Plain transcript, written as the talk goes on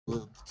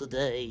woods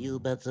today, you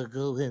better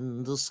go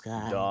in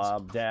disguise.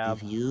 Dab, dab.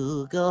 If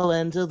you go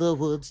into the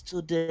woods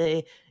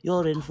today,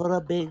 you're in for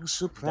a big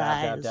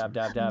surprise. Dab,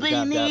 dab, dab, dab,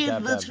 Beneath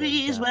dab, the dab,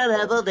 trees, dab,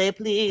 wherever they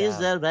please,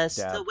 dab, they'll rest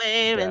dab,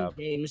 away and dab,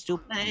 games to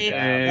play.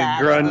 dab.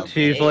 That's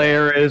Grunty's the way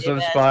lair is they a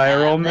best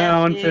spiral have their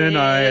mountain.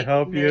 I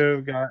hope picnic.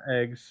 you got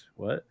eggs.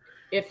 What?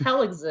 If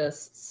hell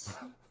exists,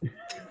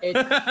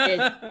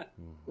 it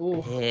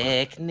ooh.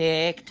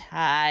 Picnic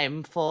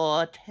time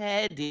for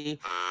Teddy.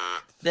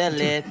 The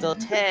little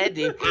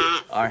Teddy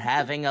are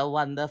having a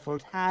wonderful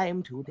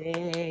time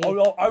today. Oh,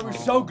 no, I was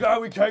so glad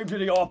we came to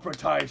the opera,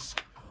 Tice.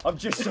 I'm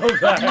just so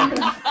glad.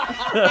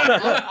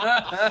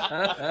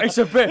 it's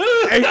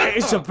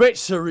a bit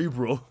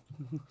cerebral.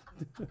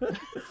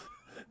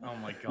 Oh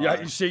my god.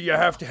 Yeah, you see, you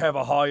have to have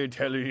a high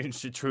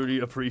intelligence to truly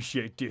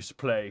appreciate this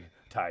play,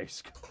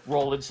 Tice.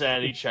 Roll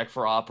insanity check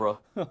for opera.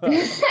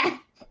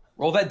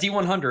 Roll that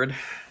D100.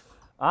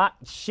 Ah,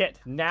 shit.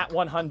 Nat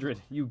 100.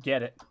 You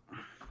get it.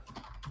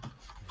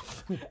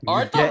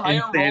 Aren't the Get higher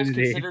rolls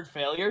insanity. considered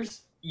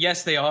failures?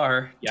 Yes, they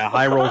are. Yeah,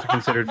 high rolls are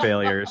considered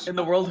failures. In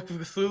the world of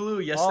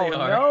Cthulhu, yes, Oh, they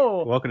are.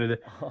 no.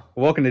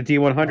 Welcome to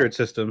D100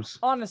 systems.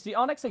 Honesty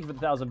Onyx, thank you for the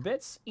 1,000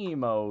 bits.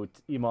 Emone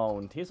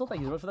Teasel,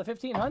 thank you so much for the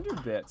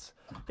 1,500 bits.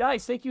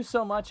 Guys, thank you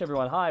so much,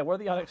 everyone. Hi, we're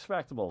the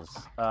Unexpectables.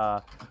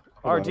 Our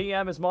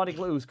DM is Monty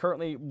Glue, who's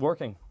currently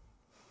working.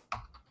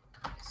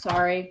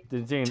 Sorry,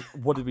 Dean,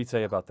 what did we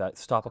say about that?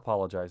 Stop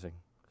apologizing.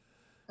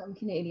 I'm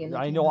Canadian.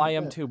 I know I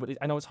am too, but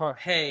I know it's hard.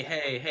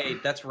 Hey,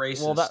 that's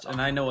racist, Well, that- and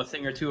I know a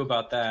thing or two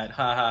about that.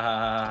 Ha ha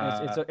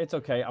ha ha. It's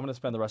okay. I'm going to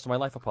spend the rest of my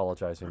life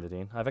apologizing to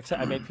Dean.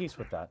 I made peace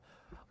with that.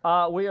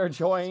 We are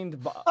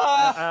joined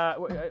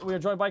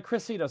by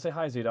Chris Zito. Say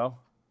hi, Zito.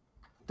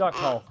 Duck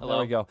Hole. Hello.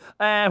 There we go.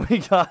 And we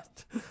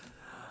got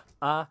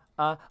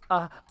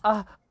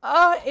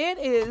it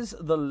is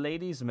the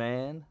ladies'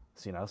 man,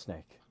 Senile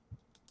Snake.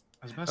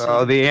 I was about to say,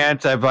 Oh, the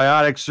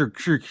antibiotics are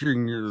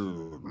kicking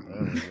you.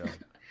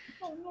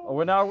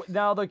 We're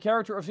now the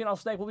character of Senile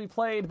Snake will be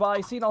played by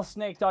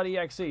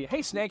SenileSnake.exe.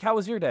 Hey Snake, how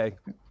was your day?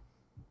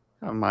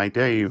 My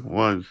day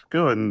was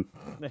good.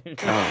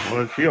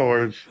 What's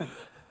yours?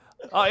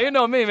 You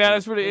know me, man.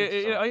 It's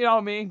pretty. You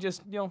know me.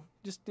 Just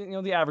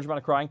the average amount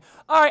of crying.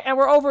 All right, and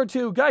we're over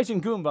to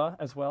Gaijin Goomba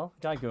as well.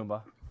 Guy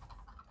Goomba.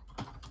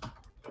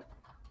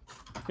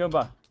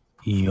 Goomba.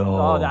 Yo.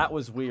 Oh, that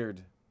was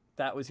weird.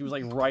 He was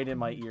like right in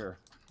my ear.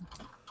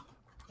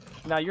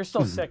 Now you're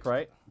still sick,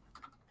 right?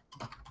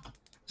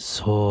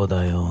 そう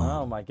だよ。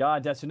 Oh my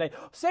God, Destiny.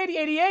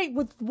 Sadie88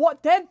 with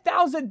what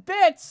 10,000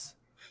 bits?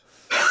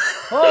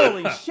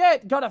 Holy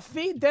shit! Gotta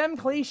feed them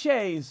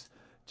cliches.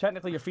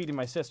 Technically, you're feeding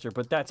my sister,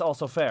 but that's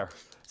also fair.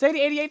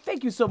 Sadie88,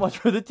 thank you so much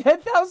for the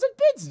 10,000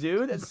 bits,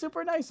 dude. That's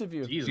super nice of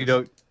you. Jesus. You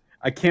don't.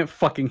 I can't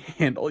fucking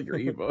handle your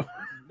emo.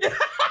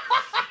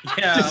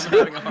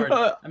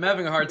 Yeah, I'm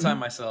having a hard time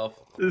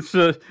myself. It's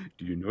do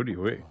you know the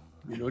way?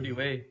 You know the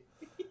way.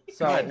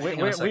 So God,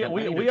 hang on a second,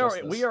 let me we adjust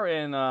are this.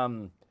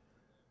 in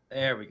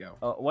There we go.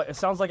 what it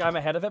sounds like I'm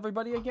ahead of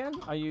everybody again.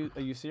 Are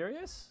you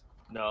serious?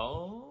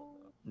 No.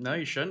 No,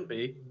 you shouldn't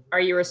be. Are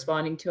you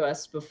responding to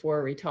us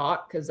before we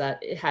talk? Because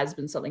it has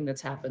been something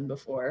that's happened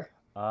before.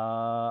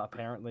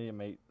 Apparently it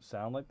may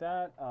sound like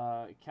that.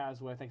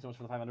 Kazway, thanks so much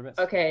for the 500 bits.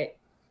 Okay.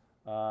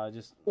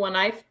 Just When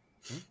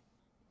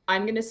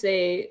I'm gonna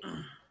say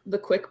the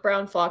quick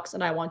brown fox,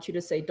 and I want you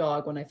to say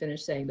dog when I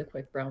finish saying the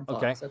quick brown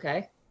fox.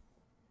 Okay.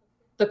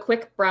 The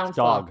quick brown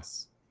Dog.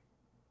 fox.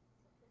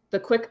 The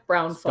quick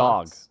brown Dog.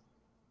 fox.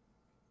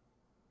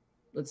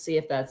 Let's see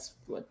if that's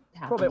what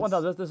happens. Probate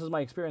 1000, this is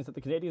my experience that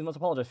the Canadians must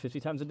apologize 50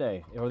 times a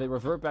day, or they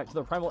revert back to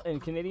their primal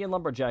and Canadian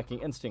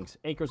lumberjacking instincts.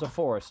 Acres of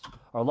forest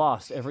are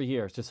lost every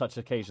year to such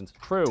occasions.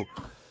 True.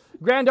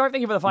 Grand Art,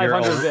 thank you for the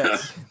 500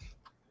 bits.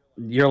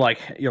 You're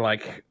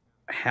like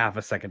half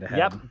a second ahead.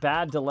 Yep,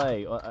 bad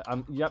delay.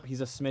 Yep,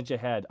 he's a smidge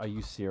ahead. Are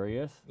you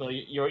serious? No,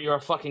 you're a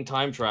fucking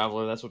time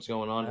traveler. That's what's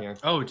going on here.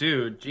 Oh,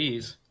 dude,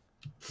 jeez.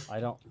 I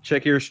don't.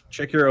 Check your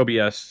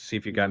OBS. See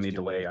if you got any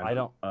delay on I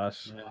don't.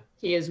 us. Yeah.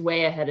 He is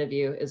way ahead of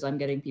you as I'm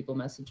getting people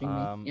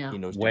messaging me. Yeah. He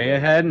knows Way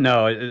ahead?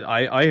 No,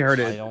 I heard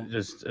it I don't-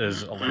 just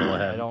as a little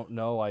ahead. I don't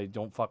know. I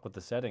don't fuck with the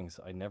settings.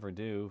 I never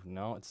do.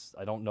 No,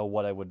 I don't know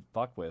what I would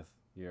fuck with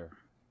here.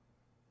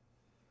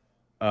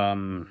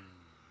 And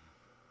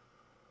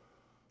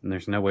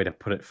there's no way to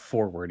put it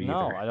forward either.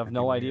 No, I have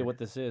no idea what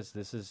this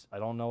is. I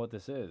don't know what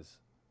this is.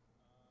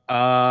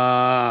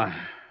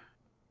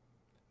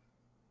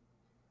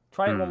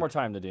 Try it one more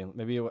time, Nadine.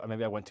 Maybe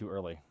I went too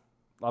early.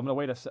 I'm gonna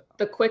wait a sec.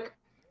 The quick.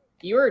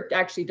 You were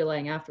actually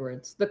delaying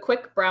afterwards. The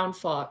quick brown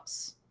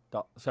fox.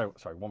 Sorry,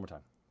 one more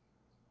time.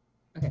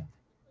 Okay.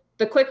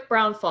 The quick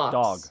brown fox.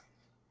 Dog.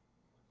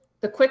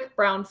 The quick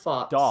brown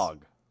fox.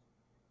 Dog.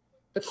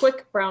 The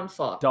quick brown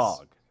fox.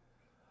 Dog.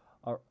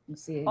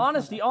 Let's see.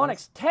 Honesty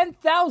Onyx,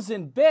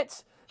 10,000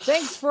 bits.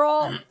 Thanks for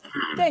all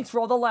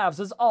the laughs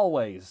as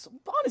always.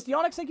 Honesty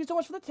Onyx, thank you so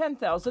much for the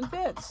 10,000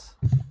 bits.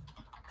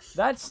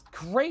 That's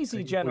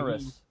crazy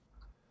generous.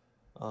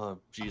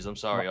 Geez, I'm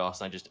sorry,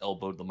 Austin. I just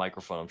elbowed the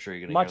microphone. I'm sure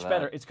you're gonna Much hear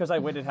better. that. It's because I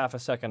waited half a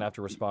second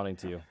after responding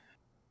to you.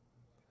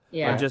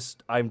 Yeah.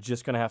 I'm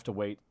just gonna have to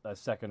wait a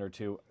second or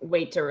two.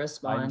 Wait to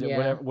respond.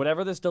 Yeah.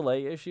 Whatever this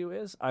delay issue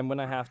is, I'm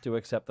gonna have to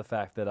accept the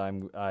fact that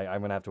I'm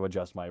gonna have to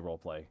adjust my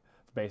roleplay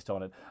based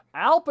on it.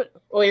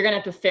 Well, you're gonna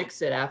have to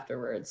fix it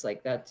afterwards.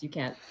 Like that, you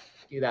can't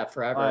do that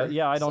forever.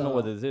 Yeah, I don't know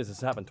what it is.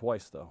 It's happened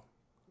twice though.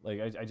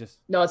 Like I just.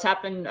 No, it's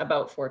happened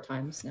about 4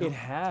 times now. It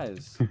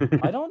has.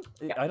 I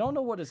don't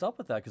know what is up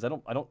with that because I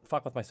don't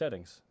fuck with my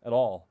settings at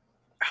all.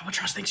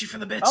 Albatross thanks you for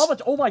the bits.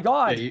 Oh my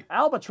god,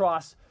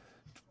 Albatross.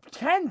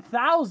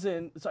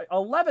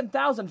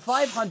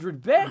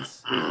 11,500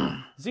 bits.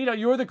 Zito,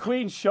 you're the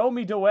queen. Show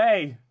me the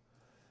way.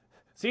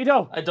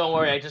 Zito. Don't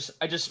worry. I just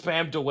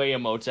spammed away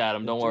emotes at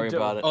him. Don't worry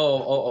about it.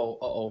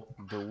 Oh.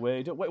 The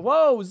way.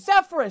 Whoa,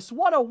 Zephyrus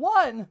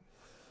 101.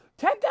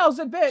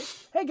 10,000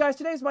 bits. Hey guys,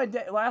 today's my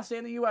last day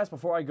in the U.S.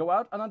 before I go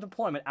out on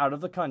deployment out of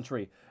the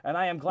country, and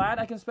I am glad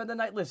I can spend the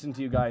night listening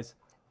to you guys.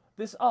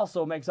 This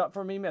also makes up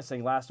for me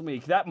missing last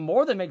week. That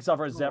more than makes up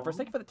for Zephyrus.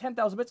 Thank you for the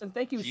 10,000 bits, and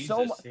thank you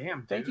so much.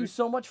 Thank you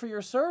so much for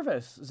your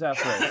service,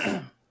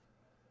 Zephyrus.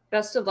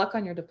 Best of luck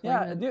on your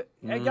deployment. Yeah,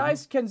 hey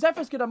guys, can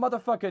Zephyrus get a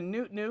motherfucking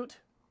newt?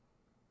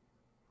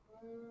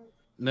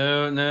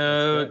 No.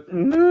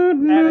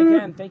 And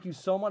again, thank you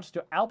so much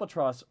to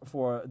Albatross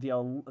for the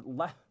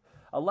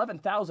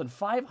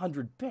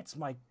 11,500 bits.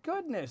 My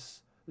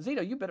goodness,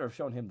 Zito, you better have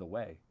shown him the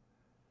way.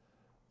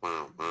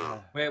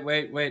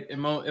 Wait.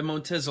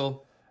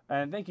 Emotizzle.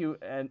 And thank you,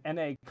 and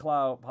N.A.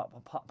 Cloud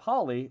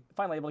Polly,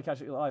 finally able to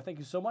catch it live. Thank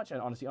you so much, and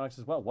honestly, Onyx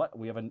as well. What?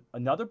 We have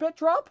another bit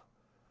drop?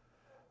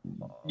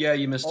 Yeah,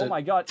 you missed it. Oh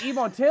my god,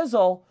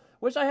 Emotizzle.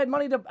 Wish I had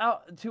money to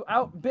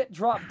out bit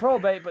drop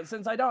probate, but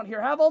since I don't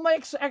here, have all my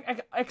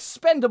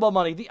expendable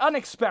money, the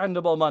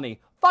unexpendable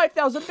money.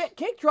 5,000 bit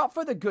cake drop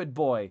for the good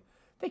boy.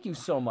 Thank you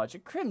so much.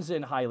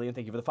 Crimson highly, and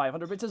thank you for the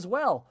 500 bits as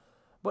well.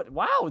 But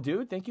wow,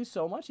 dude, thank you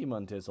so much,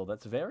 Emotizzle.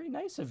 That's very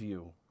nice of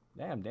you.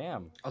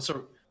 Damn.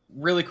 Also,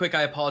 really quick,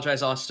 I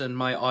apologize, Austin.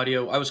 My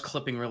audio, I was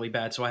clipping really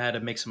bad, so I had to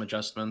make some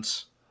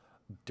adjustments.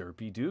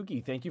 Derpy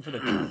Doogie, thank you for the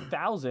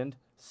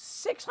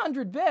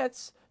 2,600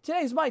 bits.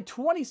 Today's my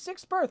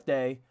 26th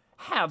birthday.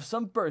 Have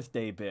some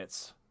birthday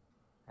bits.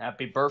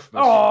 Happy birthday.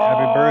 Oh,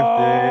 Happy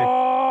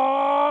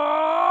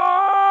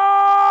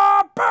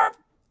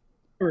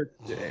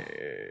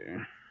birthday.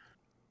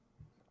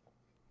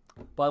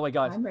 By the way,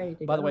 guys. I'm ready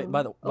to by the way,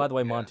 go. by the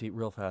way, Monty,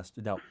 real fast.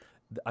 Now,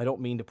 I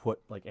don't mean to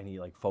put like any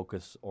like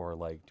focus or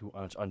like too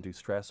much undue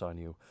stress on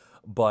you,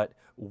 but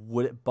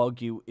would it bug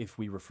you if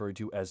we referred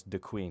you as the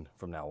Queen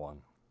from now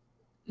on?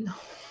 No.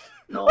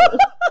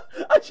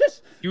 I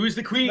just. You is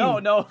the queen. No.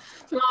 No.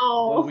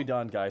 What have we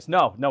done, guys?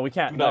 No, we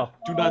can't.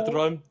 Do not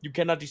run. You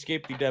cannot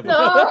escape the devil.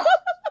 No.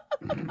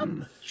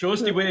 Show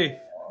us the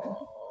way.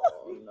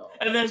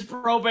 And there's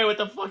probate with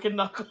the fucking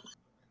knuckle.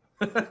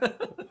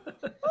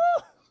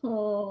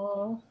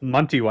 Oh.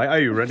 Monty, why are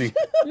you running?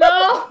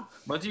 No.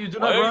 But you do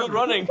Why not are run. you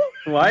running?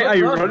 Why are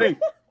you running?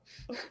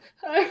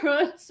 I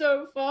run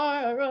so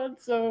far. I run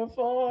so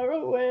far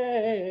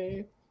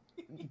away.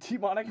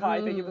 Demonic High,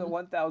 thank you for the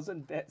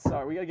 1,000 bits.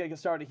 Sorry, we gotta get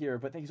started here,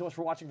 but thank you so much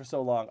for watching for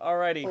so long.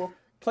 Alrighty,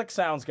 click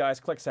sounds, guys,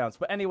 click sounds.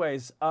 But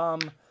anyways, are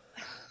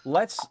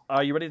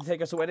you ready to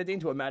take us away, Nadine,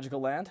 to a magical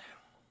land?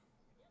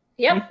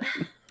 Yep.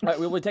 All right,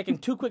 we'll be taking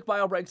 2 quick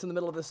bio breaks in the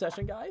middle of this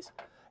session, guys.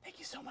 Thank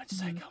you so much,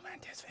 Psycho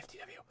Mantis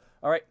 50W.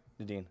 All right,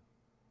 Nadine,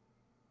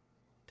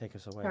 take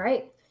us away. All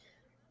right.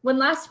 When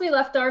last we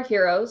left our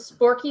heroes,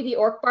 Borky the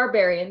Orc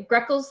Barbarian,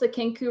 Greckles the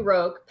Kenku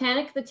Rogue,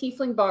 Panic the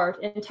Tiefling Bard,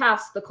 and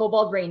Task the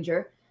Kobold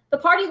Ranger, the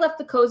party left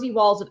the cozy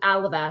walls of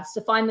Alivast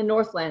to find the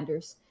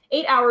Northlanders,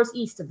 8 hours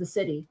east of the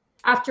city.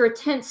 After a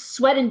tense,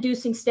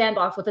 sweat-inducing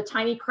standoff with a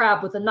tiny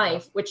crab with a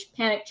knife, which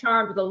Panic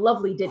charmed with a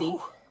lovely ditty,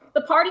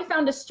 the party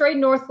found a stray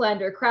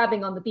Northlander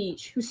crabbing on the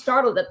beach, who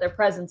startled at their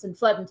presence and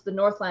fled into the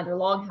Northlander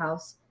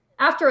longhouse.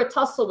 After a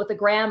tussle with a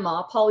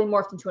grandma,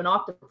 polymorphed into an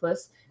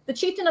octopus, the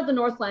chieftain of the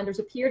Northlanders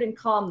appeared and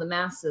calmed the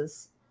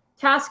masses.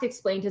 Task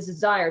explained his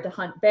desire to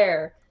hunt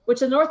bear, which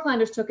the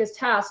Northlanders took as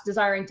Task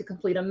desiring to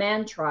complete a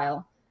man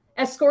trial.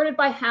 Escorted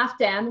by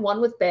Halfdan,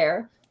 one with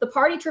bear, the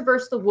party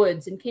traversed the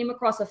woods and came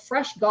across a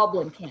fresh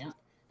goblin camp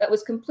that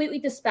was completely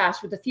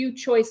dispatched with a few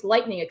choice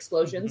lightning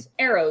explosions,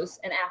 arrows,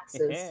 and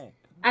axes.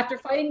 After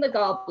fighting the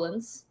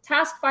goblins,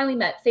 Task finally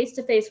met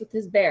face-to-face with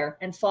his bear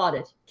and fought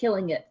it,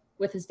 killing it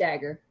with his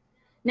dagger.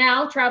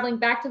 Now, traveling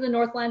back to the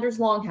Northlanders'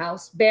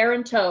 longhouse, bear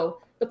in tow,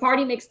 the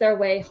party makes their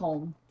way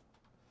home.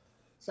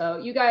 So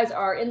you guys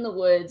are in the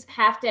woods.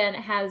 Halfdan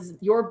has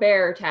your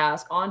bear,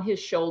 Task, on his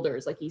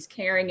shoulders, like he's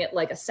carrying it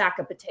like a sack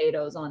of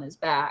potatoes on his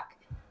back,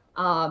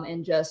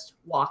 and just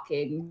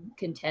walking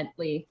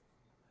contently.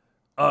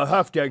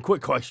 Halfdan,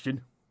 quick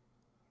question.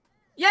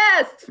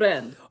 Yes,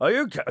 friend. Are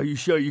you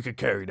sure you can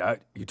carry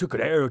that? You took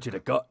an arrow to the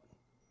gut.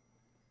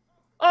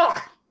 Oh,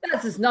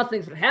 that is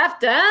nothing for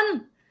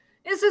Halfdan.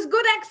 This is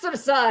good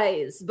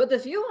exercise. But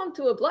if you want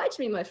to oblige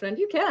me, my friend,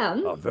 you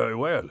can. Oh, very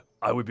well.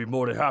 I would be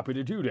more than happy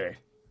to do that.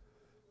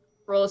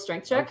 Roll a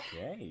strength check.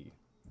 Okay.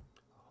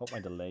 Hope my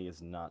delay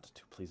is not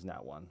too pleasing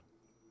that one.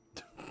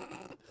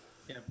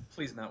 Yeah,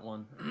 please not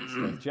one.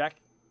 Strength check.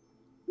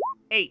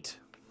 8.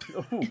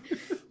 Ooh.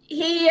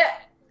 He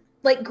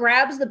like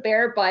grabs the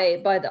bear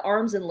by the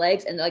arms and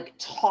legs and like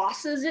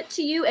tosses it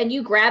to you, and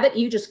you grab it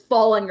and you just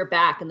fall on your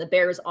back and the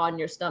bear is on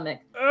your stomach.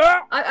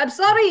 I'm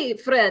sorry,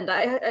 friend.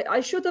 I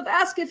should have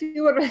asked if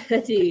you were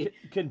ready.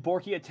 Can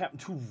Borky attempt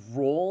to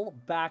roll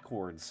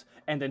backwards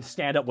and then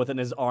stand up within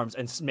his arms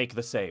and make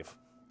the save?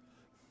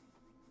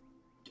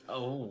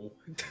 Oh.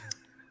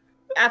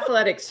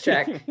 Athletics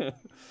check.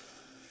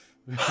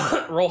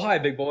 Roll high,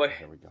 big boy.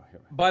 Here we go.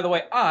 By the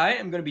way, I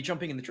am going to be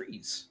jumping in the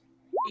trees.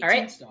 18 All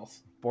right.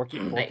 stealth.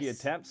 Borky Nice.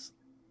 attempts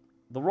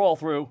the roll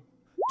through.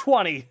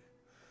 20.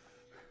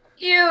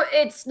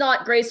 It's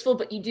not graceful,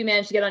 but you do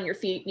manage to get on your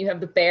feet, and you have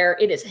the bear.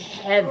 It is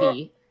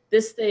heavy.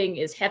 This thing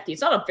is hefty.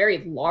 It's not a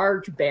very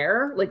large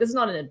bear. Like, this is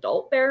not an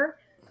adult bear,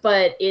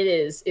 but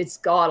it's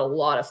got a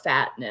lot of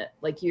fat in it.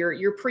 Like,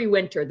 you're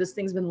pre-winter. This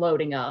thing's been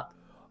loading up.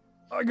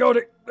 I got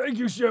it. Thank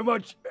you so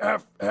much,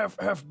 half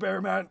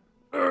bear man.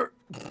 I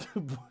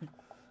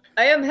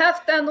am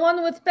half and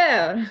one with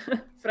bear,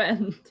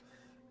 friend.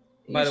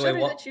 By the way,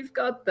 sure that you've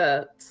got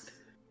that?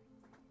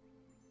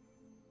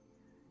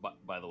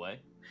 By the way,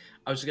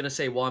 I was just going to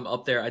say, while I'm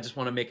up there, I just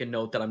want to make a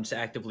note that I'm just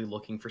actively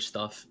looking for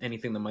stuff.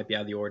 Anything that might be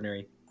out of the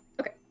ordinary.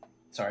 Okay.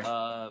 Sorry.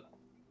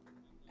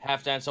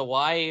 Halfdan, so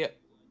why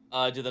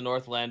do the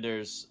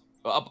Northlanders,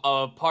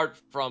 apart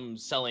from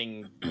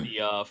selling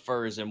the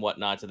furs and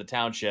whatnot to the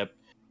township,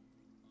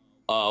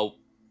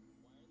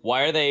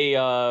 why are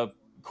they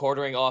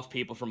quartering off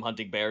people from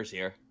hunting bears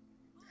here?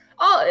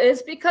 Oh,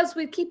 it's because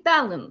we keep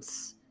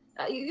balance.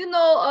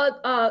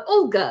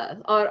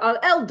 Olga, our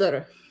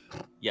elder.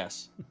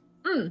 Yes.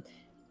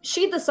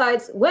 She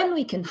decides when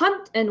we can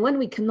hunt and when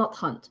we cannot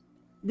hunt.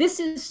 This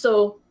is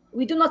so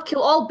we do not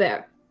kill all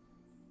bear,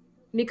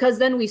 because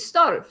then we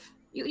starve.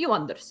 You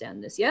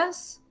understand this,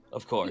 yes?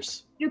 Of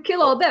course. You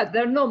kill all bear,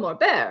 there are no more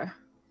bear.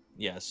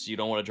 Yes, you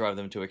don't want to drive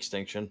them to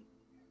extinction.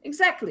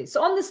 Exactly.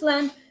 So on this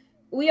land,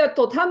 we are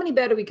told how many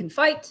bear we can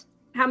fight,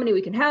 how many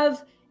we can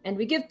have, and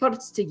we give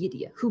parts to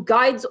Yidia, who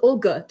guides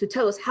Olga to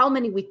tell us how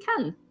many we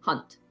can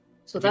hunt.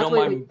 So If you that don't way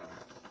mind,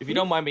 if you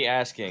don't mind me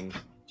asking,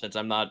 since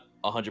I'm not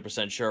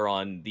 100% sure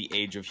on the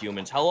age of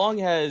humans, how long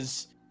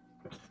has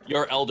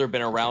your elder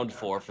been around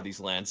for these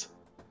lands?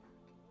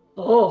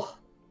 Oh,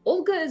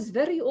 Olga is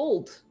very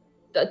old.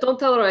 Don't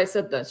tell her I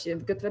said that. She'll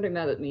get very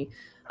mad at me.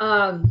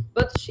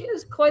 But she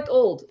is quite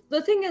old.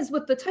 The thing is,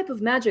 with the type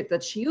of magic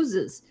that she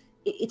uses,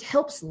 it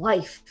helps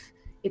life.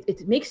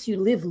 It makes you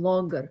live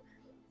longer.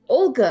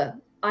 Olga,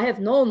 I have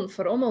known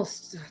for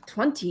almost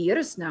 20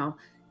 years now,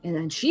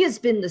 and she has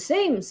been the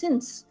same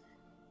since.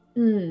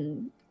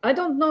 I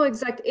don't know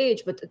exact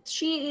age, but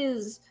she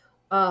is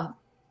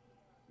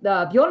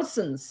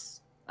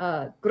Bjornson's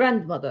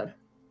grandmother,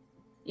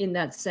 in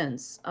that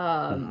sense.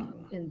 And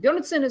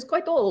Bjornsson is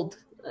quite old.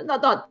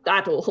 Not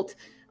that old.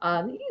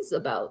 He's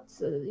about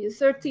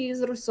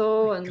 30s or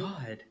so. And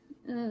God.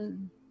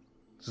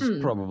 This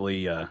is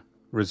probably a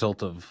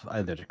result of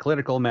either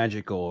clerical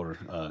magic or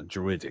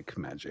druidic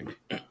magic.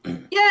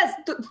 Yes,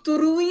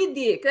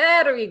 druidic.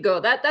 There we go.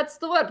 That's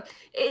the word.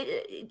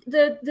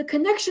 The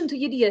connection to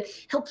Yidia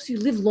helps you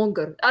live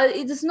longer.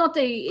 It is not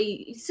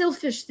a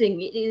selfish thing.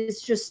 It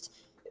is just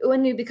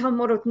when you become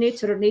more with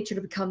nature, nature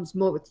becomes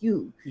more with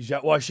you. Is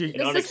that why she? An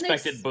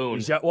unexpected boon.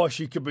 Is that why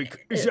she could be?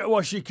 Is that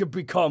why she could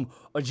become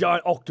a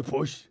giant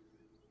octopus?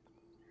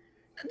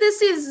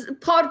 This is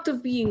part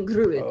of being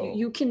druid.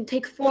 You can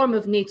take form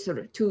of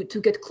nature to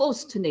get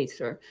close to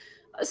nature.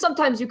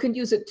 Sometimes you can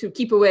use it to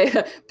keep away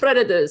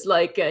predators.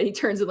 Like he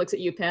turns and looks at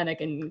you,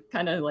 panic, and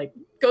kind of like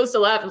goes to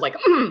laugh and like.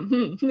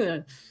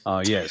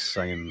 Yes,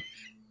 I am.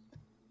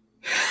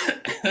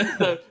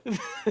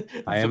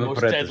 I am the a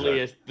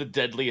predator. the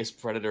deadliest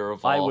predator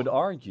of all. I would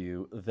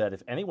argue that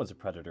if anyone's a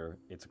predator,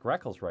 it's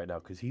Greckles right now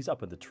because he's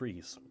up in the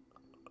trees.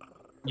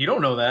 You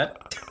don't know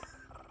that.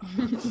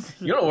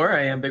 You don't know where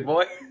I am, big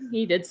boy.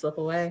 He did slip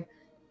away.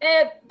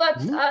 I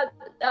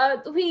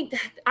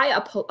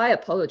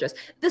apologize.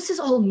 This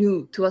is all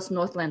new to us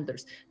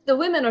Northlanders. The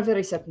women are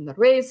very set in their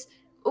ways.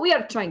 We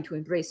are trying to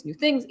embrace new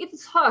things. It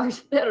is hard.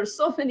 There are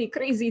so many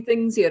crazy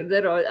things here.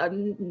 There are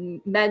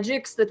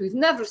magics that we've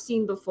never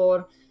seen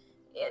before.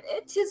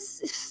 It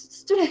is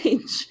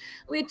strange.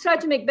 We try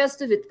to make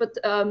best of it, but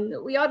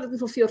we are a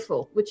little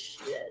fearful, which,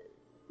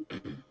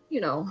 we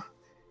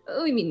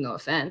mean no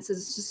offense.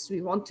 It's just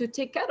we want to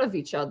take care of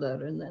each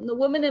other. And the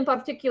women in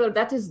particular,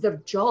 that is their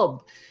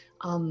job.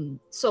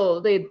 So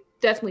they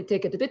definitely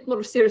take it a bit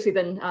more seriously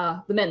than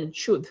the men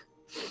should.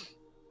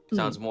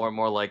 Sounds more and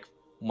more like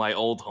my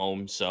old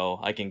home, so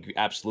I can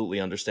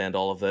absolutely understand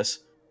all of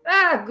this.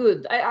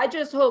 Good. I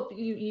just hope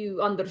you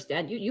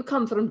understand. You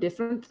come from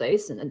different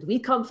place, and we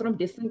come from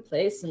different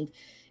place, and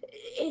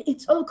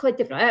it's all quite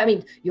different. I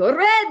mean, you're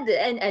red,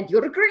 and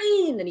you're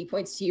green, and he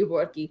points to you,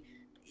 Borky.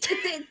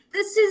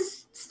 This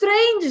is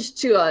strange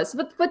to us,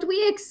 but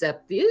we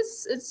accept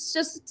this. It's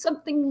just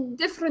something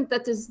different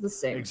that is the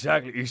same.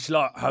 Exactly. It's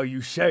like how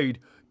you said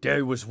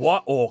there was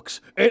white orcs,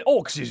 and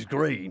orcs is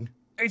green.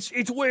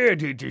 It's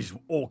weird it is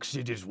orcs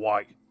it is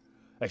white.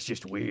 That's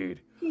just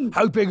weird.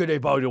 How big are they,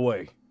 by the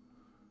way?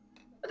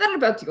 They're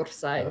about your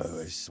size. Oh,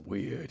 it's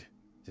weird.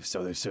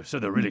 So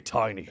they're really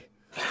tiny.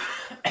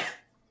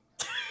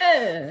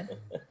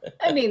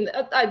 I mean,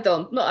 I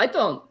don't know. I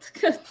don't.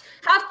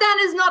 Halfdan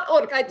is not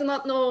orc. I do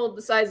not know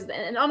the size.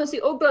 And honestly,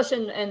 Ogrush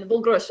and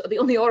Bulgrush are the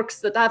only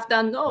orcs that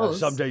Halfdan knows.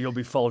 Someday you'll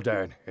be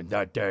Faldan, and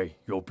that day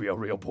you'll be a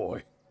real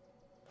boy.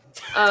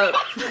 Oh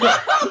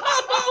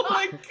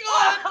my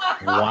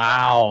god!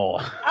 Wow.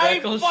 I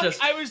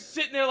was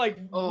sitting there like,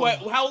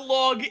 how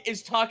long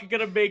is Taka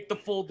gonna make the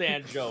full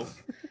Dan joke?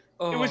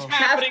 It was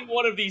happening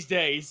one of these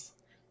days.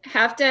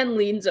 Halfdan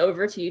leans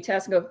over to you,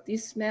 Task, and goes,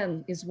 "This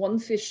man is one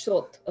fish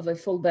short of a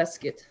full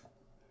basket."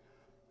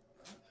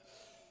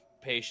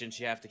 Patience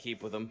you have to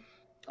keep with him.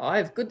 Oh, I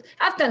have good.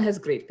 Halfdan has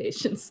great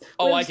patience.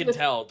 Oh, I can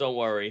tell. Don't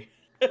worry.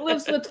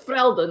 Lives with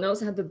Frelda, knows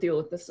how to deal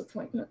with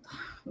disappointment.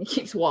 He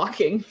keeps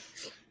walking.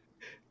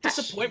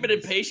 Disappointment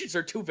and patience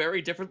are two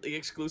very differently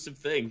exclusive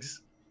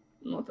things.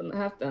 Not in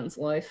Halfdan's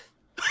life.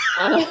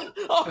 Oh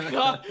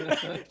god!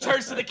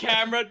 Turns to the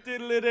camera.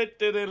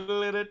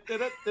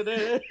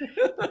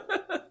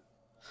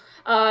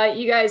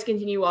 You guys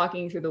continue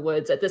walking through the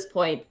woods. At this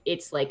point,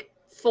 it's like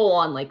full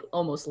on, like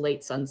almost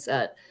late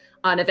sunset.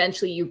 And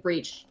eventually you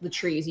breach the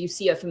trees. You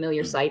see a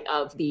familiar sight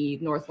of the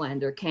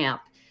Northlander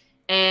camp.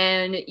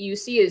 And you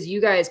see, as you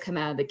guys come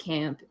out of the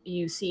camp,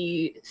 you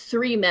see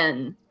 3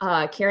 men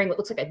carrying what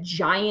looks like a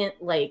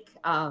giant, like,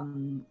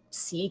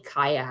 sea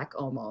kayak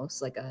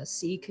almost, like a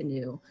sea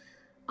canoe.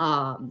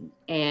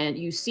 And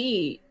you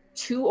see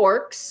 2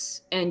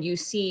 orcs, and you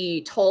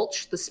see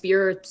Tolch, the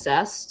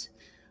spear-obsessed,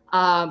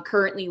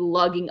 currently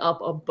lugging up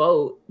a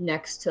boat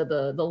next to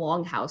the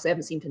longhouse. They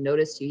haven't seemed to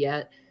notice you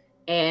yet.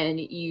 And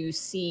you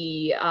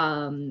see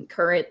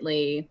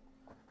currently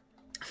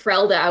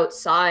Frelda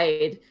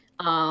outside,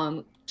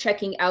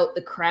 checking out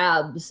the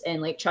crabs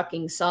and like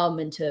chucking some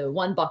into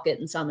one bucket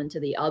and some into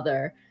the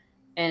other.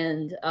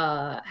 And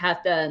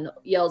Halfdan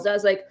yells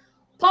out, like,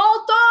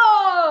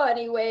 "Palto!" And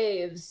he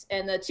waves.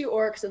 And the 2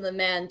 orcs and the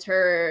man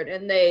turn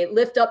and they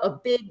lift up a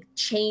big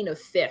chain of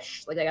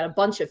fish. Like, they got a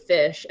bunch of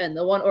fish. And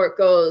the one orc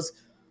goes,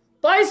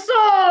 "Bison!"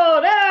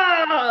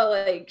 Ah!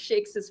 Like,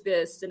 shakes his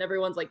fist. And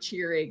everyone's like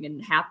cheering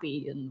and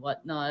happy and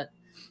whatnot.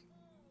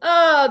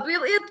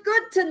 We'll eat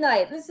good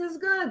tonight. This is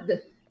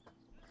good.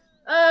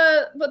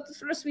 But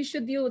first we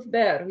should deal with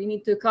bear. We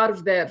need to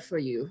carve bear for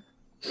you.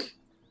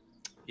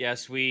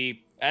 Yes,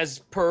 as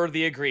per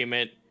the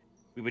agreement,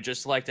 we would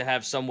just like to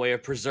have some way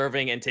of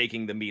preserving and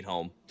taking the meat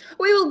home.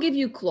 We will give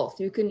you cloth.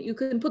 You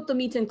can put the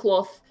meat in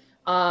cloth.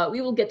 We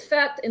will get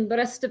fat and the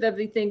rest of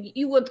everything.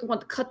 You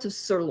want cut of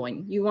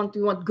sirloin. You want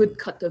good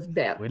cut of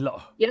bear.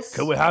 Yes.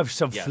 Can we have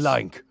some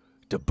flank?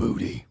 The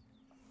booty.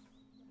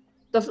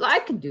 I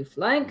can do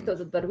flank,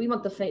 but we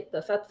want the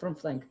fat from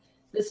flank.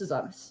 This is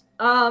ours.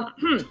 My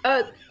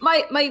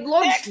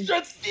lord.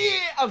 Extra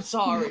I'm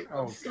sorry.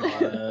 Oh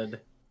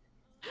god.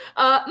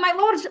 My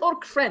large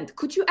orc friend,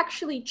 could you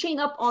actually chain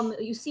up on?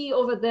 You see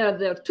over there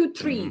are 2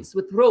 trees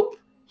with rope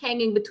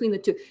hanging between the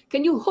 2.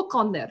 Can you hook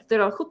on there?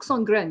 There are hooks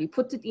on ground. You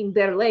put it in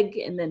their leg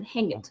and then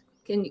hang it.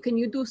 Can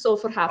you do so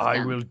for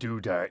Halfdan? I will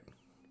do that.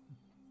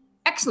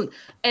 Excellent.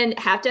 And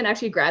Halfdan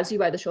actually grabs you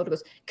by the shoulder and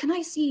goes, "Can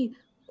I see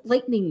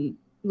lightning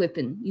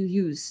weapon you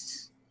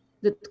used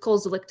that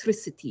calls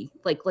electricity,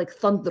 like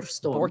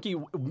thunderstorm?" Borky,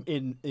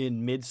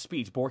 in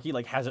mid-speech, Borky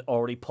like has it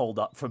already pulled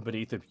up from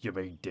beneath him. You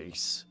mean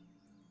this?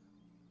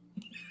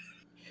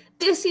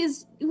 This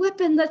is a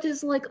weapon that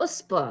is like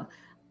Uspa,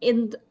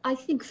 and I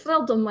think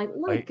Frelda might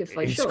like if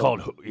I show.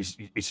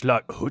 It's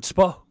like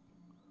Chutzpah?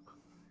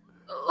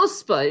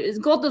 Uspa is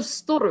god of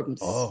storms.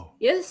 Oh.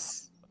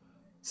 Yes?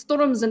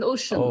 Storms and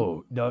ocean.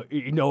 Oh, no,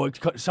 it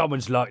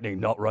summons lightning,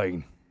 not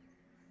rain.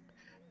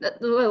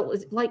 Well,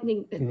 it's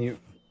lightning. Can you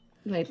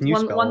Right,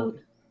 one.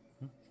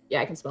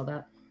 Yeah, I can spell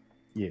that.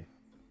 Yeah.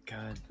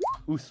 God.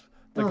 Oos.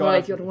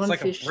 Right, you're It's one like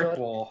a fish brick short.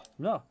 wall.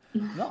 No,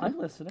 I'm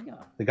listening.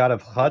 The god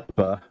of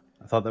Chutzpah.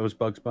 I thought that was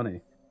Bugs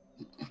Bunny.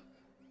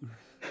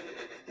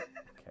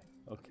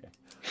 Okay.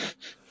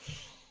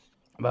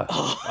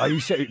 Are you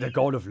saying the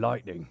god of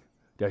lightning?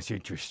 That's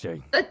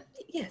interesting.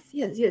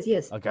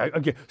 Yes.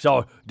 Okay.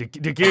 So the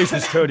gears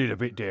was turning a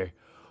bit there.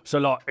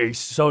 So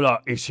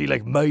is he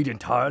like made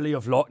entirely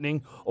of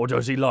lightning, or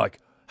does he like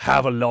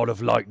have a lot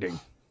of lightning?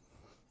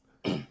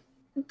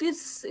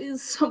 This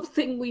is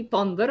something we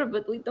ponder,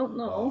 but we don't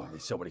know. Oh,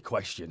 there's so many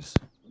questions.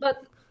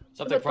 But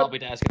Something probably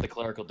to ask at the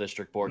clerical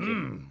district,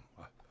 Borky.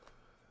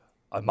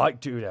 I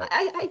might do that.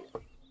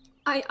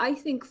 I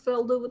think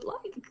Felda would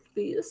like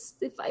this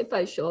if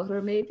I show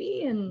her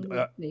maybe, and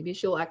maybe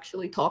she'll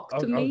actually talk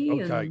to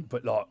me. Okay,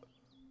 but like,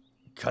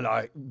 can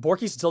I?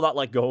 Borky's still not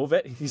let go of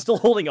it. He's still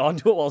holding on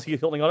to it while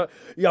he's holding on to it.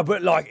 Yeah,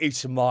 but like,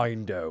 it's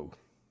mine though.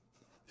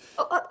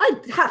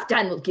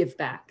 Halfdan will give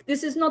back.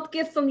 This is not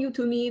gift from you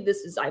to me. This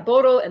is I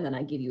borrow and then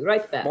I give you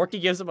right back.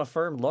 Borky gives him a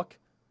firm look,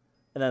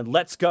 and then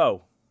lets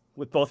go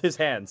with both his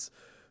hands.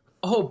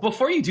 Oh,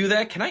 before you do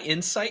that, can I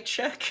insight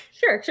check?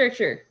 Sure.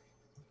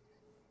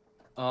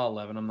 Oh,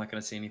 11. I'm not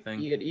going to see anything.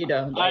 You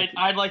don't.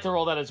 I'd like to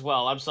roll that as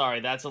well. I'm sorry.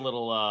 That's a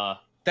little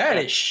That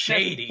is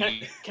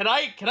shady. Can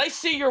I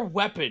see your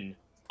weapon,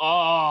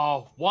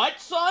 What,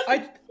 son?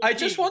 I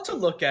just want to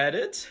look at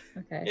it.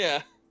 Okay.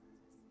 Yeah.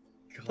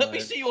 Let me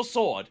see your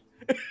sword.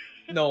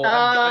 No.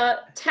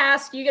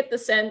 Task, you get the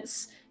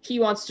sense he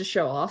wants to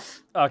show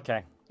off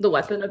Okay. the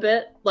weapon a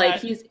bit. Like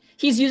he's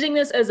using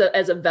this as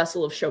a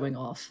vessel of showing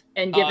off.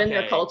 And given their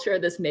Okay. culture,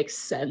 this makes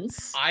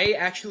sense. I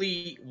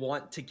actually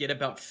want to get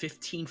about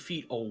 15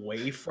 feet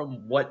away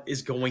from what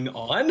is going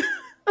on.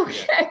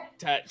 Okay.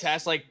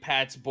 Task like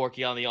pats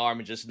Borky on the arm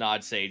and just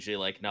nods sagely,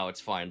 like, "No,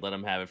 it's fine. Let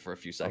him have it for a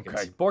few seconds."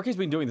 Okay. Borky's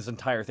been doing this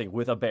entire thing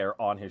with a bear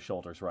on his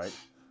shoulders, right?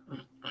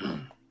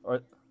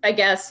 Or, I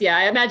guess, yeah.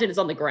 I imagine it's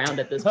on the ground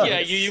at this point. Yeah,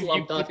 It's you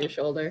slumped off your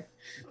shoulder.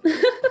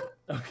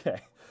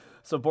 okay.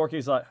 So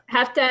Borky's like,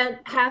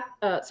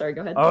 sorry,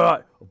 go ahead. All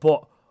right,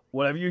 but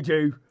whatever you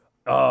do,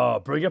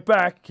 bring it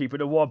back, keep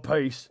it in one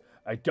piece,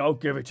 and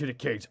don't give it to the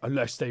kids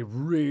unless they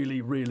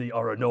really, really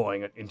are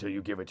annoying until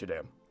you give it to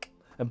them.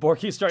 and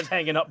Borky starts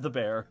hanging up the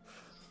bear.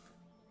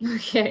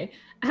 Okay.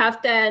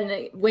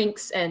 Halfdan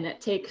winks and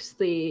takes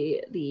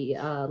the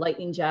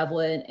lightning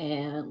javelin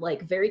and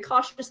like very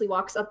cautiously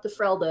walks up to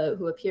Frelda,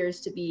 who appears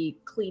to be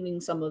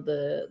cleaning some of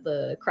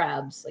the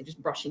crabs, like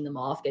just brushing them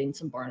off, getting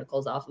some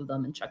barnacles off of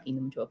them and chucking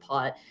them into a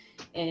pot.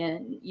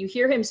 And you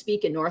hear him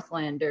speak in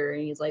Northlander,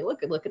 and he's like,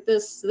 look at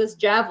this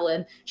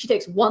javelin. She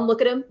takes one look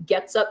at him,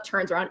 gets up,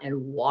 turns around,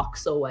 and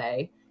walks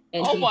away.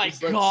 And Oh he my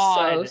just looks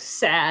God. so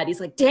sad. He's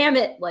like, damn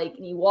it. Like,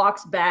 and he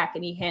walks back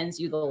and he hands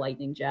you the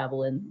lightning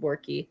javelin,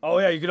 Borky. Oh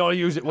yeah, you can only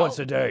use it once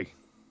a day.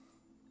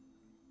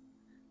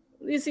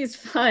 This is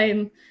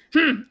fine.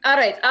 All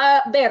right,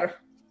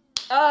 Bear.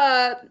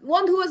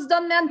 One who has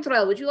done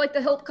Mantra, would you like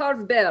to help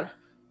carve Bear?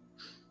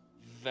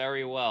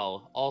 Very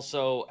well.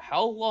 Also,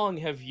 how long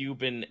have you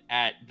been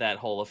at that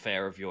whole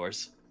affair of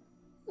yours?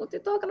 What are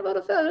you talking about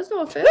affair? There's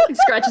no affair. He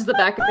scratches the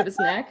back of his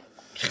neck.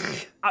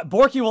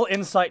 Borky will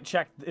insight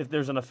check if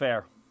there's an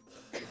affair.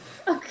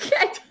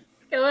 Okay.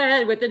 Go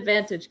ahead with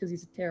advantage, because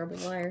he's a terrible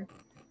liar.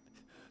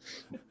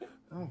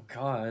 Oh,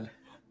 God.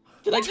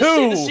 Did I just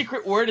say the 2.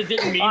 secret word it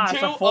didn't mean It's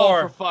to? a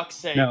 4. Oh, for fuck's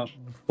sake. No,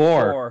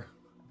 4.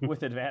 4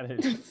 with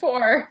advantage.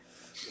 4.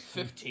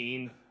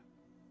 15.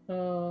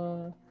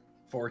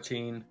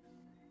 14.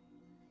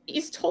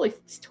 He's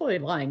totally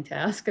lying,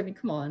 Task. I mean,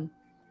 come on.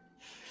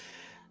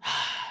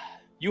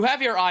 You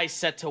have your eyes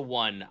set to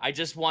 1. I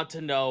just want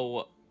to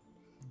know,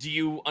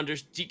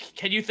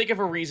 can you think of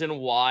a reason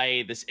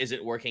why this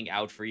isn't working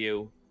out for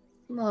you?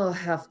 Oh,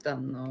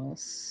 Halfdan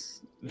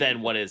knows.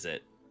 Then what is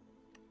it?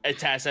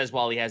 Taz says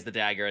while he has the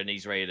dagger and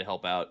he's ready to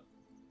help out.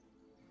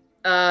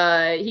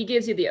 He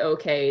gives you the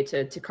okay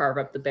to carve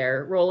up the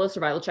bear. Roll a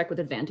survival check with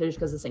advantage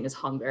because this thing is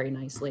hung very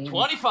nicely.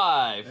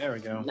 25! There we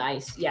go.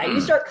 Nice. Yeah, you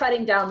start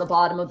cutting down the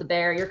bottom of the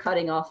bear. You're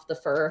cutting off the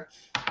fur.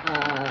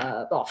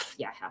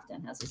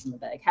 Halfdan has this in the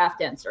bag.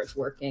 Halfdan starts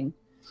working.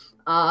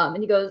 And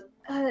he goes,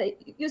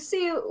 you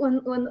see,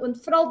 when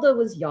Fralda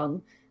was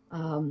young,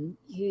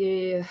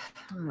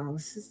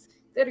 this is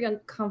a very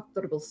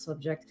uncomfortable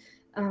subject.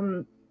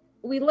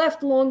 We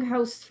left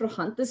Longhouse for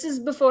hunt. This is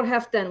before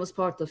Halfdan was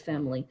part of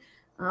family.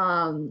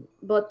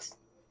 But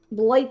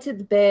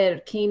Blighted Bear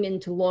came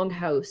into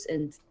Longhouse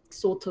and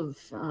sort of,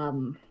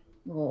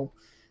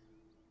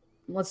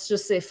 let's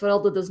just say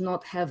Frelda does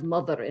not have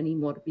mother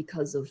anymore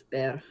because of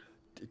Bear.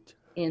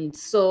 And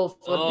so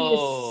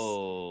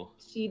for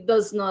this, she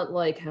does not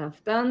like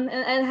Halfdan.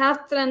 And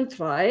Halfdan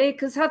try,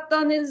 because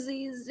Halfdan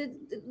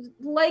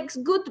likes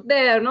good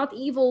bear, not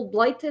evil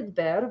Blighted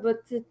Bear,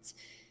 but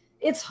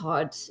it's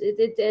hard.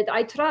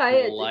 I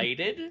try.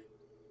 Blighted?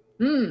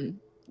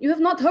 You have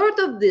not heard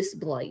of this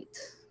blight?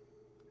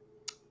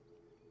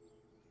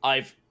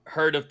 I've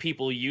heard of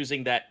people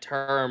using that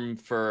term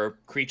for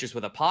creatures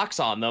with a pox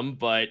on them,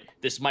 but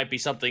this might be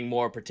something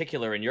more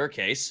particular in your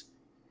case.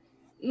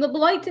 The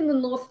blight in the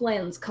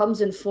Northlands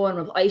comes in form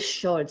of ice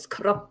shards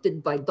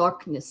corrupted by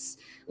darkness.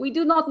 We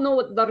do not know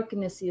what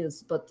darkness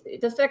is, but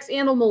it affects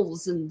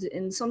animals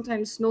and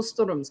sometimes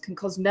snowstorms can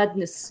cause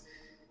madness.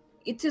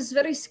 It is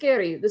very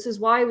scary. This is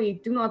why we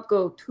do not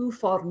go too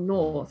far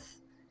north.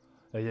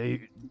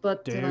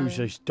 But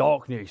this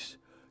darkness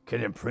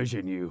can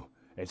imprison you.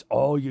 It's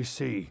all you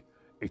see.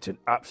 It's an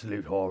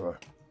absolute horror.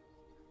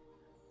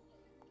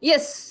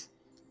 Yes.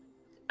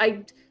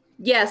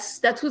 Yes,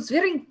 that was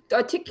very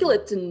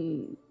articulate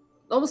and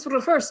almost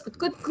rehearsed, but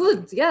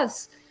good,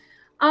 yes.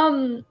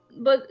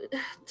 But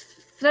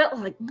felt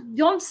like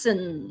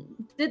Johnson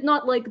did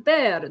not like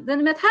Bear,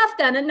 then met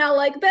Halfdan and now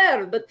like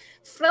Bear, but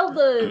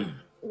Frelda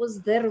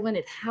was there when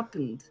it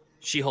happened.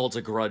 She holds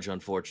a grudge,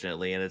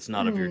 unfortunately, and it's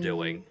not of your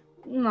doing.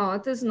 No,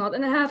 it is not,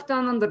 and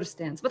Halfdan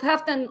understands, but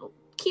Halfdan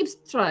keeps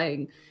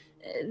trying.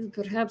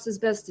 Perhaps it's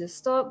best to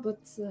stop, but...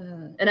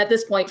 And at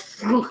this point,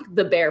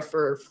 the bear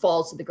fur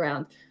falls to the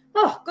ground.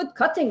 Oh, good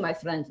cutting, my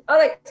friend. All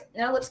right,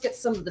 now let's get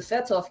some of the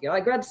fat off here. I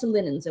grabbed some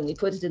linens and we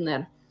put it in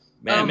there.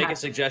 May I make a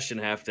suggestion,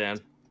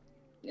 Halfdan?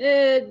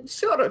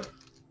 Sure.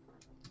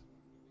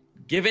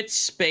 Give it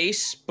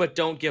space, but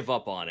don't give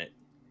up on it.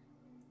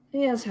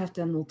 Yes,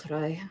 Halfdan will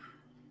try.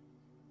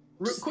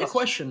 Quick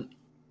question.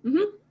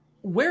 Mm-hmm.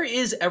 Where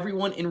is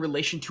everyone in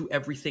relation to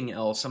everything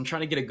else? I'm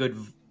trying to get a good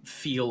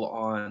feel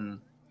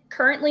on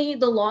Currently,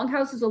 the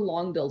longhouse is a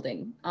long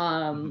building.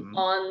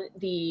 On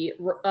the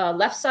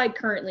left side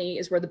currently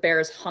is where the bear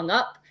is hung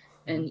up,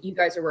 and you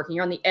guys are working.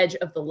 You're on the edge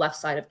of the left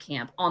side of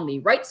camp. On the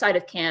right side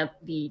of camp,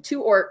 the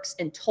 2 orcs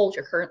and Tolch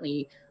are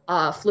currently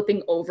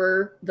flipping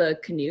over the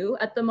canoe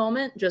at the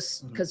moment,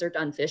 just because they're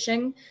done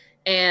fishing.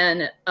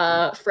 And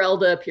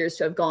Frelda appears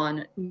to have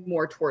gone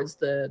more towards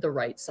the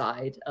right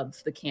side of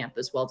the camp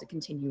as well to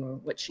continue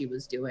what she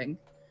was doing,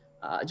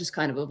 just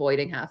kind of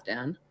avoiding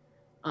Halfdan.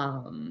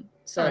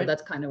 So right.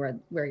 That's kind of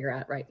where you're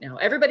at right now.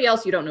 Everybody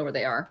else, you don't know where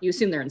they are. You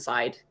assume they're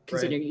inside,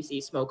 considering you see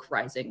smoke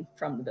rising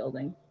from the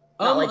building.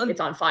 Not like it's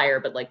on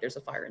fire, but like there's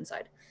a fire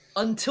inside.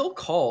 Until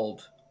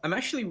called, I'm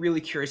actually really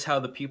curious how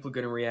the people are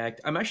going to react.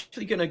 I'm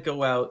actually going to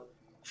go out,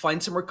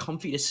 find somewhere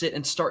comfy to sit,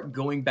 and start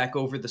going back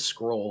over the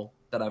scroll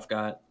that I've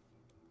got.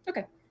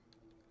 Okay.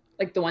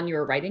 Like the one you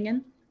were writing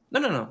in?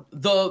 No.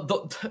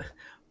 The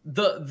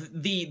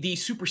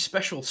super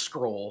special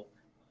scroll.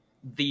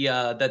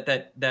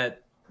 That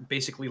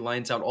basically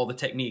lines out all the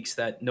techniques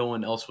that no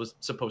one else was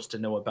supposed to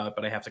know about,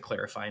 but I have to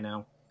clarify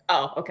now.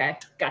 Oh, okay.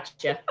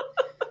 Gotcha.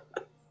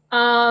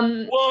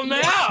 Well,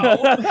 now.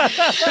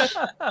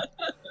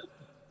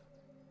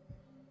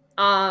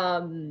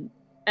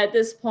 At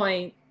this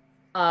point,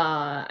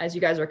 as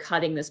you guys are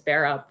cutting this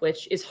bear up,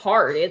 which is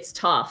hard, it's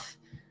tough.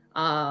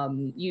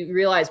 You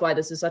realize why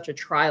this is such a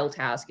trial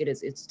task.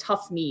 It's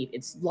tough meat.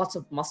 It's lots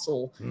of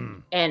muscle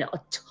and a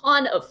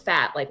ton of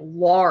fat, like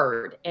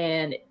lard.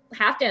 And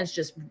Halfdan's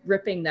just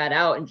ripping that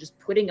out and just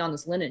putting on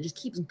this linen. It just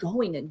keeps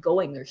going and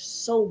going. There's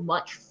so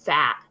much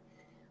fat.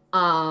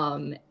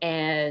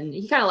 And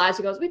he kind of laughs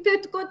and goes, "We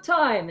did a good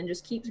time," and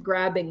just keeps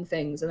grabbing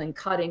things and then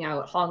cutting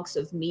out hunks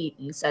of meat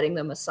and setting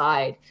them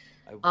aside.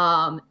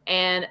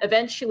 And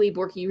eventually,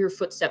 Borky, you hear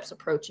footsteps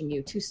approaching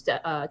you. Two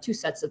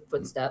sets of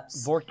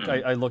footsteps.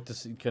 I look to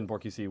see. Can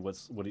Borky see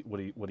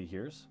what he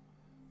hears?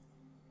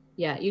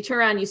 Yeah, you turn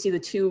around, you see the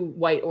 2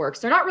 white orcs.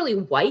 They're not really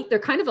white. They're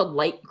kind of a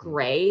light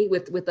gray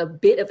with a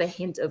bit of a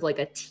hint of like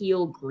a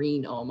teal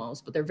green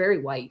almost, but they're very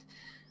white.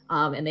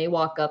 And they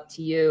walk up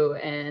to you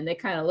and they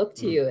kind of look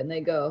to you and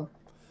they go,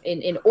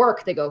 in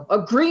orc, they go, "A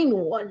green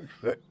one."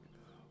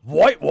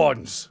 White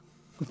ones.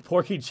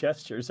 Borky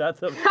gestures at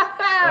them.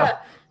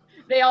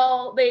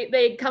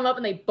 They come up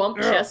and they bump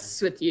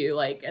chests with you,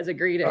 like as a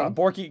greeting. Can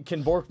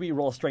Borky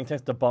roll a strength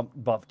test to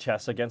bump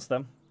chests against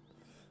them?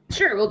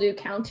 Sure, we'll do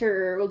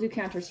counter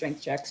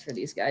strength checks for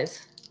these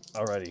guys.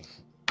 Alrighty.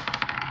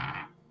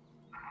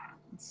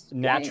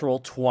 Natural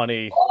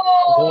 20.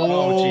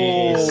 Oh,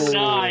 jeez.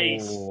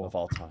 Nice. Of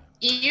all time.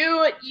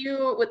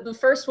 You with the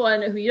first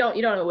one, who you don't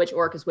know which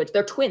orc is which.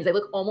 They're twins. They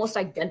look almost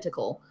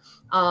identical.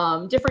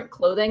 Different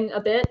clothing a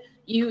bit.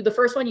 The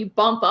first one you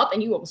bump up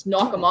and you almost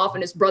knock him off,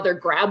 and his brother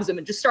grabs him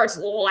and just starts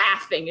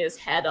laughing his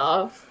head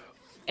off.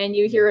 And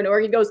you hear an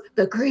orc, he goes,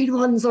 "The green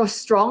ones are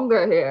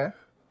stronger here,"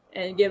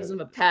 and gives him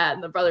a pat.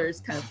 And the brother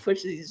just kind of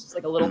pushes. He's just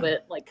like a little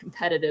bit like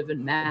competitive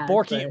and mad.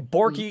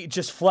 Borky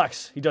just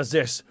flex. He does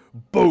this.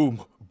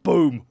 Boom,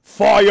 boom,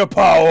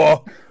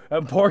 firepower.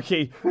 And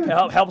Borky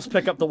helps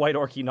pick up the white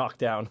orc he knocked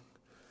down.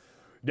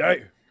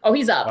 Oh,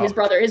 he's up. His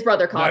brother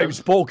caught him.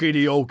 Name's Borky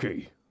the Orc.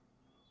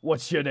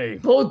 What's your name?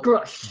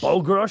 Bulgrush.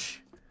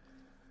 Bulgrush?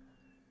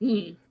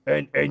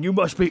 And you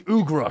must be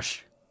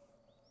Ugrush.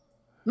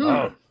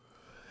 Oh,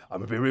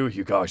 I'm gonna be real with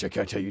you guys. I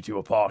can't tell you 2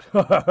 apart.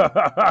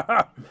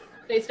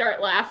 They start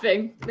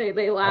laughing.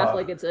 They laugh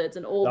like it's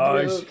an old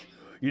joke.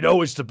 You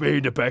know it's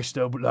being the best,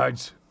 though,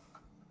 lads.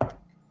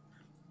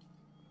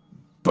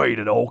 Being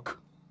an orc.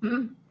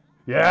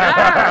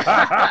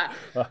 Yeah.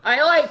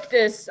 I like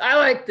this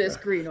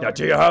green orc. Now,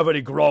 do you have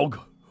any grog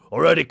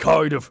or any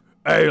kind of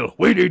ale?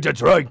 We need to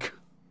drink.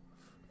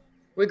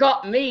 We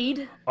got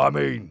mead. I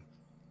mean,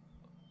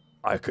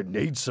 I could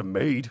need some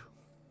mead.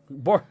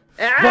 They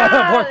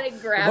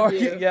grab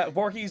you. Yeah,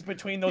 Borky's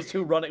between those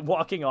 2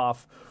 walking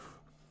off.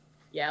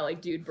 Yeah,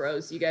 like dude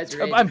bros, you guys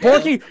are. And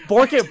Borky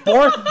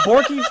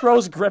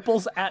throws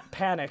Greckles at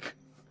Panic.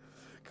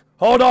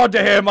 Hold on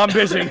to him, I'm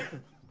busy.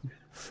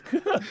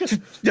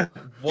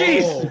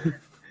 Whoa.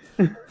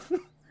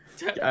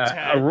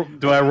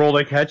 Do I roll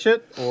to catch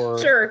it, or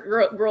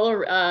Sure,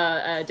 roll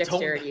a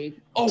dexterity.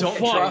 Don't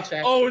drop.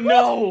 Check. Oh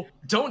no!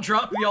 Don't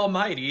drop the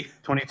almighty.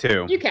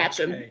 22? You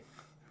catch him.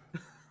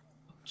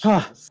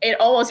 Okay. It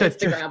almost hits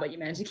the ground, but you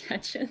managed to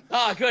catch it.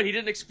 Ah, good. He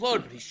didn't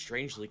explode, but he's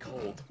strangely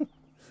cold.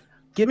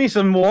 Give me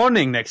some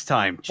warning next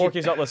time.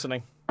 Borky's not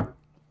listening.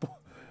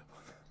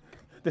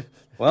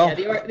 Well, Yeah,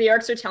 the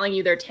orcs are telling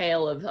you their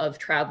tale of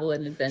travel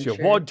and adventure.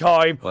 One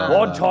time,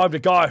 the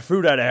guy I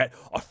threw that at,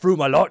 I threw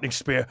my lightning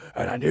spear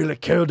and I nearly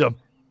killed him.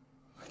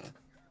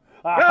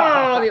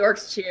 Oh, the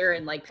orcs cheer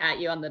and like pat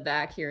you on the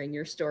back hearing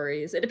your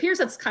stories. It appears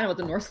that's kind of what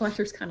the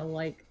Northlanders kind of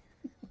like.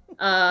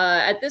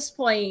 At this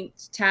point,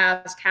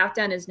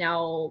 Halfdan is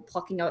now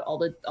plucking out all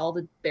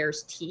the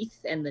bear's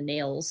teeth and the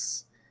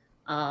nails.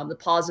 The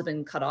paws have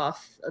been cut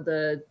off.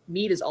 The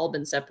meat has all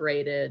been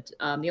separated.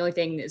 The only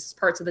thing is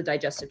parts of the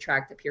digestive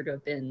tract appear to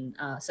have been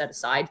set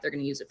aside. They're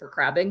going to use it for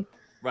crabbing.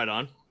 Right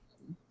on.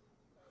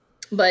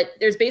 But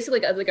there's basically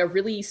like a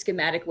really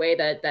schematic way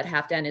that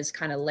Halfdan is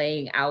kind of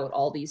laying out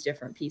all these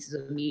different pieces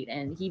of meat,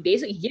 and he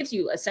basically gives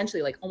you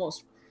essentially like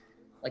almost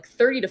like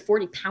 30 to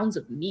 40 pounds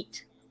of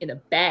meat in a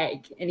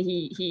bag, and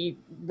he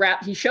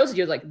shows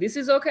you like, this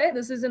is okay,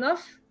 this is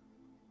enough.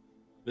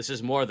 This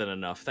is more than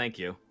enough, thank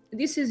you.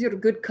 This is your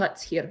good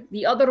cuts here.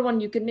 The other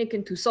one you can make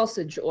into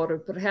sausage or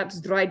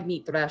perhaps dried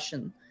meat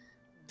ration.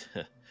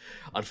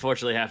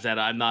 Unfortunately,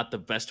 I'm not the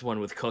best one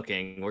with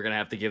cooking. We're gonna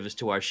have to give this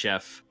to our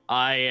chef.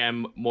 I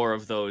am more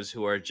of those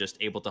who are just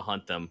able to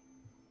hunt them.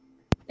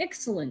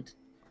 Excellent.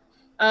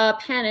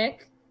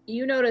 Panic,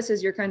 you notice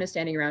as you're kind of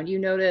standing around, you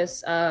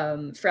notice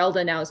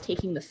Frelda now is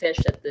taking the fish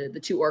that the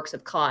two orcs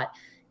have caught,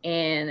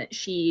 and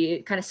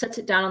she kind of sets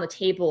it down on the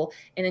table,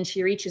 and then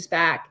she reaches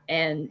back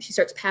and she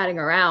starts patting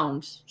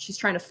around. She's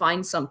trying to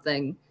find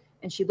something,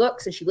 and she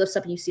looks and she lifts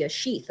up and you see a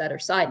sheath at her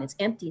side and it's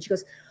empty, and she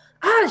goes,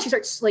 she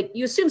starts, like,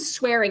 you assume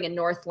swearing in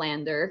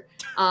Northlander,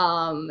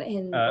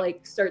 and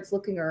like starts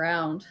looking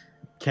around.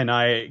 Can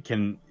I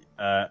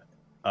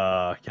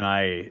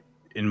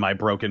in my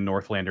broken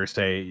Northlander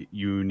say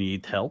you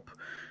need help?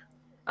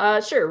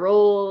 Sure,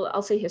 roll,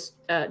 I'll say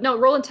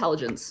roll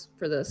intelligence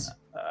for this.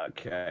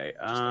 Okay.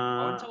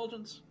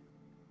 Intelligence?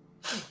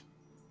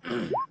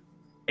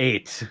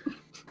 8.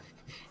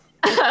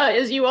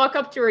 As you walk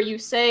up to her, you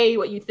say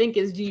what you think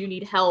is, do you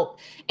need help?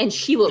 And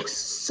she looks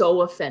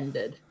so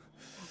offended.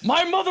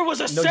 My mother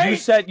was a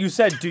saint! You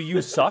said, do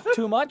you suck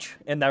too much?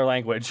 In their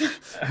language.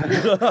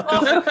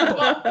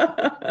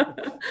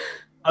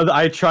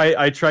 I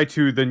try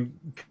to then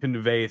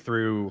convey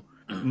through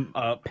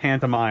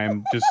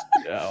pantomime, just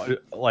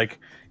like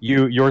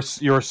your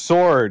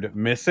sword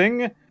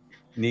missing.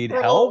 Need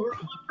help?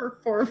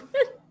 Performance.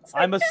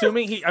 I'm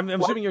assuming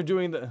you're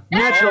doing the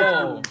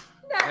Natural.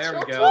 There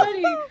we go.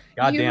 20.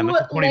 God damn, you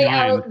that's a lay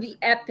 29. out the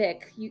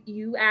epic.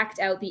 You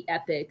act out the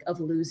epic of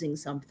losing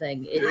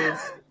something.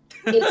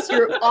 It's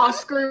your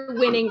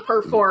Oscar-winning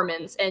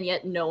performance, and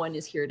yet no one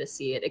is here to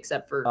see it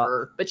except for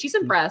her. But she's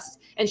impressed,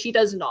 and she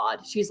does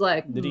nod. She's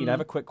like, Nadine, I have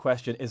a quick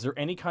question. Is there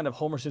any kind of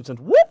Homer Simpson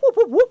whoop, whoop,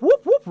 whoop, whoop,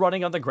 whoop, whoop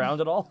running on the ground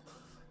at all?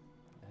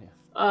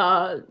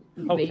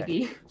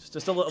 Maybe.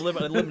 Just a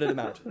limited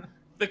amount.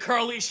 The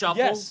curly shuffle.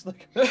 Yes.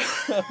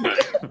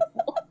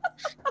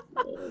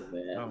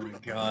 Oh my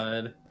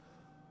god.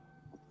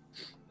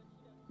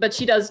 But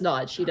she does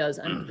nod. She does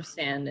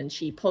understand, and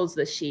she pulls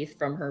the sheath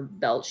from her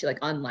belt. She like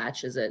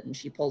unlatches it, and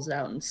she pulls it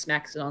out and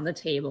smacks it on the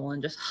table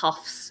and just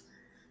huffs.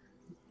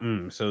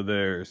 So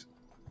there's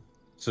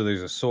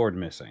a sword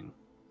missing.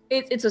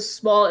 It's a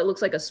small. It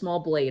looks like a small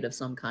blade of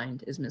some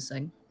kind is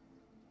missing.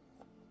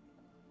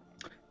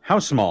 How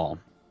small?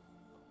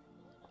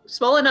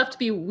 Small enough to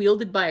be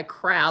wielded by a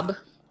crab.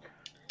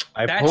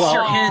 That's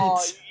your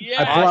hint.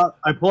 Yeah.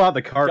 I pull out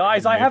the card.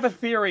 Guys, I have a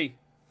theory.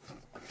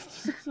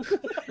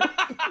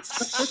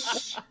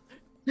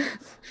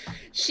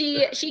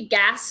 She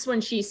gasps when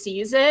she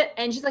sees it,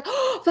 and she's like,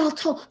 "Oh,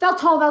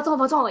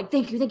 Valtol, like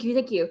thank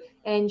you,"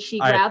 and she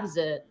grabs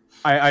it.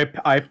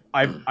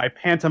 I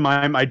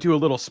pantomime. I do a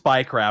little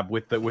spy crab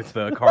with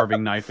the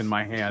carving knife in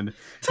my hand,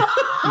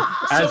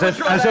 as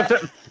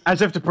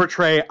if to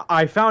portray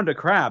I found a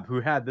crab who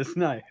had this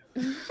knife.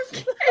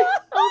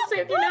 I'll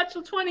save your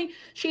natural 20.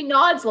 She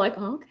nods like,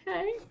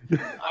 okay,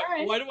 all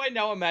right. Why do I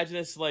now imagine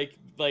this like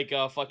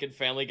fucking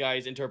Family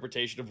Guy's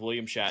interpretation of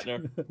William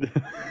Shatner?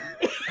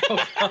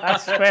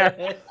 That's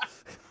fair.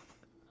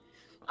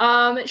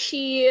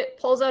 She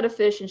pulls out a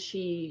fish, and do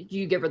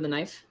you give her the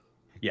knife?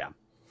 Yeah.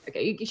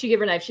 Okay, she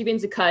give her a knife. She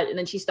begins to cut, and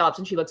then she stops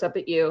and she looks up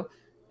at you.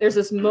 There's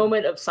this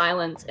moment of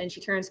silence, and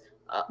she turns,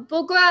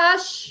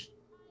 Bulgrash,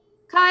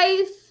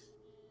 Kaif.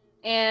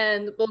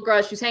 And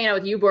Bulgrash, who's hanging out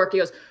with you, Borky,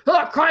 goes,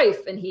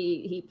 Kaif! And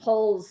he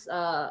pulls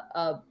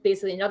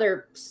basically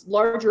another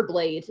larger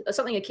blade,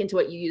 something akin to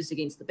what you used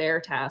against the bear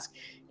task,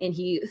 and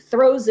he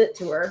throws it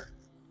to her.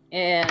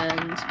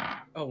 And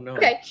oh no!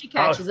 Okay, she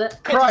catches it.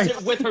 Catches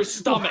it with her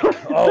stomach.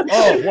 Wow.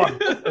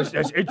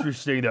 That's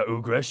interesting that,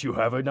 Ugress, you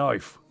have a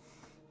knife.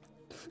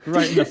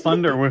 Right in the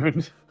thunder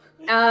wound.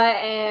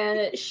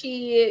 And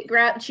she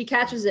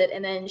catches it,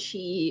 and then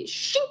she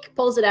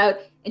pulls it out,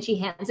 and she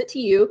hands it to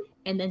you,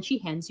 and then she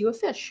hands you a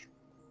fish.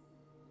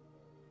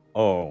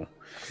 Oh.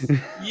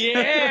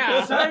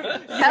 Yeah.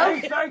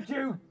 Thank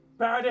you,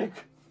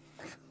 Panic.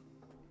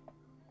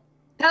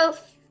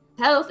 Health,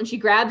 and she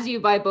grabs you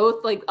by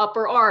both like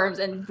upper arms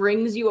and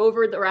brings you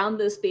over around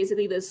this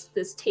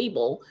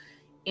table,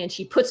 and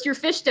she puts your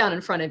fish down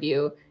in front of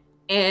you,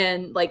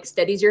 and like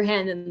steadies your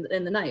hand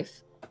in the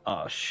knife.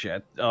 Oh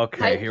shit.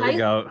 Okay, here we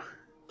go.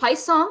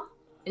 Paisson,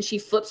 and she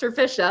flips her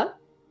fish up.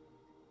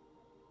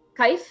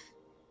 Kaif.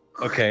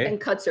 Okay. And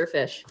cuts her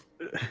fish.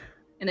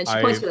 And then she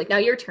points to you like, now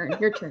your turn.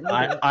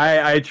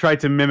 I try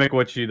to mimic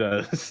what she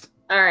does.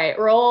 All right,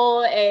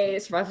 roll a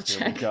survival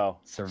check. Go.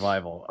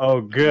 Survival.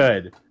 Oh,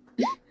 good.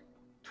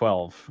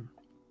 12.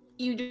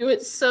 You do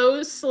it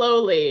so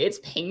slowly, it's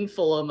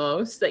painful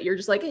almost, that you're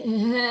just like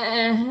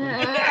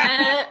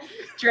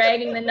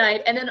dragging the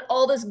knife, and then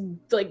all this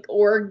like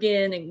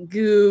organ and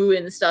goo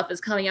and stuff is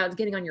coming out, it's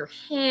getting on your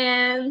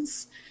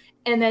hands,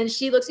 And then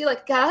she looks at you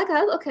like, God,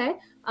 okay.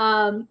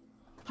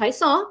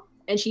 Paisson.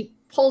 And she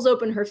pulls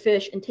open her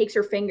fish and takes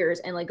her fingers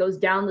and like goes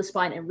down the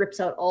spine and rips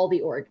out all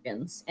the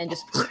organs and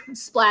just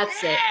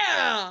splats it.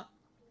 Yeah.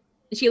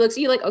 And she looks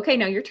at you like, okay,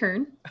 now your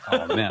turn.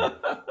 Oh man,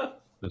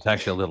 that's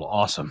actually a little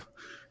awesome.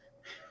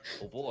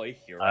 Oh boy,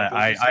 here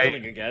I I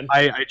again.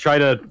 I try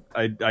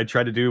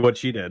to do what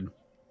she did.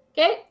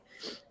 Okay.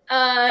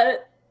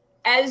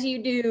 As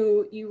you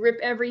do, you rip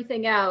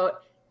everything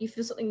out. You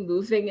feel something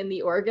moving in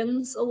the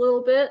organs a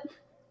little bit.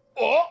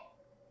 Oh!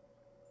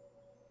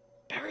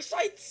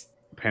 Parasites?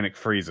 Panic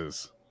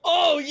freezes,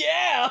 Oh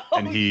yeah!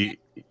 and he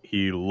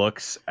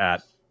looks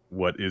at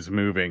what is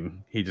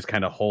moving. He just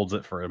kind of holds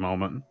it for a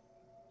moment.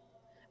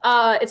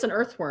 It's an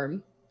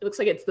earthworm. It looks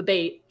like it's the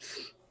bait.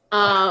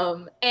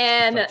 And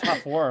It's a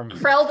tough worm.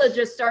 Frelda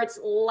just starts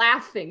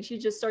laughing. She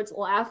just starts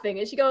laughing,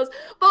 and she goes,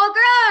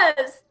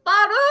 "Bogres,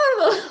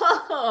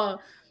 Baru!"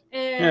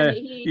 And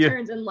he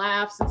turns and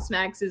laughs and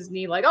smacks his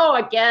knee, like, "Oh,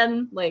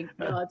 again!" Like,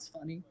 oh, that's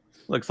funny.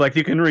 Looks like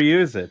you can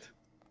reuse it.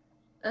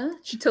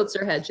 She tilts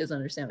her head. She doesn't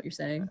understand what you're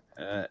saying.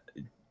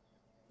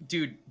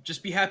 Dude,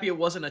 just be happy it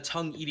wasn't a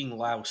tongue-eating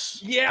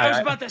louse. Yeah, I was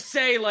about to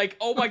say, like,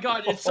 oh my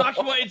god, it's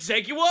Sakuma and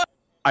Zekiwa?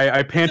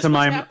 I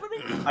pantomime.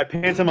 happening? I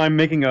pantomime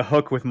making a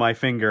hook with my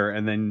finger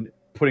and then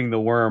putting the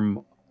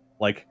worm,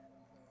 like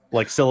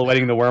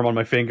silhouetting the worm on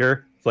my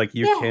finger. It's like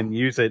you can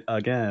use it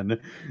again.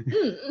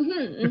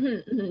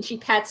 She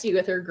pats you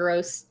with her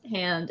gross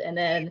hand, and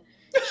then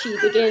she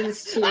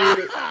begins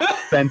to.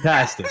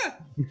 Fantastic.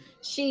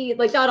 She,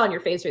 like, not on your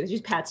face, right? She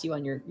just pats you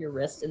on your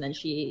wrist, and then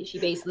she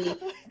basically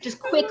just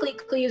quickly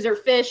cleaves her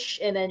fish,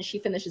 and then she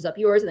finishes up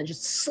yours, and then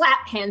just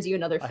hands you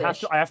another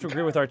fish. I have to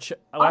agree with our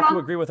I have to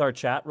agree with our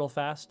chat real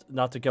fast,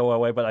 not to go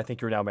away, but I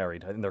think you're now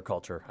married in their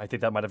culture. I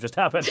think that might have just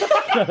happened.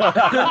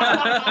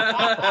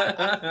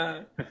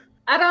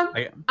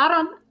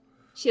 Adam.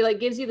 She like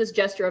gives you this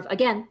gesture of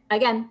again,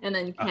 and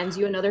then hands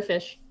you another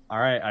fish. All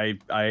right,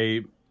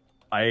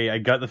 I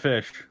got the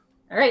fish.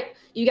 All right,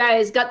 you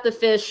guys got the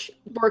fish.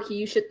 Borky,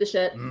 you shit the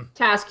shit.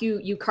 Task,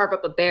 you carve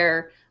up a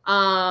bear.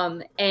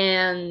 And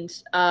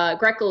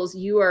Greckles,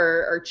 you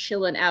are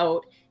chilling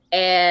out.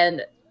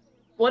 And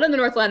one of the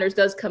Northlanders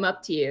does come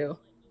up to you,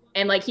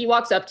 and like he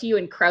walks up to you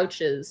and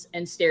crouches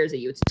and stares at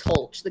you. It's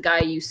Tolch, the guy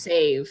you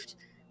saved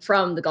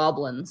from the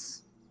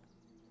goblins.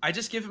 I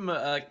just give him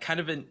a kind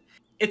of an.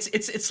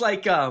 It's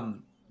like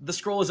the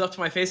scroll is up to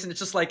my face, and it's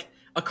just like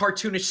a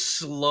cartoonish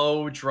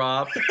slow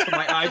drop to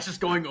my eyes,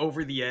 just going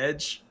over the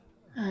edge.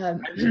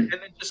 And then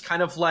just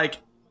kind of like,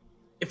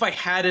 if I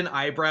had an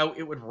eyebrow,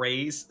 it would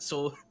raise.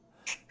 So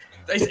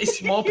a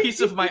small piece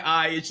of my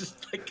eye is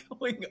just like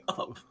going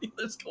up, the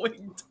other's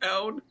going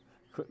down.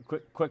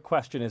 Quick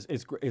question: Is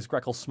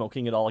Greckles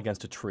smoking it all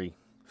against a tree?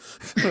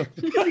 Hey,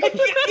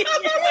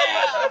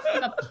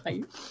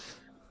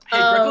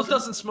 Greckles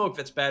doesn't smoke.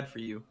 That's bad for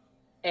you.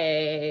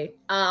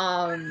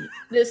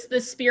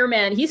 This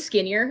spearman, he's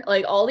skinnier.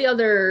 Like all the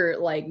other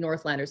like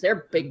Northlanders,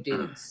 they're big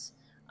dudes.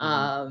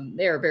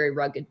 They are very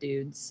rugged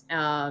dudes,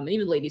 and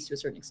even ladies to a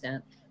certain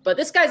extent. But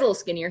this guy's a little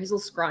skinnier. He's a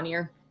little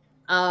scrawnier,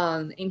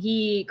 and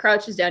he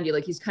crouches down to you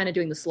like he's kind of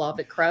doing the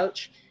Slavic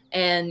crouch,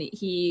 and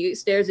he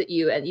stares at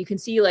you, and you can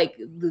see like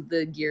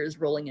the gears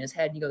rolling in his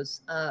head. And he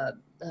goes,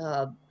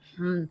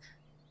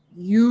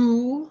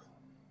 "You,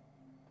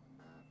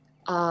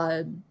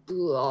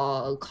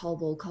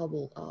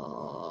 cobble,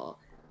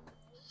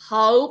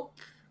 help,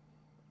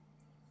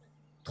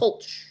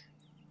 Tolch."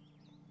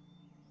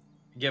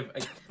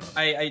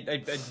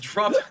 I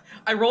drop.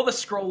 I roll the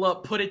scroll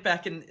up, put it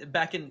back in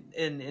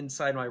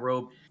inside my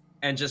robe,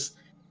 and just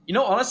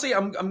honestly,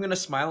 I'm gonna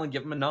smile and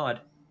give him a nod.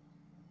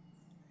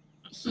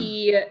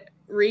 He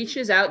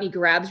reaches out and he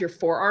grabs your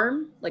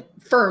forearm like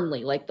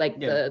firmly, like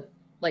a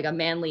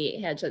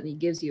manly headshot, and he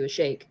gives you a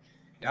shake.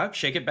 Yeah,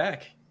 shake it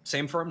back.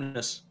 Same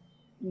firmness.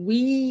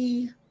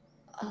 He's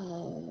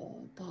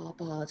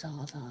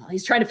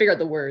trying to figure out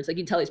the words. Like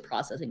you can tell he's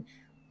processing.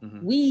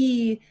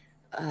 We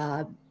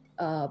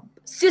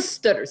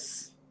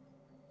sisters.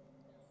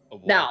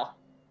 Now.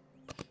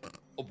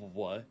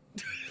 What?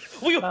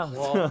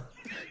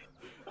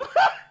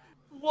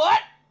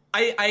 What?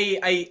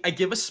 I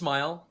give a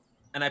smile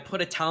and I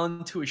put a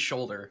talon to his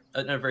shoulder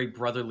in a very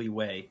brotherly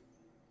way.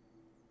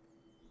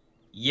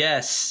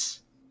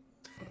 Yes.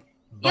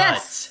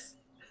 Yes.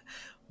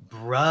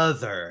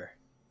 Brother.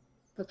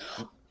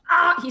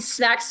 He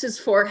smacks his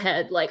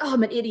forehead like, "Oh,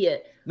 I'm an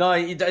idiot." No,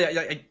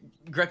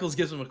 Greckles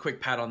gives him a quick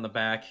pat on the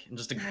back and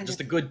just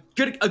a good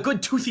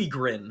toothy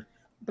grin.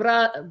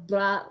 Brother.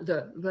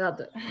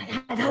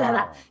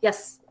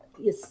 Yes.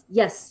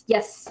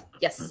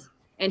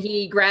 And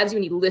he grabs you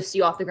and he lifts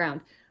you off the ground.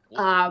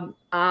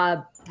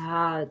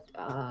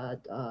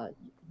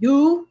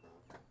 You,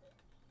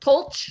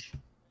 Tolch,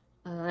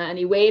 and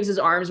he waves his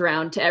arms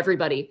around to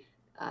everybody.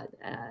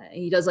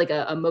 He does like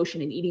a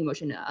motion, an eating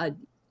motion.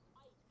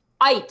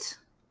 Eat.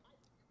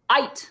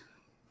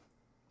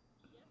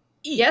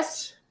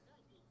 Yes.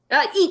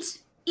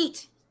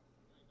 Eat.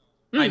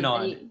 I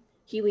nod.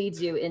 He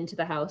leads you into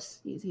the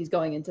house. He's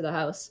going into the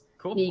house.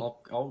 Cool.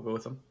 I'll go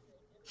with him.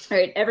 All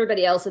right,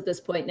 everybody else at this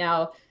point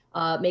now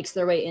makes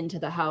their way into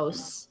the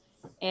house.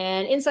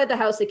 And inside the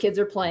house, the kids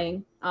are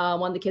playing.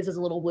 One of the kids has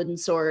a little wooden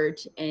sword,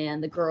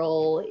 and the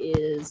girl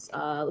is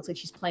looks like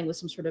she's playing with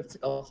some sort of, it's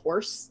like a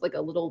horse, like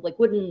a little like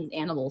wooden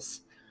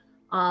animals.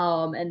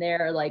 And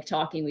they're like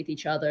talking with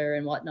each other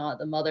and whatnot.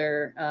 The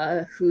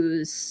mother,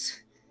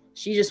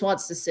 she just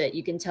wants to sit.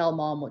 You can tell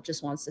mom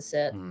just wants to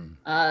sit.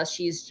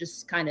 She's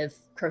just kind of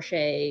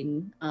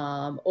crocheting.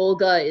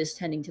 Olga is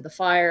tending to the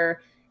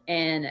fire.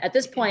 And at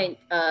this point,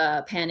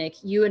 Panic,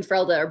 you and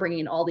Frelda are bringing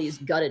in all these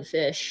gutted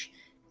fish,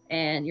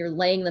 and you're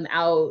laying them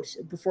out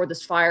before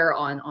this fire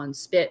on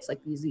spits, like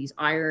these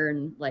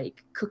iron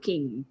like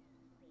cooking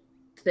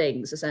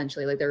things,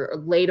 essentially. Like they're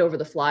laid over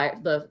the fire,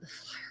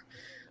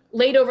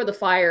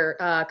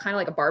 kind of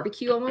like a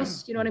barbecue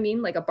almost. You know what I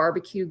mean? Like a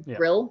barbecue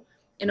grill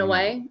in a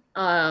way.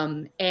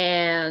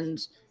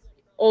 And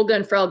Olga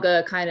and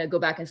Frelga kind of go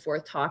back and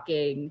forth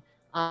talking.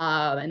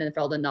 And then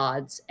Frelda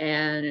nods,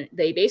 and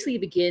they basically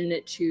begin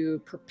to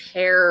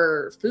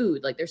prepare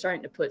food. Like they're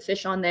starting to put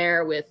fish on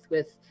there with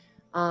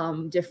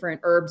different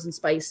herbs and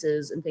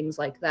spices and things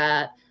like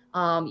that.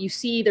 You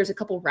see there's a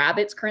couple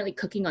rabbits currently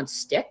cooking on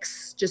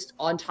sticks just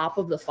on top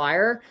of the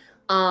fire.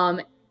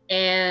 And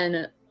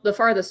the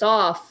farthest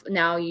off,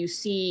 now you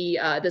see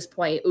at this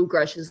point,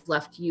 Ugrush has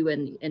left you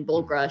and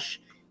Bulgrush,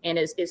 and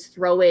is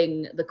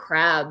throwing the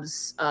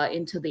crabs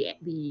into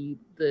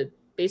the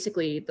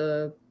basically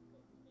the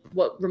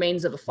what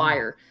remains of a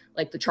fire,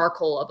 like the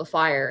charcoal of a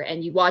fire.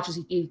 And you watch as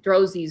he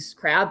throws these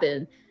crab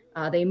in.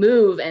 They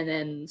move and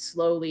then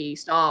slowly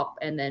stop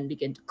and then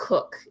begin to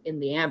cook in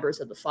the ambers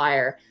of the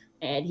fire.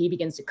 And he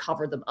begins to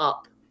cover them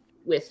up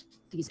with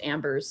these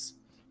ambers.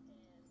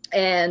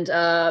 And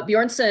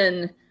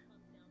Bjornsson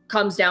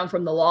comes down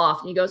from the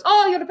loft and he goes,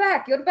 "Oh, you're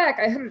back! You're back!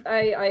 I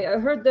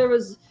heard there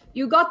was,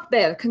 you got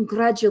there.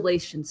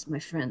 Congratulations, my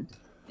friend."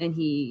 And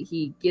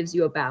he gives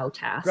you a bow,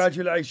 Task.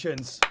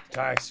 Congratulations,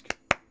 Task.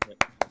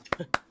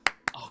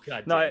 Oh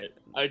god damn it!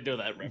 I know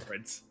that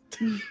reference.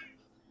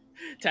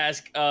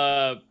 Task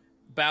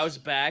bows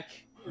back,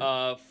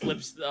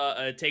 flips,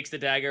 takes the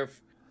dagger,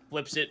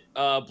 flips it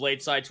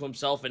blade side to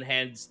himself, and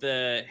hands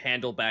the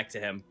handle back to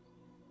him.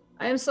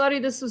 "I am sorry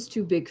this was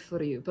too big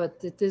for you, but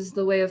it is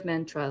the way of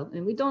Mantral,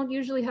 and we don't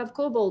usually have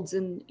kobolds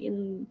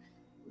in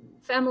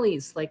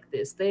families like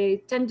this. They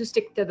tend to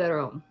stick to their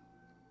own."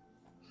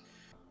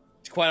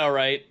 It's quite all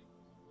right.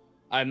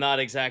 I'm not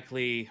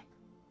exactly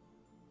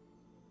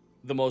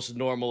the most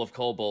normal of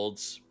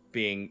kobolds,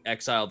 being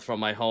exiled from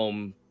my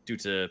home due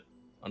to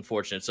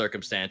unfortunate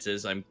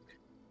circumstances. I'm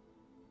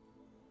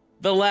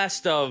the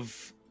last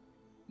of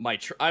my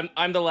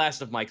I'm the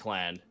last of my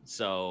clan,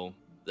 so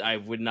I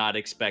would not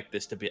expect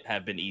this to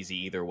have been easy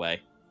either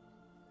way.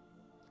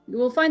 "You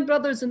will find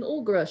brothers in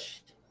Ulgrush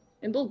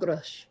and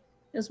Bulgrush,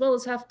 as well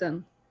as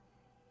Halfdan."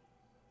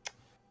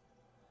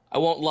 I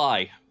won't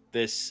lie,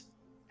 this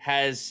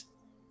has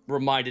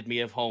reminded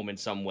me of home in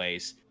some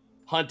ways.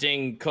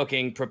 Hunting,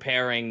 cooking,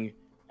 preparing,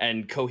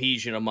 and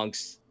cohesion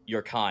amongst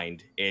your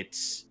kind.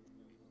 It's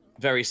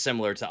very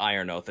similar to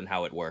Iron Oath and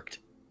how it worked.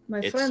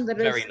 It's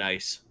very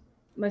nice.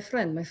 My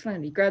friend,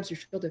 he grabs your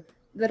shoulder.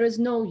 "There is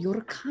no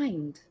your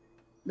kind.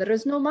 There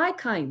is no my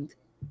kind.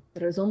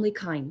 There is only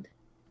kind.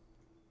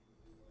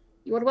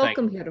 You are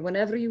welcome here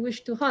whenever you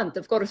wish to hunt,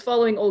 of course,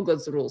 following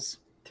Olga's rules."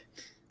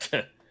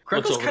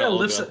 Greckles kind of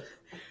lifts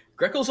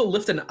Greckles will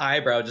lift an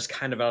eyebrow just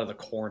kind of out of the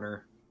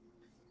corner.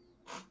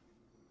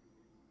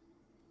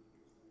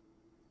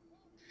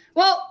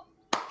 "Well,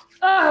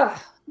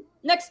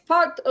 next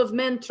part of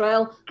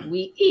Mantral,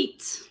 we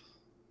eat."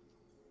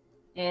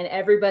 And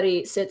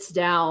everybody sits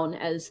down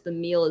as the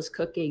meal is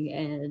cooking,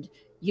 and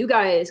you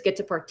guys get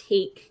to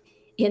partake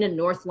in a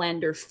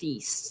Northlander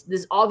feast.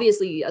 This is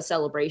obviously a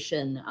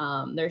celebration.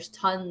 There's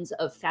tons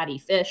of fatty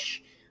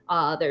fish.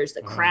 There's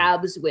the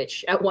crabs,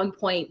 which at one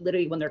point,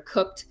 literally when they're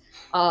cooked,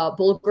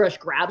 Bulgrush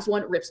grabs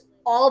one, rips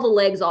all the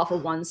legs off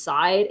of one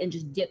side, and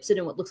just dips it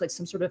in what looks like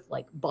some sort of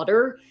like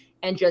butter,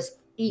 and just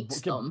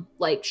eats them,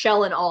 like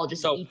shell and all,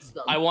 just eats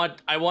them. I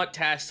want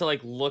Tash to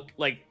like look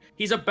like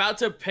he's about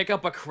to pick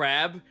up a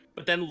crab,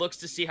 but then looks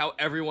to see how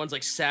everyone's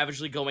like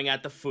savagely going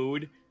at the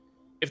food.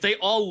 If they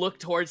all look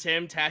towards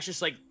him, Tash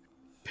just like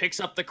picks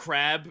up the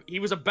crab. He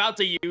was about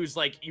to use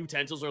like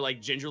utensils or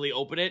like gingerly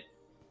open it.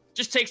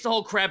 Just takes the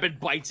whole crab and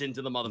bites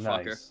into the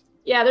motherfucker. Nice.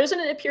 Yeah, there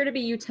doesn't appear to be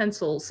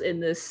utensils in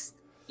this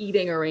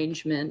eating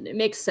arrangement. It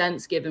makes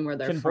sense given where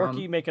they're from.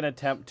 Can Borky make an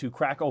attempt to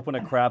crack open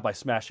a crab by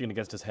smashing it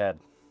against his head?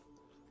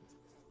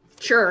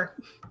 Sure.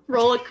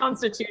 Roll a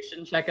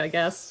constitution check, I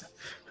guess.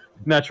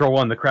 Natural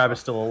 1, the crab is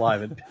still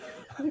alive.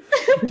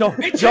 Don't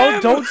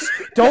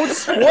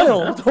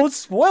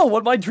spoil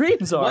what my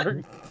dreams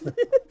are.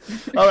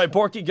 All right,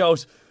 Borky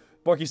goes.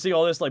 Borky, see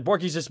all this? Like,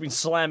 Borky's just been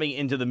slamming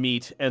into the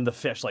meat and the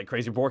fish like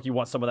crazy. Borky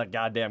wants some of that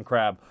goddamn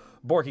crab.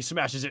 Borky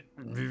smashes it.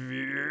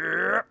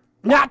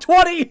 Nat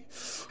 20!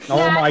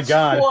 Oh my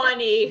god.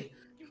 20!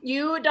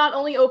 You not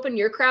only open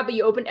your crab, but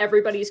you open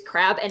everybody's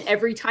crab, and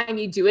every time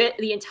you do it,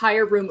 the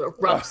entire room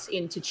erupts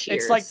into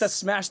cheers. It's like the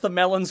Smash the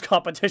Melons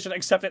competition,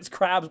 except it's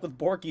crabs with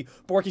Borky.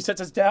 Borky sets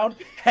us down,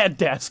 head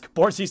desk.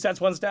 Borky sets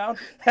ones down,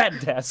 head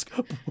desk.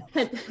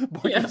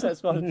 Borky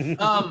sets one.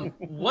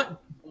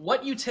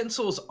 What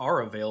utensils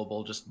are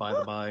available, just by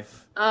the by?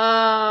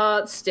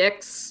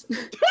 Sticks.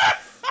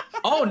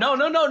 Oh,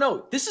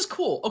 no. This is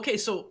cool. Okay,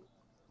 so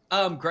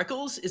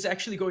Greckles is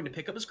actually going to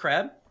pick up his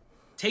crab,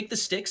 take the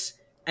sticks,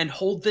 and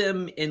hold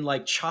them in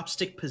like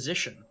chopstick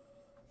position,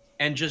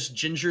 and just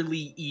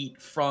gingerly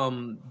eat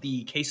from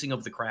the casing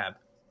of the crab.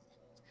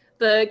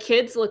 The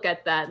kids look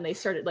at that and they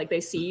started like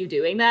they see you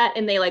doing that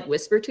and they like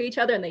whisper to each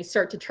other and they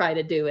start to try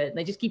to do it and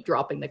they just keep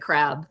dropping the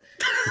crab.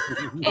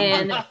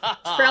 And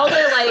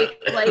Frelda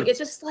like it's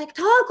just like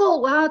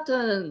toggle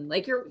Latin.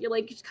 Like you're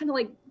like just kind of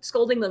like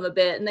scolding them a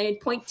bit and they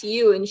point to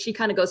you and she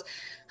kind of goes,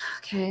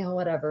 okay,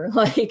 whatever.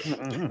 Like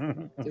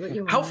do what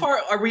you want. How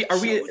far are we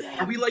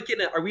like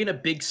are we in a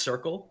big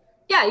circle?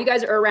 Yeah, you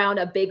guys are around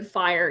a big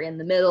fire in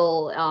the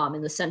middle,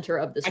 in the center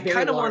of this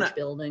very large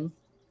building.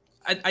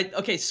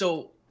 Okay,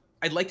 so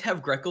I'd like to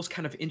have Greckles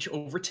kind of inch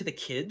over to the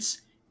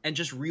kids and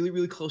just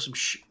really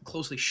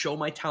closely show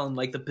my talon,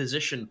 like the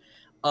position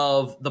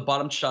of the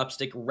bottom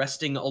chopstick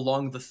resting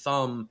along the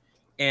thumb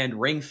and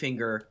ring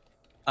finger,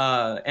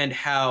 and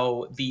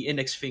how the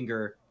index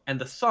finger and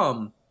the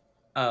thumb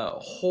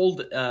hold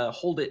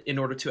it in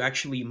order to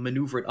actually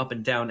maneuver it up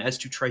and down as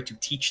to try to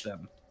teach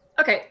them.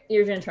 Okay,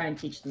 you're gonna try and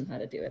teach them how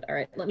to do it. All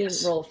right, let me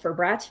roll for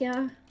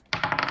Bratia.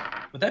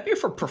 Would that be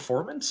for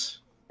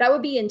performance? That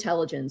would be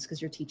intelligence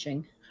because you're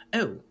teaching.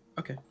 Oh.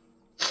 Okay.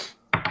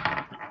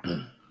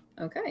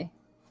 Okay.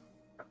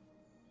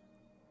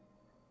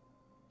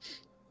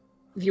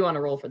 If you want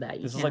to roll for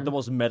that, This is like the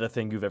most meta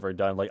thing you've ever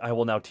done. Like, I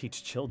will now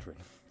teach children.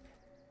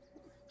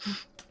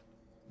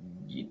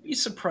 You'd be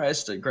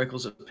surprised at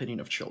Greckles'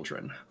 opinion of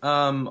children.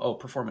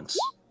 Performance.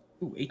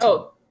 Ooh, 18.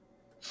 Oh,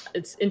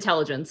 it's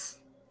intelligence.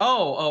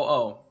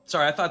 Oh.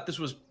 Sorry, I thought this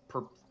was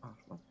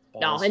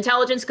no,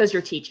 intelligence because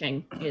you're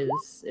teaching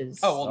is.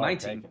 Oh, well,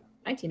 19.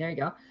 19, there you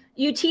go.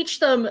 You teach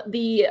them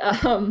the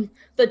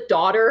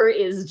daughter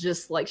is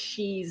just like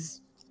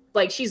she's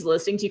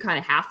listening to you, kind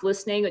of half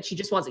listening, but she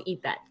just wants to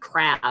eat that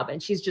crab,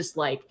 and she's just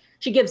like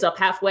she gives up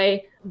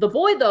halfway. The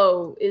boy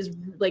though is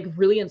like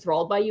really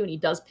enthralled by you, and he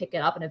does pick it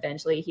up, and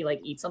eventually he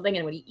like eats something,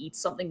 and when he eats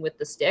something with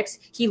the sticks,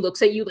 he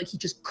looks at you like he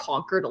just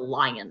conquered a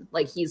lion,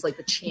 like he's like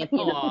the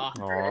champion of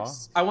the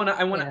birds. I want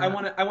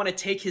to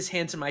take his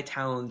hands in my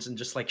talons and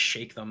just like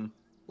shake them.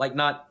 Like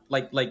not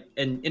like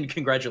in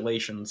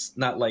congratulations,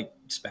 not like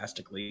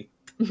spastically.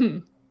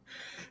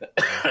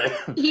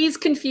 He's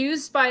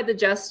confused by the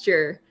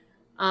gesture,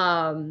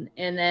 and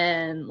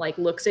then like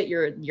looks at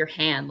your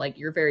hand, like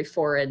you're very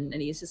foreign,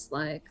 and he's just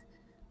like,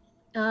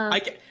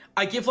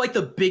 I give like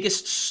the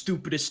biggest,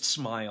 stupidest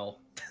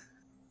smile.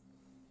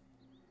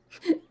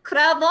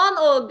 Cravon,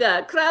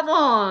 Olga,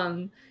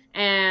 Cravon,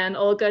 and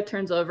Olga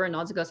turns over and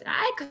nods and goes,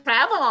 "Ay,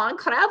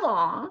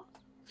 Cravon."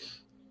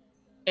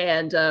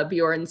 And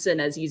Bjornsson,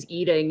 as he's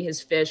eating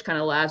his fish, kind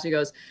of laughs. And he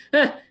goes,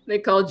 "They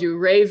called you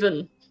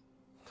Raven."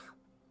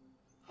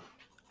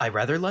 I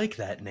rather like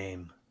that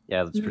name.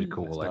 Yeah, that's pretty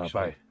cool,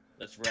 actually.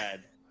 That's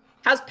rad.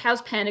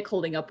 How's Panic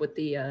holding up with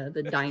the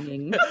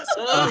dining?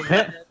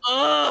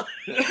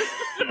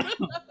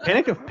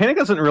 Panic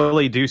doesn't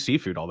really do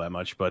seafood all that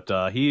much, but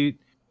he's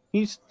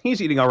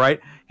eating all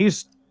right.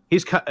 Is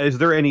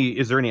there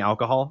any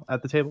alcohol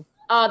at the table?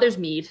 There's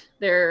mead.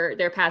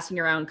 They're passing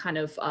around kind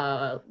of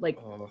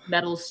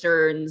metal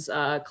sterns,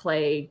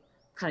 clay,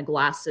 kind of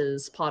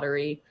glasses,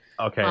 pottery.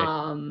 Okay.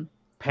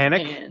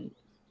 Panic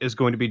is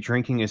going to be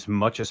drinking as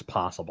much as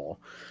possible.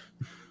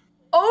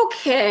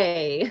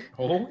 Okay.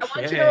 I want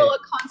you to roll a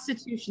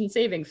Constitution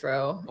saving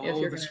throw. If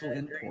you're this will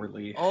end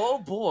poorly. Oh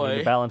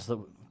boy. Balance the.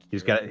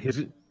 He's got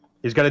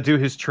to do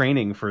his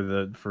training for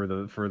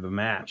the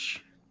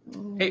match.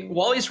 Hey,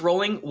 while he's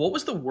rolling, what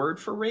was the word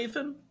for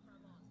Raven?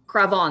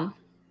 Cravon.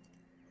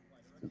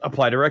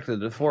 Apply directly to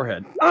the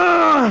forehead.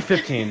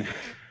 15.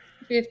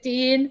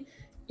 15.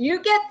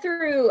 You get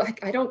through.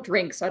 I don't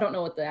drink, so I don't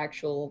know what the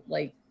actual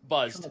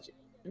buzzed.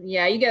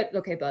 Yeah, you get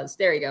buzz.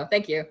 There you go.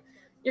 Thank you.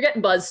 You're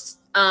getting buzzed.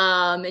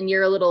 And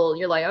you're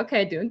like,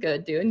 okay, doing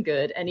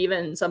good. And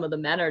even some of the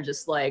men are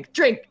just like,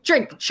 drink,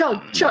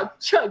 chug.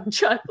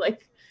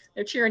 Like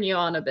they're cheering you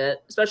on a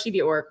bit, especially the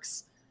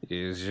orcs.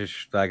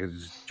 I could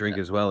drink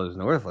as well as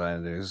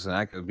Northlanders, and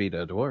I could beat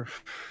a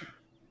dwarf.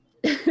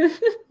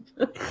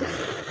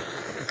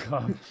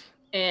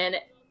 And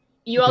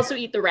you also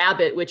eat the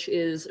rabbit, which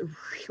is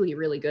really,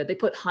 really good. They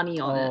put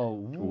honey on it.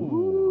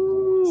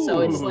 Ooh.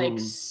 So it's like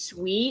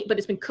sweet, but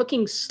it's been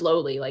cooking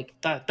slowly. Like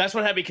that's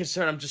what had me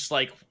concerned. I'm just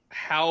like,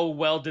 how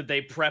well did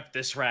they prep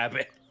this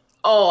rabbit?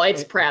 Oh,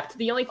 it's prepped.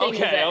 The only thing is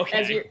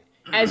that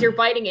as you're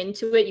biting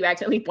into it, you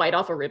accidentally bite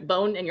off a rib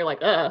bone, and you're like,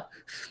 ugh.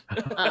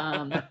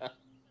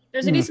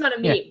 There's a decent amount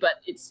of meat,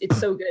 but it's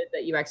so good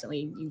that you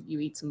accidentally you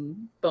eat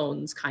some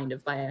bones kind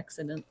of by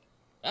accident.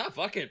 Ah,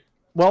 fuck it.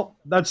 Well,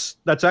 that's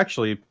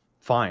actually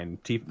fine.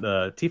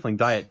 The tiefling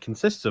diet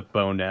consists of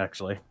bone,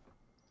 actually.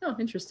 Oh,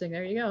 interesting.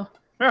 There you go.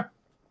 Yeah.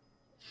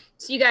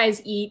 So you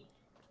guys eat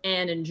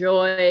and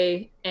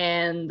enjoy,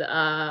 and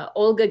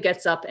Olga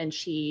gets up and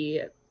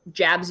she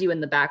jabs you in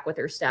the back with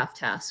her staff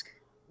task.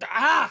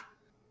 Ah!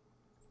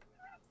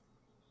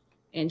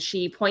 And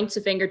she points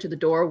a finger to the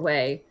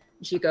doorway,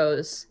 and she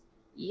goes,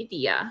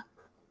 Idia.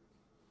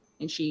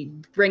 And she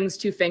brings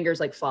 2 fingers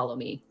like, follow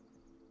me.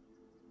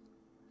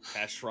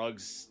 Cash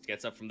shrugs,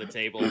 gets up from the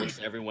table, looks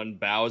at everyone,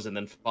 bows, and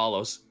then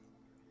follows.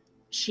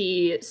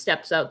 She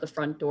steps out the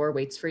front door,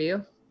 waits for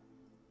you.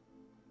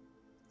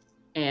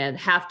 And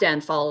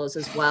Halfdan follows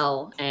as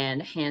well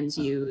and hands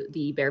you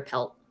the bear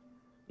pelt.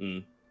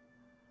 Tass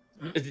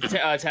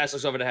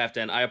looks over to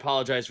Halfdan. I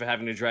apologize for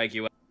having to drag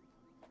you out.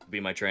 Be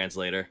my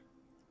translator.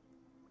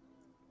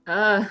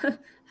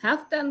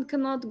 Halfdan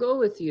cannot go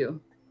with you.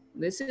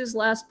 This is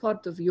last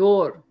part of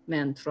your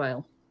man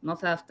trial,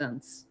 not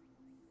Halfdan's.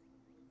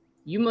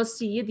 You must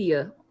see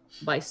Idia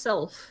by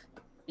self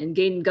and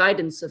gain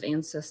guidance of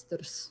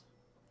ancestors.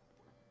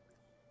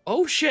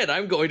 Oh shit,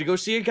 I'm going to go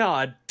see a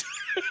god.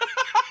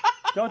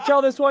 Don't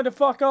tell this one to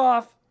fuck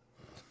off.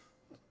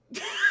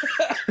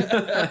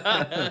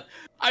 I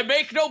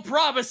make no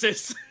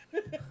promises.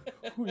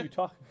 Who are you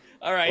talking?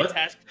 All right,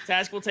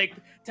 Task will take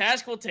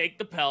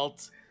the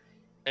pelt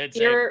and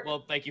say,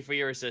 "Well, thank you for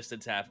your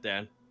assistance,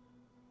 Halfdan."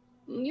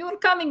 You're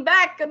coming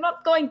back. I'm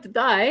not going to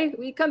die.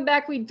 We come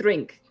back, we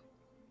drink.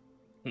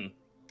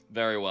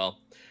 Very well.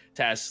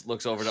 Task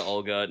looks over to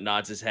Olga,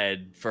 nods his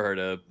head for her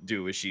to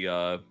do as she's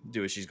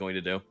going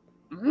to do.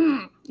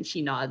 And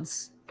she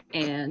nods.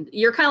 And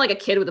you're kind of like a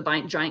kid with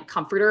a giant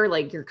comforter.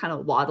 Like, you're kind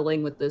of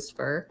waddling with this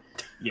fur.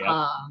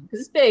 Yeah. Because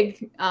it's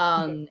big.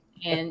 And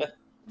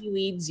he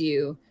leads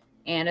you.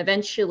 And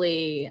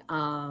eventually,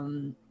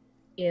 in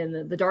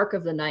the dark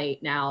of the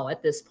night now,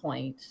 at this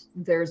point,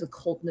 there's a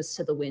coldness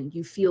to the wind.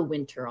 You feel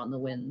winter on the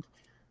wind.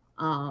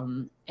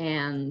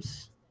 And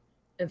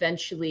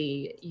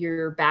eventually,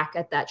 you're back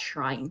at that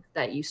shrine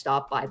that you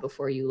stopped by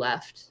before you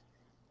left,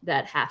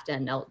 that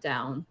Halfdan knelt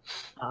down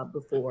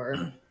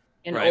before.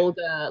 And right.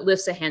 Olga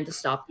lifts a hand to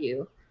stop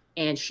you.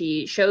 And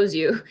she shows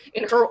you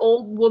in her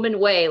old woman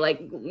way,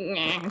 like,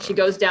 she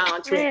goes down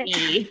onto an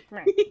knee.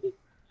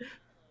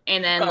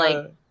 And then,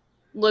 like,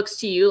 looks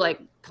to you,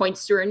 like,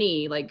 points to her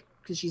knee, like,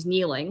 because she's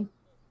kneeling.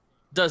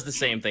 Does the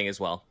same thing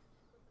as well.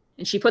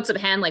 And she puts up a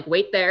hand, like,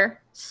 wait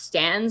there,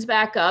 stands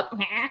back up.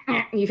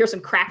 You hear some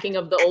cracking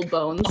of the old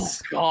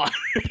bones. Oh,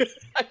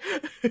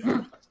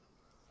 God.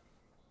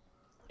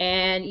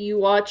 And you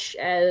watch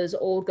as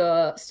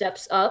Olga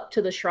steps up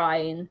to the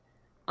shrine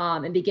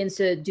and begins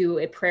to do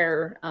a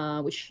prayer,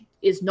 which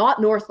is not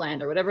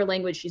Northlander. Whatever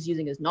language she's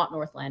using is not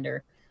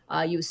Northlander.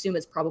 You assume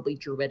it's probably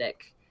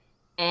Druidic.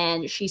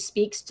 And she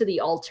speaks to the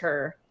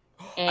altar.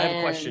 And... I have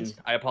a question.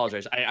 I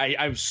apologize.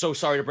 I'm so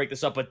sorry to break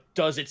this up, but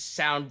does it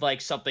sound like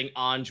something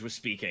Anj was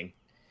speaking?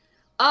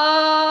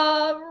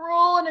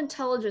 Roll an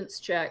intelligence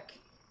check.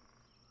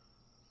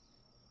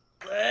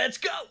 Let's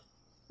go.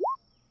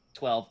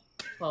 12.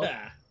 12.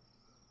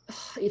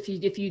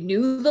 If you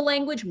knew the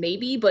language,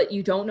 maybe, but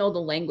you don't know the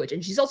language.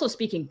 And she's also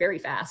speaking very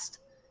fast.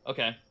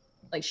 Okay.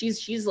 Like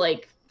she's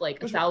like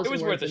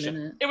 1,000 words a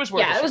minute. It was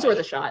worth a shot. Yeah, it was worth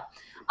a shot.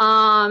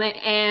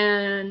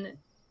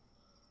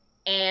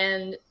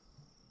 And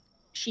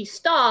she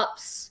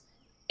stops,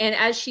 and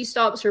as she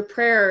stops her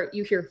prayer,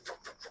 you hear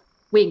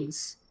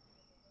wings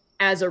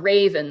as a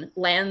raven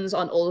lands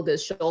on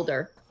Olga's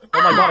shoulder.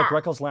 Oh my god, a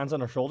Greckles lands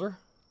on her shoulder?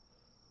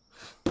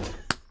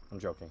 I'm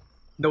joking.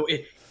 No,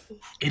 it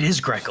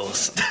is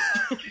Greckles.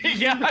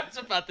 Yeah, I was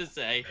about to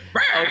say.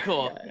 Oh,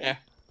 cool. Yeah.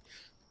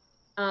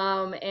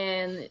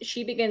 And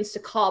she begins to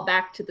call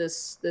back to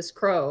this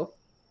crow,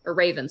 or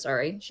raven,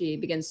 sorry. She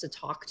begins to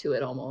talk to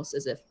it almost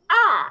as if,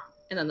 ah!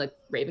 And then the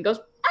raven goes,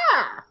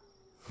 ah!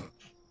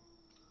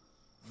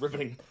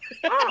 Riveting.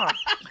 Ah!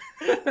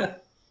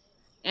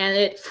 And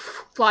it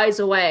flies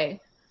away.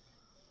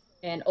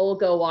 And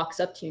Olga walks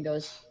up to you and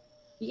goes,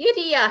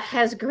 Idia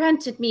has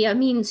granted me a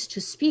means to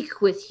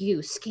speak with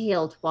you,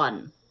 Scaled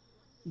One.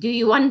 Do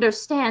you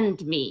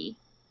understand me?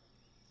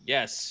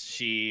 Yes,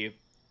 she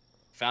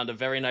found a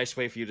very nice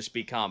way for you to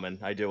speak common.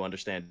 I do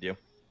understand you.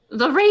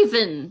 The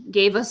Raven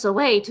gave us a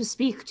way to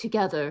speak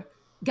together,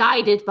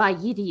 guided by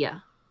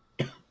Idia.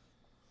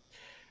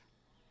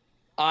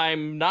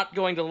 I'm not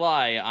going to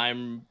lie.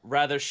 I'm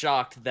rather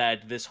shocked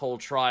that this whole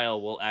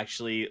trial will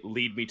actually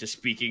lead me to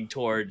speaking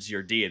towards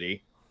your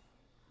deity.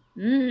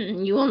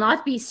 You will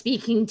not be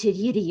speaking to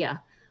Idia.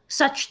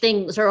 Such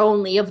things are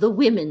only of the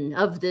women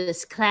of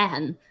this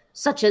clan,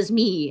 such as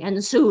me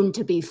and soon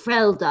to be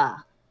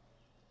Frelda.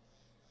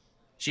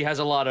 She has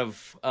a lot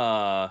of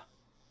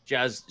she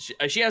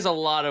has a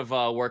lot of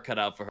work cut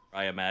out for her,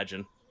 I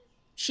imagine.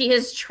 She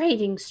is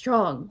trading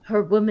strong.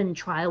 Her woman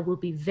trial will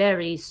be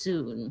very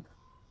soon.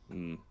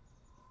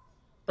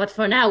 But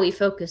for now, we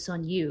focus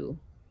on you.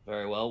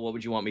 Very well. What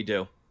would you want me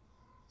to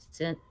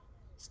do?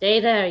 Stay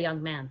there,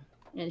 young man.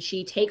 And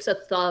she takes a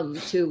thumb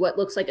to what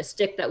looks like a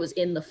stick that was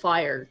in the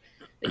fire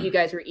that you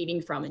guys were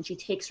eating from. And she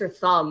takes her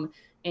thumb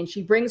And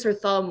she brings her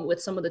thumb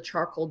with some of the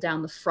charcoal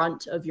down the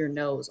front of your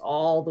nose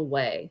all the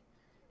way.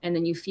 And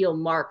then you feel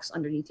marks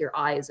underneath your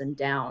eyes and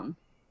down.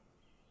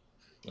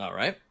 All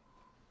right.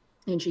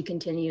 And she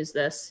continues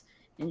this,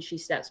 and she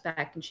steps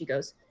back and she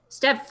goes,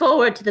 "Step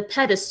forward to the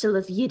pedestal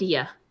of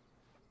Ydia,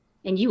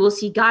 and you will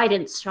see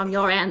guidance from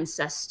your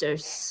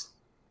ancestors."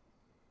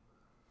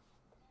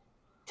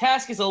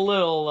 Task is a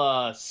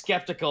little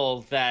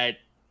skeptical that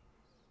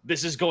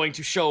this is going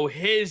to show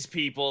his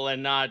people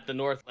and not the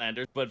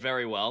Northlanders, but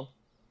very well.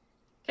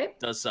 Okay.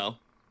 Does so. All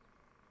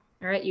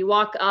right, you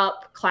walk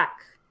up,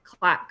 clack,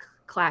 clack,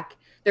 clack.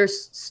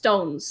 There's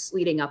stones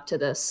leading up to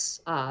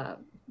this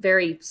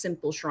very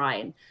simple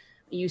shrine.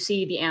 You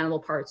see the animal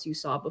parts you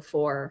saw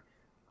before,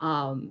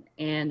 and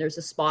there's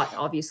a spot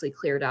obviously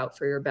cleared out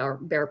for your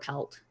bear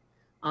pelt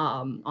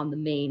on the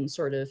main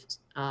sort of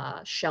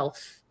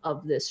shelf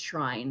of this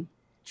shrine.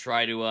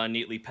 Try to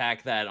neatly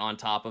pack that on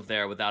top of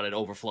there without it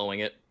overflowing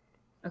it.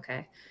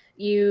 Okay.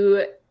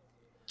 You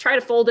try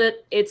to fold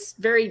it. It's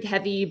very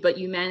heavy, but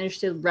you manage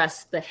to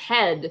rest the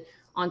head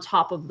on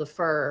top of the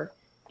fur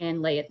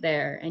and lay it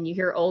there. And you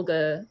hear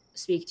Olga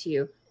speak to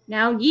you.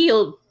 "Now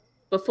yield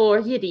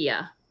before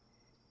Ydia."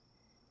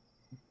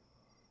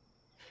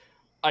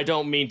 I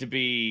don't mean to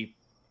be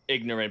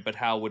ignorant, but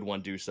how would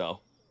one do so?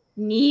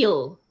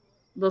 "Kneel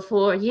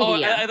before Ydia." Oh,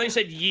 I thought you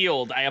said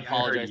yield. I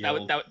apologize.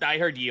 I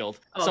heard yield.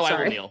 Oh, so sorry.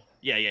 I will kneel.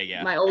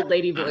 Yeah. My old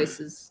lady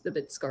voice is a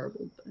bit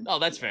scarbled. But... Oh,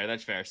 that's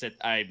fair. Sit.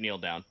 I kneel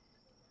down.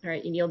 All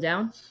right, you kneel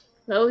down.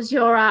 "Close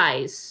your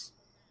eyes.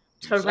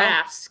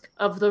 Tarask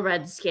of the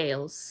Red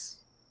Scales."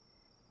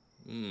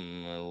 A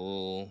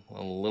little.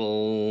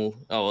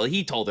 Oh, well,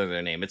 he told her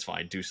their name. It's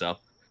fine. Do so.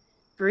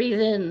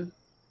 "Breathe in.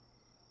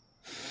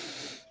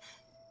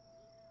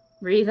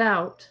 Breathe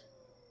out.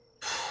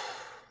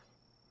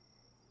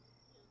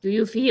 Do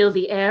you feel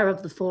the air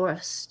of the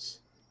forest?"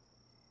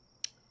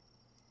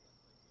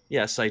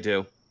 Yes, I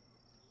do.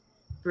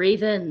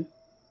 "Breathe in.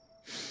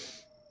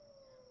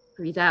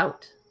 Breathe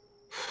out.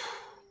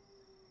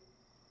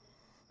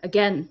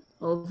 Again,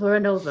 over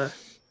and over."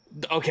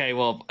 Okay,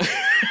 well...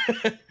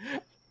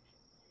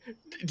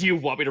 Do you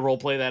want me to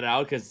roleplay that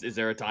out? Because is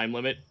there a time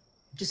limit?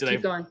 Just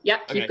keep going.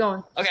 Yep, keep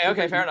going.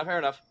 Okay, fair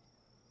enough.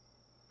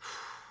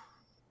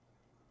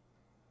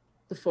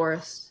 The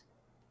forest.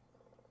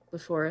 The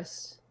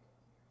forest.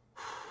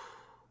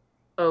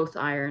 Oath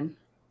iron.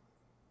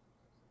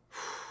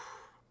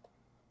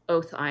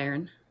 Oath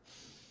iron.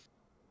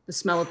 The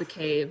smell of the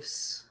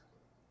caves.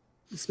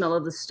 The smell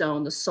of the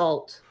stone, the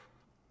salt.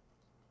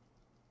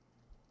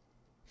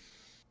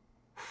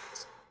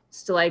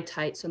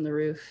 Stalactites on the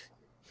roof.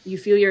 You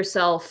feel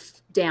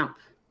yourself damp.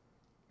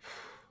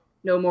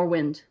 No more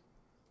wind.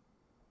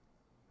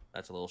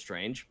 That's a little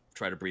strange.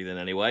 Try to breathe in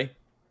anyway.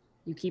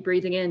 You keep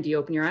breathing in. Do you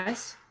open your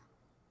eyes?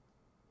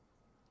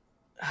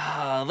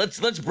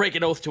 Let's break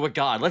an oath to a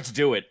god. Let's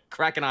do it.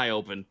 Crack an eye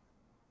open.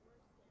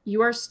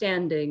 You are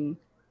standing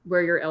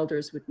where your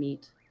elders would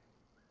meet.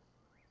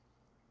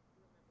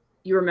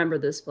 You remember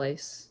this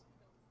place.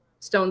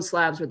 Stone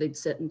slabs where they'd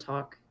sit and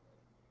talk.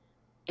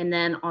 And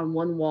then on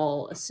one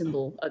wall, a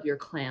symbol of your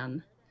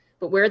clan.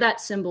 But where that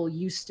symbol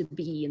used to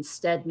be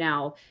instead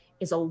now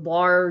is a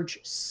large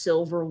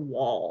silver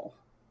wall.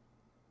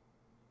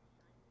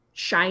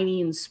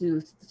 Shiny and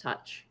smooth to the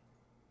touch.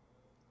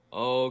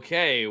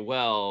 Okay,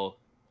 well,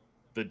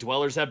 the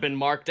dwellers have been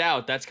marked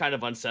out. That's kind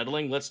of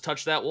unsettling. Let's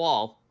touch that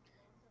wall.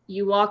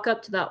 You walk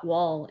up to that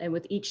wall, and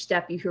with each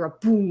step you hear a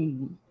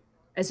boom,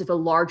 as if a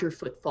larger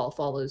footfall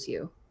follows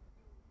you.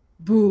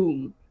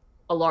 Boom,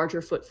 a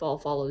larger footfall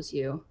follows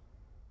you.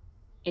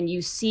 And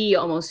you see,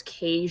 almost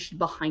caged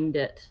behind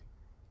it,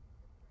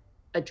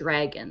 a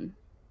dragon.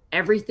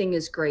 Everything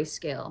is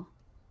grayscale.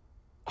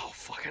 Oh,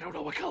 fuck, I don't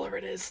know what color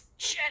it is.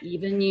 Shit.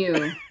 Even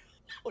you.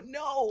 Oh,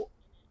 no.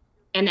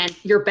 And then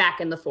you're back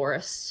in the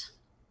forest.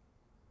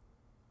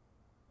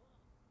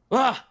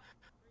 Ah!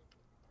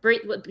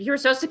 Breathe. You're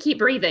supposed to keep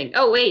breathing.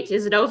 Oh, wait,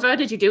 is it over?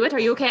 Did you do it? Are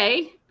you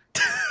okay?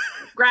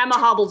 Grandma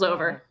hobbles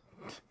over.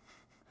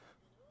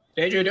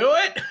 Did you do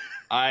it?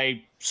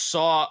 I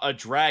saw a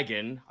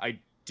dragon. I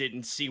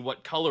didn't see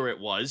what color it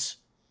was.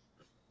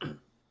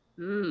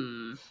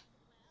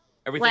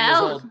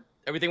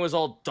 Everything was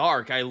all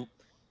dark. I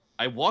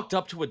walked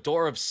up to a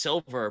door of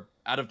silver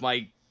out of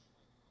my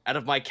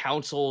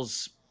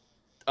council's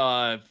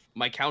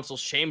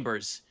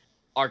chambers.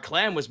 Our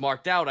clan was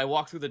marked out. I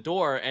walked through the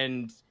door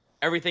and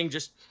everything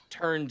just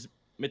turned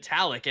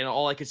metallic and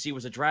all I could see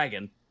was a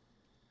dragon.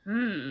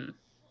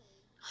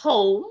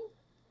 Home,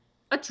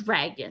 a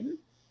dragon,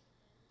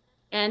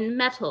 and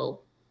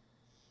metal.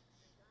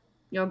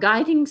 Your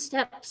guiding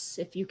steps,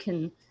 if you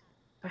can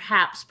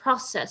perhaps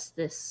process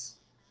this,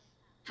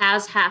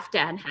 has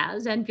Halfdan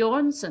has and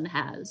Bjornsson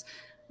has.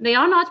 They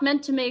are not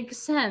meant to make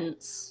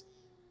sense,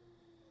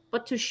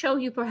 but to show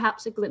you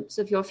perhaps a glimpse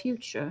of your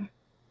future.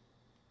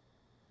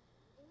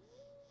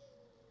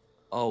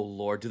 Oh,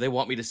 Lord, do they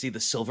want me to see the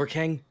Silver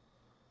King?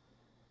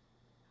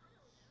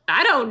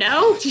 I don't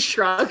know, she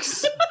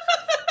shrugs.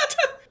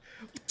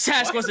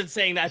 Task wasn't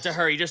saying that to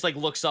her. He just like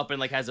looks up and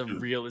like has a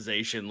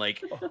realization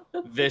like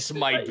this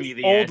might be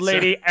the Old answer.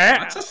 lady,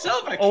 That's a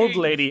silver Old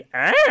king. lady,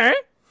 I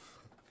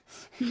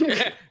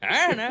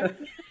don't know.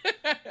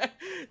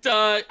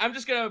 I'm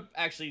just gonna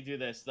actually do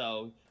this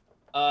though.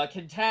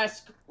 Can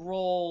Task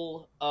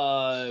roll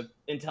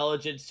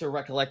intelligence to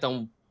recollect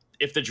on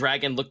if the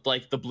dragon looked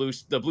like the blue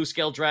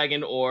scale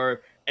dragon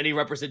or any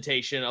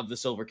representation of the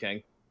Silver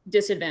King?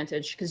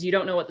 Disadvantage, because you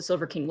don't know what the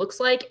Silver King looks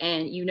like,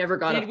 and you never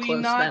got Did up we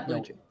close not? to that blue.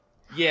 Nope.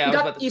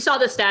 Yeah, You saw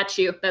the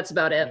statue. That's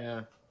about it.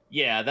 Yeah.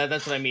 yeah.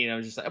 That's what I mean.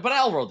 I'm just, but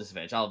I'll roll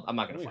disadvantage. I'm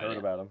not gonna we fight heard it.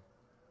 about him.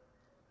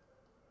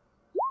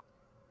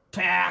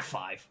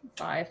 5.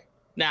 5.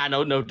 Nah,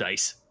 no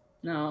dice.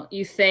 No,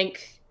 you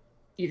think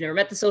you've never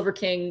met the Silver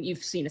King.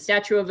 You've seen a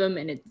statue of him,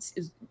 and it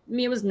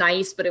was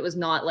nice, but it was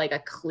not like a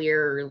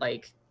clear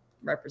like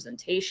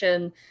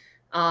representation.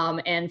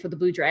 And for the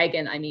blue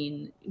dragon, I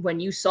mean, when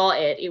you saw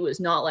it, it was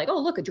not like, oh,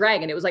 look, a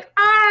dragon. It was like,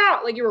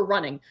 ah, like you were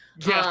running.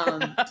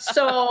 Yeah.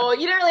 So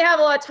you didn't really have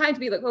a lot of time to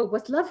be like, oh,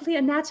 what lovely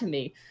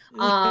anatomy.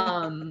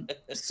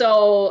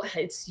 So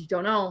you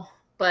don't know,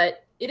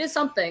 but it is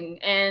something.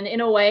 And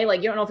in a way,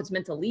 like, you don't know if it's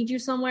meant to lead you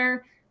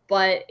somewhere,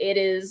 but it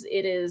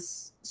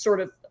is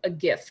sort of a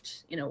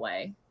gift in a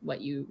way,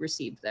 what you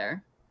received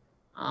there.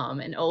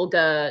 And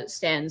Olga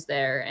stands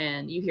there,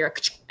 and you hear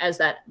as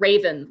that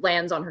raven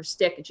lands on her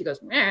stick, and she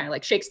goes, meh,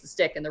 like shakes the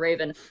stick, and the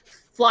raven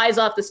flies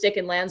off the stick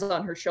and lands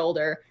on her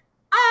shoulder.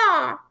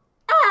 Ah,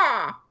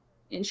 ah!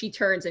 And she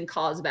turns and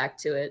caws back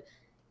to it,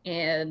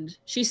 and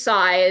she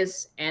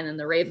sighs, and then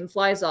the raven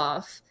flies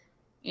off,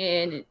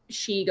 and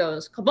she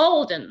goes,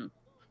 Kobolden,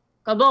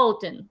 all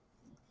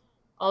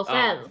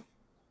fell.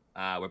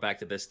 We're back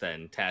to this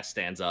then. Task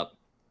stands up.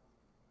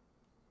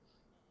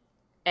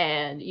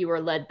 And you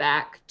are led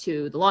back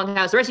to the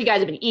longhouse. The rest of you guys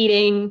have been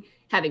eating,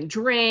 having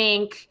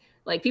drink.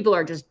 Like, people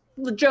are just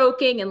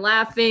joking and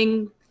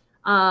laughing.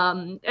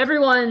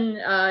 Everyone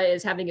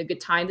is having a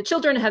good time. The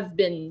children have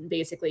been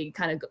basically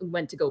kind of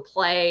went to go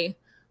play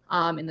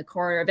in the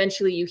corner.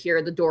 Eventually, you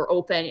hear the door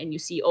open, and you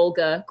see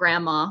Olga,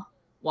 grandma,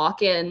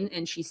 walk in,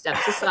 and she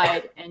steps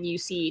aside, and you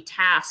see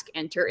Task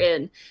enter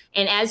in.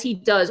 And as he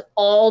does,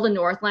 all the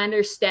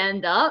Northlanders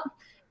stand up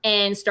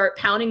and start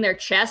pounding their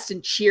chest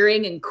and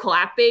cheering and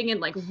clapping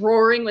and like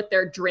roaring with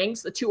their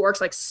drinks. The two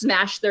orcs like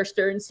smash their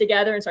sterns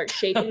together and start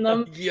shaking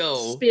them,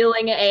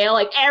 spilling ale.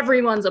 Like,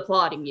 everyone's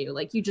applauding you.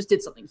 Like, you just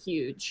did something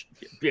huge.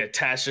 Yeah,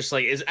 Task just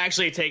like is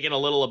actually taken a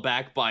little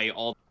aback by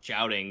all the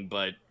shouting,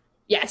 but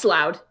yeah, it's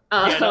loud.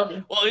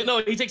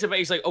 He takes it back.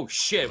 He's like, "Oh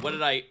shit, what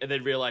did I?" And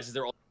then realizes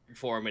they're all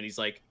for him, and he's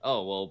like,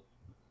 "Oh well,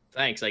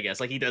 thanks, I guess."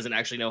 Like, he doesn't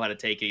actually know how to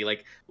take it. He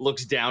like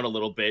looks down a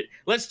little bit.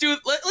 Let's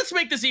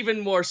make this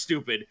even more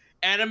stupid.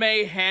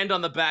 Anime, hand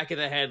on the back of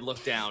the head,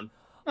 look down.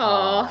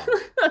 Aww.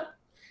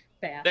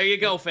 There you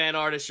go, fan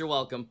artist. You're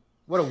welcome.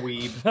 What a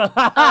weeb.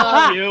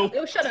 You.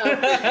 Oh, shut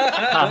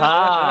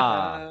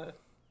up.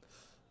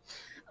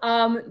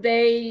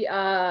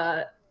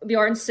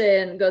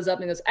 Bjornsson goes up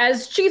and goes,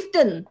 as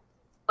chieftain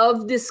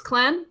of this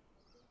clan,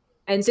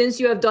 and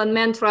since you have done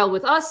man trial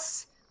with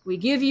us, we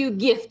give you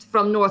gift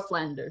from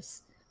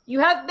Northlanders. You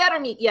have better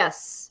meat,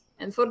 yes,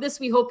 and for this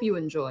we hope you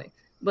enjoy.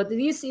 But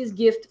this is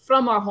gift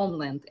from our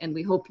homeland, and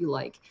we hope you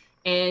like.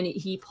 And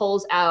he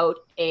pulls out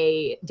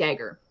a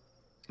dagger,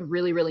 a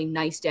really, really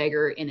nice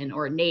dagger in an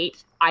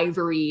ornate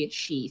ivory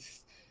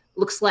sheath.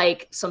 Looks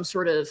like some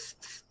sort of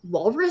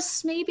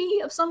walrus,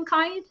 maybe, of some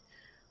kind.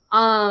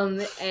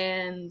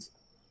 And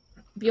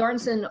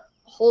Bjornsson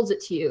holds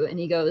it to you, and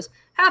he goes,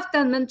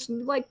 Halfdan mentioned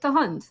you like to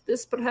hunt.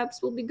 This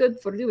perhaps will be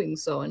good for doing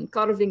so and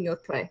carving your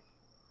prey.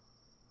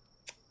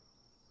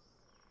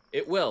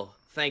 It will.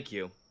 Thank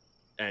you.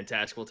 And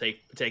Task will take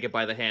it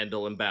by the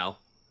handle and bow.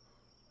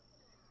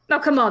 Now,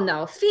 come on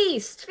now.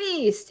 Feast,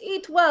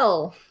 eat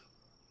well.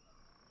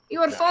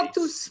 You are far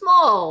too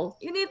small.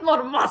 You need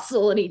more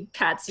muscle. And he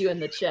pats you in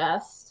the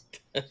chest.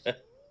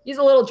 He's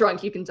a little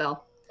drunk, you can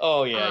tell.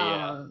 Oh,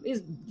 yeah.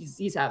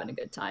 He's having a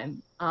good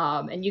time.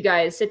 And you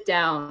guys sit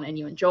down and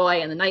you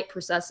enjoy, and the night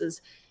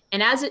processes.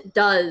 And as it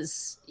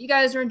does, you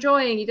guys are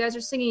enjoying, you guys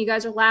are singing, you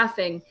guys are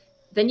laughing.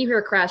 Then you hear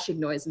a crashing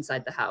noise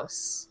inside the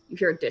house. You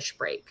hear a dish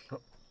break.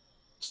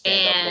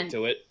 Stand up, look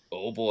to it.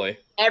 Oh boy.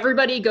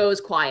 Everybody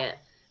goes quiet.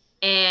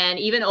 And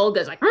even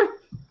Olga's like, huh?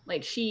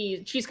 Like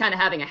she's kind of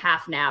having a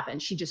half nap, and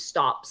she just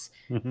stops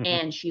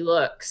and she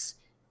looks,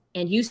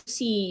 and you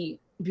see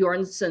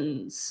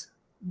Bjornsson's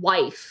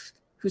wife,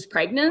 who's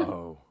pregnant.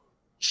 Oh.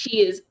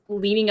 She is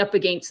leaning up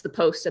against the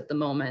post at the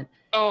moment.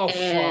 Oh,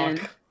 and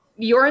fuck.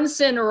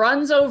 Bjornsson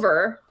runs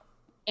over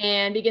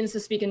and begins to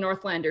speak in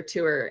Northlander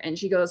to her. And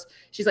she's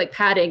like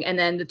patting. And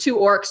then the two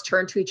orcs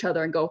turn to each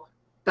other and go,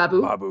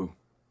 Babu? Babu.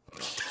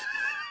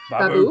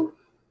 Babu?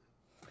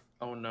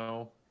 Oh,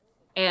 no.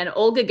 And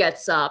Olga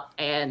gets up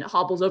and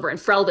hobbles over. And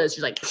Frelda is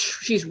just like,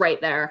 she's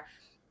right there.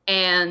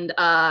 And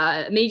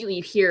immediately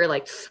you hear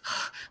like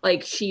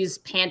she's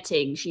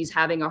panting. She's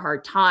having a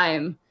hard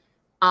time.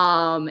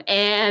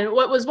 And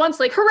what was once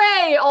like,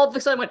 hooray, all of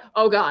a sudden went,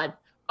 oh God.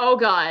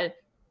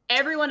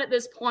 Everyone at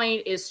this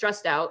point is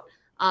stressed out.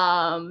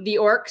 The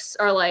orcs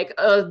are like,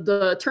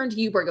 the turn to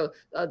you, Borgo.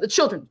 The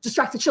children,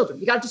 distract the children.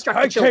 You gotta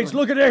distract the children. Kids,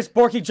 look at this.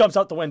 Borky jumps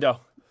out the window.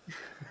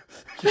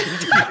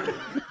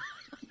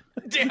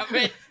 Damn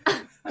it.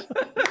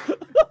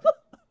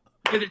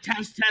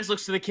 Taz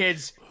looks to the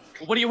kids.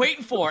 What are you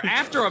waiting for?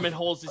 After him, and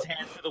holds his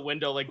hand to the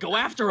window, like, go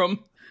after him.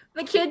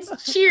 The kids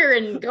cheer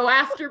and go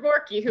after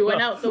Borky, who went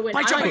out the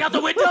window. By jumping out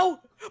the window?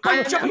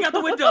 By jumping out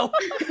the window!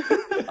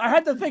 I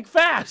had to think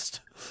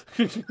fast.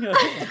 I'm not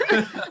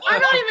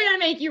even gonna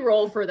make you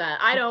roll for that.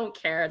 I don't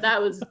care.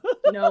 That was,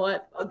 you know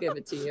what? I'll give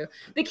it to you.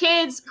 The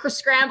kids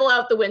scramble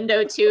out the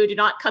window too. Do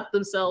not cut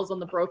themselves on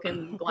the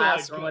broken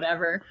glass or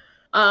whatever.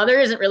 There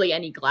isn't really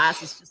any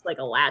glass. It's just like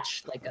a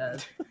latch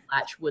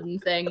wooden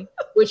thing,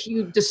 which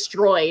you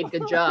destroyed.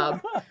 Good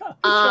job.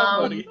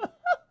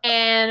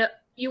 And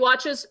you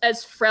watch as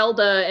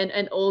Frelda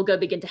and Olga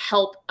begin to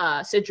help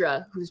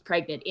Sidra, who's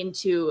pregnant,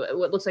 into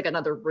what looks like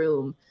another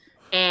room.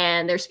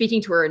 And they're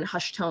speaking to her in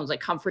hushed tones,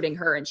 like comforting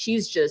her. And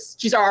she's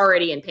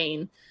already in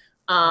pain.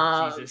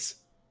 Jesus.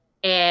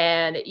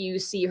 And you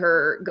see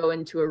her go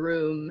into a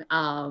room.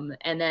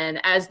 And then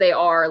as they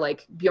are,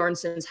 like,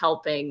 Bjornson's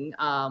helping,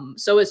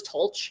 so is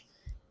Tolch.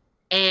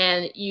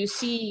 And you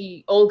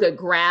see Olga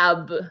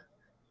grab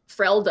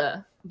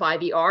Frelda by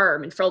the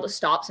arm, and Frelda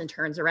stops and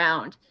turns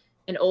around.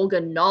 And Olga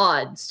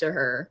nods to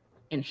her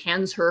and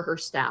hands her her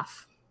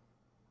staff.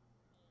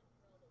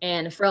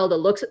 And Frelda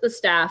looks at the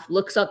staff,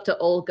 looks up to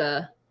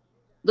Olga,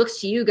 looks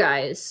to you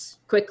guys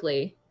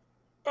quickly.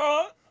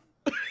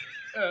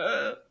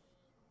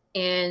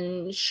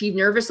 And she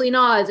nervously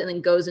nods and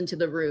then goes into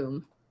the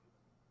room.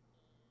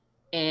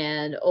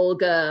 And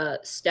Olga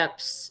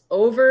steps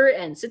over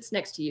and sits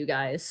next to you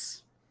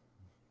guys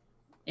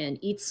and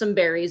eats some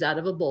berries out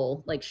of a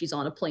bowl like she's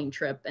on a plane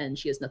trip and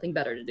she has nothing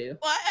better to do.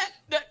 What?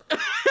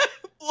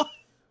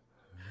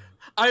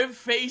 I've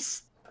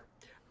faced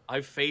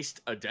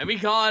a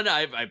demigod.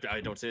 I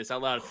don't say this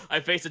out loud.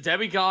 I've faced a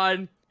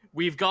demigod.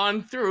 We've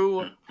gone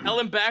through hell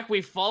and back.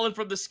 We've fallen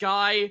from the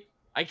sky.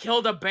 I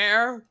killed a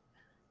bear.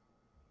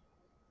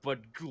 But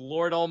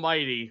Lord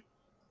Almighty,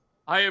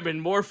 I am in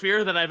more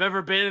fear than I've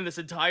ever been in this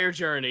entire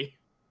journey.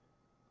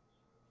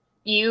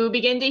 You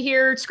begin to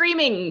hear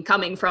screaming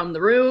coming from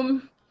the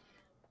room.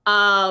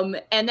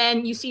 And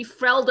then you see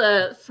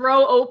Frelda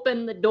throw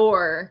open the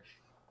door.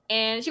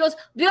 And she goes,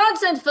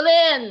 Bjornson, fall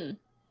in!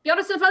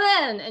 Bjornson,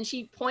 fall in! And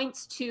she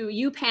points to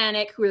you,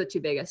 Panic, who are the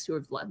two biggest who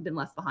have been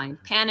left behind.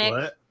 Panic.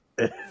 What?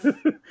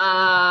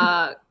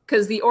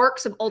 Because the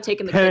orcs have all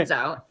taken the kids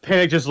out.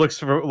 Panic just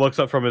looks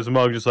up from his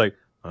mug, just like,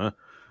 huh?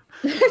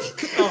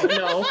 Oh,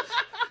 no.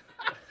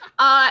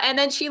 And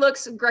then she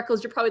looks,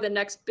 Greckles, you're probably the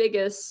next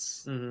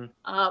biggest.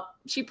 Mm-hmm.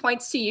 She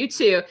points to you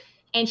two,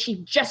 and she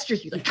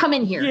gestures you, like, come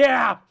in here.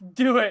 Yeah,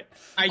 do it.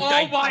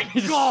 Oh my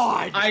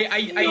god!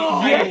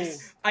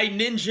 I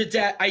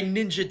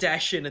ninja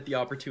dash in at the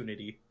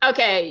opportunity.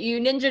 Okay, you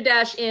ninja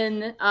dash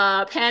in.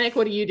 Panic,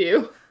 what do you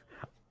do?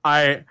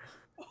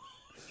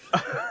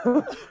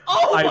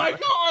 Oh my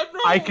god, no!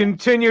 I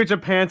continue to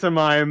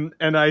pantomime,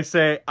 and I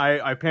say,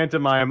 I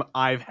pantomime,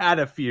 I've had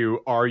a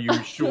few, are you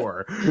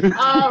sure?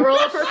 Roll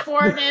a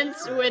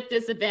performance with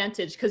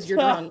disadvantage, because you're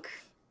drunk.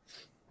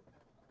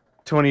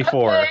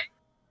 24. Okay.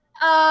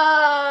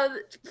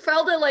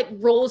 Frelda, like,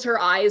 rolls her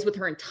eyes with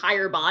her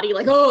entire body,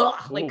 like, oh,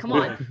 like, come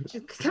on.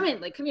 Just, come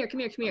in, like, come here.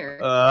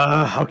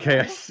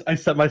 Okay, I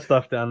set my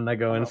stuff down and I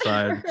go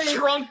inside.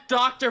 Drunk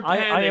Dr.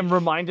 Panic. I am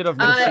reminded of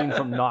the scene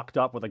from Knocked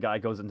Up where the guy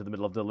goes into the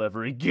middle of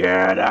delivery.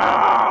 Get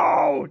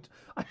out!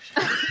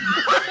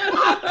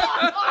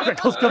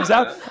 Greckles comes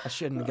out. I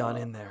shouldn't have gone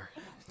in there.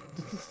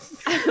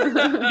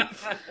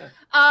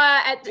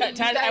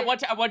 I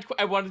want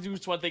to do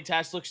one thing.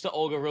 Tass looks to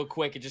Olga real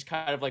quick and just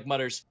kind of like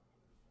mutters,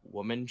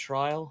 "Woman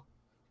trial?"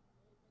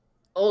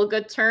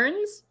 Olga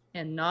turns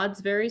and nods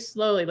very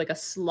slowly, like a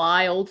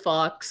sly old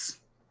fox.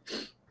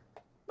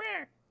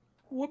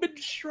 Woman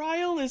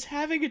trial is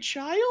having a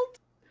child?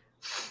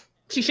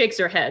 She shakes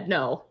her head.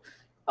 No.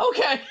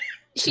 Okay.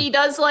 She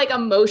does like a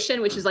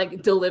motion, which is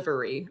like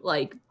delivery,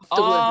 like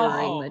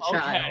delivering the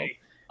child.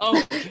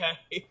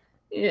 Okay.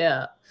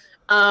 Yeah.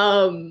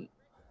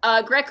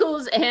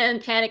 Greckles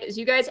and Panic, as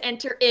you guys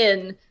enter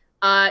in,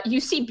 you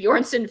see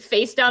Bjornson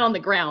face down on the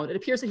ground. It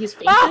appears that he's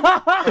fainted.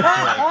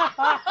 I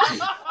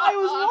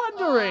was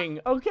wondering.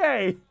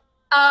 Okay.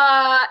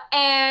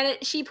 And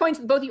she points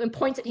at both of you and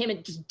points at him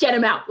and just get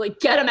him out. Like,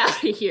 get him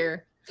out of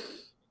here.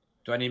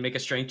 Do I need to make a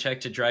strength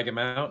check to drag him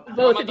out?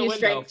 Both of you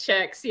strength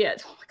checks. Yeah.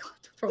 Oh my god.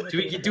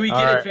 Do we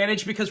get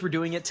advantage because we're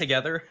doing it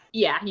together?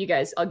 Yeah, you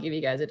guys. I'll give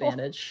you guys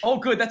advantage. Oh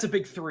good. That's a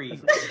big 3.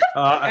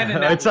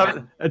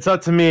 It's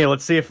up to me.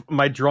 Let's see if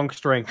my drunk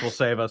strength will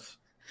save us.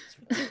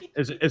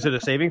 Is it a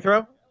saving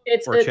throw?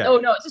 It's no,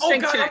 it's a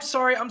strength check.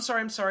 I'm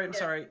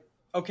sorry.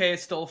 Okay,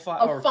 it's still 5.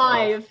 Oh,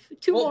 5.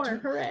 2 more.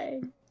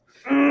 Hooray.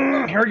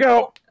 Here we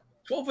go.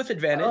 12 with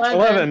advantage.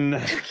 11.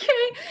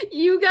 Okay,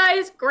 you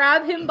guys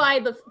grab him by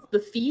the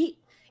feet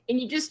and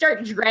you just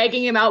start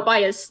dragging him out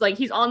by his, like,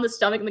 he's on the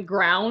stomach in the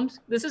ground.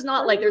 This is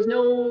not, like, there's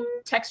no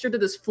texture to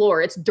this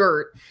floor. It's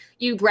dirt.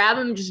 You grab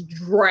him, just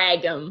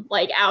drag him,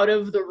 like, out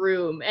of the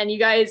room. And you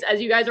guys,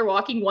 as you guys are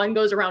walking, one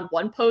goes around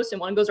one post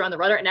and one goes around the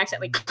other and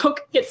accidentally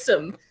hits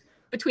him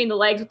between the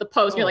legs with the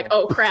post. And you're like,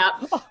 oh,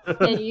 crap.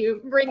 And you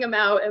bring him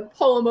out and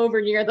pull him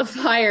over near the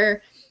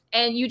fire.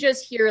 And you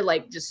just hear,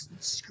 like, just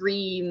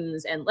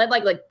screams and,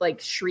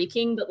 like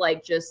shrieking, but,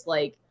 like, just,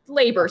 like,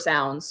 labor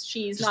sounds.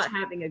 She's just not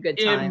having a good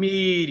time.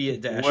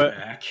 Immediate dash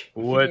back.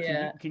 What?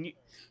 Yeah. Can you?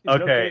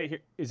 Okay.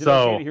 Is it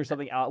okay to hear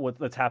something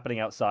that's happening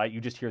outside?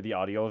 You just hear the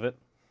audio of it.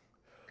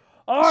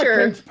 I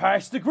Sure. can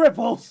pass the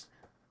Gripples.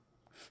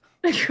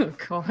 Oh,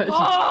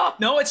 God.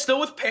 No, it's still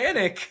with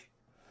Panic.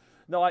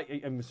 No,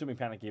 I'm assuming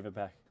Panic gave it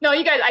back. No,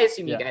 you guys, I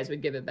assume you guys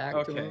would give it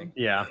back to him.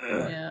 Yeah.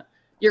 Yeah.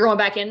 You're going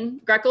back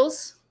in,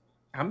 Greckles?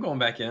 I'm going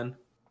back in.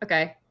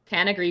 Okay.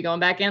 Panic, are you going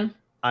back in?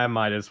 I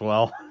might as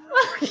well.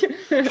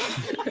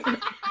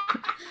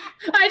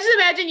 I just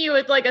imagine you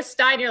with like a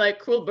stein. You're like,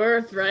 cool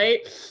birth,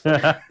 right?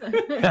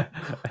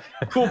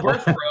 Cool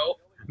birth, bro.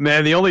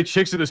 Man, the only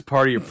chicks at this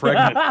party are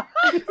pregnant.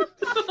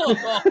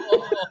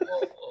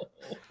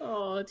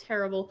 Oh,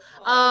 terrible.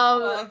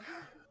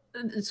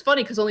 It's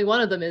funny because only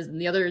one of them is,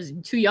 and the other is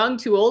too young,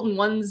 too old, and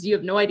one's you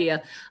have no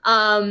idea.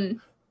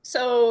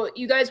 So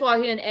you guys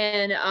walk in,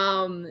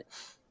 and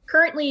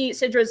currently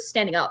Sidra's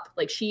standing up.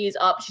 Like, she's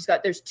up.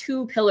 There's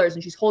two pillars,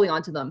 and she's holding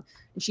onto them.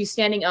 And she's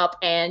standing up,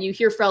 and you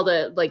hear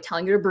Frelda like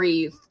telling her to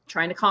breathe,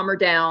 trying to calm her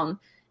down.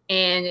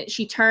 And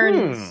she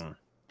turns.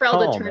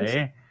 Frelda turns.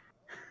 Eh?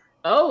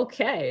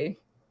 Okay.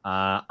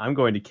 I'm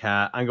going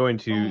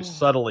to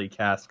subtly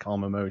cast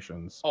Calm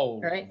Emotions. Oh,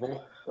 All right.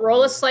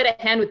 Roll a sleight of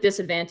hand with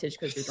disadvantage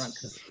because you're drunk.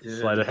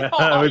 Sleight of hand.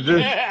 Oh,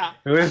 yeah.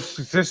 This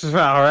is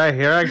all right.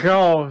 Here I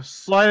go.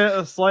 Sleight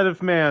of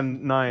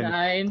hand 9.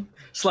 9.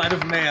 Sleight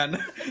of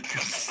man.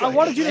 I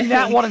wanted you to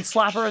nat one and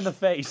slap her in the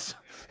face.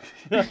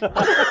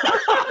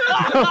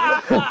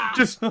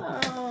 Just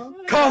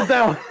calm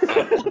down.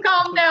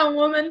 Calm down,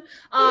 woman.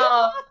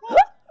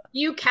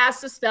 You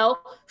cast a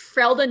spell.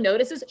 Frelda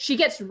notices. She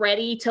gets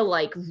ready to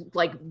like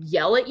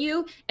yell at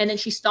you, and then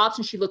she stops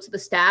and she looks at the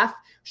staff.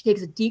 She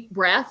takes a deep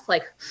breath,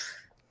 like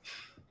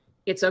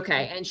it's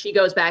okay, and she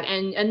goes back.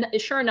 And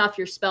sure enough,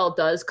 your spell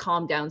does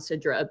calm down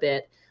Sidra a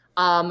bit.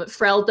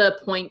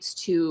 Frelda points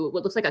to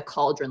what looks like a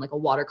cauldron, like a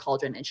water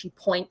cauldron, and she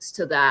points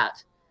to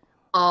that.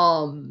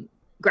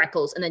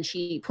 Greckles, and then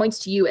she points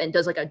to you and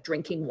does like a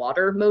drinking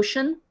water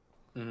motion,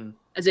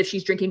 as if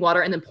she's drinking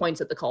water, and then points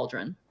at the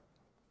cauldron.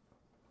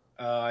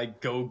 I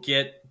go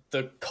get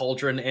the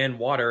cauldron and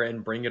water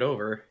and bring it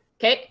over.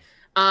 Okay.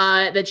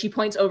 Then she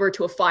points over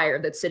to a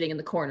fire that's sitting in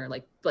the corner,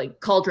 like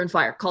cauldron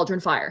fire, cauldron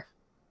fire.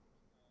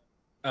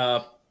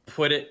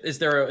 Put it. Is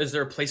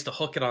there a place to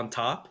hook it on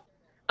top?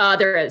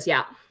 There is,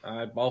 yeah.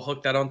 I'll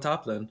hook that on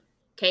top then.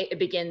 Okay. It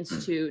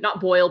begins to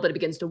not boil, but it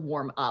begins to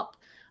warm up.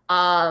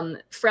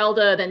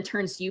 Frelda then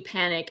turns to you,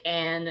 Panic,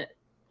 and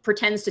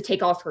pretends to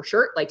take off her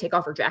shirt, like take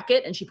off her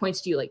jacket, and she points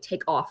to you like,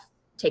 take off.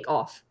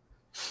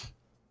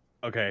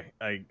 Okay,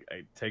 I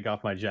take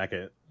off my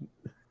jacket.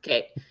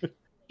 Okay.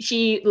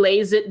 She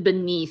lays it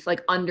beneath,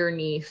 like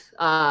underneath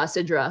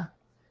Sidra,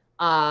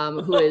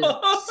 who is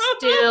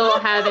still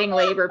having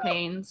labor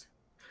pains.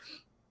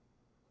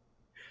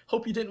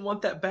 Hope you didn't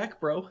want that back,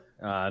 bro.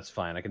 That's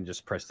fine. I can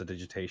just press the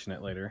digitation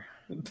it later.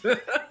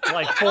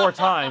 Like 4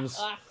 times.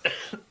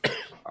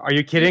 Are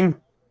you kidding?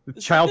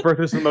 Childbirth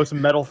is the most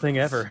metal thing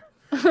ever.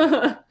 This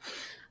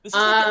is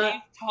like the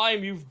 8th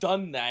time you've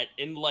done that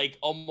in like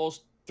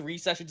almost 3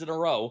 sessions in a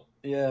row.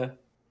 Yeah.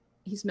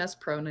 He's mess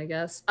prone, I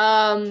guess.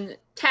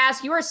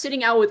 Task, you are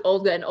sitting out with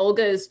Olga, and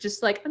Olga is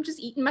just like, I'm just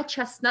eating my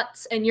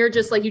chestnuts, and you're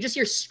just like, you just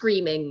hear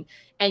screaming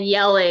and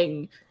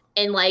yelling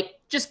and like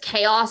just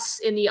chaos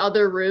in the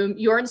other room.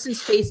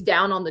 Jornson's face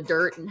down on the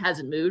dirt and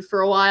hasn't moved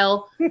for a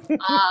while.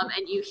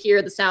 And you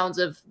hear the sounds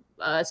of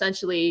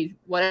essentially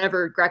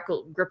whatever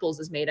Gripples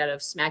is made out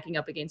of smacking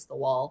up against the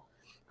wall.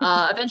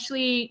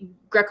 Eventually,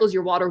 Greckles,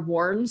 your water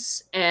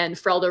warms, and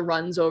Frelda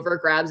runs over,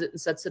 grabs it,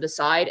 and sets it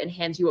aside, and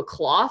hands you a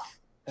cloth.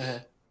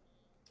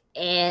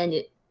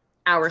 And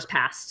hours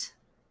passed.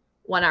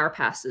 1 hour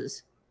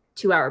passes.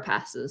 2 hour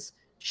passes.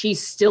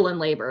 She's still in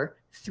labor.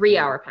 3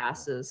 hour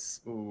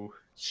passes. Ooh.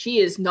 She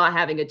is not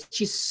having a.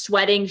 She's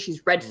sweating.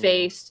 She's red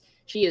faced.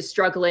 She is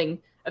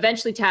struggling.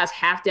 Eventually, Task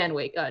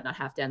Bjornson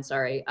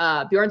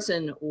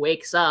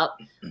wakes up,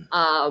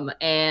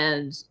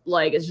 and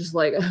like it's just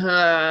like,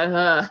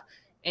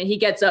 and he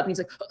gets up and he's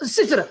like,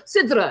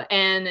 Sidra,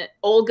 and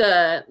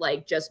Olga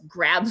like just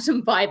grabs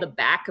him by the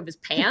back of his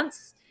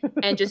pants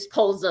and just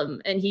pulls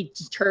him, and he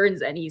just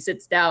turns and he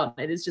sits down,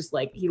 and it's just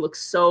like he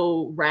looks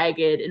so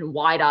ragged and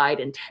wide-eyed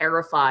and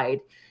terrified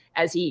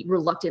as he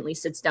reluctantly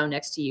sits down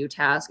next to you,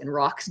 Task, and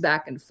rocks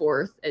back and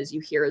forth as you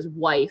hear his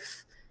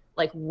wife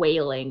like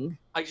wailing.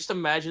 I just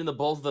imagine the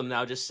both of them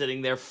now just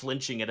sitting there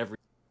flinching at every.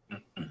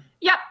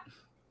 Yep.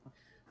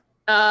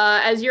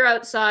 As you're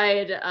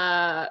outside,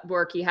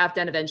 Borky,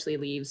 Halfdan eventually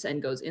leaves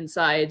and goes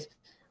inside.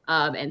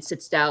 and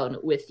sits down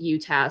with you,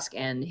 Task,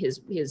 and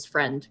his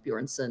friend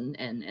Bjornsson,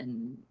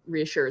 and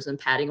reassures him,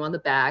 patting him on the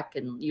back.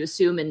 And you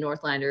assume in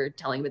Northlander,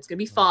 telling him it's gonna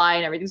be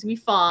fine, everything's gonna be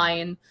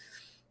fine.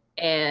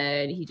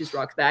 And he just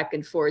rocks back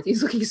and forth.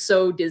 He's looking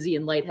so dizzy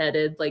and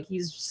lightheaded, like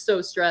he's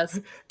so stressed.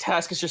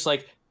 Task is just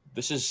like,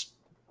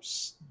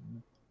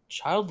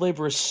 child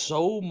labor is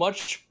so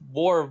much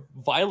more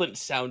violent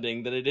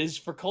sounding than it is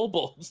for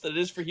kobolds, than it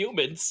is for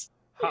humans.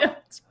 Yeah,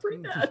 it's pretty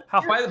bad.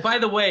 By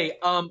the way,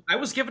 I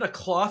was given a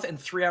cloth and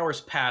 3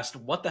 hours passed.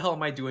 What the hell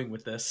am I doing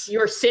with this?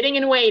 You're sitting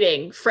and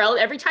waiting. Freld,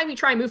 every time you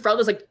try and move,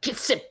 Frelda's like, just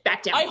sit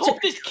back down. I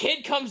hope this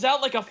kid comes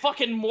out like a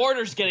fucking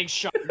mortar's getting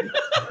shot.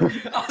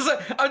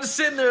 I'm just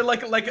sitting there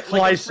like a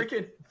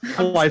freaking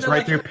flies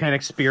right through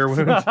Panic's spear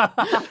wound.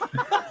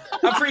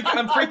 I'm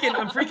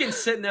freaking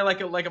sitting there like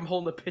I'm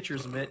holding a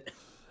pitcher's mitt.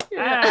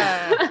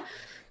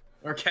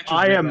 Or catcher's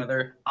mitt,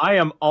 rather. I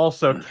am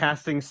also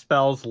casting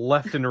spells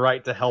left and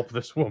right to help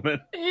this woman.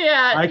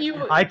 Yeah,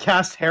 I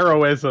cast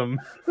heroism.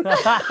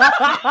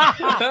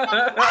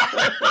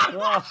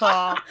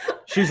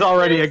 She's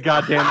already a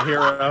goddamn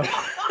hero.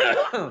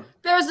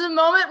 There's a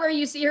moment where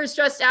you see her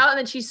stressed out, and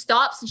then she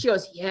stops and she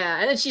goes, "Yeah,"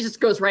 and then she just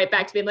goes right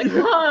back to being like,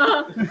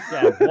 "Ah."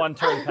 Yeah, one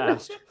turn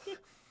passed.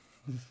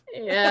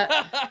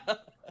 Yeah.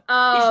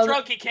 He's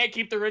drunk. He can't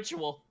keep the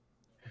ritual.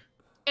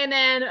 And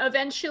then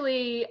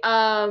eventually,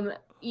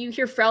 you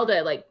hear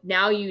Frelda, like,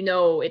 now you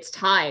know it's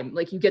time.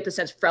 Like, you get the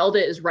sense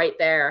Frelda is right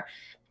there.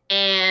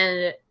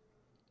 And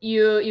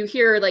you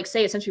hear, like,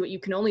 say essentially what you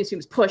can only assume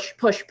is push,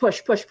 push,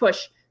 push, push,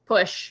 push,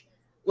 push.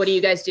 What do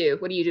you guys do?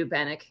 What do you do,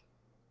 Panic?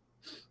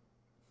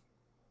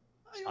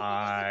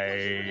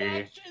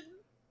 I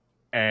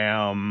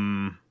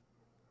am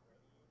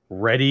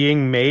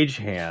readying mage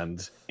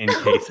hands in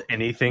case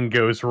anything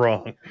goes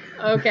wrong.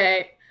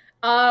 Okay.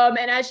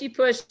 And as she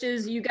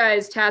pushes, you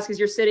guys, Task, as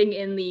you're sitting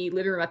in the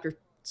living room after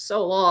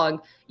so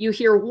long, you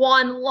hear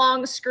one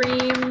long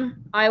scream.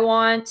 I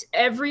want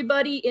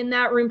everybody in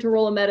that room to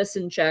roll a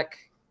medicine check.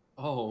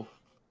 Oh.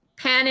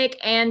 Panic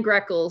and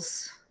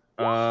Greckles.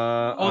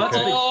 That's a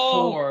big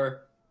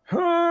 4.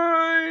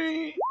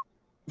 Hi.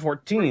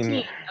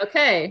 14.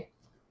 Okay.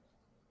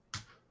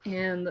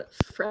 And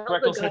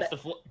Greckles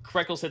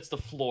hits the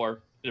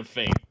floor in a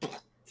faint.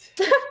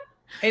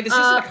 Hey, this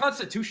isn't a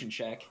constitution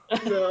check.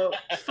 So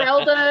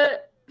Frelda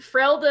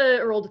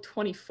rolled a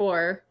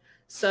 24,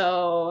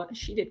 so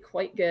she did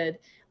quite good.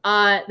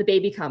 The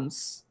baby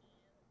comes,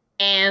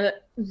 and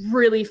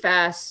really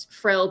fast,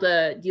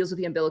 Frelda deals with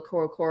the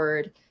umbilical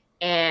cord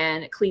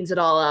and cleans it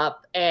all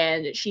up,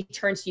 and she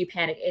turns to you,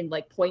 Panic, and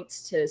like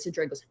points to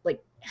Sidra and goes,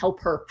 like,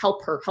 help her,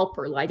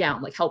 lie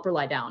down, like, help her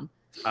lie down.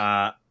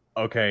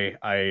 Okay,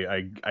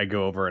 I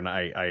go over and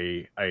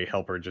I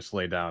help her just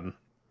lay down.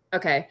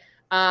 Okay.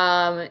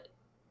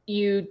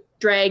 You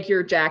drag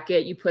your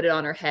jacket, you put it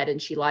on her head,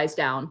 and she lies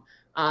down.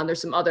 There's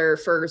some other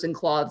furs and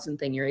cloths and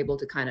thing you're able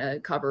to kind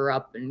of cover her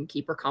up and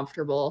keep her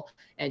comfortable.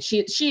 And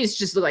she's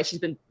just look like she's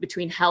been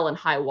between hell and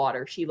high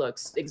water. She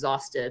looks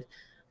exhausted.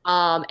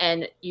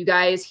 And you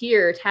guys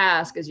hear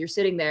Task as you're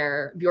sitting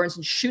there.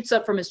 Bjornsson shoots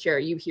up from his chair.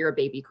 You hear a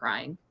baby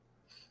crying.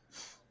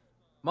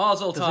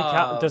 Mazel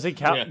tov. Does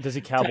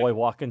he cowboy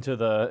walk into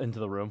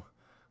the room?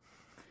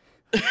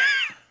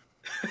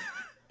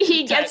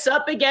 He gets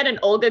up again, and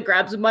Olga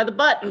grabs him by the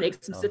butt and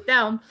makes him sit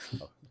down.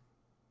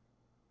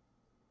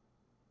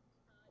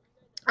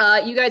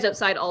 You guys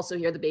outside also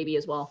hear the baby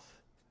as well.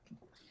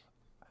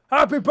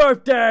 Happy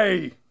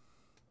birthday!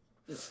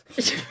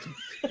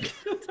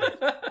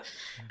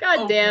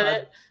 God damn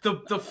it! The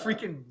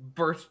freaking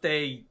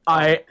birthday.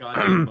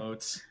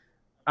 Emotes.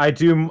 I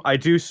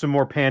do some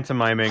more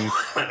pantomiming,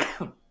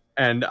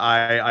 and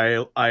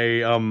I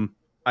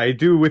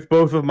do with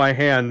both of my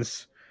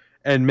hands.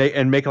 And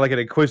make like an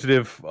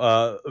inquisitive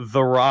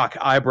The Rock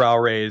eyebrow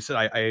raise.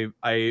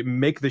 I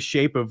make the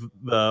shape of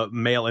the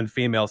male and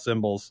female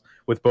symbols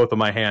with both of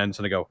my hands,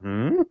 and I go,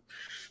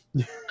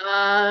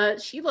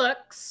 She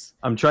looks.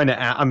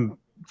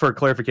 For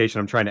clarification,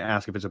 I'm trying to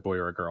ask if it's a boy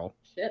or a girl.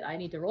 Shit, I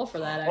need to roll for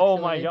that, actually. Oh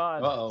my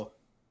god. Uh-oh.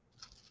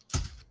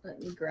 Let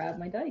me grab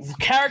my dice.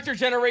 Character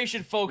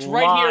generation, folks,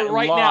 right here,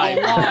 right now,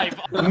 live.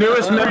 The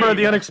newest member of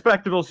the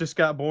Unexpectables just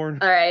got born.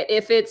 All right,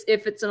 if it's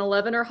an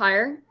 11 or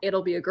higher,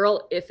 it'll be a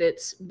girl. If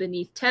it's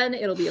beneath 10,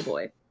 it'll be a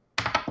boy.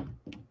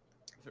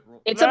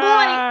 It's a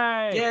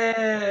boy.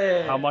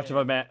 Yay! How much of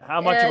a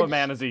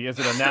man is he? Is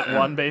it a nat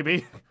 1,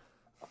 baby?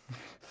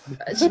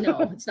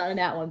 No, it's not a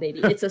nat 1, baby.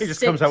 It's a He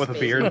just 6, comes out with a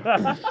baby. beard.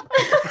 Oh,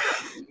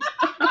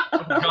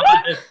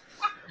 God.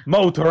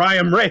 Motor, I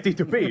am ready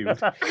to be. Oh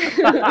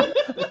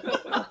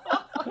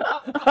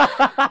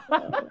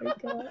my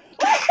god.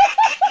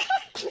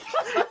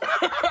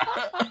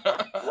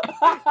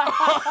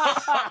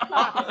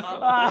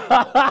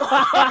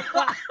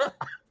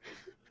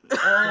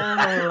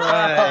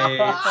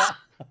 Alright.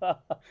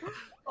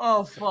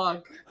 Oh,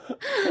 fuck.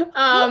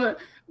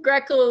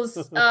 Greckles,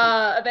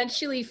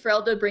 eventually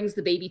Frelda brings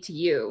the baby to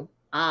you.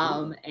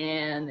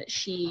 And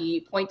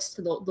she points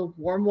to the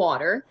warm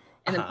water,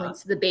 and then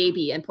points to the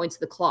baby and points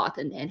to the cloth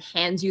and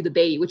hands you the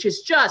baby, which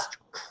is just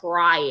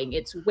crying.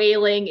 It's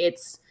wailing.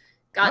 It's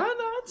got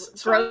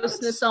it's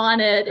grossness on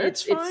it.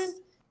 It's fine.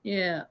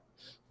 Yeah.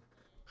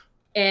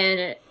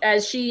 And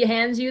as she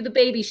hands you the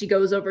baby, she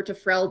goes over to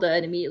Frelda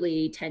and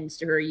immediately tends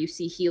to her. You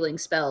see healing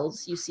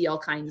spells. You see all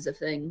kinds of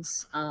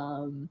things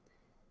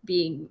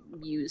being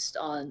used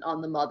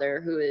on the mother,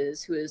 who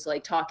is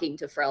like talking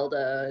to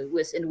Frelda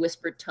in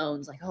whispered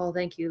tones, like, "Oh,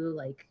 thank you.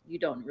 Like, you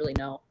don't really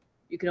know.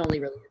 You can only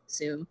really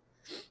assume."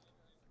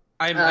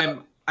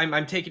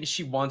 I'm taking.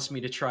 She wants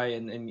me to try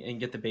and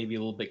get the baby a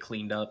little bit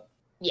cleaned up.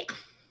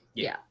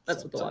 Yeah.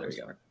 That's what the water's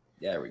for.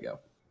 Yeah, there we go.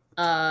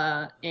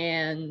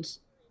 And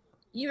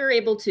you're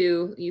able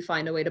to. You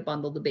find a way to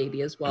bundle the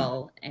baby as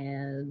well.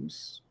 And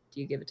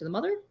do you give it to the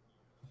mother?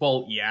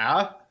 Well,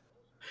 yeah.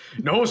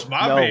 No, it's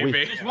my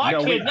baby. It's my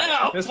kid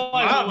now. It's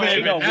my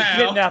baby now. We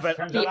kidnap it.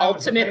 The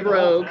ultimate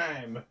rogue.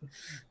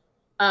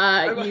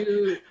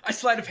 I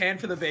sleight of hand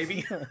for the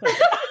baby.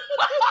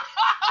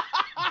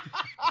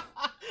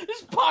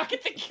 Just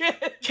pocket the kid.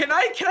 Can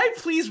I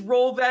please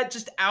roll that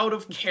just out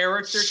of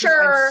character? 'Cause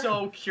Sure. I'm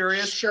so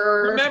curious.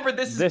 Sure. Remember,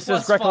 this is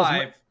plus Greckles'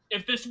 5.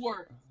 If this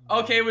were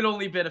Okay, it would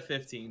only been a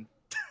 15.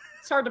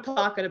 It's hard to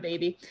pocket a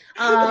baby.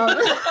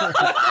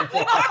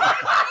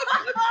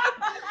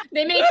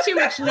 They make too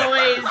much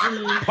noise.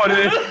 And... Put it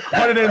in the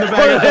Put it in the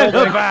bag.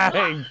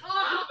 bag.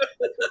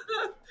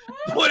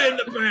 Put in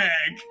the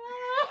bag.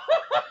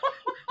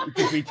 You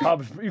could be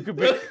Tom's. You could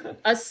be.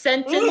 A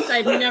sentence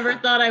I never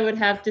thought I would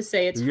have to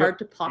say. It's hard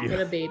to pocket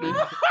a baby.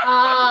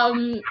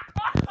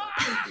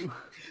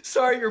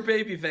 Sorry, your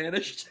baby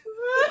vanished.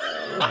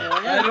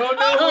 I don't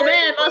know. Oh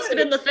man, must have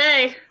been the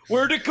Fae.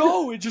 where'd it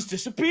go? It just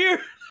disappeared.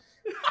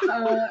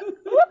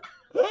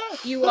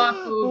 You walk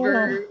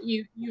over.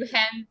 You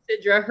hand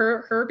Sidra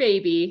her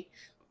baby,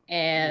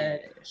 and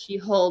she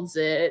holds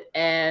it.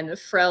 And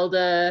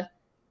Frelda,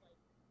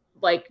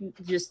 like,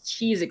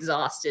 she's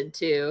exhausted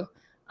too.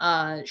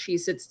 She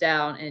sits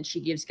down and she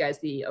gives you guys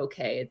the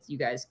okay. You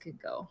guys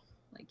could go.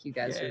 Like, you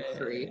guys are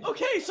free.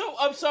 Okay, so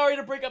I'm sorry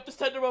to bring up this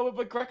tender moment,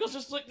 but Greckles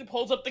just like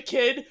pulls up the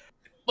kid,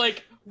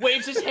 like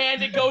waves his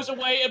hand and goes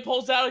away and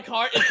pulls out a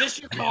card. Is this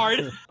your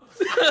card?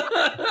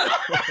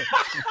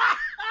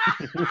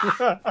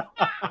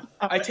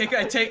 I take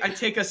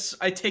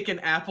an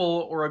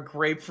apple or a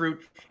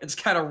grapefruit and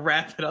just kind of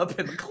wrap it up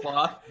in the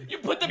cloth. You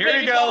put the Here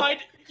baby you go. behind.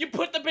 You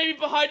put the baby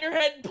behind your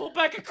head and pull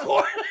back a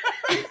cord.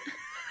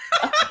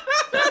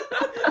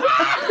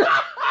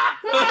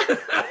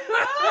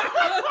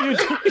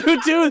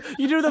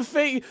 You do the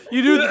thing.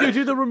 You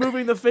do the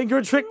removing the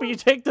finger trick, but you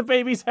take the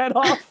baby's head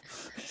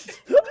off.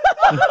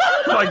 Oh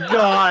my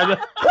god.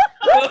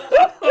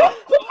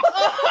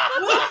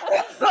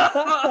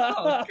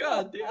 Oh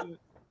god damn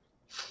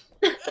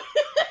it.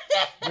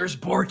 Where's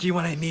Borky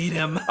when I need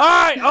him? All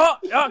right. Oh,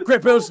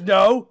 Grippos,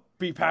 no.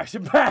 Be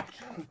passion back.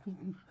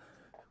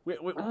 We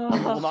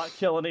will not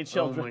kill any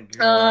children.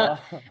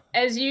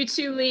 As you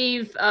two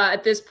leave,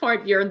 at this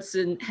point,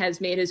 Bjornsson has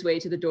made his way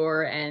to the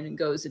door and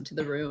goes into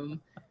the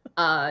room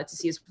to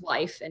see his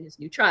wife and his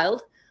new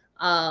child.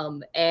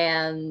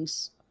 And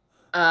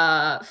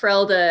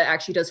Frelda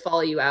actually does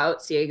follow you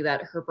out, seeing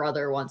that her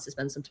brother wants to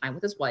spend some time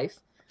with his wife.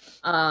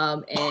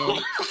 And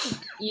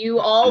you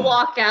all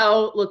walk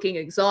out looking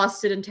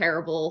exhausted and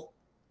terrible.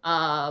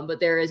 But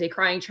there is a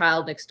crying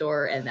child next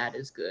door, and that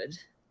is good.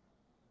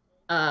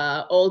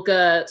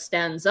 Olga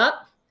stands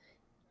up,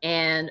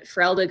 and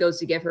Frelda goes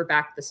to give her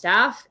back the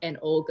staff, and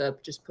Olga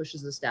just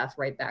pushes the staff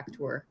right back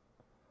to her.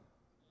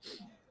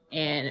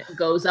 And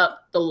goes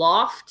up the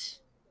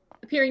loft,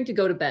 appearing to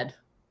go to bed.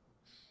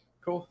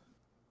 Cool.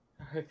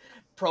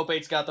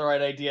 Probate's got the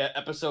right idea.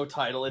 Episode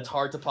title: It's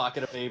hard to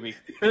pocket a baby.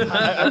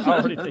 I'm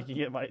already thinking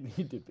it might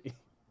need to be.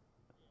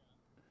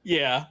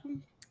 Yeah.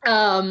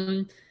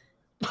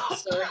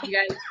 So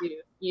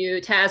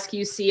you guys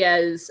you see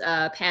as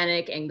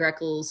Panic and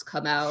Greckles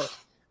come out.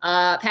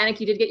 Panic,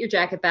 you did get your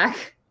jacket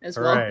back as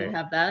well. Hooray. You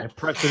have I that.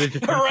 pressed it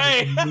into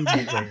Hooray!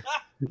 immediately.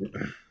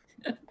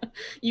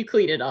 You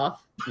clean it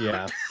off.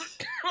 Yeah.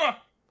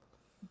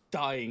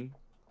 Dying.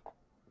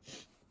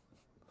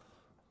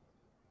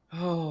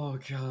 Oh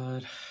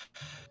god.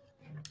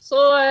 So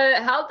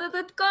how did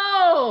it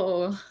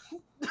go?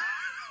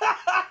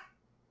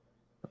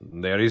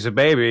 There is a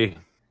baby.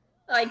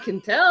 I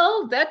can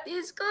tell. That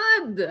is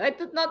good. I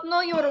did not know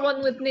you were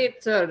one with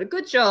nature.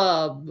 Good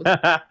job.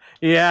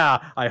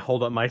 Yeah. I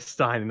hold up my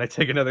stein and I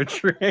take another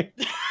drink.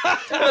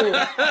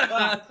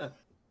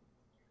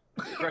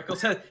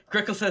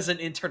 Greckles has an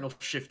internal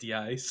shifty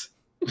eyes.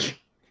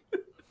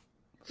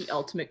 The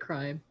ultimate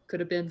crime. Could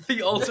have been.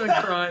 The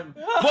ultimate crime.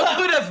 What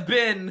could have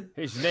been?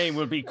 His name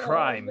will be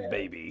Crime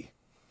Baby.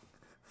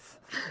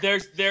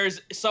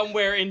 There's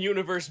somewhere in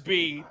Universe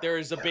B, there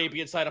is a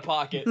baby inside a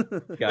pocket.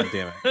 God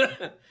damn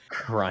it.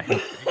 Crime.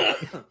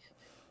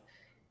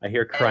 I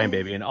hear crime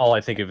baby, and all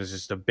I think of is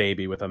just a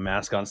baby with a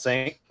mask on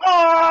saying,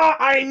 "Ah,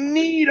 I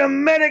need a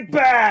medic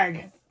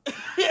bag!"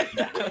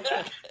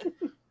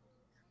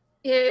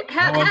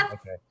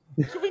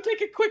 Should we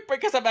take a quick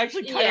break? Because I'm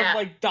actually kind Yeah. of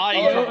like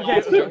dying. Oh, from okay.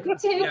 laughter. Quick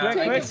stay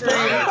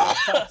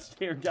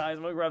here, guys.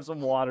 I'm gonna grab some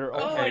water.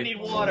 Oh, Okay. I need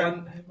water.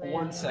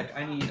 One sec.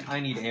 I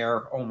need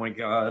air. Oh my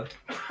god.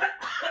 I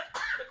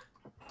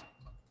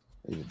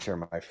need to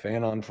turn my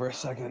fan on for a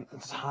second.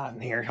 It's hot in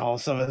here all of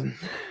a sudden.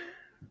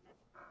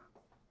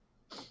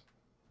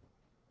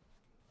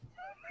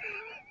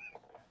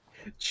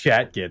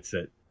 Chat gets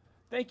it.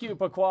 Thank you,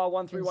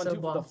 Pakwa1312 So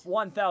for buff. the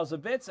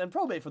 1,000 bits, and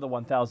Probate for the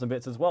 1,000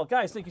 bits as well.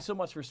 Guys, thank you so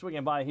much for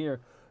swinging by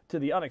here to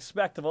the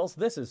Unexpectables.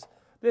 This is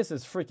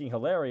freaking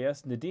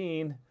hilarious.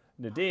 Nadine,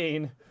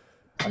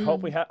 I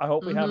hope we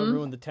haven't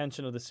ruined the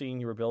tension of the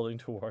scene you were building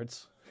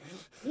towards.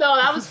 No,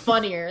 that was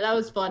funnier. That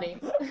was funny.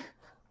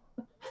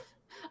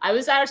 I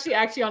was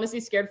actually honestly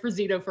scared for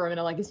Zito for a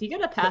minute. Like, is he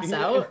gonna pass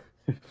out?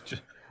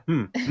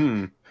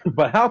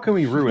 But how can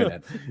we ruin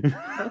it?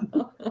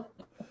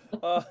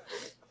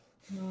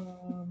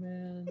 Oh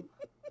man.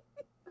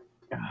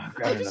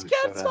 I just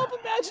can't stop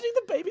imagining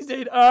the baby's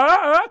name.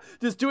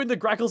 Just doing the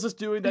Greckles, just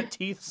doing that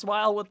teeth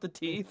smile with the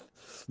teeth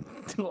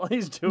while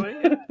he's doing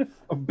it.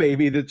 A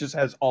baby that just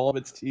has all of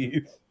its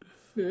teeth.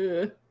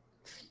 Oh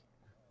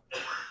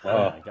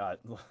my god.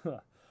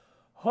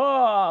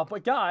 Oh,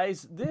 but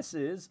guys,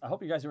 I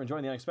hope you guys are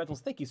enjoying the Unexpectables.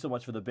 Thank you so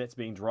much for the bits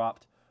being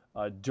dropped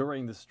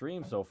during the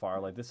stream so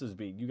far. Like,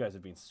 you guys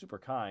have been super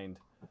kind.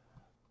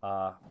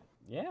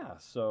 Yeah,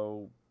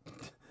 so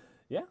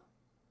yeah.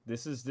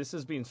 This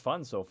has been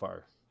fun so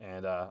far.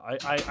 And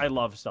I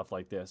love stuff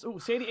like this. Oh,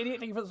 Sadie88,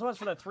 thank you so much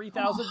for that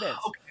 3,000 bits.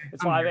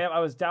 It's why I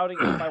was doubting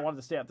if I wanted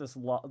to stay up this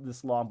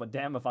long, but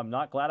damn if I'm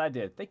not, glad I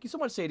did. Thank you so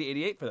much,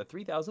 Sadie88, for the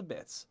 3,000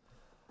 bits.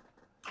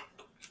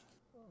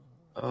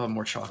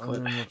 More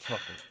chocolate. More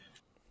chocolate.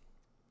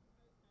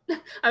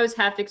 I was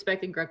half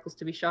expecting Greckles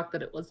to be shocked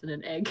that it wasn't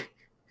an egg.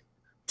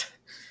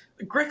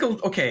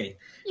 Greckles, okay.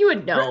 You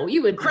would know.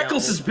 Greckles know.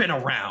 has been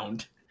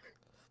around.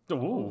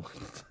 Ooh.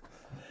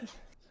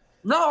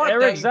 No,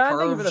 Eric dang, Zan,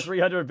 thank you for the perv.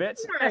 300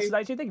 bits. Right.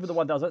 S19, thank you for the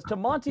 1,000. To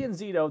Monty and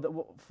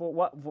Zito, for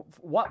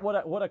what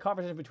would a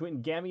conversation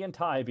between Gammy and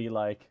Ty be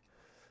like?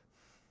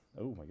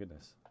 Oh my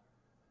goodness,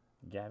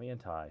 Gammy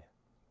and Ty.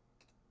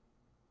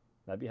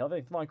 That'd be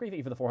healthy. Come on, great. Thank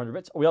you for the 400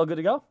 bits. Are we all good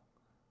to go?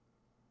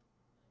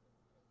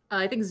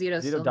 I think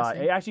Zito's still Zito died.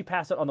 missing. He actually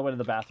passed out on the way to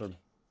the bathroom.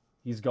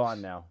 He's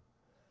gone now.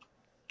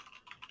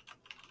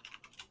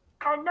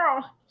 Oh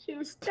no, he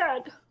was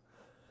dead.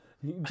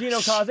 Gino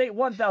Kaze,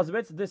 1,000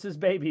 bits. This is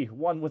baby,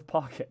 one with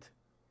pocket.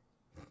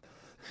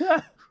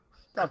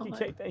 Rocky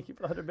K, thank you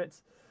for the 100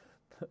 bits.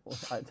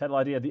 Title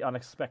idea: the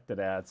unexpected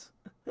ads.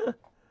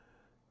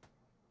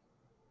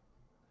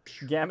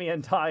 Gammy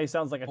and Ty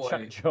sounds like a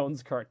Chuck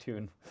Jones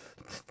cartoon.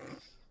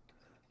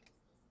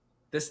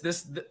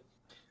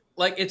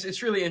 Like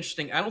it's really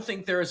interesting. I don't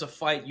think there is a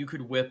fight you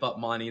could whip up,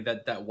 Monty,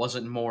 that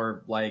wasn't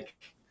more like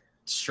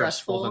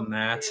stressful than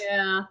that.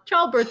 Yeah,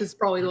 childbirth is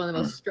probably one of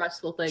the most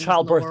stressful things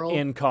Childbirth in the world.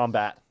 in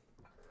combat.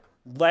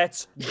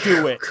 Let's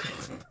do it.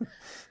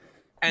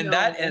 And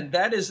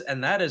that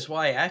is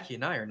why Aki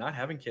and I are not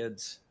having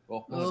kids.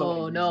 Well,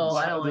 Oh no,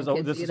 I don't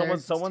like kids either.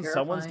 It's someone's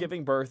terrifying.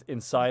 giving birth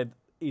inside.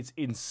 It's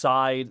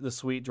inside the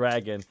sweet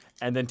dragon,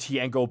 and then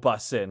Tiango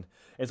busts in.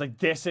 It's like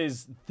this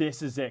is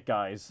it,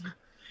 guys.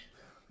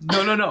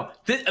 No. No,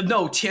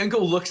 Tiango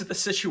looks at the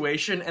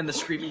situation and the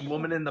screaming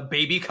woman and the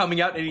baby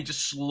coming out, and he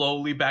just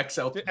slowly backs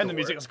out. And the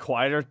music is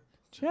quieter.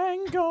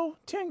 Tango,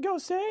 sing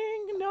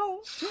no,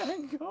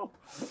 Tango.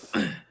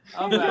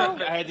 I'm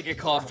back. I had to get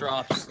cough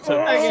drops.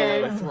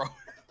 Okay.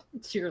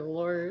 Dear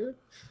Lord.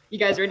 You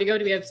guys ready to go?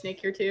 Do we have Snake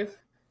here too?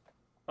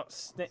 Oh,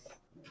 Snake.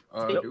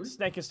 do we?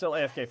 Snake is still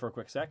AFK for a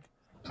quick sec.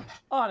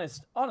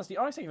 Honesty,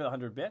 thank you for the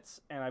 100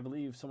 bits, and I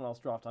believe someone else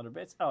dropped 100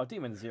 bits. Oh,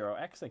 Demon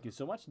 0x, thank you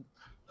so much.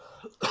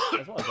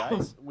 As well,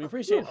 guys. We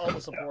appreciate all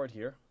the support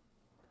here.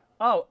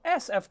 Oh, I am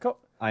SF Code,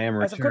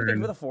 thank you for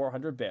returned. the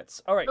 400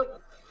 bits. All right. All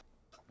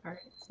right,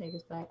 Snake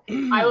is back.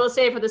 I will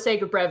say, for the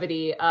sake of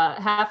brevity,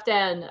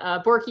 Halfdan,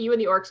 Borky, you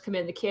and the orcs come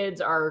in. The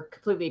kids are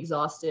completely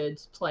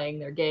exhausted playing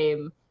their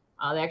game.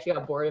 They actually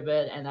got bored of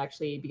it and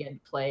actually began to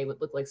play what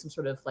looked like some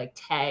sort of like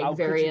tag How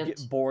variant. could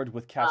you get bored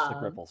with Catch the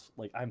Gripples?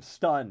 Like, I'm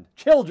stunned.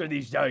 Children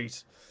these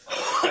days.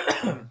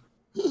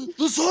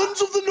 The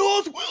sons of the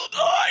North will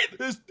die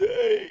this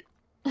day.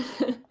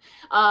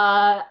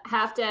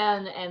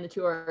 Halfdan and the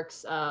two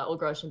orcs,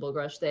 Ulgrush and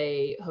Bulgrush,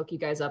 they hook you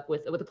guys up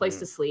with a place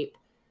to sleep.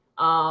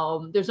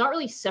 There's not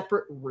really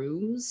separate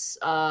rooms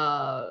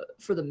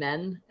for the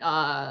men.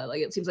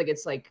 Like it seems like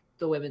it's like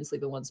the women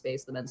sleep in one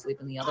space, the men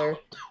sleep in the other.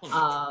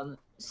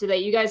 So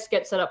that you guys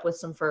get set up with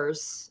some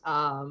furs,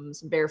 some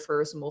bear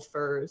fur, some wolf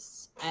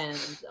furs, and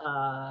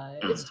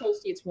it's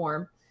toasty, it's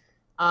warm.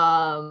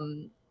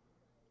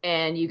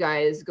 And you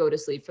guys go to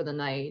sleep for the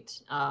night.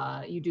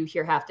 You do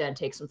hear Halfdan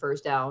take some furs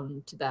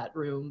down to that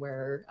room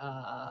where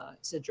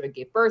Sidra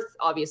gave birth,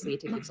 obviously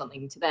to give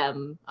something to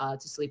them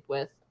to sleep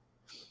with.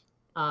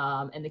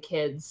 And the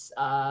kids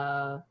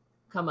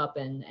come up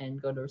and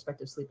go to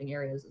respective sleeping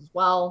areas as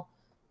well.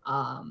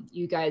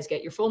 You guys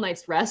get your full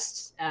night's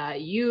rest.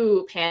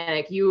 You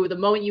panic. The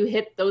moment you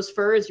hit those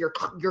furs, you're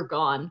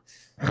gone.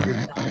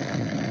 You're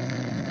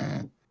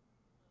done.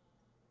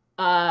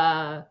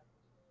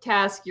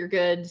 Task, you're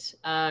good.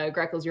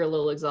 Greckles, you're a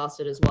little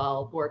exhausted as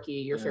well.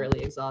 Borky, you're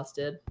fairly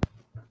exhausted.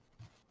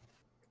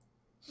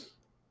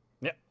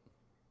 Yep.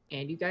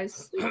 And you guys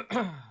sleep.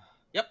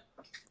 Yep.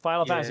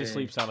 Final Fantasy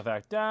sleep sound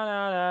effect. Da,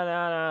 da, da,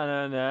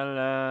 da,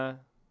 da, da,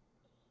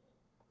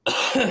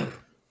 da.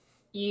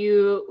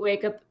 You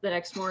wake up the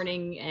next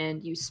morning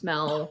and you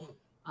smell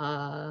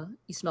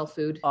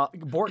food.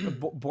 Can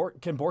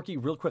Borky,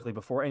 real quickly,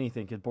 before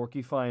anything, can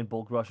Borky find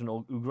Bulgrush and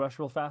Ugrush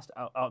real fast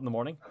out in the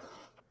morning?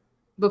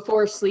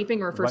 Before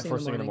sleeping or first,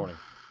 First thing in the morning?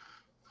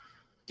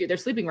 Dude, they're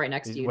sleeping right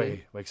next to you.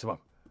 Wakes them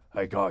up.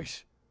 Hey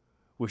guys,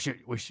 we should.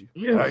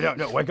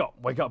 No, wake up.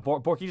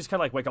 Borky just kind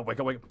of like wake up,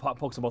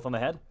 pokes them both on the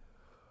head.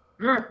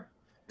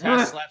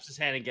 Tass slaps his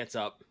hand and gets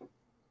up.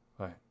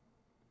 Right.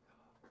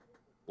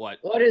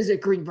 What is it,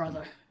 Green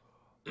Brother?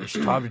 It's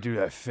time to do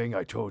that thing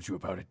I told you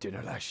about at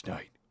dinner last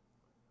night.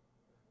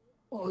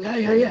 Oh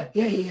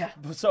yeah.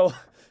 So,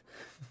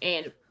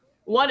 and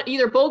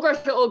either Bulgrush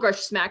or Ogrush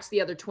smacks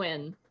the other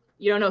twin.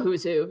 You don't know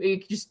who's who.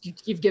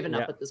 You've given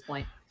up at this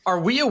point. Are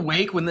we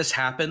awake when this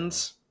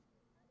happens?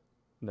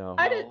 No.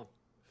 I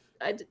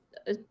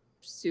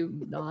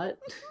assume not.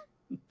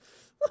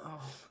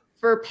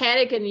 For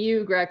Panic and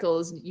you,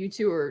 Greckles, you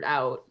two are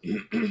out.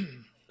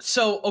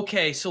 So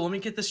let me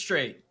get this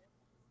straight.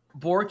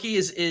 Borky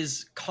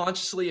is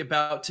consciously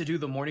about to do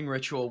the morning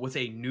ritual with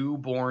a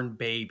newborn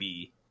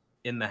baby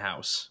in the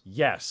house.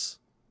 Yes.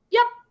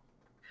 Yep.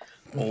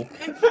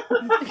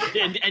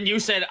 Okay. and you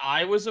said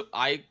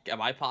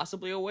am I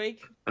possibly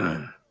awake?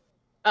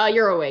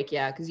 You're awake,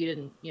 yeah, because you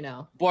didn't,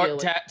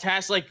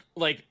 Tass like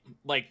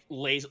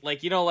lays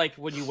like like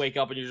when you wake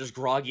up and you're just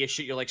groggy as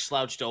shit, you're like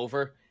slouched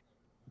over.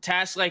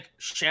 Tass like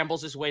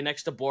shambles his way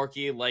next to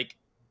Borky, like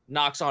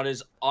knocks on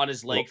his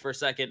leg for a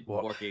second.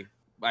 What? Borky,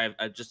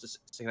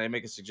 can I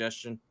make a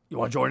suggestion? You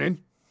want to join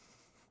in?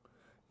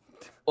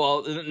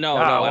 Well, no.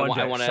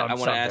 I want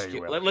to ask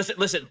you.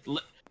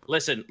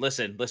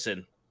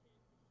 Listen.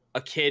 A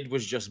kid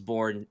was just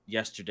born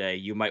yesterday.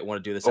 You might want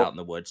to do this out in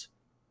the woods.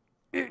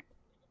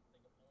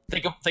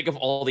 Think of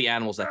all the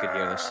animals that could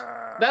hear this.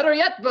 Better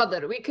yet,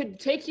 brother, we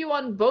could take you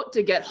on boat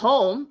to get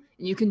home,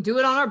 and you can do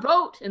it on our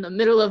boat in the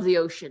middle of the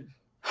ocean.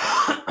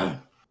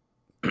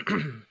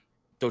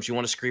 Don't you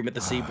want to scream at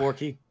the sea,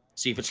 Borky?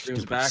 See if it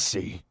screams back.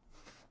 Sea.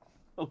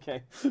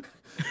 Okay.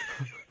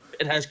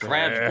 It has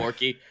crabs,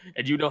 Borky,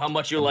 and you know how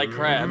much you like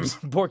crabs.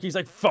 Borky's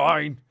like,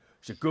 fine.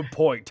 It's a good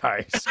point,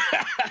 Tice.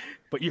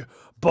 But you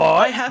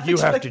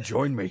have to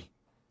join me.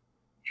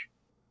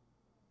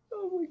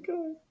 Oh my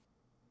god.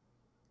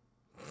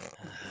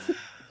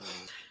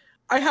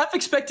 I half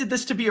expected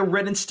this to be a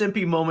Ren and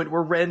Stimpy moment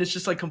where Ren is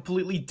just like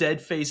completely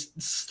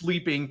dead-faced,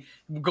 sleeping,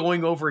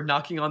 going over,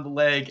 knocking on the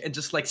leg, and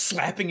just like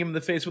slapping him in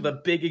the face with a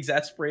big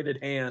exasperated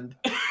hand.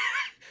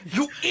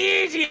 You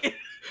idiot!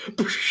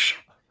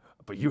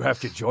 But you have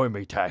to join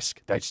me,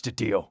 Task. That's the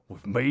deal.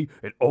 With me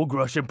and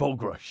Ogrush and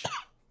Bulgrush.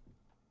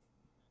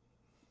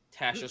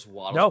 Tash just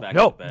waddles back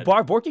to bed.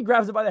 Borky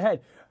grabs it by the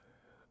head.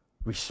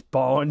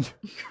 Respond.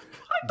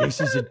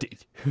 This is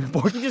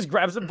Borky just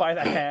grabs him by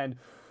the hand.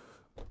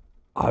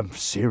 I'm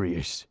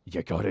serious.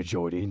 You gotta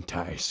join in,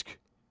 Task.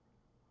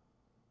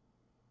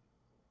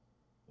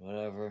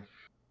 Whatever.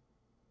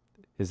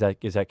 Is that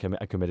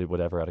a committed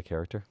whatever out of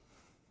character?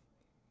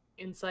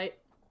 Insight.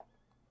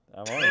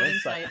 I'm on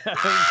insight.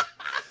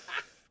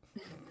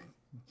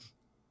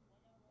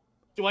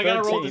 Do I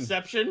gotta roll 13.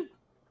 deception?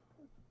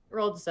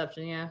 Roll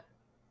deception, yeah.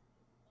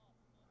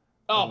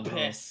 Oh,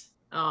 piss.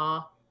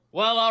 Aw.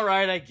 Well, all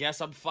right. I guess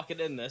I'm fucking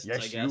in this.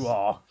 Yes, I guess. you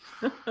are.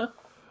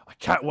 I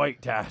can't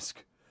wait,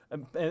 Task.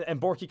 And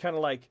Borky kind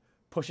of like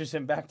pushes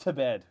him back to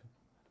bed.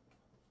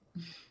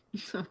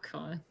 Oh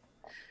god.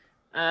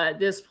 At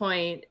this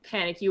point,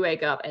 Panic, you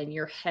wake up and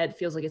your head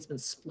feels like it's been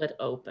split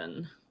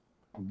open.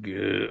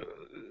 Good.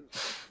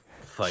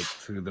 Fight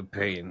through the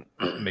pain.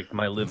 Make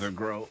my liver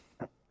grow.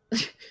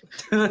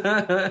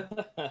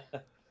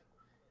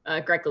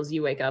 Greckles,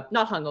 you wake up.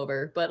 Not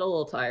hungover, but a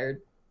little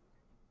tired.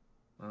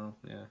 Oh,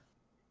 yeah.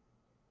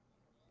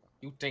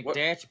 You think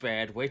that's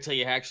bad? Wait till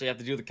you actually have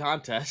to do the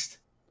contest.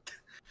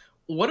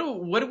 What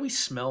do we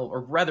smell?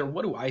 Or rather,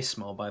 what do I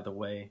smell, by the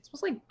way? It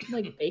smells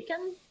like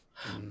bacon?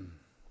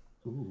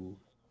 Ooh.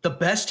 The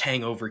best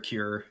hangover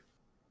cure.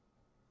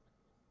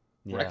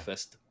 Yeah.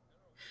 Breakfast.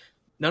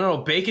 No.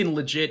 Bacon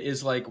legit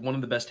is like one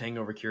of the best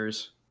hangover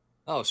cures.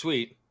 Oh,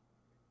 sweet.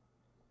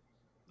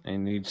 I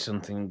need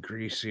something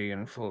greasy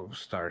and full of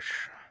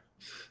starch.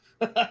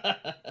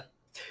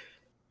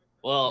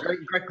 Well,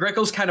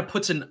 Greckles kind of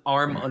puts an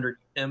arm under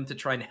him to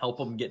try and help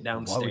him get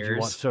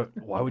downstairs.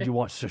 Why would you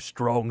want Sir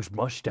Strong's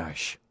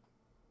mustache?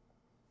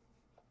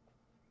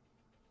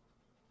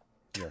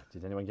 Yeah.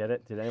 Did anyone get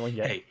it?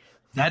 Hey,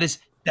 that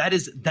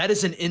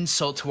is an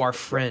insult to our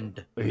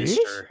friend,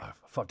 mister. I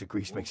thought the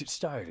grease makes it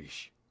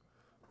stylish.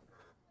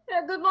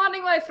 Yeah, good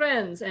morning, my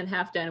friends. And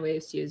Half Dan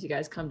waves to you as you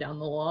guys come down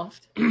the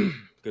loft.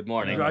 good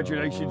morning.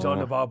 Congratulations on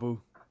the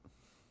Babu.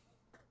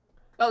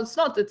 Oh, it's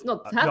not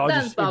Half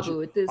Dan's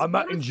Babu. It is. I'm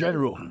not in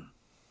general.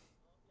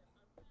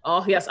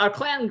 Oh, yes, our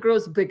clan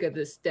grows bigger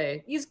this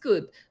day. It's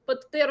good,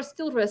 but they are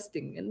still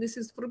resting, and this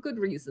is for good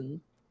reason.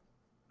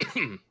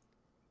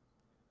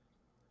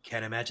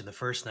 Can't imagine the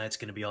first night's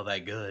gonna be all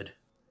that good.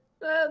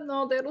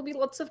 No, there will be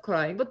lots of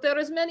crying, but there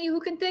is many who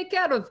can take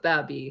care of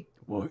Babby.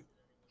 What?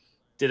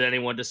 Did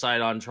anyone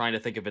decide on trying to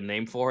think of a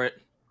name for it?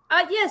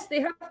 Yes, they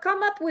have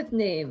come up with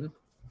name.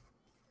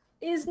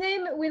 His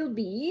name will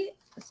be...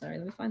 Sorry,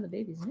 let me find the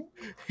baby's name.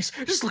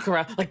 Just look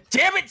around, like,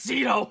 damn it,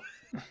 Zeno!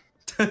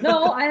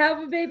 No, I have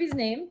a baby's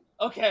name.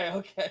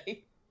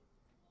 Okay.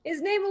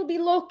 His name will be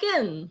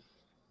Loken.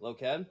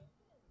 Loken?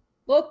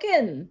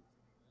 Loken.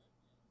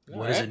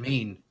 What does it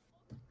mean?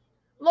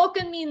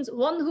 Loken means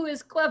one who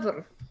is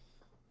clever.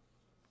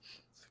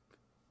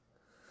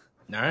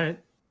 All right.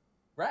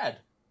 Rad.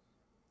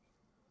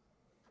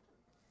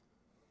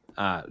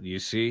 You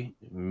see,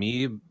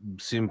 me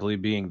simply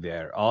being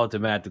there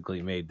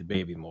automatically made the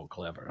baby more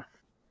clever.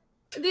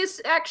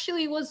 This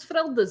actually was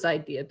Frelda's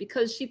idea,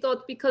 because she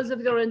thought because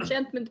of your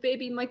enchantment,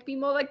 baby might be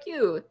more like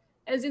you,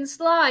 as in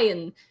sly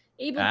and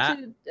able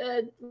to,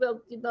 well,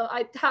 you know,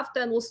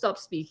 Halfdan will stop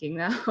speaking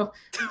now.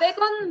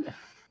 Bacon!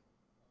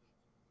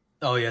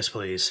 Oh, yes,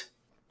 please.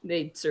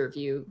 They serve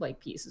you, like,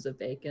 pieces of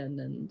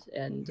bacon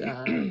and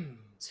a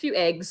few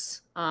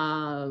eggs,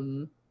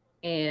 and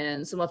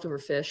some leftover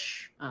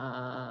fish,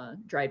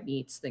 dried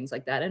meats, things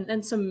like that,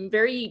 and some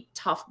very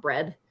tough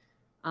bread.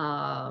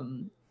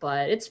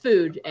 But it's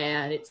food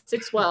and it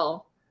sits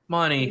well.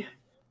 Monty,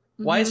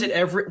 why is it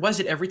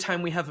every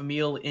time we have a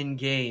meal in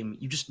game,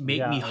 you just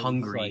make me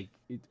hungry?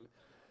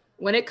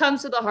 When it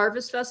comes to the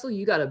Harvest Festival,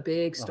 you got a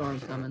big storm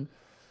coming.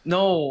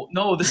 No,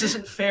 this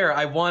isn't fair.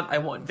 I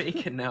want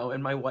bacon now,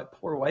 and my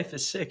poor wife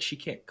is sick. She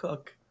can't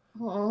cook.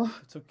 Oh,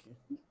 It's okay.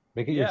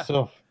 Make it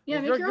yourself.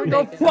 yeah, make your own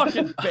No bacon.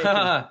 fucking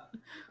bacon.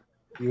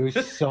 You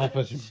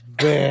selfish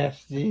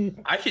bastard.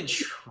 I can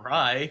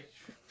try.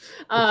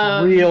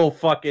 It's real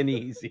fucking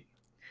easy.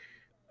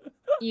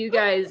 You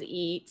guys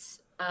eat.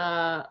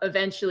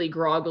 Eventually,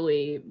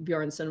 groggily,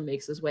 Bjornsson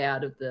makes his way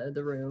out of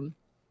the room,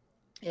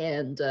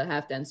 and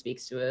Halfdan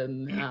speaks to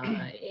him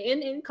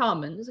in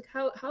common. He's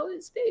like, "How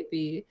is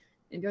baby?"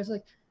 And Bjornsson's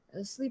like,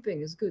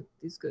 "Sleeping is good.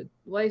 He's good.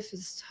 Wife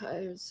is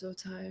tired, so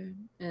tired."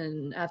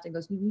 And Halfdan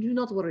goes, "Do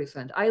not worry,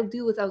 friend. I'll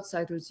deal with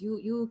outsiders.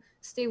 You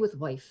stay with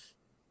wife."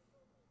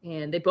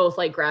 And they both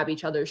like grab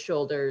each other's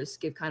shoulders,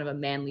 give kind of a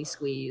manly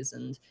squeeze,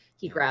 and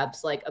he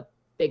grabs like a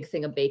big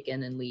thing of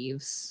bacon and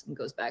leaves and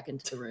goes back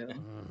into the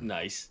room.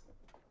 Nice.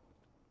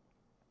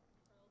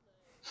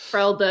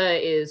 Frelda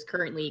is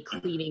currently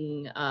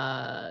cleaning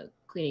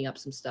up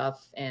some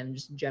stuff and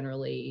just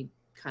generally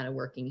kind of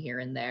working here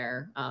and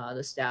there.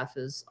 The staff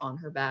is on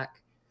her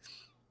back.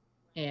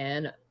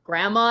 And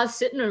Grandma's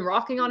sitting and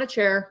rocking on a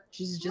chair.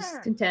 She's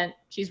just content.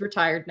 She's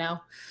retired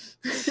now.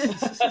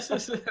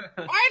 Finally,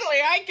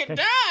 I can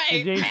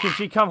die! Can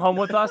she come home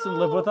with us and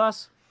live with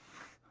us?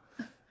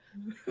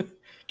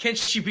 Can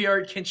she be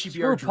our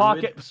Pocket,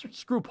 druid?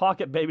 screw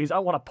pocket babies. I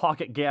want a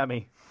pocket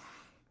gammy.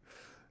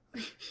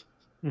 She's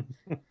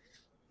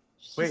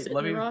Wait, sitting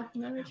let me-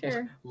 rocking on her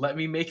chair. Let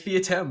me make the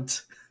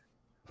attempt.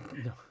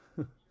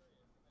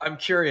 I'm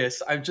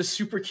curious. I'm just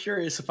super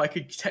curious if I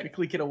could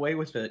technically get away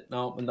with it.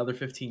 No, another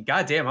 15.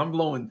 God damn, I'm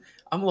blowing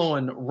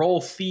roll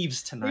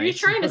thieves tonight. Are you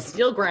trying to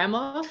steal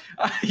Grandma?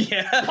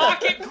 Yeah.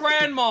 Pocket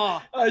grandma!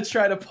 I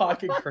try to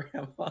pocket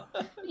grandma.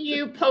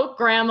 You poke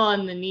Grandma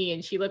in the knee,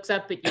 and she looks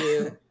up at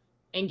you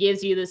and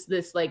gives you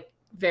this like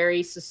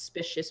very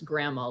suspicious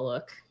grandma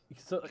look.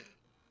 So,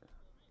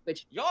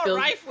 Which You're fills-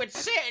 rife with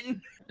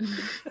sin!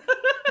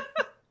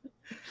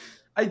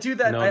 I do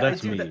that. No, I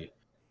that's do me. That,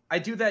 I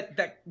do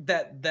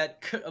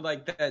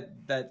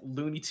that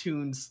Looney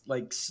Tunes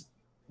like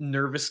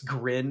nervous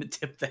grin,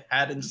 tip the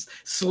hat, and just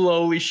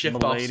slowly shift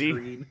Milady. off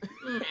screen.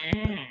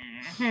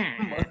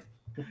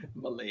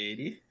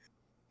 Milady.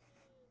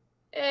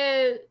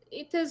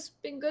 It has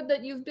been good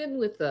that you've been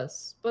with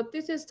us, but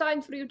it is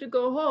time for you to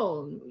go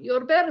home.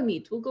 Your bear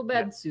meat will go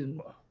bad soon.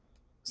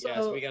 So,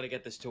 Yes, we gotta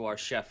get this to our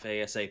chef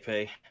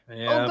ASAP.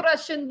 Yeah.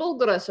 Ogresh and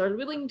Bulgresh are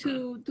willing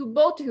to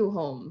boat you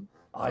home.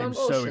 I'm From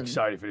so ocean.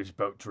 excited for this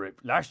boat trip.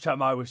 Last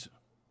time I was...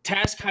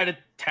 Task kind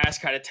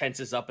of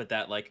tenses up at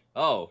that, like,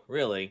 oh,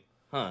 really?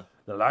 Huh.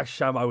 The last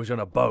time I was on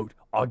a boat,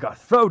 I got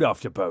thrown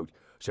off the boat.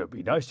 So it'd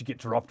be nice to get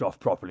dropped off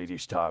properly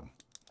this time.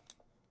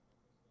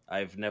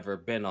 I've never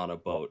been on a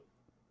boat.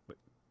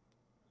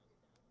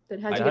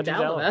 Then how'd you How'd get you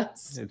to tell?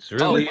 Alivast? It's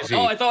real easy.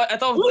 I thought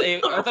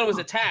it was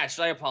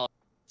attached. I apologize.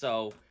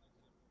 So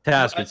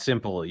Task, it's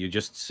simple. You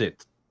just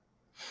sit.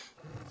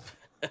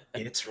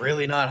 It's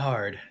really not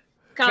hard.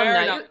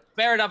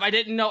 fair enough. I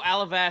didn't know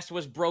Alivast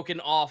was broken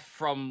off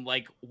from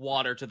like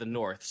water to the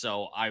north,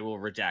 so I will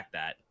redact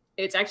that.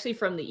 It's actually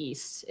from the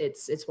east.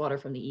 It's water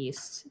from the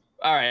east.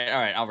 All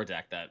right, I'll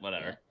redact that.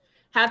 Whatever.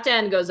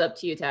 Halfdan goes up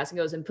to you, Task, and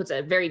goes and puts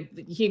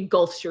he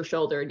engulfs your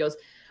shoulder and goes,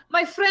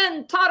 "My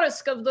friend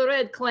Tarisk of the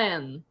Red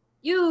Clan,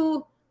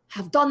 you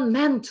have done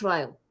man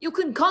trial. You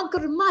can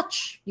conquer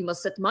much. You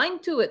must set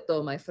mind to it,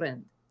 though, my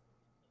friend."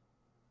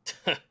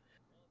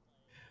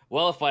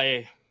 Well, if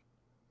I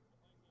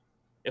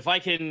If I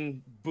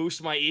can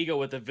boost my ego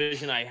with the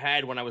vision I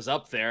had when I was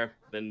up there,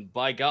 then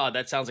by God,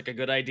 that sounds like a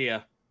good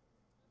idea.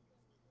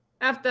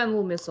 Afghan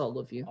will miss all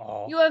of you.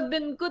 Aw. You have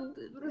been good,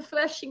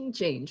 refreshing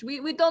change.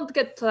 We don't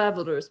get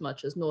travelers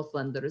much as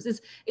Northlanders.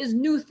 It's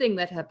new thing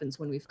that happens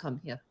when we've come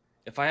here.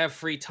 If I have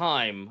free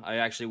time, I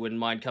actually wouldn't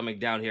mind coming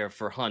down here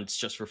for hunts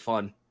just for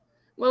fun.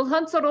 Well,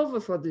 hunts are over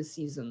for this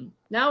season.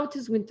 Now it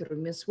is winter. We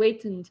must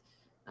wait and,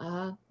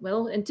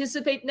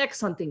 anticipate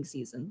next hunting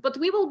season. But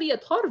we will be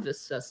at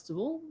Harvest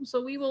Festival,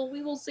 so we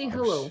will say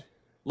hello.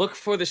 Look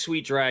for the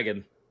Sweet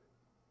Dragon.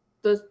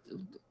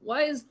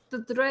 Why is the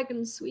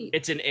dragon sweet?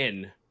 It's an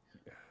inn.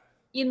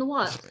 In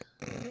what?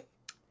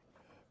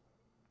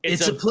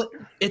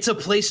 It's a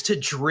place to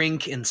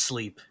drink and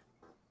sleep.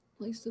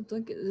 Place to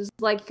drink is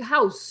like a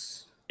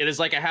house. It is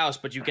like a house,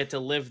 but you get to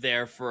live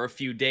there for a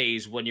few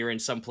days when you're in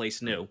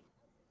someplace new.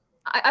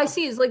 I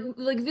see. It's like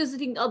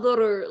visiting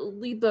other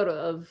leader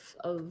of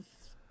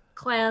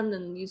clan,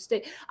 and you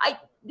stay.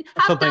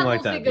 Something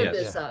like that. Figure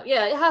this out.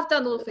 Yeah,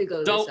 Halfdan will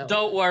figure this out.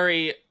 Don't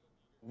worry.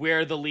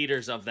 We're the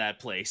leaders of that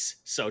place,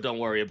 so don't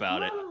worry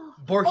about it.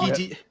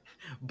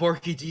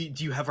 Borky,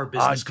 do you have our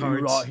business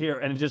cards? Right here,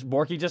 And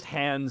Borky just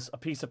hands a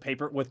piece of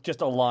paper with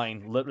just a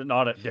line written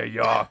on it. there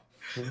you are.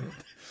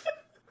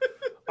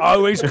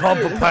 Always come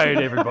prepared,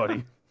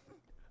 everybody.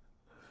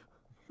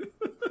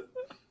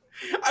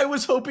 I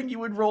was hoping you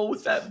would roll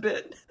with that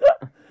bit.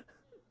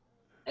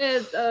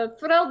 And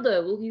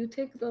Ferelda, will you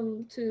take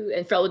them to?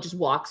 And Ferelda just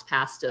walks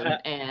past him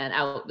and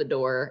out the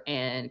door,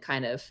 and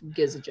kind of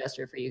gives a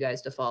gesture for you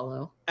guys to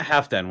follow.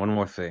 Halfdan, one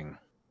more thing.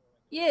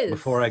 Yes.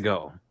 Before I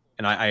go,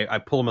 and I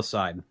pull him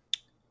aside.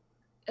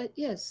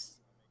 Yes.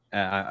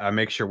 I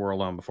make sure we're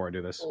alone before I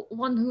do this.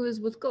 One who is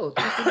with Goat.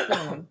 What is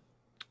wrong?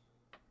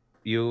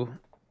 You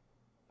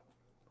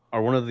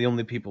are one of the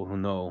only people who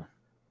know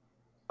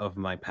of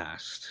my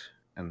past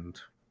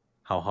and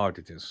how hard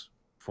it is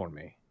for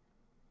me.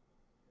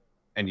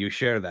 And you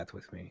share that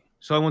with me.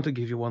 So I want to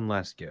give you one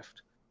last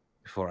gift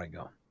before I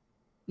go.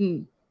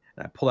 And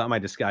I pull out my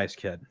disguise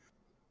kit.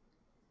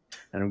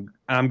 And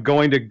I'm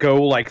going to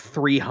go like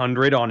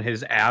 300 on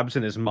his abs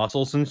and his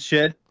muscles and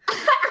shit.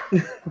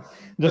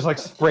 Just like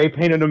spray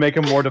painted to make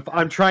him more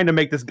I'm trying to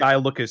make this guy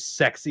look as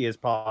sexy as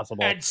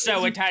possible. And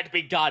so it had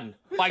begun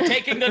by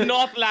taking the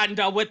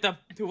Northlander with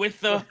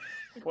the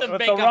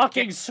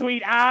rocking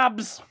sweet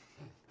abs.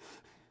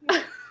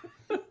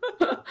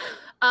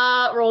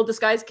 Roll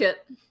disguise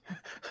kit.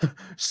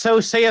 So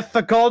saith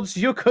the gods,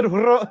 you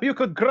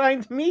could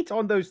grind meat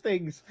on those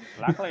things.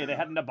 Luckily, they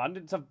had an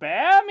abundance of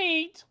bear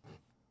meat.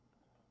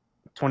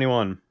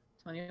 21.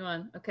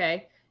 21.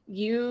 Okay.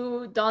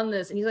 You done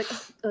this, and he's like,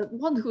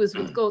 one who is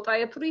with Goat, I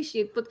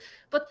appreciate, but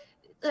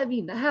I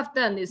mean,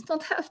 Halfdan is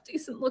not half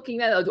decent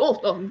looking.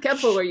 Oh,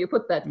 careful where you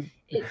put that.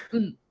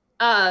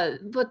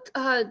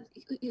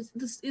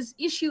 His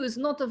issue is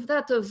not of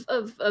that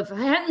of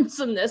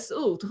handsomeness.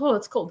 Oh,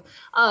 it's cold.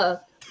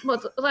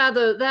 But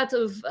rather that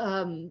of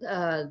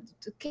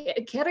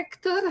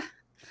character.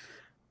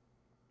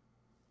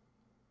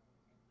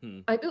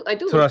 I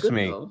do. Trust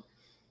me. Though.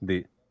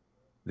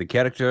 The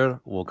character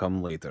will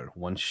come later.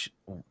 Once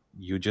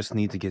you just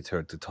need to get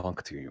her to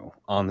talk to you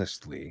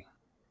honestly.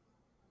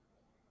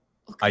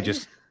 Okay.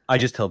 I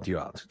just helped you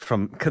out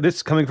from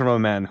this coming from a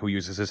man who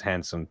uses his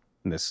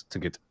handsomeness to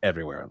get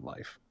everywhere in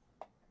life.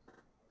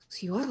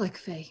 So you are like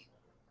Faye.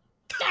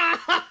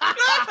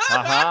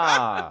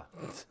 Aha!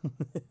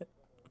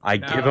 I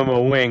give him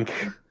a wink.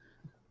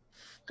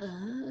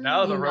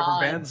 Now the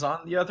rubber band's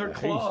on the other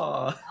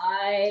claw.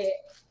 I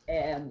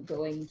am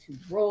going to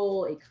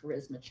roll a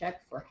charisma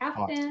check for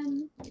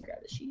Halfdan. Let me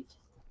grab the sheet.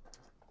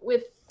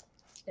 With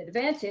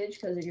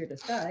advantage because of your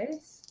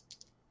disguise.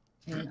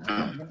 And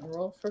I'm going to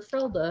roll for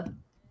Ferelda.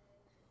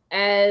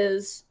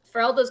 As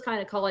Ferelda's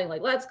kind of calling,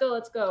 like, let's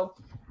go.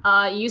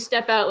 You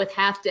step out with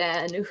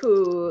Halfdan,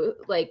 who,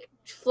 like,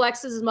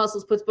 flexes his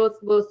muscles, puts both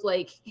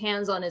like,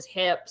 hands on his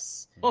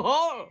hips,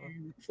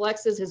 and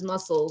flexes his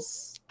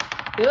muscles.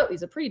 Oh,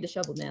 he's a pretty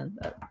disheveled man.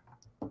 But...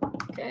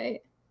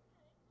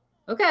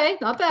 Okay,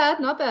 not bad,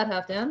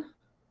 Halfdan.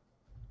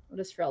 What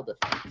does Ferelda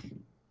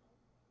think?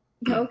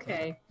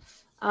 Okay.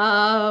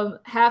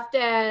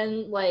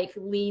 Halfdan, like,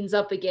 leans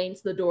up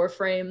against the door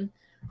frame,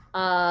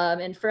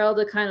 and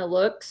Ferelda kind of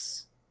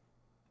looks.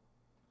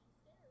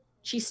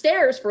 She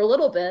stares for a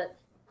little bit,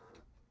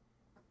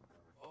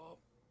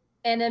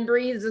 and then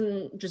breathes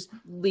and just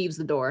leaves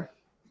the door.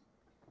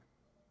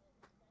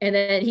 And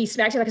then he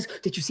smacks her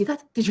like, "Did you see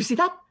that? Did you see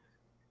that?"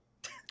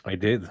 I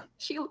did.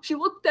 She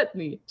looked at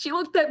me.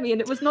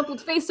 And it was not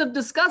with face of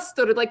disgust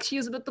or like she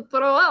was about to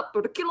throw up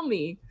or to kill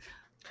me.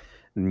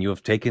 And you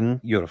have taken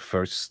your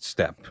first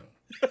step.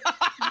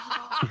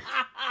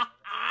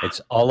 It's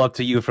all up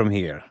to you from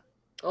here.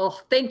 Oh,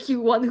 thank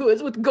you, one who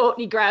is with Goat.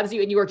 And he grabs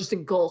you, and you are just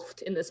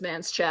engulfed in this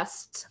man's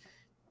chest.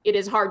 It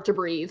is hard to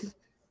breathe.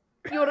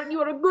 You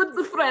are a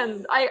good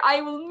friend.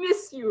 I will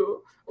miss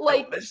you.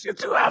 Like, I'll miss you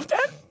too, Halfdan.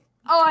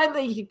 Oh, I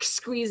think he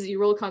squeezes you.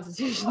 Roll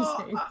Constitution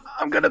save.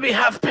 I'm gonna be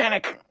half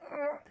panic.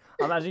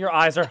 Imagine your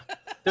eyes are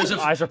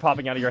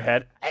popping out of your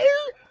head.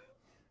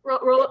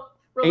 Roll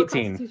Roll a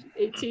 18. Constitution.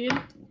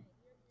 18.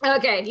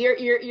 Okay,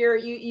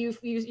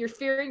 you're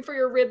fearing for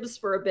your ribs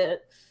for a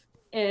bit,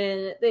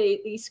 and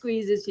he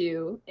squeezes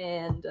you,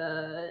 and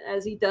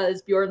as he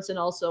does, Bjornsson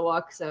also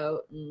walks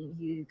out, and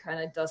he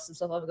kind of dusts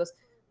himself off and goes,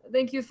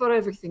 "Thank you for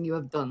everything you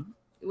have done.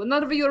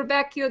 Whenever you're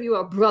back here, you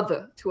are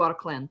brother to our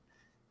clan.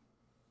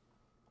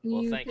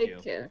 Well, You thank take you.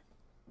 care."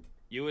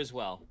 You as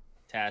well,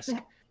 Task.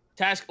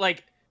 Task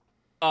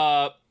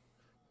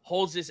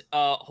holds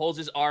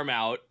his arm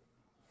out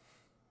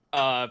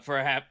for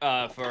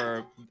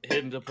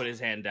him to put his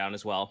hand down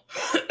as well.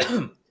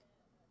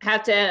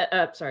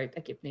 Sorry,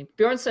 I keep name.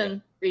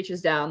 Bjornsson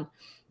reaches down,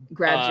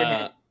 grabs your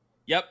hand.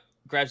 Yep,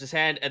 grabs his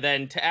hand, and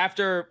then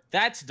after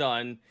that's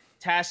done,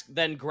 Task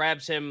then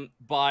grabs him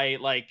by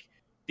like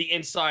the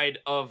inside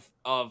of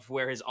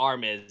where his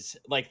arm is,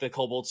 like the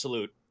kobold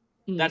salute.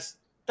 That's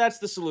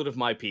the salute of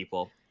my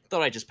people.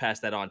 Thought I'd just pass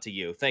that on to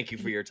you. Thank you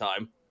for your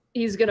time.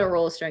 He's gonna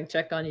roll a strength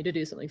check on you to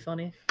do something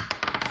funny.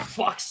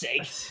 Fuck's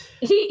sake.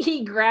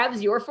 He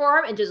grabs your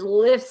forearm and just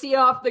lifts you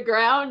off the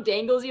ground,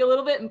 dangles you a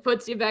little bit, and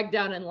puts you back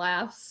down and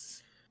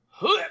laughs.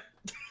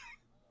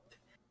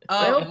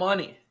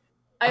 Money.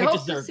 I hope to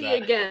deserve see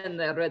that. again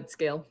that red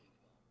scale.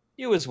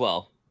 You as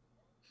well.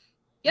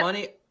 Yep.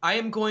 Money, I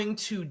am going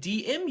to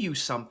DM you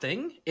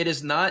something. It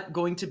is not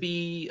going to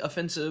be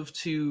offensive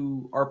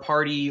to our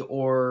party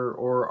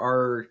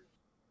or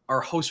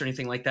our host or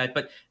anything like that,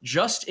 but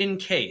just in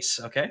case,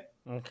 okay?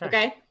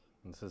 Okay.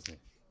 This is me.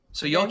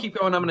 So y'all keep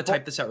going. I'm going to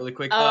type this out really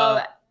quick.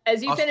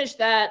 As you I'll- finish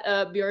that,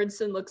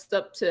 Bjornsson looks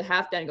up to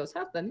Halfdan and goes,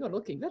 "Halfdan, you're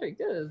looking very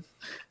good."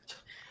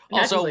 And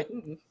Also, Halfdan's like,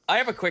 "Mm." I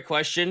have a quick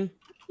question.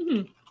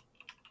 Mhm.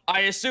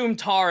 I assume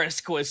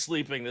Tarisk was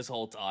sleeping this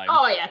whole time.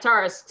 "Oh yeah,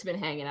 Tarisk's been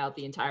hanging out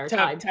the entire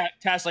time."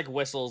 Task like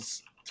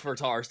whistles for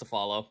Tarisk to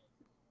follow.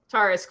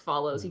 Tarisk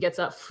follows. He gets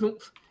up.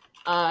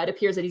 It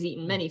appears that he's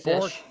eaten many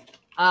Bork. fish.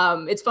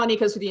 It's funny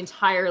because for the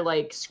entire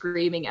like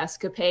screaming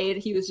escapade,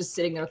 he was just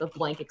sitting there with a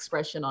blank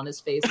expression on his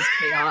face as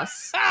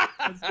chaos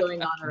was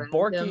going on around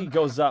Borky him.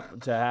 goes up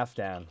to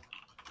Halfdan.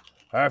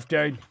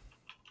 Halfdan,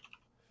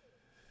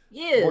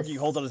 Yes. Borky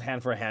holds out his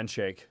hand for a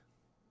handshake.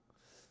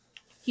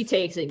 He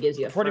takes it and gives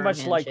you a Pretty firm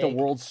much like the handshake.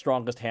 world's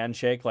strongest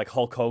handshake, like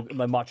Hulk Hogan,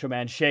 the Macho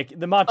Man shake,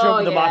 the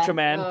Macho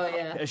Man Oh,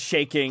 yeah.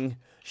 shaking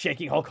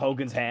Hulk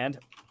Hogan's hand.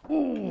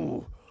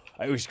 ooh,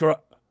 I was gr-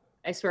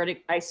 I swear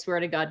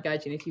to God,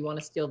 Gaijin, if you want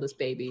to steal this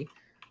baby.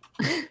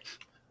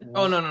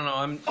 Oh, no.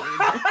 I'm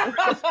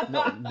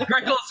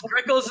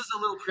Greckles is a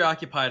little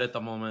preoccupied at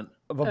the moment.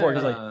 But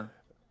Borky's like,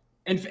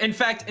 In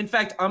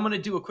fact, I'm going to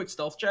do a quick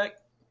stealth check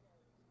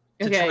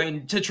to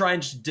try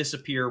and just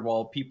disappear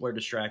while people are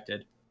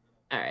distracted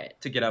All right.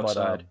 to get but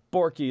outside.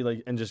 Borky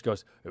like and just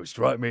goes, It was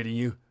great meeting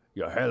you.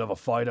 You're a hell of a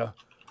fighter.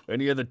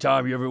 Any other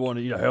time you ever want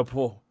to, help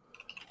for,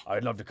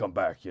 I'd love to come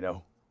back,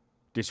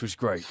 This was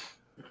great.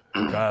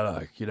 Kind of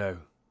like,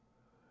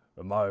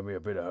 reminded me a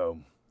bit of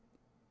home.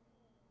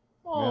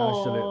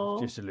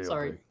 Just a little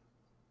Sorry. bit.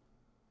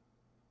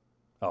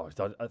 oh, I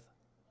thought,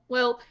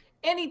 Well,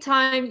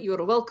 anytime you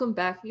are welcome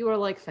back. You are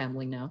like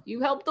family now.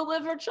 You helped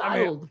deliver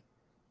child.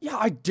 Yeah,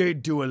 I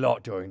did do a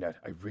lot during that.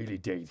 I really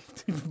did.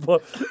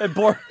 but and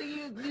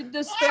you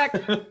distract.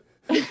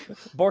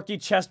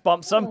 Borky chest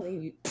bumps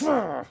him,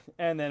 All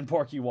and then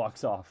Borky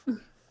walks off.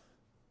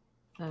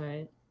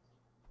 right.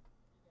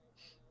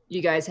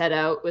 You guys head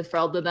out with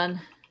Frelda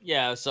then?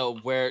 Yeah, so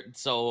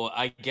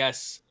I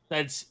guess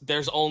since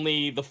there's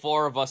only the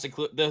four of us,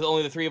 there's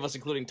only the three of us,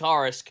 including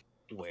Tarisk.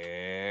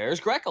 Where's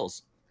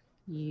Greckles?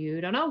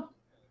 You don't know.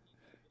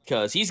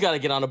 Because he's got to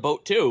get on a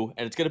boat too,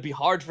 and it's gonna be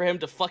hard for him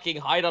to fucking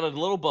hide on a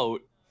little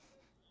boat.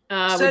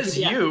 Says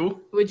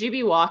you. Would you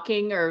be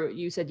walking, or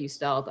you said you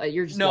stealth?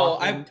 You're just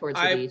walking towards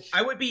the beach.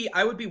 I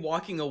would be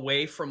walking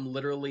away from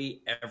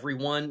literally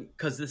everyone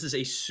because this is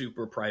a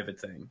super private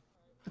thing.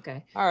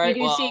 Okay. All right, You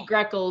do well- see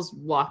Greckles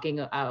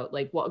walking out.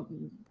 Like,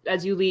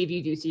 as you leave,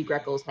 you do see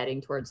Greckles heading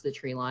towards the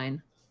tree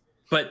line.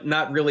 But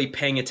not really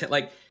paying attention.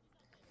 Like,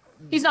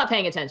 He's not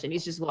paying attention.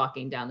 He's just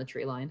walking down the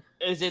tree line.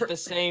 Is it the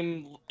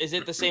same? Is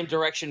it the same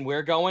direction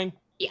we're going?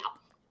 Yeah.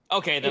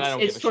 Okay, then I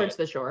don't It's give a towards shit.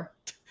 the shore.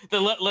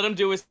 Then let him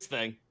do his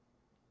thing.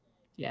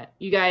 Yeah.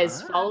 You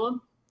guys follow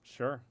him?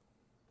 Sure.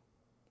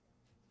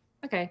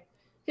 Okay.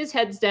 His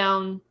head's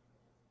down.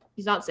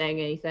 He's not saying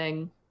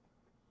anything.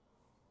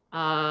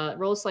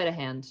 Roll a sleight of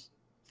hand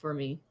for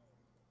me.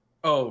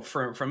 oh,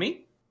 from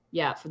me,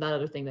 Yeah, for that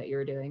other thing that you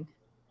were doing.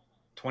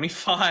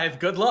 25.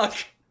 Good luck.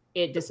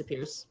 It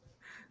disappears.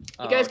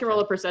 You guys can roll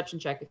a perception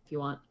check if you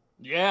want.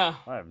 Yeah,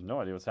 I have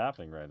no idea what's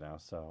happening right now.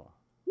 So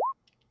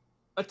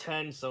a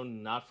 10, so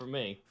not for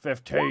me.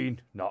 15,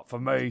 not for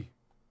me.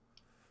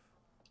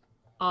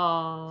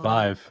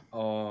 5.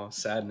 Oh,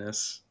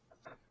 sadness.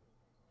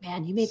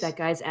 Man, you made that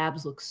guy's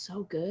abs look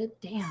so good.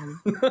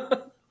 Damn.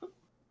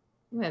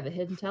 You have a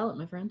hidden talent,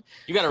 my friend.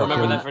 You got to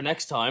remember that for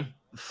next time.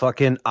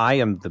 Fucking, I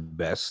am the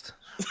best.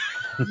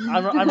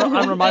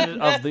 I'm reminded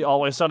of the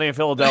Always Sunny in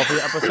Philadelphia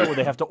episode where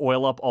they have to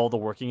oil up all the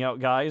working out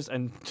guys,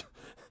 and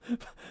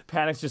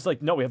Panic's just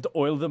like, no, we have to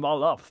oil them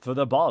all up for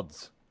the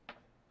bods.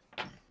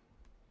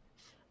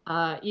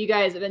 You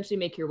guys eventually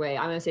make your way.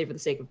 I'm gonna say for the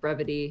sake of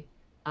brevity,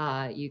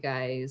 you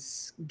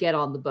guys get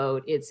on the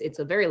boat. It's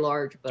a very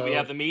large boat. Do we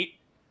have the meat?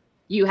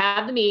 You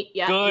have the meat.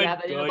 Yeah, Good, you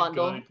have it in a good,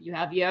 bundle. good. You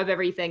have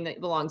everything that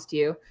belongs to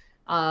you.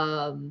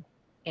 And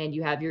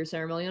you have your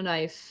ceremonial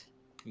knife.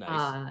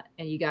 Nice.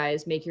 And you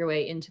guys make your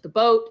way into the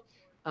boat.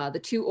 The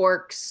two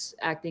orcs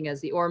acting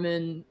as the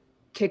oarmen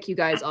kick you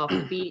guys off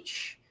the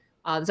beach.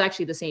 It's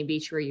actually the same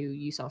beach where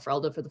you saw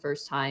Frelda for the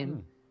first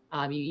time.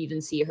 You even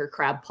see her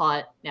crab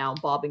pot now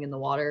bobbing in the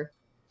water.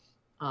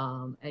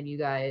 And you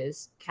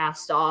guys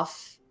cast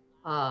off,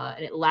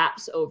 and it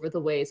laps over the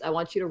waves. I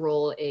want you to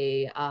roll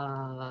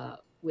a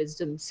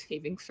wisdom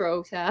saving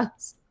throw,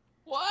 Taz.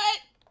 What?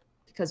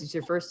 Because it's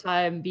your first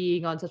time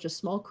being on such a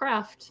small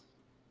craft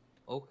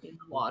Okay. in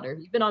the water.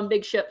 You've been on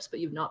big ships, but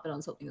you've not been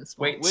on something this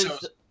small. Wait, so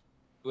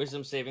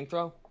Wisdom saving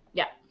throw?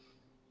 Yeah.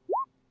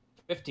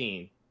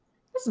 15.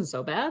 This isn't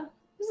so bad.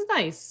 This is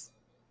nice.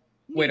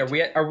 wait,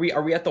 are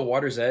we at the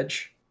water's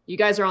edge? You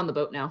guys are on the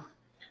boat now.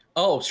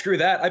 Oh, screw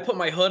that! I put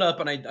my hood up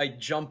and I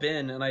jump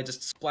in and I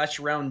just splash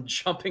around,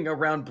 jumping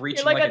around,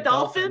 breaching You're like a a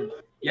dolphin?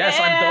 Yes,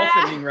 Yeah!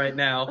 I'm dolphining right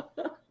now.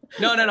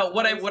 No.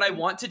 What I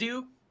want to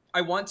do,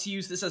 I want to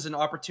use this as an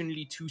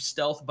opportunity to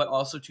stealth, but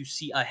also to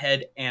see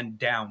ahead and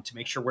down to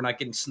make sure we're not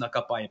getting snuck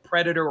up by a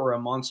predator or a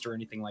monster or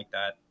anything like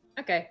that.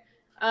 Okay.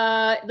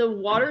 The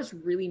water's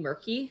really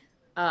murky.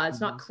 It's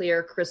not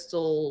clear,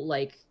 crystal,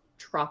 like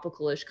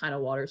tropical-ish kind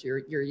of waters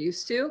you're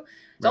used to.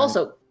 It's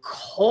also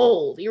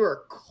cold. You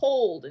are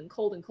cold and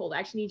cold and cold. I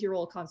actually need you to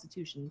roll a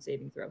Constitution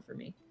saving throw for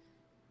me.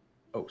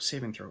 Oh,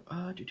 saving throw.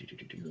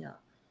 Yeah.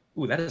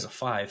 Ooh, that is a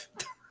 5.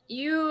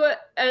 You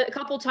a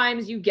couple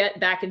times you get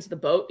back into the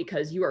boat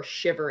because you are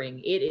shivering.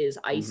 It is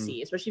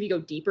icy, especially if you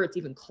go deeper. It's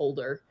even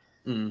colder.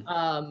 And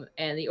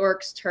the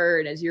orcs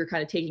turn as you're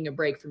kind of taking a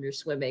break from your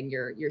swimming.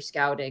 You're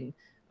scouting.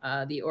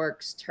 The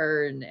orcs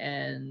turn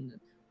and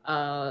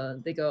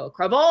they go,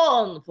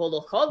 Cravon,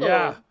 Polo Kodo.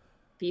 Yeah.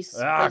 Peace.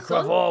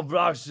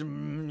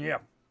 Cravon, yeah.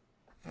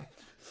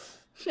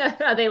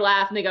 They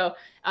laugh and they go,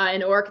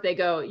 an orc, they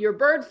go, your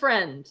bird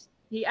friend.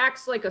 He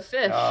acts like a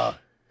fish.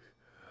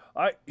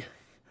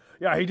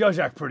 Yeah, he does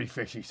act pretty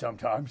fishy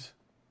sometimes.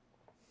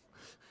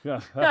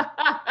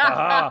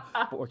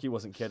 Borky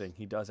wasn't kidding.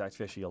 He does act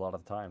fishy a lot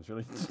of the times,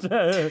 really.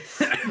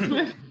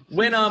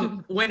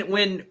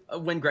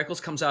 when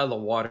Greckles comes out of the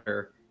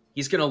water,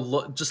 he's gonna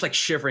look just like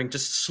shivering,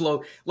 just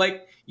slow,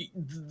 like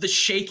the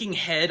shaking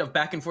head of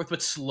back and forth,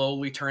 but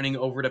slowly turning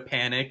over to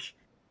panic,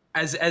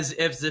 as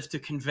if to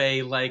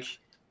convey like,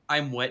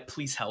 I'm wet,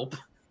 please help.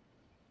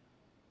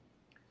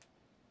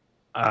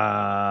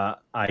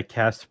 I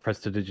cast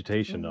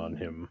Prestidigitation on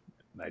him.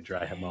 And I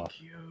dry him off.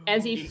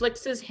 As he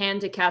flicks his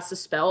hand to cast a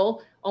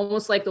spell,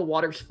 almost like the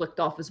water's flicked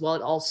off as well,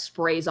 it all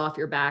sprays off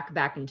your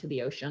back into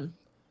the ocean.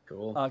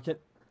 Cool.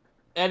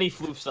 And he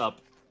floofs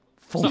up.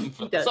 Something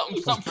for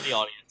the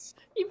audience.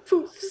 He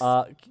poofs.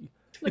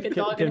 Like a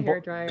dog in a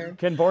hairdryer.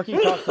 Can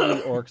Borky talk to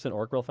the orcs and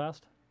orc real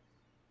fast?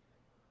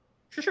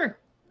 Sure.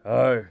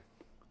 Hey,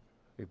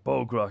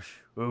 Bogrush,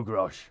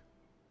 Ugrosh.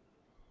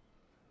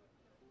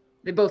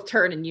 They both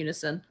turn in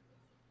unison.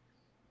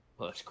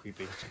 Oh, that's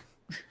creepy.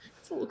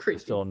 It's a little creepy.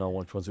 Still don't know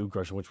which one's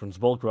Ugrosh and which one's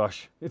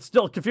Bulgrush. It's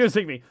still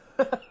confusing me.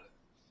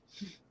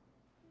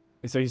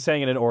 So he's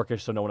saying it in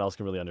Orcish so no one else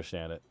can really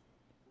understand it.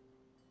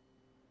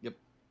 Yep.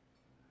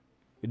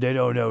 They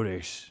don't know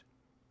this,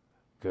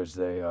 because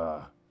they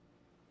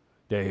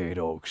hate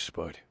orcs,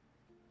 but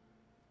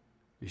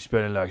he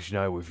spent a last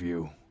night with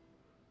you.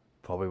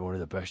 Probably one of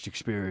the best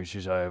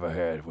experiences I ever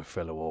had with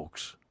fellow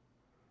orcs.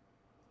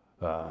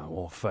 I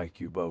want to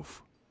thank you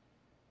both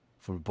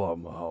from the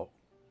bottom of my heart.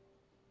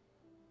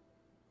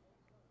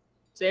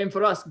 Same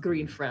for us,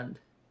 green friend.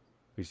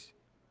 He's...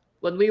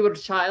 When we were a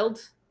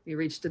child, we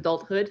reached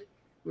adulthood.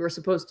 We were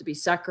supposed to be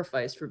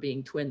sacrificed for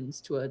being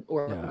twins to an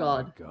orc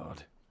god.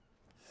 God.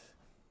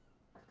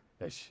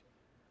 That's...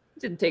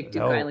 Didn't take too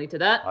kindly to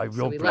that. I so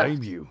don't we blame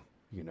left. you.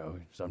 You know,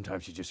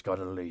 sometimes you just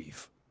gotta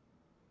leave.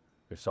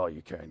 That's all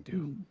you can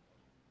do.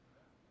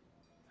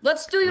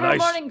 Let's do your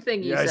morning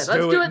thing, you yes, said.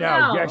 Let's do it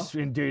now. Yes,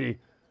 indeed.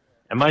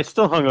 Am I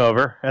still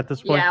hungover at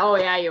this point? Yeah, oh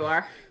yeah, you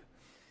are.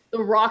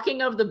 The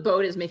rocking of the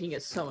boat is making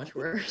it so much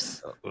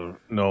worse.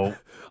 No.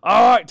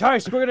 All right,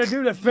 Tyson, we're gonna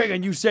do the thing,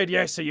 and you said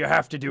yes, so you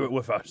have to do it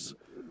with us.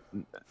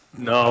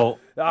 No.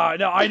 No,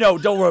 I know.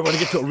 Don't worry. We're gonna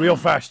get to it real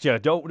fast, yeah.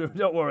 Don't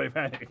worry,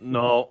 man.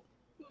 No.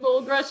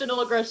 Olgrush and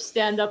Olgrush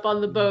stand up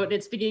on the boat, and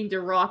it's beginning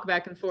to rock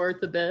back and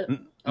forth a bit.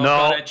 Oh,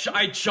 God,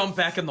 I jump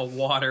back in the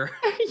water.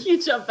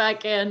 You jump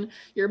back in.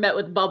 You're met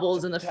with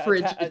bubbles in the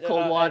frigid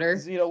cold water.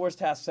 Where's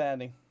Task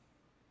standing?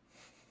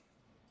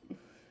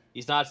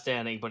 He's not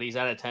standing, but he's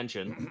at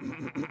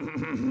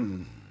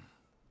attention.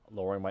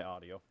 Lowering my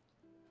audio.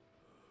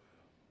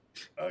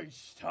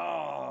 It's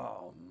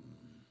time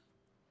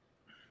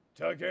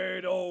to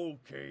get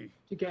okay.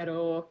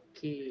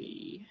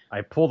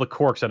 I pull the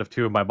corks out of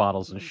 2 of my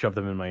bottles and shove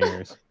them in my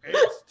ears.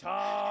 It's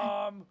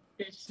time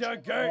to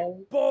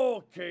get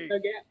bulky.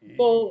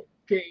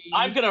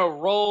 I'm gonna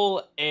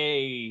roll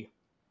a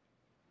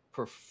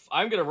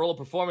I'm gonna roll a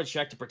performance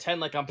check to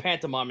pretend like I'm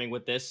pantomiming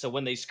with this, so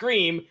when they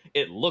scream,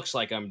 it looks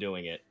like I'm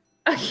doing it.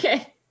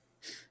 Okay.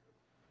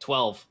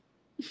 12.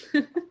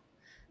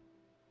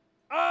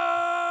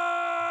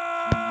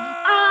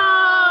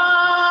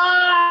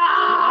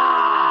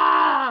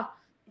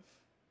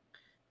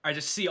 I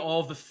just see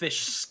all the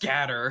fish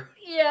scatter.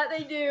 Yeah,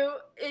 they do.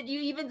 And you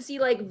even see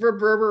like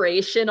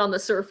reverberation on the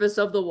surface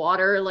of the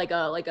water, like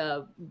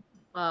a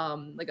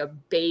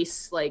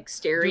bass like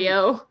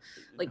stereo,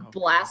 like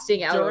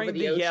blasting out During over the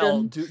the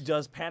ocean. yell,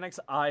 does Panic's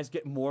eyes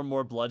get more and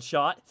more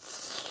bloodshot?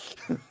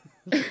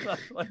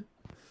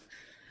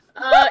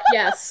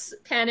 Yes,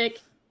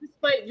 Panic.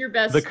 Despite your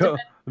best,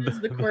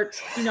 the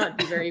quirks do not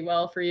do very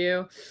well for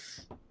you.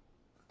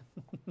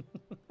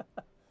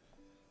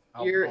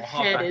 Your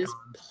head is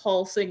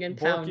pulsing and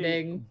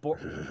pounding.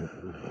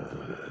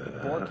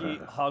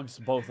 Borky hugs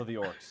both of the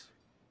orcs.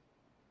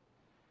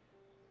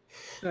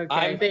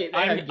 Okay,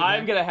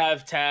 I'm gonna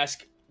have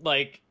Task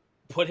like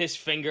put his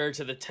finger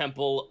to the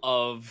temple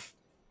of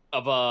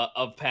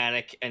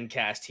Panic and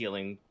cast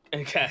healing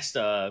and cast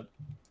what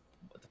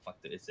the fuck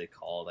is it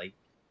called? I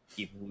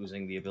keep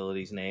losing the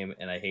ability's name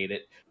and I hate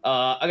it.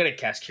 I'm gonna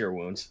cast Cure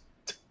Wounds.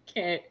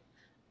 Okay.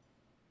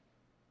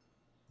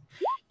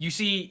 You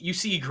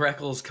see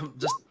Greckles come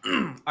just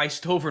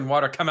iced over in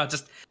water come out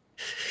just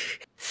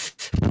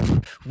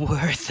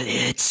worth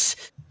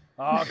it.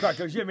 Oh,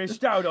 Greckles, you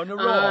missed out on the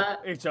roll.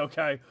 It's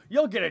okay.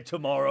 You'll get it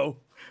tomorrow.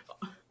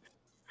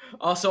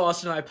 Also,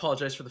 Austin, I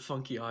apologize for the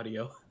funky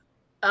audio.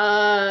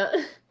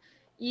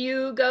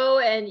 You go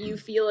and you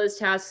feel as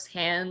Task's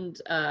hand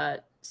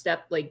kind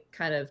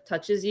of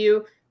touches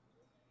you.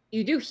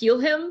 You do heal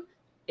him.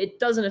 It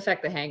doesn't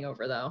affect the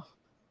hangover though.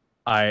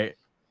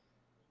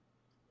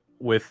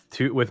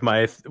 With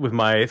my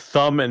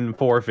thumb and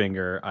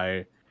forefinger,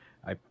 I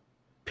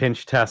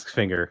pinch Task's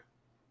finger.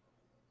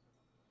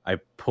 I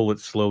pull it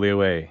slowly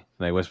away,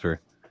 and I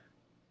whisper,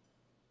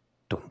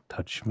 "Don't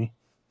touch me.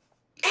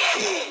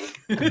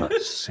 Do not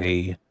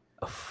say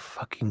a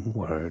fucking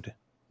word.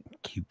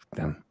 Keep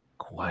them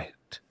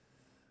quiet."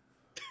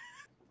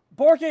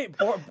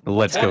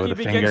 Let's go with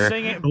the finger.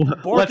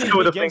 Let's go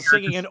with the finger.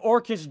 Singing, and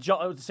orc is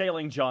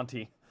sailing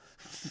jaunty.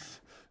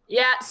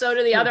 Yeah, so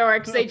do the other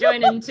orcs. They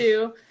join in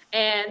too.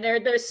 And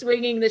they're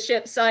swinging the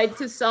ship side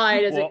to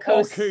side as it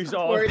coasts towards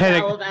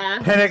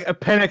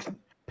Alivast.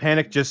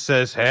 Panic just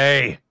says,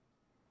 "Hey,"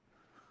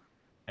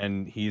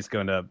 and he's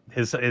gonna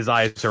his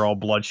eyes are all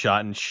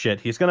bloodshot and shit.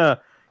 He's gonna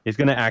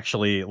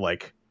actually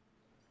like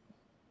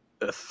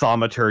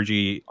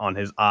thaumaturgy on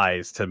his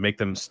eyes to make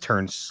them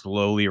turn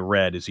slowly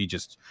red as he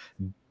just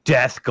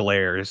death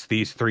glares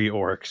these three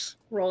orcs.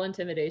 Roll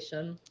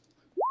intimidation.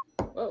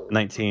 Whoa.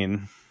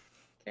 19.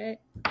 Okay.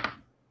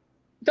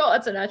 Oh,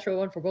 that's a natural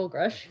one for Gold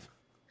Rush.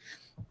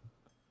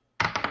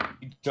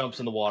 He jumps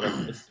in the water.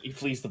 He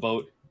flees the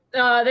boat.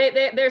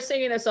 They're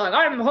singing their song.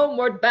 I'm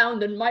homeward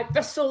bound and my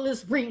vessel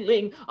is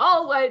reeling.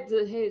 All right.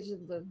 They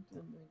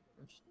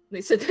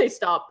said they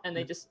stop and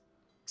they just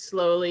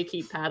slowly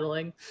keep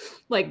paddling,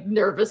 like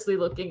nervously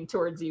looking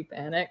towards you,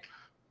 Panic.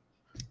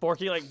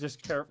 Borky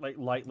just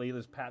lightly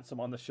just pats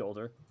him on the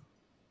shoulder.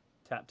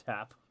 Tap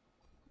tap.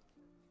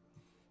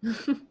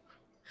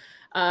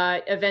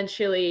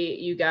 Eventually,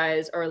 you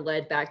guys are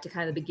led back to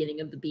kind of the beginning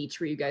of the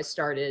beach where you guys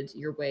started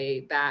your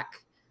way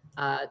back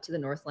to the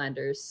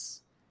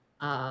Northlanders.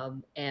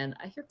 And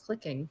I hear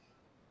clicking.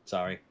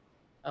 Sorry.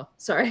 Oh,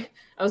 sorry.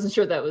 I wasn't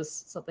sure that was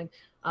something.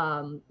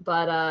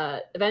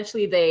 But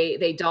eventually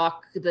they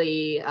dock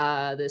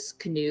this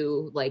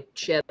canoe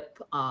ship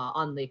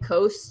on the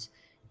coast,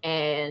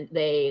 and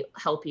they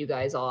help you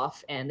guys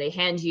off, and they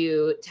hand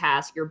you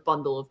Task your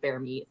bundle of bear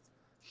meat.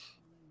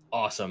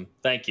 Awesome.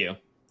 Thank you.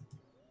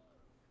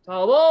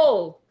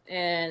 Oh,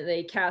 and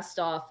they cast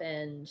off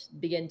and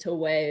begin to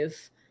wave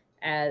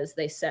as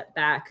they set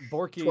back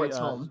towards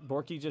home.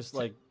 Borky just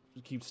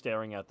keeps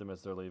staring at them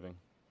as they're leaving.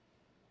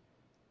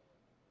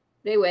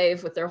 They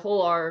wave with their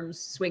whole arms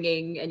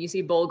swinging, and you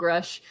see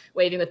Bulgrush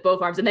waving with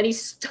both arms, and then he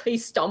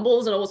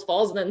stumbles and almost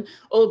falls, and then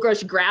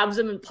Bulgrush grabs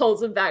him and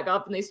pulls him back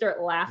up, and they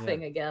start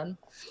laughing again.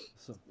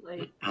 So,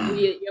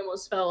 you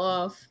almost fell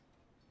off.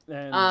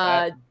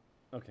 And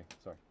okay,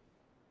 sorry.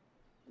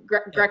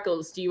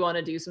 Greckles, do you want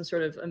to do some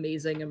sort of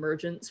amazing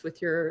emergence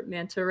with your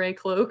manta ray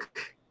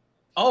cloak?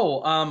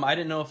 Oh, I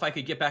didn't know if I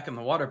could get back in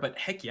the water, but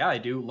heck yeah, I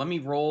do. Let me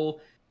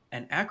roll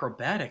an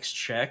acrobatics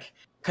check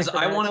because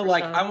I want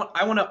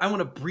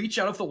to breach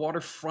out of the water,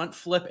 front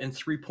flip, and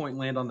 3-point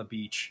land on the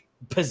beach.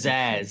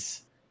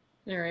 Pizzazz.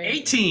 All right.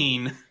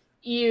 18.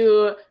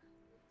 You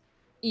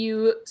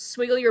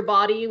swiggle your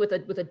body with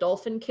a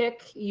dolphin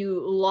kick.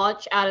 You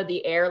launch out of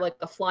the air like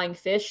a flying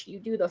fish. You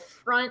do the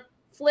front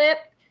flip.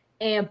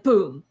 And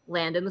boom,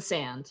 land in the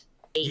sand.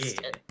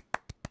 Aced it.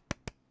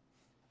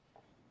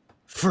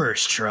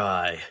 First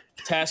try.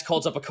 Task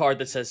holds up a card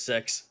that says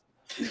 6.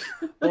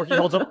 Borky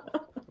holds up a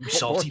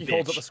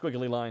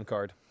squiggly line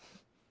card.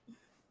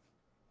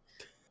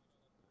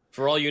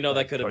 For all you know,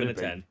 that could have been a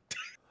 10.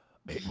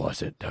 It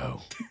wasn't,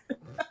 though.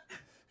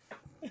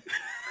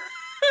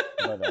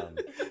 But,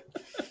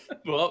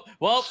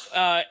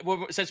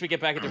 Since we get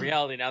back into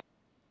reality now,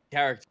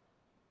 character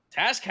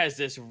Task has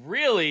this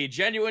really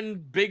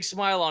genuine big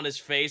smile on his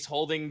face,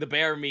 holding the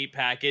bear meat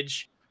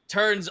package.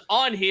 Turns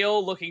on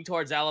heel, looking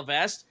towards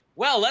Alivast.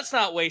 Well, let's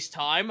not waste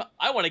time.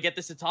 I want to get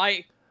this to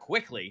tie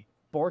quickly.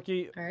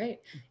 Borky. All right.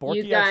 Borky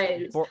You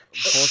guys.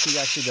 Borky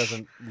actually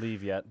doesn't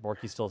leave yet.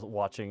 Borky's still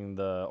watching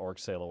the orc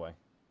sail away.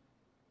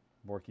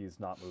 Borky is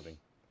not moving.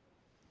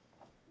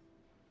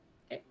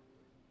 Okay.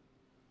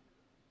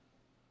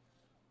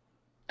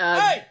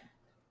 Hey!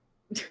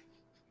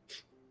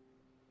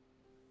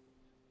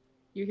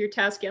 You hear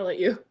Task yell at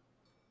you.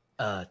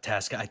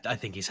 Task, I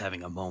think he's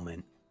having a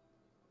moment.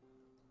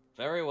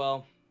 Very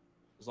well.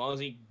 As long as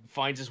he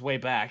finds his way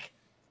back.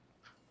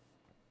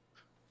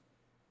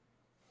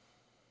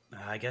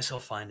 I guess he'll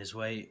find his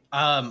way.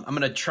 I'm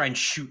gonna try and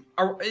shoot.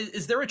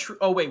 Is there a true?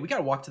 Oh wait, we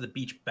gotta walk to the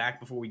beach back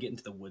before we get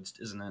into the woods,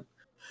 isn't it?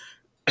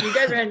 You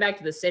guys ran back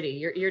to the city.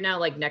 You're now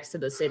like next to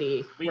the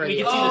city. We can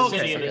see the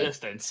city in the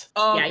distance.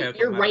 Oh, yeah, okay,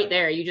 you're right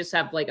there. You just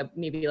have like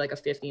maybe a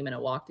 15-minute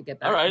walk to get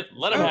back. All right,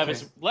 let him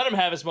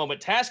have his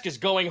moment. Task is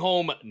going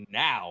home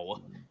now.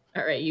 All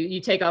right, you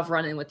take off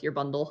running with your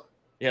bundle.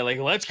 Yeah, like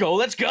let's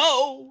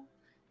go.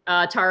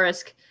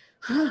 Tarisk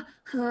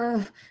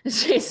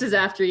chases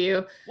after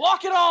you.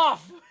 Walk it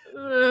off.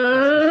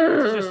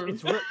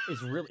 It's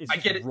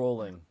just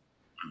rolling.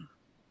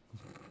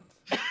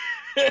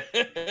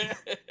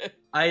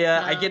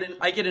 I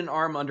get an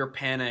arm under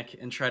Panic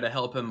and try to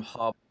help him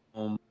hop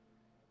home.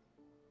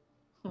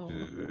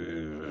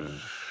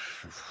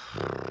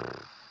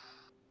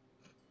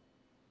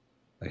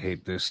 I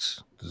hate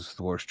this. This is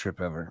the worst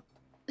trip ever.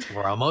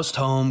 We're almost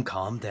home.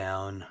 Calm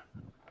down.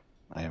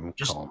 I am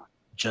Just- calm.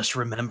 Just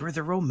remember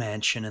the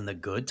romantion and the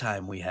good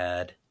time we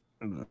had.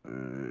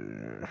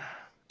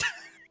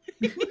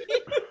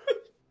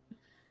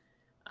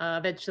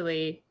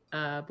 Eventually,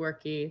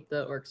 Borky,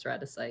 the orcs are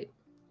out of sight.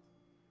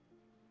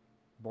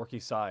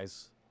 Borky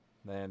sighs,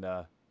 then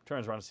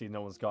turns around to see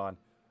no one's gone.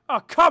 Oh,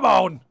 come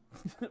on!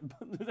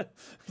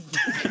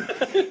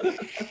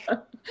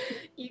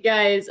 You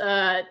guys,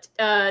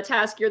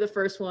 Task, you're the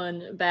first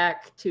one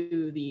back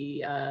to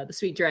the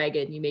Sweet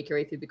Dragon. You make your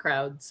way through the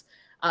crowds.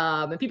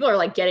 And people are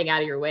like getting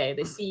out of your way.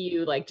 They see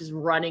you like just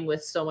running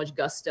with so much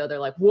gusto. They're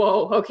like,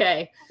 whoa,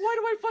 okay. Why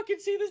do I fucking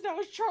see this now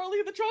as Charlie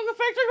in the chocolate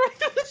factory right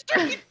down the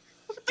street?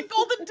 With the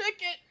golden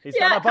ticket. He's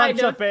got a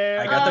bunch of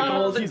bear. I got the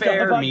golden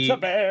bear meat.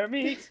 Bear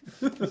meat.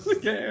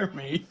 Bear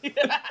meat.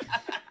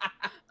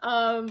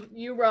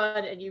 You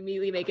run and you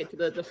immediately make it to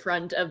the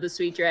front of the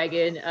Sweet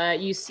Dragon.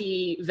 You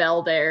see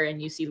Vel there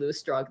and you see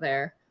Loostrog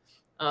there.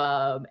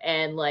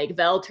 And like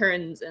Vel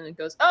turns and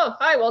goes, "Oh,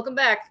 hi, welcome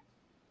back."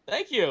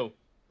 Thank you.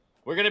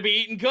 We're gonna be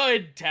eating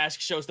good.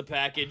 Task shows the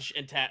package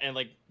and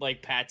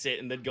like pats it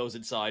and then goes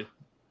inside.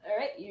 All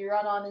right, you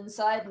run on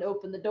inside and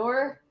open the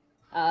door.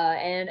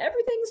 And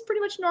everything's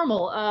pretty much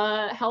normal.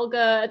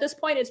 Helga, at this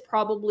point, it's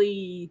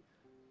probably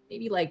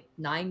maybe like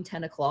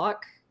 9-10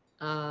 o'clock.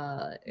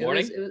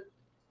 Morning?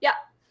 Yeah.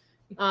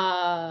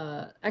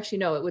 Actually,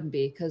 no, it wouldn't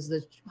be because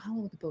how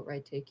long would the boat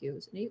ride take you? It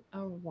was an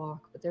 8-hour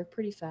walk, but they're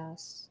pretty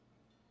fast.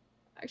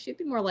 Actually,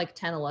 it'd be more like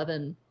 10,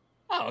 11.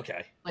 Oh,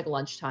 okay. Like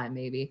lunchtime,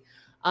 maybe.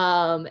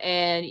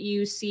 And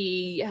you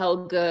see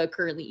Helga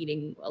currently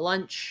eating a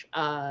lunch,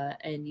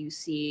 and you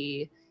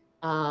see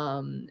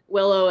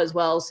Willow as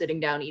well sitting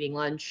down eating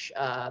lunch.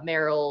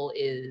 Meryl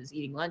is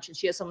eating lunch and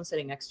she has someone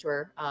sitting next to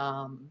her,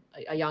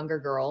 a younger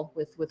girl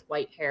with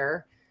white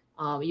hair.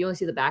 You only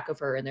see the back of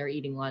her and they're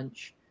eating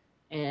lunch.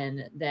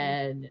 And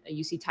then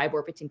you see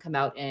Tybor Pitting come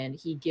out and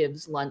he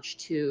gives lunch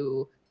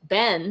to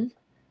Ben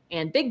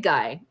and Big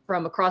Guy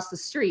from across the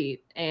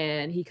street.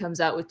 And he comes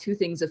out with 2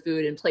 things of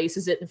food and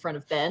places it in front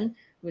of Ben,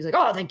 who's like,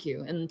 "Oh, thank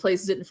you," and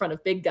places it in front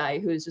of Big Guy,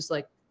 who's just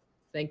like,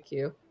 "Thank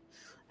you."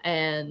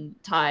 And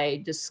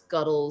Ty just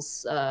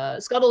scuttles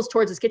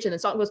towards his kitchen,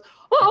 and Song goes,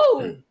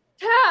 "Oh,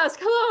 Task,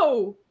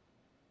 hello."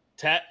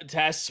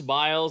 Task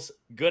smiles.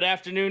 "Good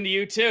afternoon to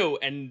you too,"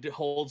 and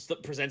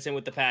presents him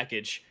with the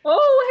package.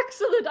 "Oh,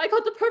 excellent! I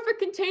got the perfect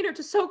container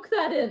to soak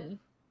that in."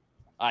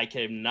 "I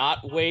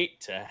cannot wait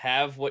to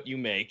have what you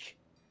make."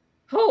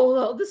 "Oh,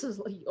 well, this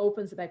is." He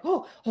opens the bag.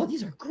 Oh,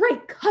 these are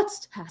great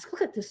cuts, Task.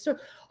 Look at this, sir.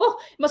 Oh,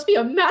 it must be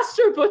a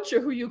master butcher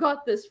who you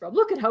got this from.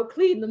 Look at how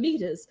clean the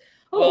meat is.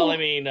 Oh. Well, I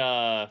mean,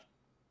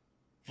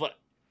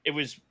 it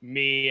was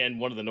me and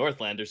one of the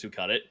Northlanders who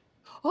cut it.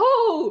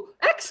 Oh,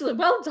 excellent.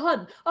 Well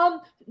done.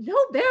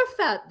 No bear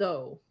fat,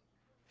 though.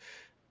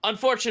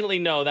 Unfortunately,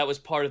 no. That was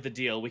part of the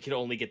deal. We could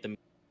only get the meat.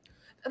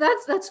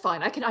 That's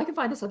fine. I can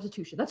find a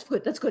substitution. That's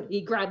good. That's good.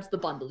 He grabs the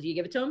bundle. Do you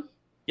give it to him?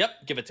 Yep,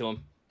 give it to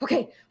him.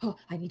 Okay. Oh,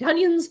 I need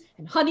onions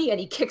and honey, and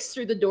he kicks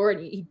through the door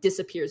and he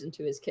disappears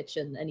into his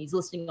kitchen and he's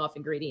listing off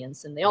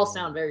ingredients and they all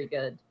sound very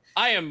good.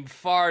 I am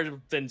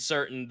far than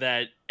certain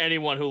that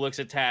anyone who looks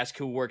at Task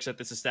who works at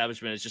this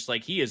establishment is just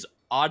like, he is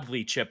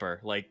oddly chipper.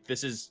 Like,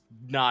 this is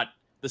not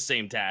the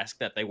same Task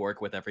that they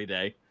work with every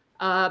day.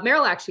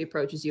 Meryl actually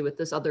approaches you with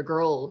this other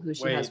girl who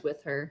she has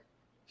with her.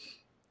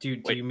 Do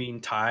you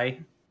mean Ty?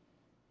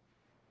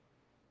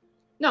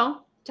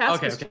 No, Task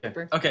Okay, is okay.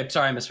 chipper. Okay,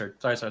 sorry, I misheard.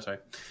 Sorry.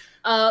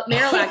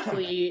 Meryl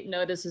actually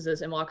notices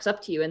this and walks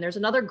up to you, and there's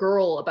another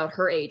girl about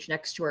her age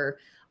next to her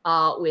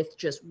with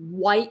just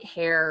white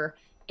hair,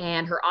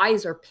 and her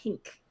eyes are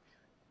pink.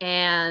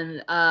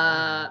 And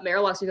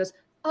Meryl walks and goes,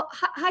 "Oh,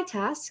 hi,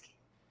 Task."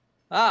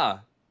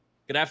 Ah,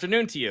 good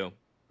afternoon to you.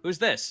 Who's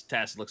this?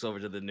 Task looks over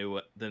to the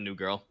new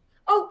girl.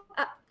 Oh,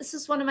 this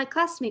is one of my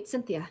classmates,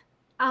 Cynthia.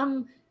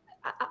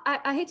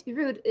 I hate to be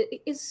rude.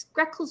 Is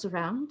Greckles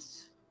around?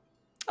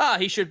 Ah,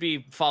 he should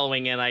be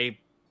following in. I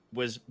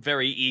was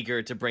very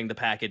eager to bring the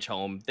package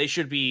home. They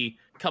should be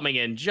coming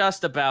in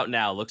just about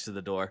now. Looks to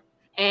the door.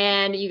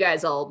 And you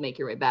guys all make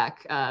your way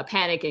back.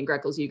 Panic and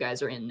Greckles, you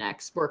guys are in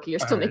next. Borky, you're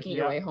still making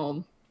your way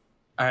home.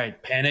 All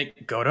right,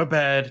 Panic, go to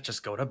bed.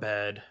 Just go to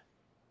bed.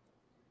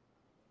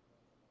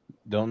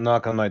 Don't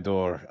knock on my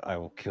door. I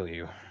will kill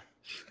you.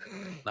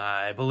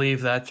 I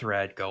believe that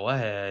threat. Go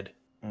ahead.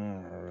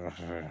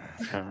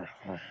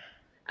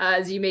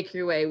 As you make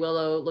your way,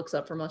 Willow looks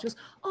up from lunch. She goes,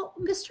 "Oh,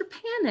 Mr.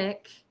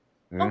 Panic.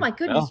 Oh my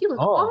goodness, you look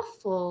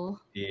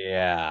awful."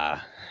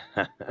 Yeah.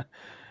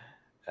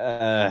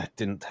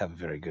 Didn't have a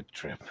very good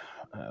trip.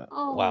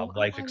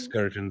 Wildlife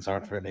excursions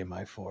aren't really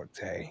my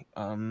forte.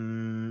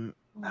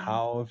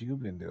 How have you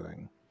been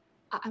doing?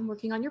 I'm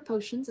working on your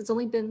potions. It's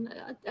only been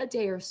a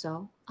day or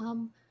so.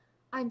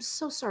 I'm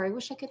so sorry. I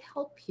wish I could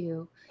help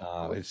you.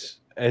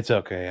 It's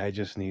okay. I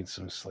just need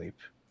some sleep.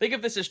 Think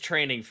of this as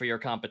training for your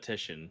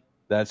competition.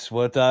 That's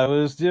what I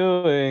was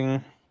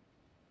doing.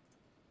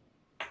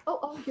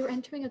 Oh, you're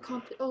entering a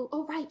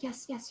Oh, right.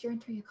 Yes, you're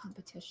entering a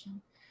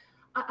competition.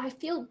 I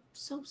feel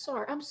so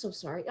sorry. I'm so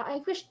sorry.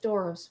 I wish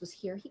Doros was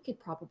here. He could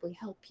probably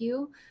help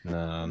you.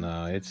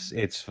 No,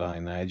 it's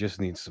fine. I just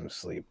need some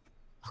sleep.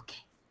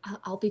 Okay,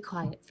 I'll be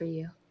quiet for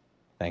you.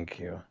 Thank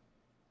you.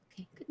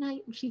 Okay, good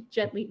night. She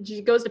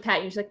goes to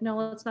pat you. She's like, "No,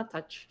 let's not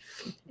touch."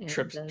 And,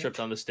 trips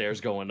on the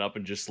stairs going up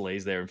and just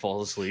lays there and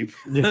falls asleep.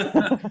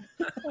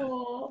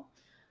 Oh.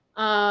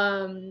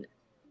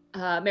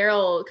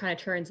 Meryl kind of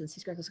turns and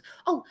sees Greckles.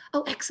 Oh,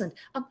 excellent.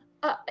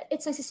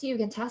 It's nice to see you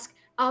again, Task.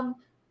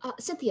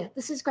 Cynthia,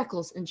 this is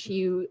Greckles, and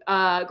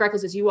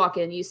Greckles, as you walk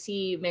in, you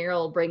see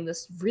Meryl bring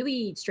this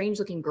really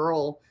strange-looking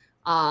girl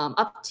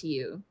up to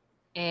you,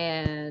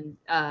 and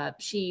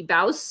she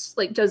bows,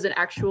 like does an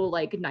actual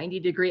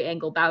 90-degree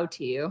angle bow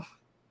to you.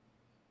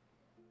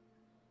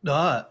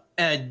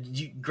 And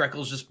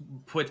Greckles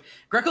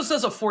Greckles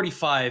does a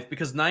 45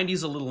 because 90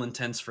 is a little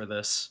intense for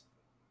this.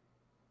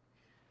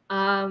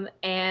 And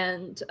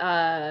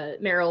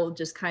Meryl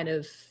just kind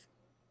of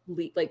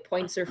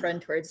points her friend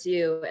towards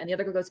you, and the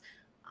other girl goes,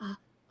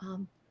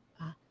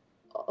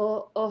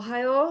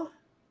 Ohio?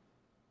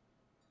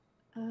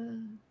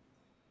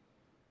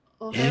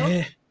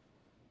 Ohio?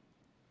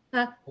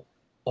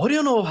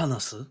 Oriono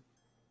hanasu?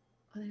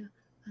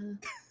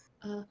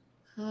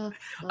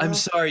 I'm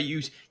sorry,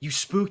 you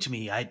spooked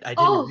me. I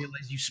didn't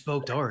realize you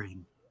spoke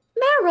Dorian.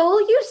 Meryl,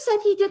 you said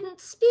he didn't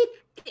speak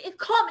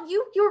common.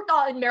 You're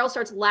and Meryl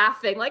starts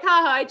laughing, like,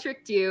 haha, I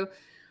tricked you.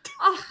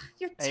 Oh,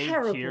 you're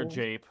terrible. A-tier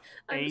jape.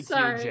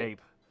 A-tier jape.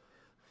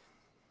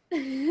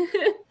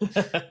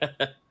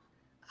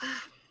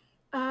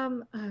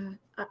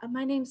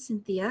 My name's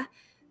Cynthia.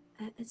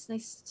 It's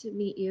nice to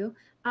meet you.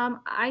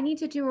 I need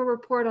to do a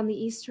report on the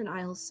Eastern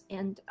Isles,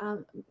 and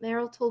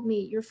Meryl told me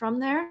you're from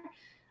there.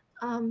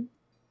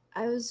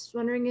 I was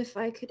wondering if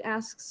I could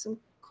ask some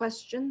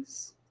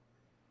questions.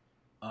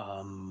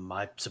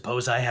 I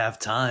suppose I have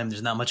time.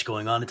 There's not much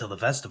going on until the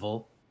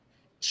festival.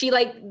 She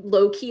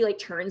low-key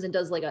turns and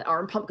does an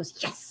arm pump, goes,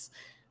 yes.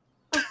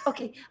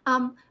 Okay.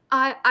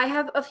 I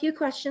have a few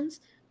questions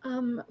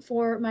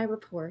for my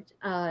report.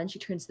 And she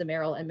turns to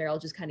Meryl, and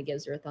Meryl just kind of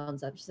gives her a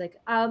thumbs up. She's like,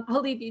 I'll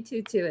leave you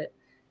two to it.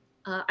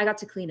 I got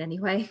to clean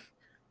anyway.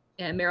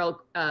 And Meryl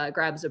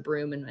grabs a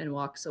broom and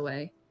walks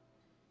away.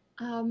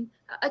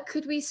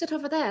 Could we sit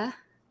over there?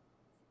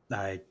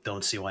 I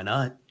don't see why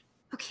not.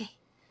 Okay.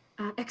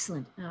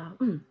 Excellent.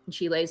 And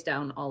she lays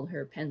down all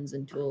her pens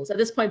and tools. At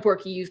this point,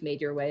 Borky, you've made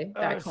your way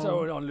back home.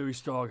 So on Louis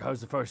Strong, how's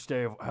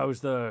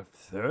the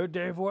third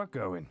day of work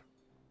going?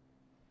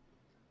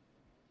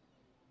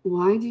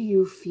 Why do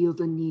you feel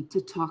the need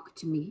to talk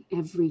to me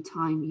every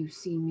time you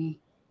see me?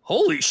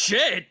 Holy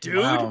shit, dude!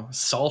 Wow,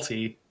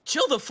 salty.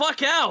 Chill the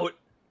fuck out!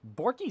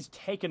 Borky's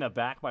taken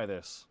aback by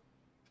this.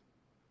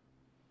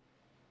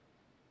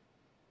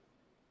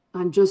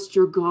 I'm just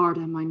your guard,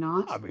 am I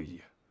not? I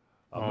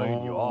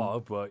mean, you are,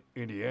 but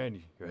in the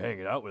end, you're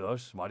hanging out with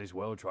us. Might as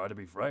well try to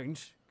be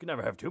friends. You can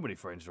never have too many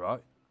friends,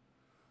 right?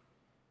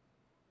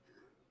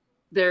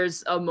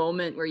 There's a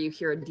moment where you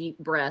hear a deep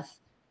breath.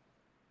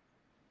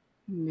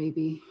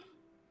 Maybe.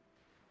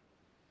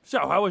 So,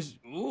 how was...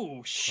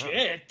 Ooh,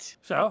 shit.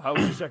 So, how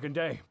was your second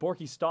day?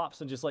 Borky stops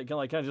and just kind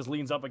of just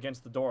leans up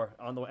against the door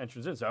on the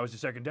entrance in. So, how was your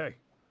second day?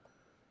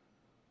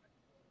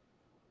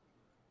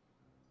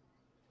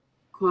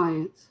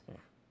 Quiet. Yeah,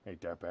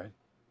 ain't that bad.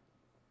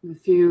 A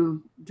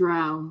few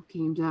drow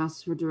came to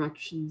ask for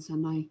directions,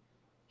 and I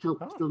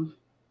helped them.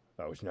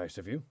 That was nice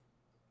of you.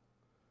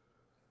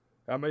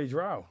 How many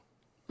drow?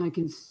 I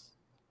can...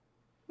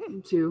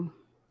 2.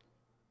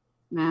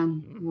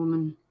 Man,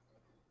 woman.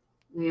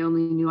 They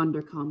only knew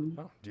Undercommon.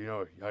 Oh, do you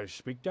know how to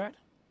speak that?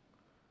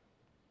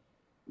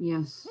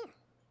 Yes.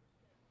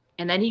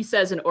 And then he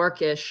says in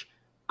Orcish,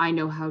 I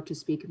know how to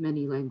speak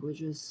many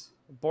languages.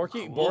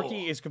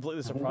 Borky is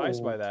completely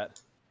surprised by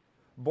that.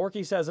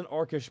 Borky says in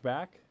Orcish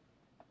back.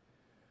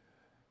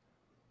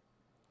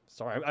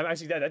 Sorry, I'm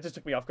actually that just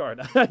took me off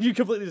guard. You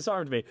completely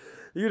disarmed me.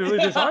 You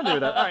completely disarmed me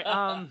with that. All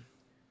right.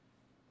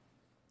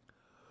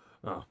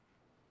 Oh.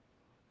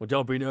 Well,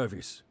 don't be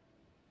nervous.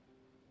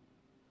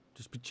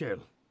 Just be chill.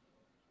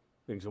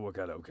 Things will work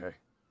out okay.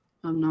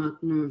 I'm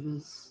not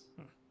nervous.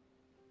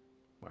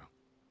 Well,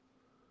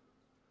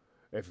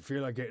 if you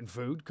feel like getting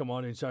food, come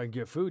on inside and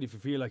get food. If you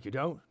feel like you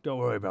don't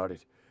worry about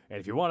it. And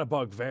if you want to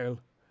bug Val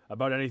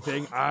about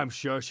anything, I'm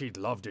sure she'd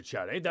love to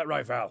chat. Ain't that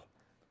right, Val?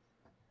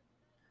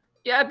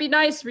 yeah, it'd be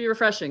nice to be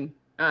refreshing,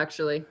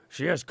 actually.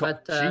 She's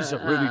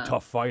a really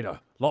tough fighter.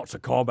 Lots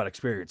of combat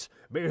experience.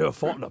 Me and her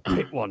fought in a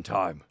pit one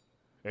time.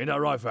 Ain't that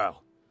right,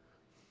 Val?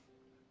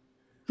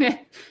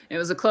 It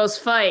was a close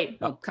fight.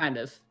 Well, kind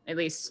of. At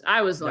least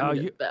I was the one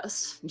who did the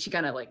best. And she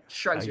kind of like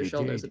shrugs her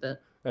shoulders a bit.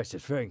 That's the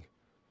thing.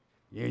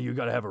 Yeah, you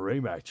gotta have a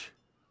rematch.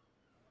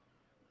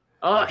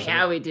 Oh,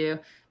 yeah, we do.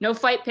 No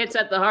fight pits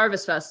at the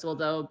Harvest Festival,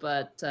 though,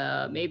 but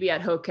maybe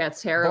at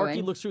Hoket's Harrowing.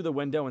 Borky looks through the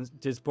window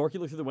does Borky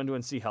look through the window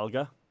and see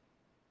Helga?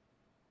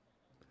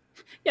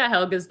 Yeah,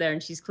 Helga's there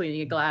and she's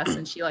cleaning a glass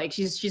and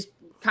she's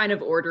kind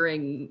of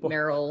ordering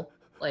Meryl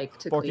to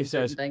clean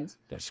certain things.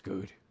 That's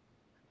good.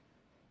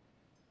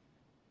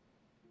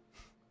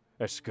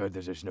 That's good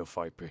that there's no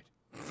fight pit.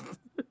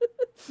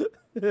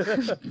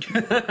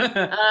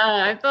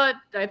 I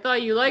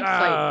thought you liked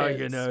fight pits,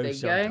 you know,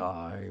 big guy.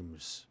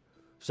 sometimes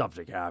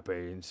something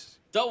happens.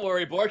 Don't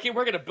worry, Borky.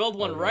 We're gonna build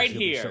one right You'll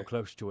be here. so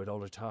close to it all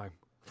the time.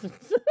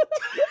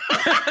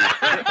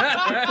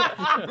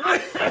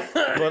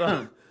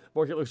 But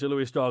Borky looks at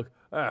Louis' dog.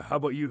 How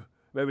about you?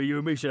 Maybe you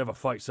and me should have a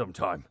fight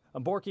sometime.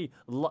 And Borky,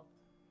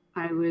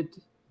 I would.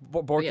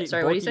 Borky,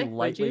 sorry, what do you say? Borky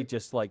lightly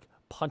just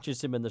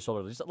punches him in the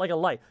shoulder, just like a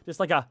light, just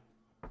like a,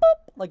 boop,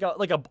 like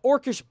a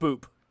orcish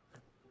boop.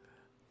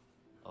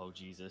 Oh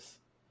Jesus!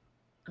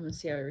 I'm gonna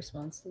see how he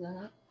responds to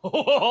that.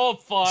 Oh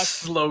fuck!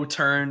 Slow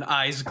turn,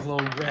 eyes glow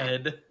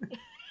red.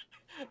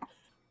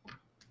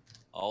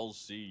 I'll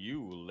see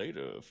you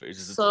later.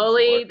 Faces of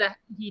Slowly,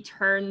 he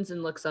turns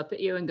and looks up at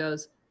you and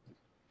goes,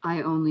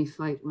 I only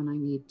fight when I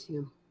need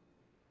to.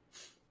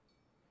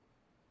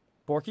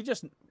 Borky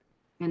just.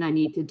 And I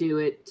need to do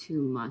it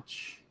too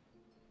much.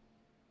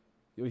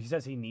 He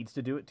says he needs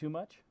to do it too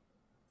much?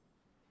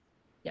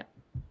 Yeah.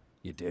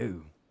 You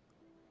do?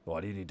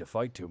 Why do you need to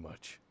fight too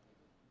much?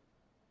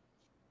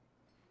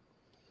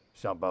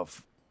 Something about...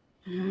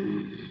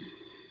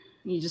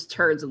 He just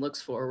turns and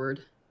looks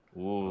forward.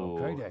 Ooh.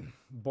 Okay, then.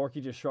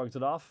 Borky just shrugs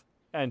it off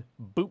and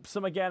boops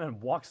him again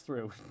and walks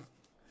through.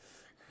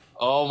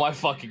 Oh my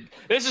fucking...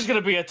 This is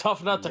gonna be a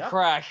tough nut to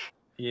crack.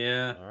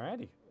 Yeah.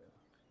 Alrighty.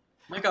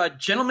 My God,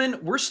 gentlemen,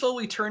 we're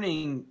slowly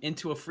turning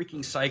into a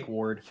freaking psych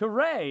ward.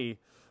 Hooray!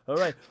 All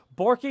right,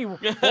 Borky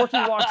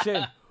walks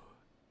in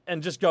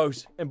and just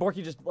goes, and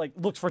Borky just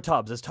looks for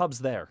Tubbs. Is Tubbs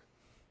there?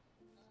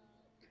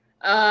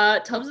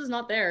 Tubbs is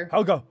not there.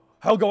 Helga,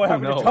 what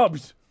happened to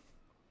Tubbs?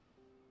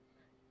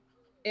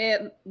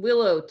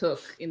 Willow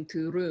took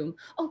into room.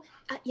 Oh,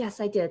 yes,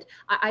 I did.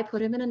 I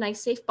put him in a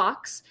nice safe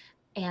box,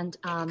 and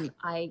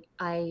I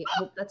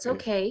hope that's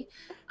okay.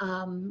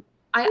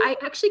 I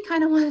actually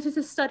kind of wanted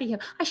to study him.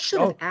 I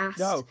should have asked.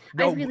 No,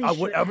 I really should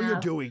whatever have. you're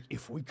doing,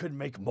 if we could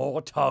make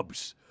more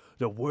Tubbs,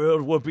 the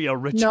world would be a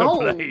richer No.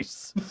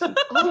 place.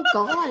 Oh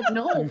God,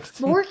 no,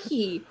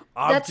 Borky,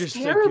 that's just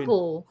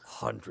terrible.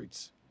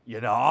 Hundreds.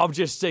 You know, I'm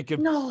just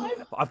thinking. No,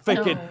 I'm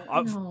thinking. no.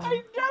 I just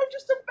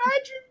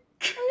imagine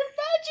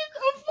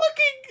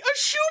a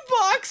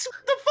shoebox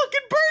with the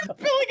fucking bird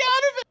spilling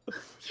out of it.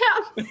 Yeah.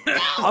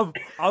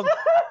 I'm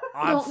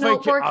No,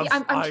 thinking. Borky,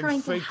 I'm I'm trying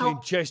to thinking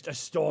help. just a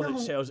store that No.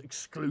 sells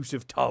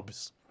exclusive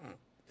Tubbs.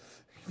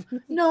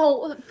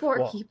 No,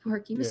 Borky,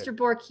 What? Borky, Yeah. Mr.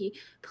 Borky,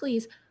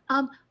 please.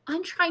 I'm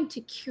trying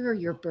to cure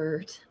your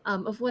bird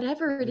of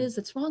whatever it is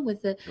that's wrong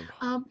with it.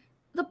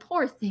 The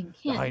poor thing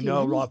can't I do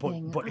know,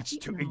 anything. right? But it's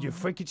too. know. You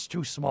think it's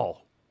too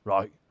small,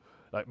 right?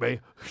 Like me.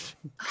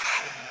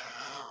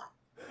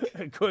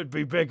 It could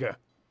be bigger.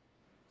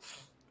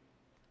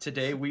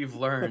 Today we've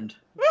learned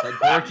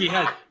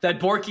that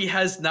Borky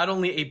has not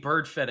only a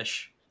bird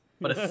fetish,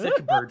 but a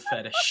thick bird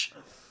fetish.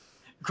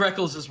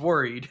 Greckles is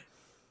worried.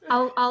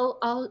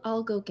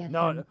 I'll go get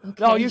No, him.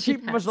 Okay? no, you She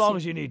keep him as pats long you.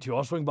 as you need to.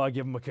 I'll swing by,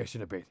 give him a kiss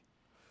in a bit.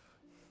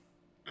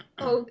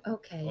 Oh,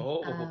 okay.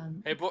 Oh.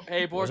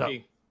 Hey, What's up?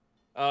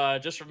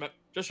 Borky.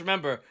 Just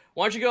remember.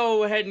 Why don't you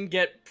go ahead and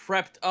get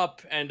prepped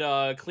up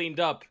and cleaned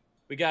up?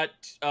 We got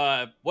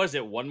what is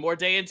it? One more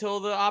day until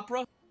the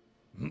opera?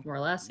 More or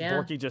less, yeah.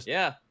 Borky just.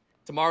 Yeah.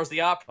 Tomorrow's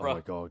the opera. Oh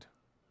my God.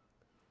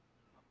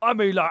 I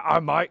mean, like, I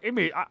might. I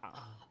mean,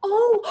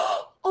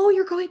 Oh,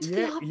 you're going to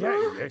the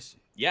opera?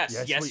 Yes,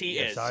 he is.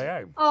 Yes, I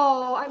am.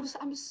 Oh,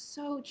 I'm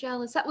so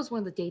jealous. That was one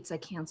of the dates I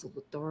canceled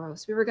with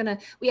Doros.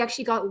 We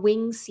actually got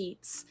wing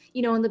seats,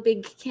 in the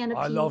big canopy.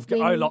 I love wing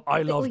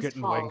getting things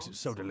wings. It's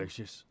so tall.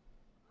 delicious.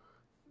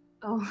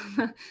 Oh,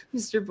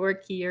 Mr.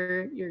 Borky,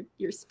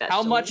 you're special.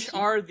 How much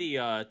are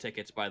the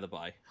tickets, by the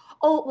by?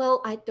 Oh,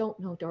 well, I don't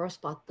know. Doris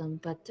bought them,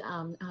 but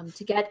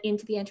to get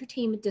into the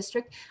entertainment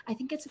district, I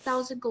think it's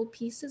 1,000 gold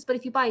pieces. But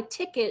if you buy a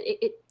ticket,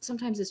 it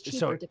sometimes is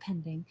cheaper,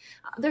 depending.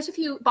 There's a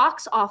few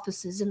box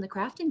offices in the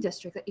crafting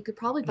district that you could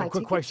probably buy quick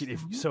tickets question.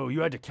 from. So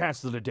you had to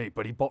cancel the date,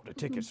 but he bought the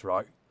tickets,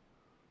 right?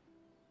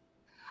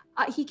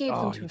 He gave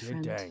them to he a did?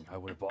 friend. Dang, I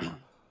would have bought them.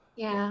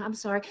 Yeah, I'm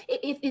sorry.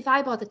 If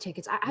I bought the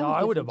tickets,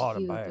 I would have bought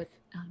them back. But,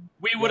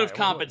 We would have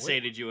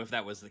compensated you if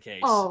that was the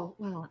case. Oh,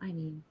 well, I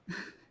mean...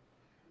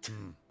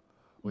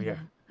 Well, yeah.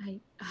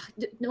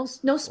 No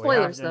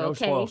spoilers, though,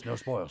 okay? No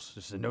spoils.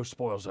 This is a no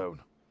spoil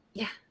zone.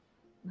 Yeah.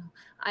 No.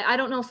 I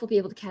don't know if we'll be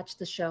able to catch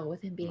the show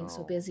with him being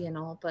so busy and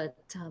all, but,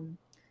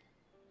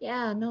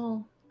 yeah,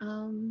 no.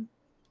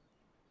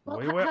 Well,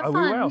 We have will.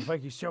 fun.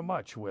 Thank you so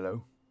much,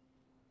 Willow.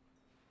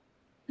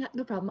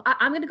 No problem.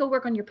 I'm going to go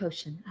work on your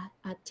potion.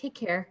 Take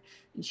care.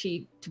 And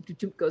she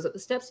goes up the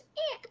steps.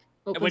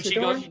 And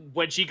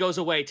when she goes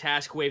away,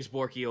 Task waves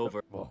Borky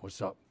over. Well,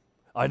 what's up?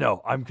 I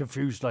know, I'm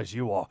confused as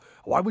you are.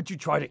 Why would you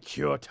try to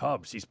cure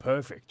Tubbs? He's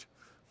perfect.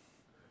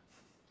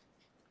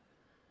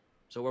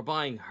 So we're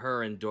buying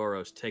her and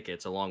Doros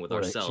tickets along with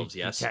ourselves,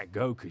 yes? He can't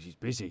go because he's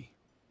busy.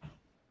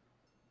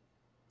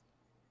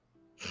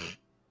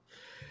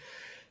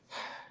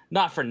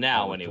 Not for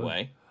now,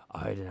 anyway.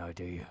 I had an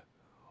idea.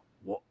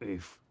 What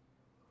if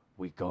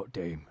we got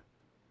them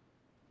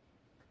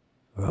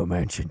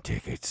romancing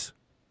tickets?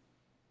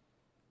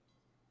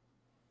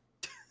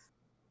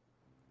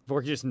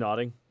 Borky just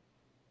nodding.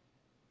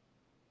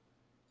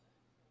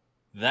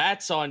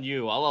 That's on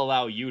you. I'll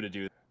allow you to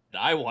do that.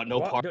 I want no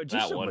part of that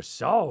just one.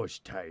 Just a massage,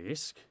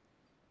 Task.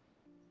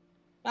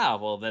 Ah,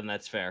 well, then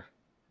that's fair.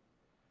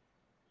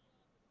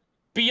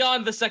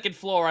 Beyond the second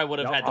floor, I would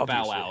have had to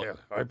bow out. Yeah,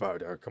 I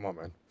bowed out. Come on,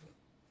 man.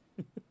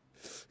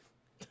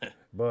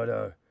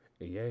 But,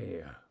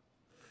 yeah.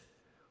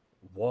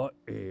 What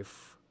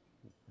if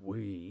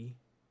we...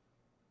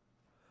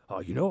 Oh,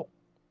 you know...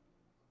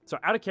 So,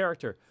 out of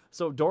character.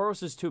 So,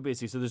 Doros is too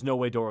busy, so there's no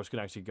way Doros can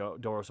actually go.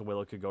 Doros and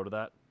Willow could go to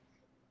that.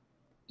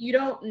 You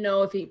don't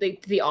know if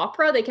the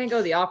opera, they can't go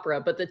to the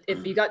opera, but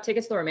if you got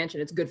tickets to the mansion,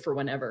 it's good for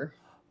whenever.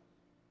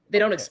 They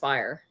don't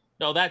expire.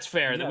 No, that's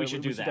fair. Yeah, Then we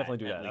should do that. Definitely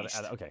do that.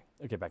 Least.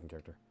 Okay, back in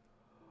character.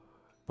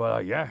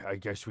 But, yeah, I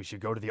guess we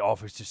should go to the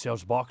office that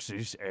sells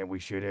boxes, and we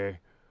should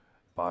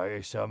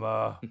buy some...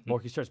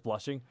 Borky starts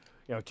blushing.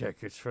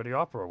 Tickets for the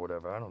opera or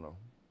whatever. I don't know.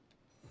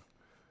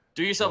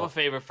 Do yourself a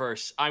favor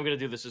first. I'm going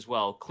to do this as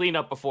well. Clean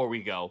up before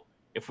we go.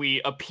 If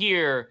we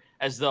appear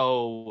as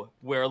though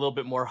we're a little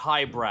bit more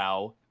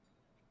highbrow,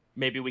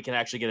 maybe we can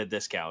actually get a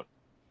discount.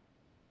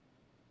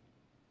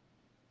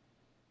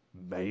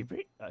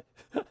 Maybe.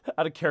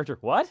 Out of character.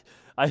 What?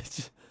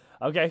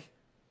 Okay.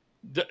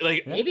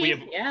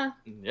 Maybe. Yeah,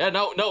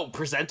 no.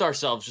 Present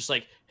ourselves. Just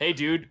like, hey,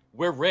 dude,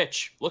 we're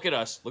rich. Look at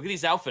us. Look at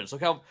these outfits.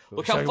 Look how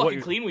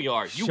fucking clean we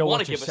are. You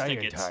want to give us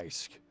tickets?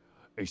 Task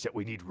is that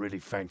we need really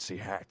fancy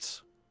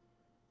hats.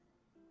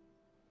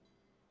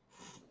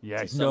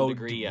 Yeah, to some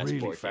degree, yes, really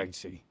Borky.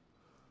 fancy.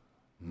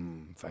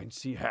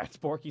 Fancy hats.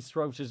 Borky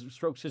strokes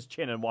his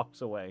chin and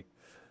walks away.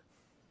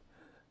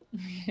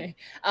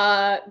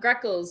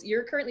 Greckles,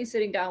 you're currently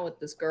sitting down with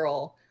this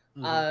girl,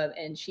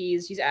 and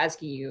she's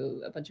asking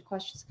you a bunch of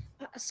questions.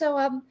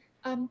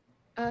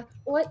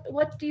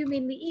 What do you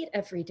mainly eat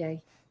every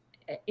day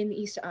in the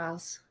Eastern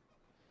Isles?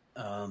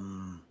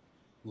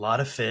 Lot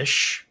of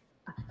fish.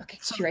 Okay,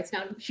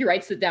 she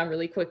writes it down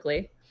really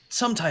quickly.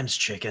 Sometimes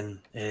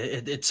chicken.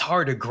 It's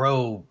hard to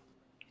grow.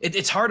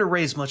 It's hard to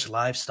raise much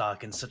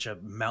livestock in such a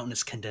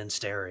mountainous,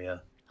 condensed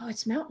area. Oh,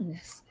 it's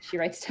mountainous. She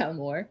writes down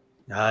more.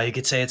 You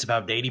could say it's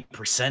about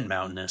 80%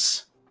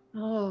 mountainous.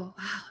 Oh,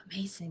 wow,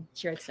 amazing.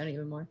 She writes down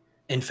even more.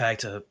 In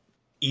fact,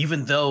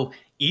 even though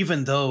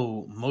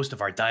most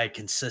of our diet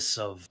consists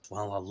of,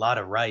 well, a lot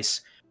of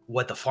rice,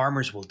 what the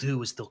farmers will do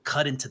is they'll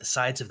cut into the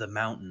sides of the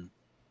mountain,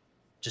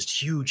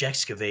 just huge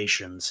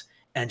excavations,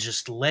 and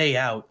just lay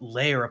out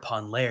layer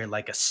upon layer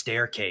like a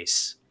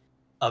staircase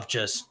of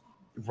just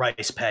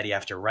rice paddy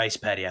after rice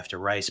paddy after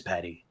rice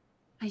paddy.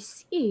 I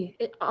see.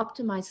 It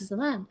optimizes the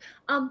land.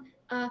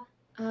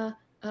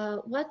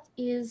 What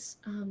is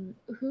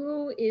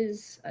who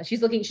is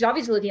she's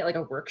obviously looking at like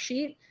a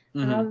worksheet.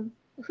 Mm-hmm.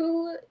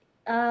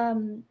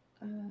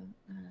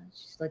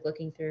 She's like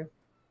looking through.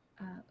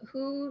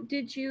 Who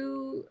did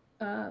you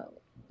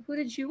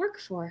work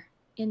for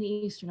in the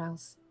Eastern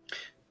Isles?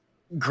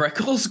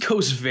 Greckles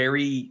goes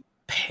very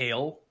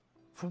pale.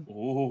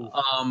 Ooh.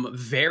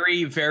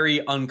 Very,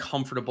 very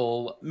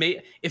uncomfortable.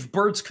 If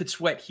birds could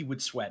sweat, he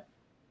would sweat.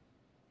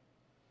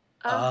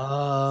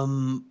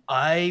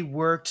 I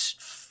worked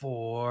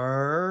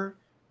for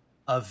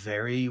a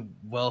very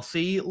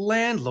wealthy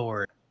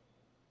landlord.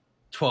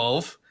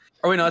 12.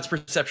 Oh wait, no, that's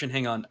perception.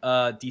 Hang on.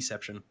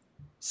 Deception.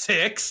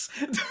 6.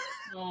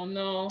 Oh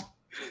no.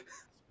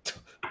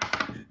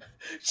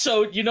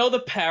 So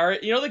the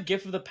parrot, the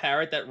gif of the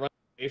parrot that runs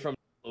away from the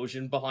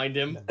explosion behind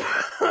him.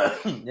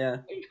 Yeah.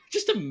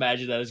 Just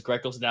imagine that as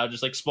Greckles now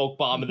just like smoke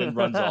bomb and then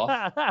runs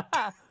off.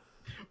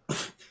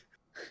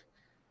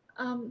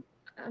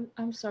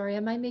 I'm sorry.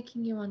 Am I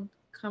making you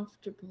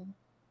uncomfortable?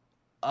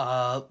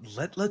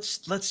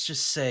 Let's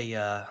just say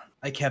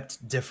I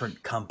kept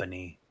different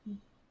company.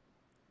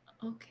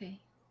 Okay.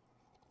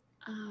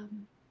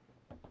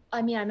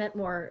 I mean, I meant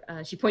more.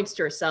 She points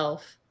to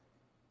herself.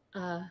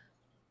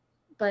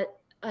 But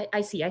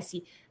I see.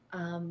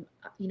 You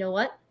know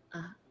what?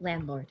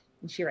 Landlord,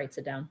 and she writes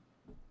it down.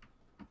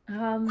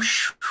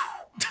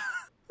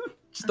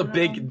 Just a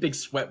big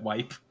sweat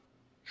wipe.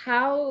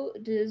 How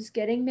does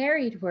getting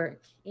married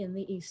work in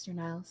the Eastern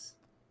Isles?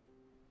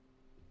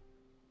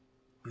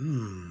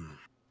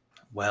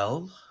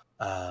 Well,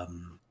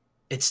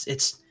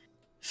 it's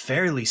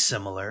fairly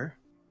similar.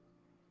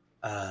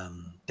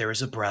 There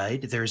is a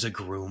bride, there is a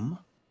groom.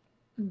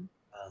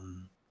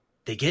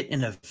 They get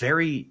in a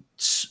very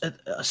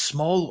a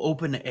small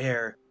open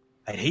air.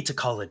 I'd hate to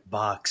call it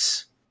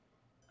box,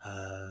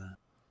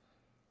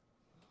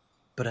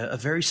 but a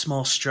very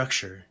small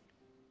structure.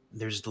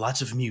 There's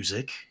lots of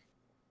music.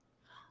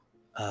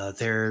 Her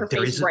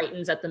face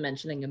brightens at the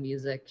mentioning of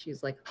music.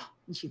 She's like,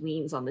 and she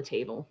leans on the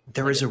table.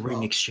 There is a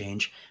ring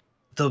exchange.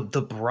 The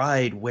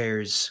bride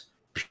wears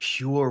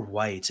pure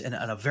white and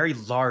a very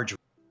large.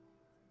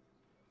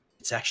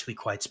 It's actually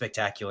quite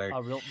spectacular.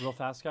 Real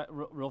fast, guy.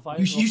 Real fast.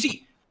 You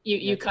see.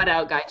 You cut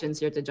out Gaijin's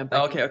here to jump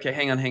back. Okay.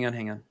 Hang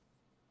on.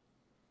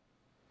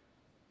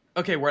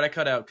 Okay, where'd I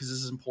cut out? Because this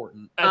is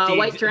important.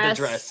 White dress.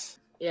 The dress.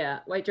 Yeah,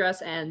 white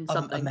dress and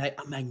something. A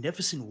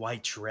magnificent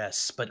white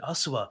dress, but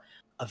also a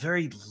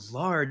very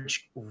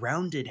large,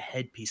 rounded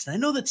headpiece. And I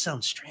know that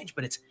sounds strange,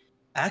 but it's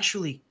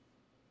actually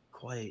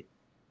quite...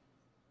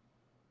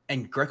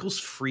 And Greckles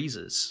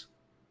freezes.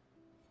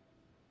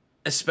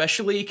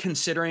 Especially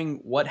considering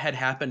what had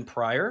happened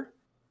prior.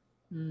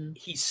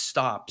 He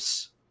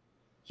stops.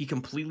 He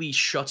completely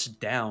shuts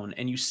down,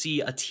 and you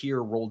see a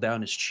tear roll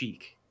down his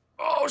cheek.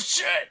 Oh,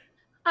 shit!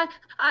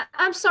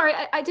 I'm sorry.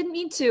 I didn't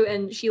mean to.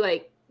 And she,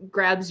 like,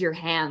 grabs your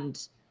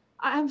hand.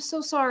 I'm so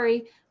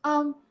sorry.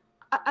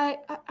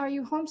 Are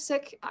you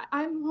homesick?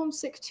 I'm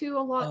homesick too a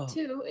lot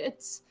too.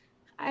 It's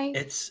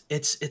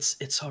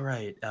all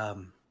right.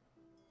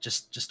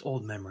 Just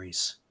old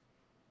memories.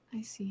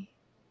 I see.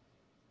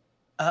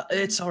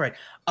 It's all right.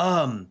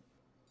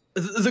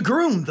 The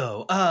groom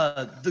though.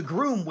 The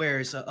groom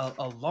wears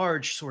a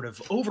large sort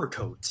of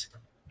overcoat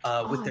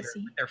with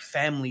their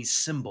family's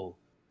symbol.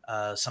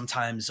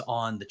 Sometimes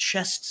on the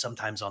chest,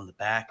 sometimes on the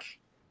back.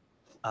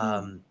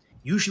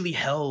 Usually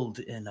held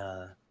in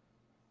a,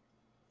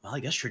 well, I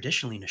guess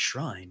traditionally in a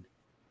shrine.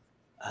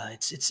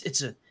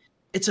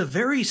 It's a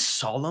very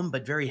solemn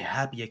but very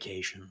happy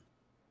occasion.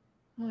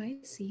 Oh, I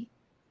see.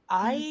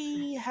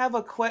 I have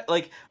a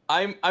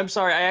I'm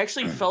sorry. I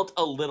actually felt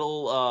a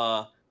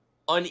little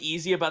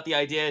uneasy about the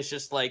idea. It's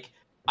just like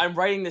I'm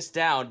writing this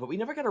down, but we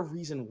never got a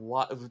reason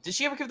why. Did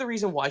she ever give the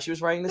reason why she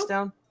was writing this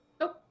down?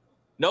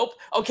 Nope.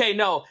 Okay,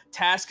 no.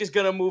 Task is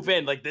gonna move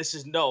in. Like, this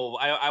is no.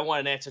 I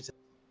want an answer to.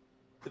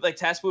 Like,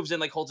 Task moves in,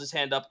 like, holds his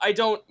hand up. I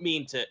don't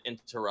mean to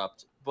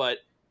interrupt, but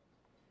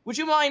would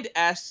you mind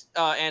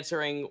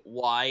answering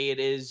why it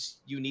is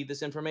you need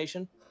this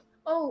information?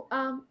 Oh,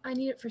 I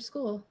need it for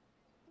school.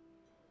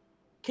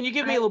 Can you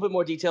give me a little bit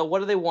more detail? What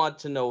do they want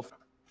to know?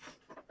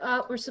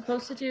 We're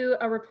supposed to do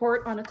a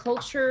report on a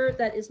culture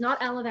that is not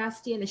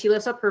Alivastian, and she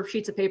lifts up her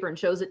sheets of paper and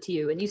shows it to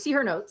you, and you see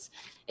her notes,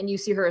 and you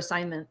see her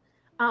assignment.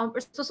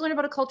 We're supposed to learn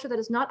about a culture that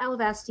is not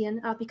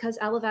Alivastian because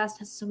Alivast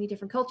has so many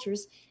different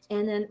cultures,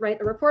 and then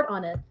write a report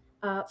on it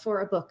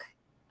for a book.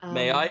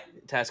 May I?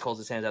 Task holds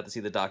his hands out to see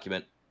the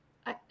document.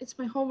 It's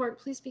my homework.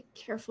 Please be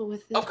careful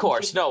with it. Of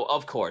course. No,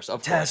 of course.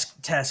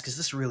 Task, is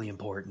this really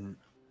important?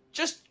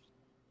 Just...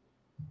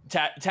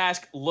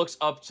 Task looks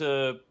up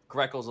to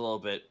Greckles a little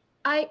bit.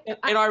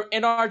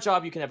 In our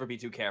job, you can never be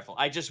too careful.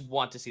 I just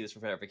want to see this for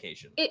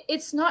verification.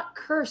 It's not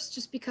cursed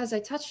just because I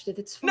touched it.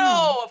 It's fine.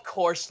 No, of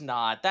course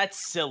not.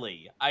 That's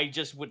silly. I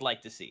just would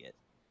like to see it.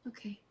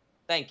 Okay.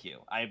 Thank you.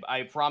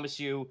 I promise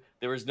you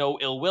there is no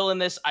ill will in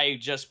this. I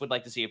just would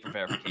like to see it for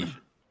verification.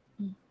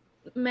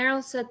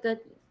 Meryl said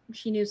that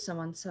she knew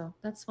someone, so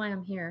that's why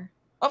I'm here.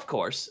 Of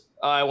course.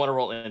 I want to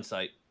roll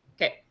insight.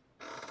 Okay.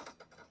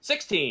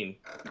 16.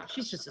 No,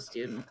 she's just a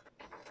student.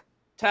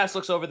 Task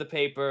looks over the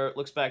paper,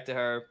 looks back to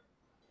her,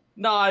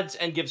 nods,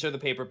 and gives her the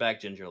paper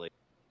back gingerly.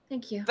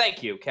 Thank you.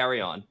 Thank you.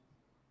 Carry on.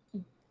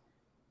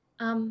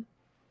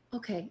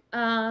 Okay.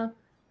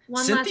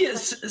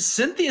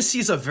 Cynthia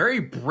sees a very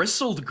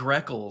bristled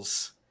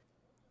Greckles.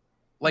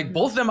 Like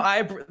both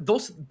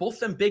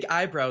them big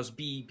eyebrows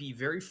be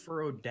very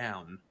furrowed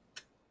down.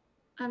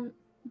 Do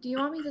you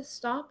want me to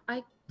stop?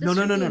 No.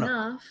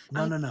 Enough.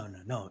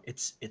 No.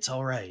 It's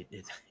all right.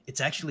 It's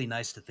actually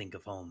nice to think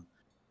of home.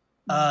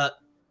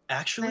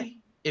 Actually,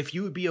 if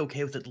you would be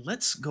okay with it,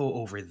 let's go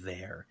over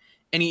there.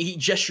 And he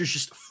gestures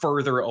just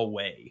further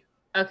away.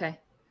 Okay.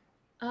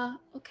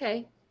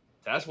 Okay.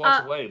 Task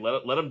walks away.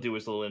 Let him do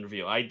his little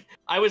interview.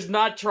 I was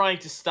not trying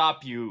to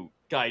stop you,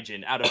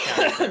 Gaijin, out of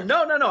character.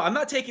 No. I'm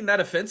not taking that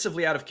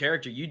offensively out of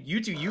character. You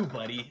do you,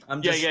 buddy.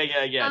 I'm just...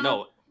 Yeah.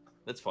 No,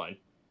 that's fine.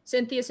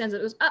 Cynthia sends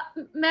it. It was,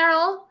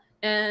 Meryl.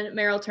 And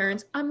Meryl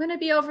turns, I'm going to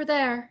be over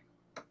there.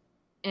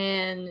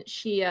 and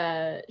she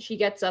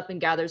gets up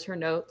and gathers her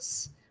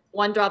notes.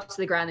 One drops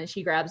to the ground and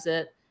she grabs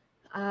it.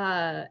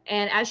 And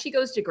as she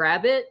goes to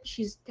grab it,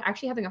 she's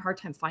actually having a hard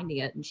time finding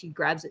it, and she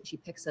grabs it and she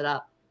picks it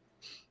up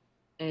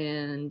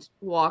and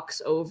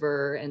walks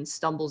over and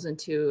stumbles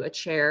into a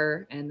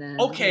chair, and then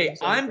Okay,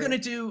 I'm gonna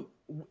do,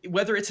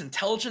 whether it's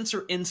intelligence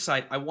or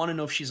insight, I want to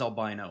know if she's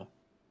albino.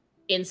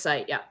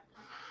 Insight, yeah.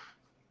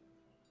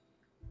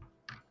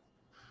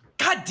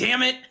 God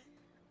damn it!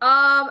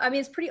 I mean,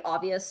 it's pretty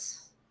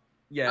obvious.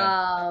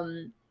 Yeah.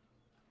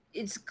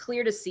 It's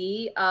clear to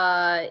see.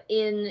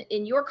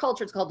 In your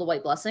culture, it's called the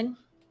White Blessing.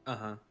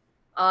 Uh-huh.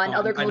 In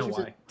other cultures,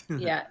 I know why.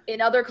 yeah.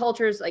 In other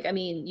cultures, like, I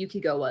mean,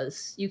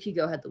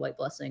 Yukiko had the White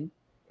Blessing,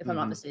 if I'm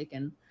not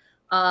mistaken.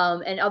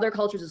 And other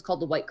cultures, it's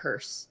called the White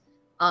Curse.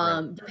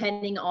 Right.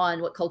 Depending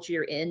on what culture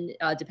you're in,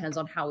 depends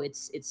on how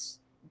it's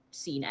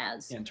seen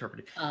as. Yeah,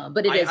 interpreted.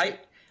 But it is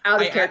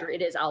out of character.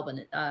 It is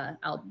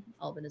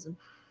albinism.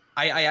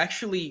 I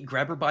actually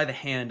grab her by the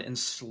hand and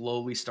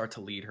slowly start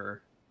to lead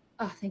her.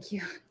 Oh, thank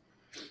you.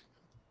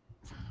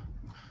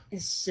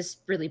 It's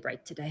just really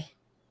bright today.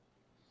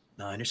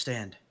 No, I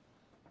understand.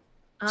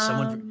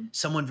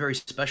 Someone very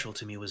special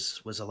to me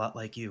was a lot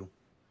like you.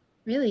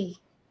 Really?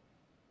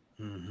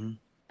 Mm-hmm.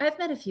 I've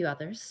met a few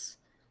others,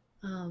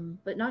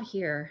 but not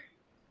here.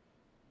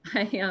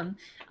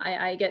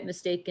 I get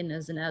mistaken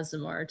as an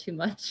Azamar too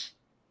much.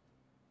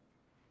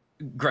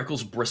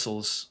 Greckles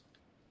bristles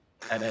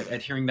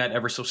at hearing that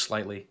ever so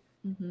slightly.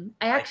 Mm-hmm.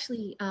 I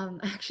actually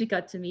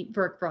got to meet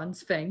Burke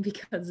Bronzefang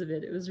because of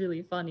it. It was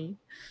really funny.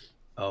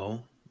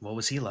 Oh, what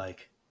was he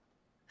like?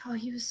 Oh,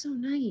 he was so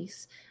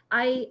nice.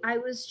 I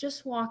was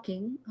just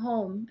walking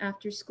home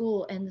after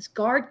school, and this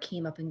guard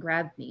came up and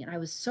grabbed me, and I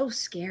was so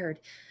scared.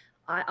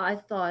 I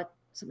thought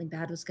something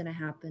bad was going to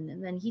happen,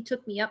 and then he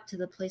took me up to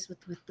the place with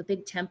the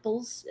big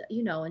temples,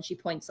 you know, and she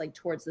points like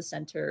towards the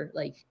center,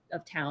 like,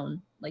 of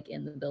town, like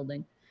in the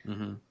building.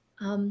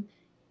 Mm-hmm.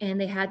 And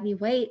they had me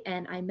wait,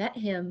 and I met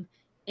him,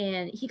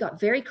 and he got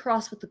very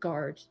cross with the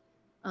guard,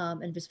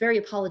 and was very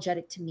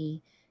apologetic to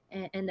me.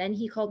 And then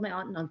he called my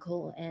aunt and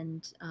uncle,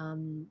 and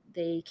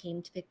they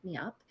came to pick me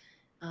up.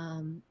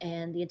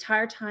 And the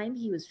entire time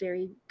he was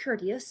very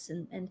courteous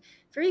and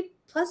very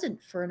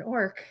pleasant for an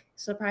orc,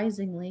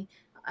 surprisingly.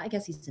 I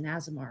guess he's an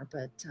Azamar,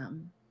 but,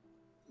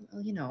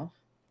 well, you know.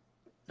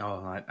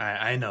 Oh,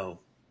 I know.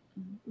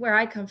 Where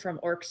I come from,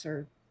 orcs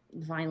are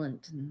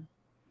violent and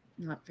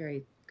not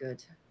very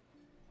good.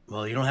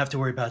 Well, you don't have to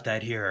worry about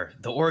that here.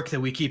 The orc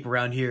that we keep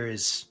around here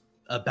is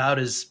about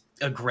as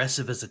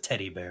aggressive as a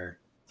teddy bear.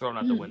 Thrown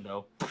out the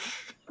window.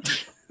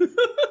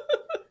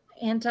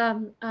 And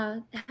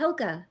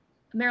Helga.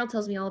 Meryl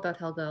tells me all about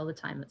Helga all the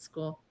time at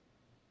school.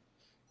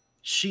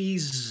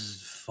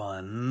 She's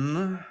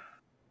fun.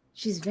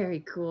 She's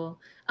very cool.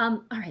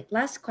 All right,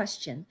 last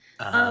question.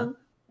 Uh-huh.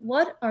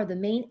 What are the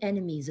main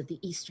enemies of the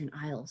Eastern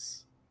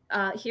Isles?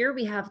 Here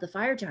we have the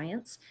fire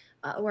giants.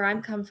 Where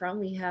I'm come from,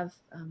 we have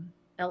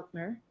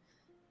Eltmer.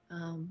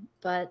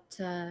 But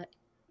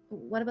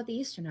what about the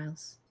Eastern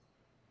Isles?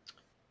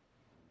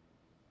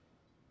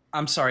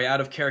 I'm sorry, out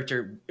of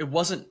character. It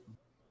wasn't.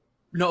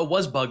 No, it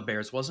was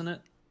bugbears, wasn't it?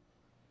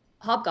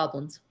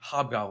 Hobgoblins.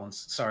 Hobgoblins.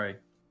 Sorry.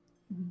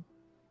 Mm-hmm.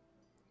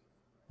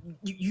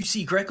 You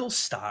see Greckles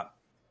stop,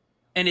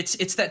 and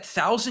it's that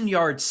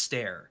 1,000-yard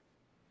stare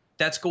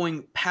that's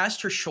going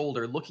past her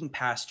shoulder, looking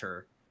past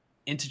her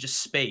into just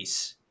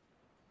space,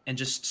 and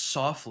just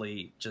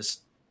softly,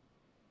 just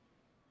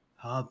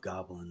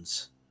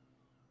hobgoblins.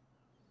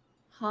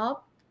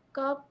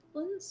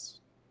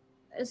 Hobgoblins?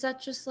 Is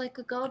that just like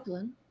a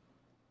goblin?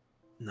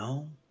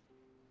 No.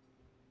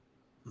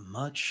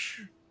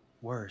 Much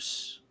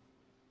worse.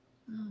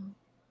 Oh,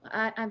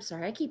 I'm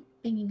sorry. I keep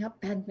bringing up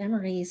bad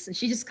memories. And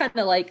she just kind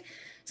of like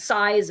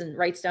sighs and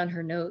writes down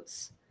her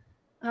notes.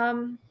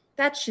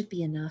 That should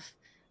be enough.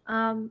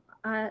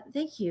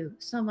 Thank you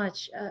so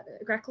much.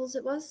 Greckles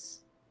it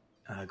was?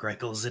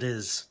 Greckles it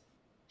is.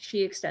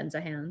 She extends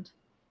a hand.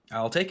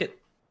 I'll take it.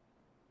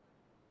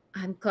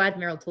 I'm glad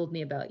Meryl told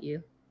me about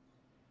you.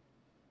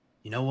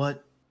 You know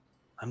what?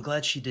 I'm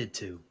glad she did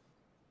too.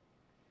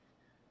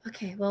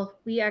 Okay, well,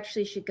 we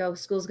actually should go.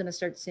 School's going to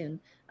start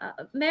soon.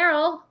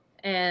 Meryl!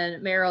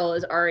 And Meryl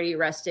is already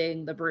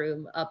resting the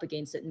broom up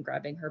against it and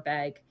grabbing her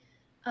bag.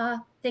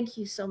 Thank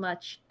you so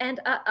much.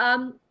 And,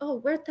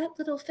 where'd that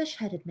little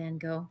fish-headed man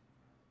go?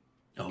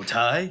 Oh,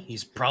 Ty?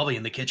 He's probably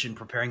in the kitchen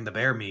preparing the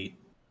bear meat.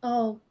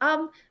 Oh,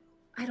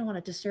 I don't want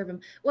to disturb him.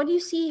 When you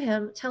see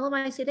him, tell him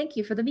I say thank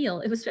you for the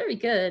meal. It was very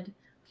good.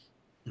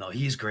 No,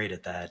 he's great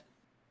at that.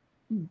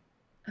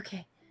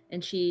 Okay.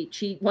 And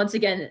she once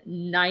again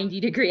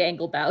 90-degree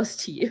angle bows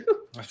to you.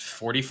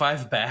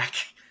 45 back.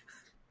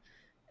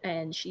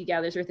 And she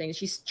gathers her things.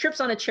 She trips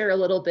on a chair a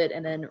little bit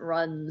and then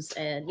runs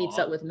and meets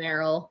up with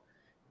Meryl.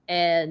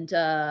 And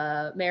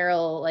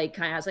Meryl like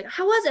kind of asks, like,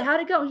 how was it?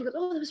 How'd it go? And she goes,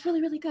 oh, that was really,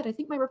 really good. I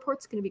think my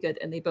report's going to be good.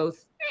 And they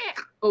both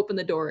open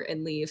the door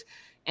and leave.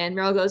 And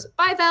Meryl goes,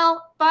 bye,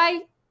 Val. Bye,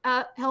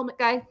 helmet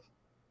guy.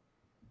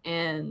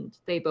 And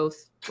they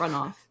both run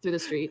off through the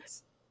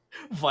streets.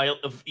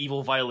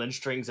 evil violin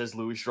strings as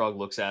Louis Strong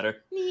looks at her.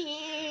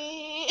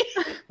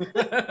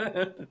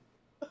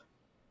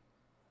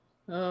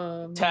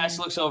 Oh, Tash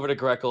looks over to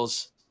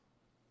Greckles.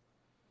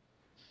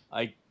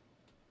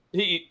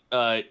 He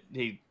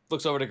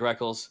looks over to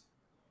Greckles.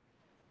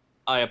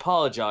 I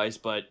apologize,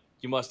 but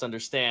you must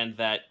understand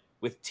that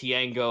with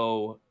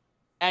Tiango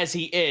as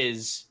he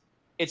is,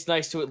 it's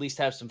nice to at least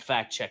have some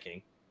fact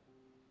checking.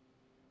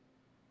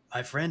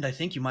 My friend, I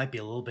think you might be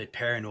a little bit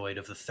paranoid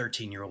of the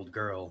 13-year-old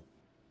girl.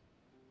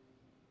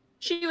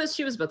 She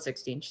was about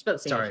 16. She's about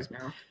the same age as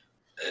Meryl.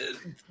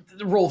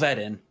 Roll that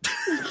in.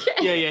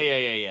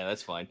 Yeah.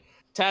 That's fine.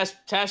 Tash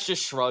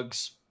just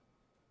shrugs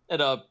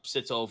and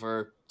sits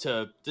over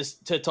to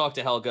talk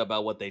to Helga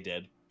about what they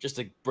did, just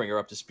to bring her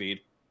up to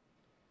speed.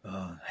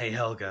 Hey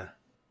Helga.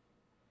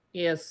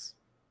 Yes.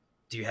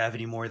 Do you have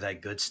any more of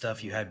that good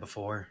stuff you had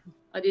before?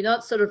 I did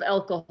not serve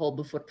alcohol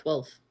before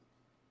 12.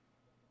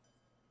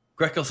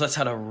 Greckles lets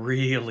out a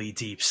really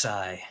deep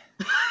sigh.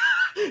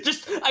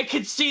 Just, I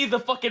could see the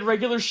fucking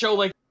regular show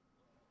like,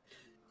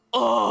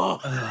 oh.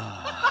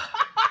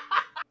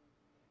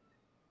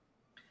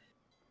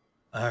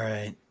 All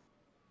right.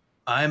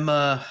 I'm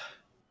gonna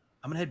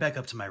head back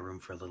up to my room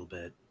for a little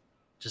bit.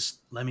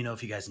 Just let me know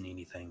if you guys need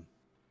anything.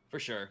 For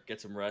sure.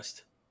 Get some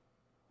rest.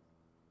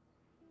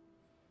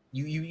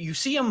 You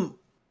see him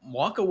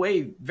walk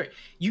away.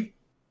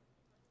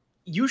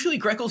 Usually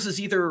Greckles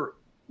is either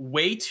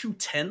way too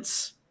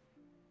tense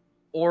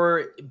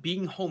or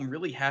being home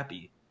really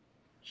happy.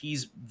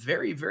 He's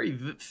very, very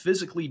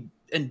physically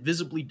and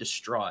visibly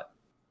distraught.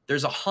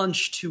 There's a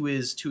hunch to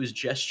his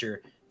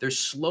gesture. There's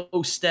slow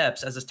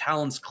steps as his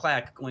talons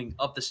clack going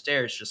up the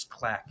stairs. Just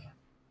clack,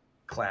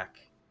 clack,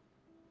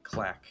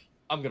 clack.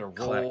 I'm gonna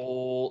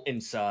roll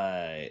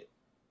insight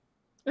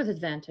with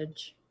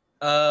advantage.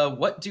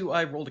 What do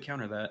I roll to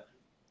counter that?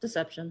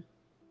 Deception.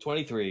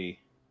 23.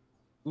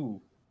 Ooh.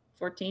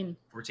 14.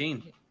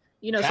 14.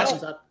 You know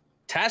something's up.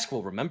 Task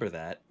will remember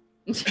that.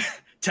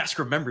 Task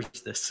remembers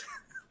this.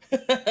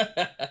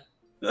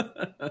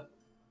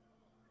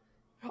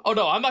 Oh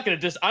no, I'm not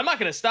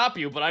gonna stop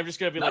you, but I'm just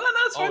gonna be like, no,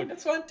 it's fine.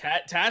 That's fine.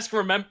 Task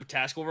will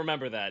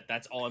remember that.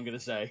 That's all I'm gonna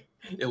say.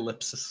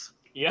 Ellipsis.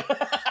 Yeah.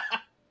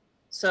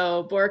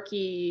 So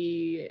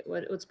Borky,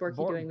 what's Borky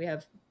doing? We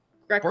have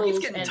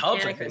Greckles and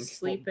Panic is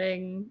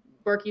sleeping.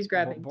 Borky's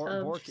grabbing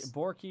tubs.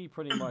 Borky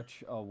pretty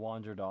much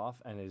wandered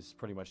off and is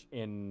pretty much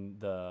in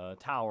the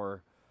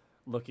tower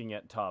looking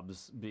at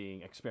tubs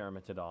being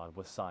experimented on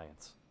with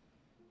science.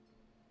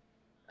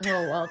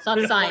 Oh, well, it's not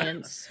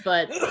science,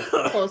 but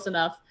close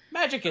enough.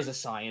 Magic is a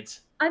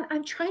science.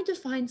 I'm trying to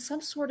find some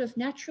sort of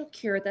natural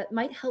cure that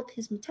might help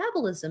his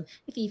metabolism,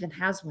 if he even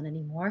has one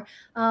anymore.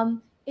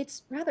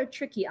 It's rather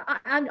tricky.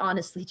 I'm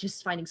honestly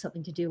just finding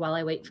something to do while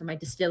I wait for my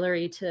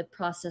distillery to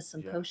process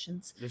some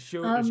potions. The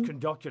show is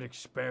conduct an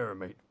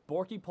experiment.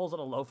 Borky pulls out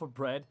a loaf of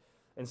bread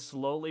and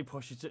slowly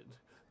pushes it.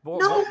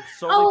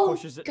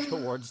 Pushes it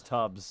towards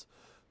Tubbs.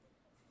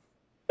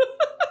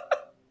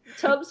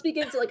 Tubbs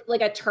begins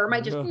like a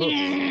termite, just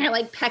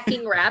like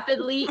pecking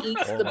rapidly,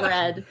 eats the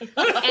bread,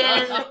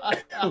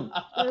 and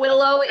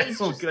Willow is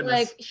just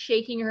like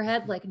shaking her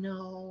head, like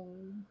no.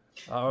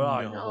 All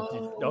right.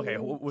 No. Okay.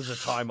 What was the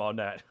time on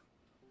that?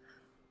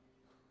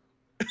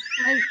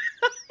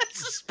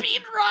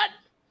 Speed run.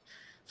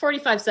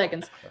 45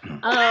 seconds.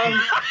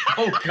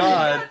 Oh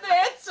God. The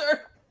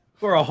answer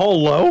For a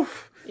whole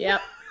loaf?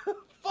 Yep.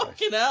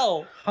 Fucking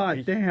hell.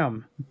 Hot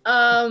damn.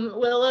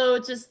 Willow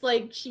just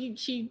like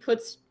she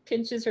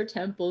pinches her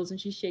temples and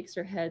she shakes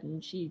her head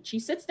and she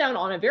sits down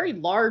on a very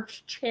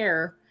large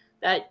chair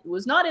that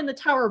was not in the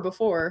tower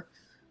before.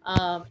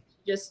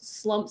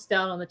 Just slumps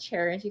down on the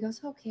chair and she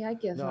goes, "Okay, I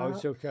give up." No,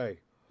 it's okay.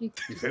 You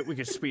think we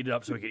can speed it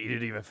up so we can eat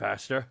it even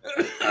faster?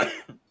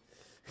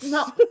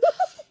 No.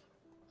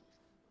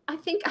 I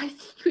think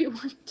we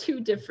want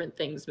two different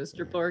things,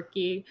 Mr.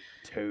 Borky.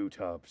 2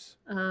 tubs.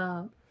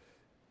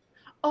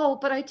 Oh,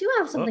 but I do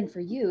have something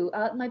for you.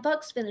 My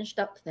bugs finished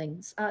up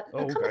things. Come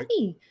with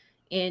me.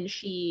 And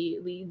she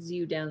leads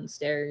you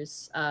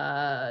downstairs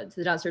to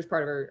the downstairs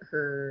part of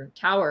her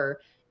tower.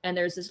 And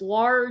there's this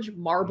large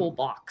marble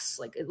box.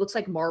 Like it looks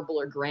like marble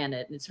or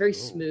granite. And it's very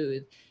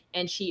smooth.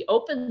 And she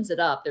opens it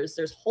up.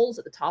 There's holes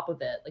at the top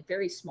of it, like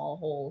very small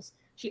holes.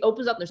 She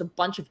opens up and there's a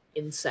bunch of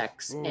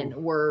insects and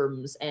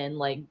worms and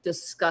like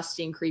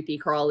disgusting creepy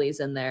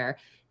crawlies in there.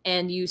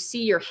 And you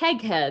see your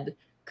Heghead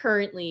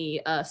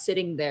currently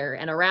sitting there,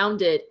 and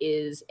around it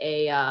is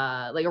a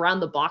like around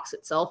the box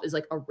itself is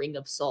like a ring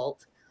of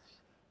salt.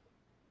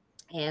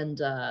 And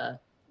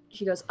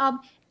she goes,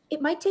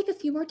 it might take a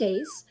few more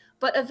days,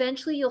 but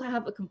eventually you'll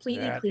have a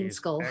completely clean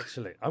skull.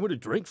 Excellent. I'm going to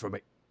drink from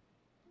it.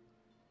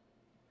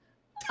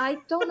 I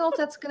don't know if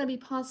that's going to be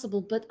possible,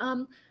 but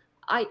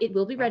it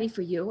will be ready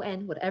for you,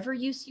 and whatever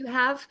use you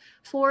have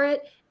for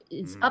it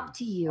is up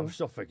to you. I'm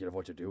still thinking of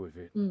what to do with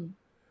it.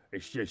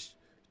 It's just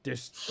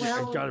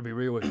Well- I gotta be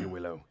real with you,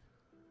 Willow.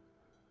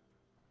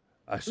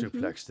 I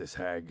suplexed this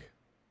hag.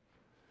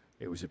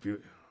 It was a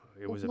beautiful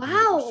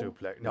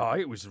suplex. No,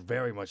 it was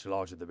very much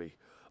larger than me.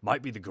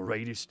 Might be the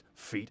greatest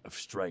feat of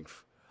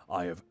strength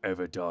I have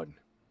ever done.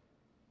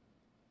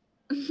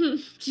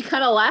 She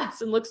kind of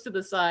laughs and looks to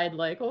the side,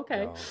 like,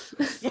 okay. No.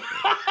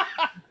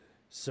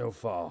 So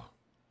far.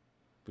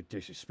 But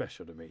this is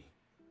special to me.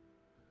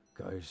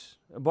 Guys.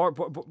 Well,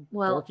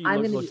 Borky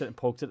I'm gonna looks at it and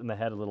pokes it in the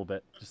head a little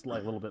bit. Just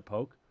like a little bit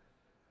poke.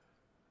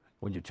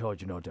 When you're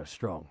told you're not that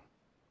strong,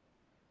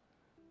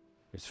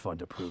 it's fun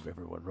to prove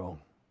everyone wrong.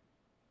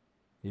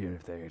 Even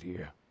if they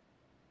adhere.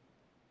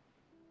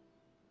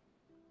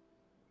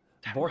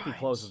 Borky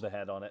closes the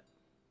head on it.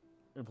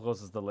 It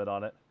closes the lid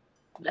on it.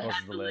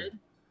 Closes the lid.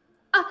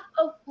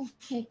 Oh,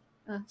 okay.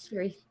 It's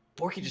very...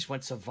 Borky just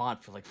went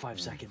savant for like 5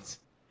 seconds.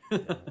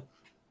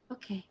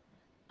 Okay.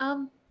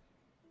 Well,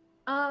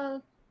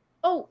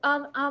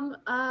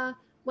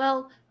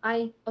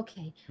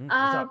 okay.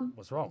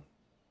 What's wrong?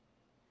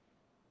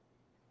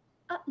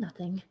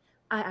 Nothing.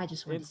 I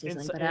just wanted to say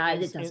something, but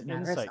it doesn't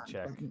matter. Insight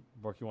check.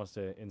 Borky wants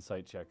to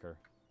insight check her.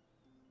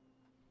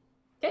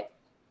 Okay.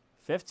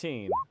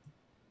 15.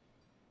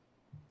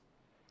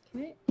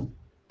 Okay.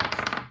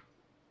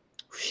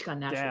 She got a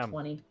natural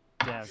 20.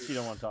 Damn, she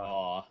don't want to talk.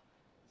 Aw.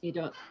 You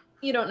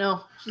don't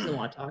know. She doesn't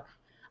want to talk.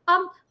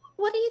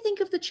 What do you think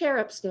of the chair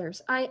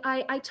upstairs?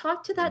 I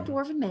talked to that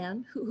dwarven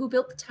man who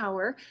built the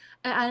tower,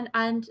 and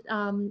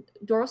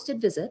Doros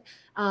did visit,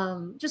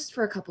 just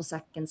for a couple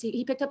seconds.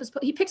 He picks up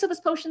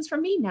his potions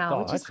from me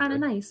now, which is kind of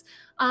nice.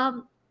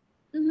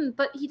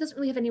 But he doesn't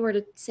really have anywhere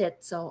to sit,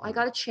 so I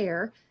got a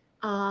chair.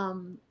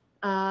 And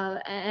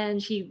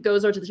she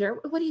goes over to the chair.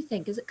 What do you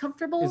think? Is it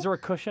comfortable? Is there a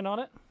cushion on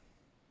it?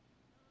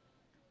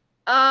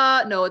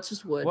 No, it's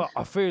just wood. Well,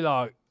 I feel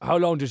like, how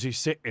long does he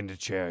sit in the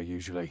chair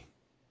usually?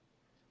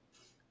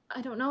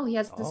 I don't know. He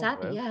hasn't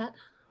sat yet.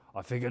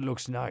 I think it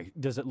looks nice.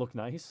 Does it look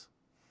nice?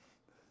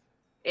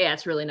 Yeah,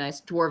 it's really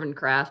nice. Dwarven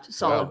craft,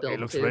 solid build. It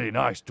looks too. really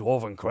nice.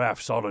 Dwarven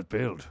craft, solid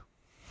build.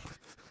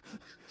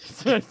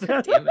 God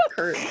damn it,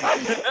 Kurt.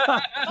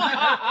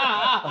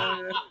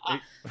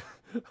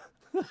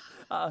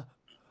 I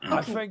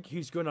think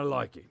he's gonna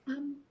like it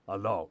a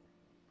lot.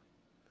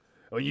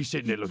 When you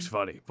sitting, it looks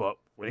funny, but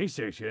when he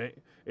sits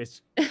it,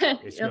 it's a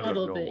gonna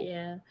little look bit, normal.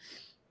 yeah.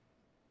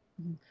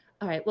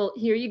 All right, well,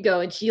 here you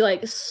go. And she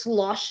like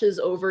sloshes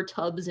over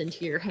tubs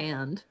into your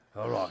hand.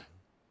 All right.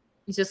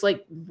 He just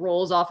like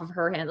rolls off of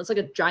her hand. It's like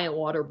a giant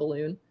water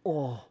balloon.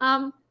 Oh.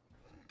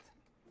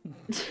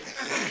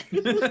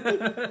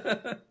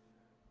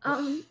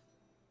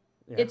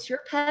 It's your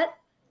pet,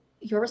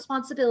 your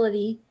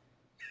responsibility.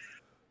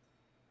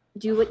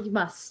 Do what you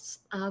must.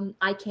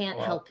 I can't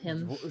help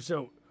him.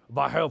 So,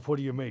 by help, what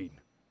do you mean?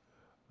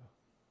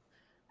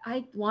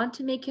 I want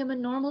to make him a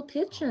normal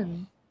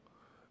pigeon.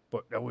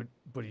 But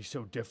he's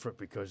so different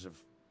because of,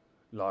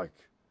 like,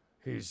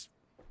 he's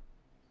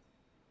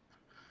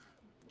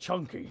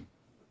chunky.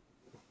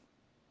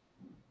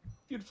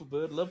 Beautiful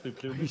bird, lovely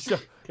plumage.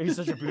 He's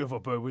such a beautiful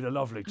bird with a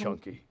lovely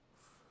chunky.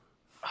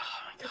 Oh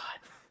my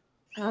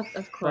god.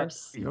 Of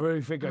course. You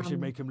really think I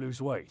should make him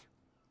lose weight?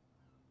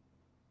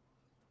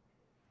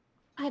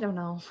 I don't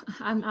know.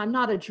 I'm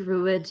not a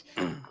druid.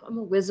 I'm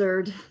a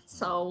wizard,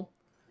 so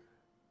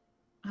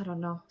I don't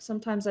know.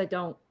 Sometimes I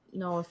don't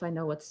know if I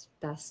know what's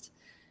best.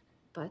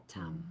 But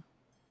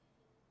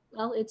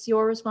well, it's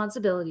your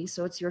responsibility,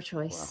 so it's your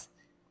choice.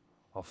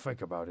 Well, I'll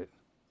think about it.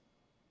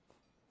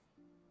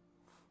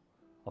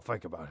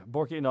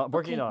 Borky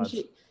nods.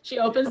 She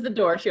opens the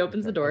door.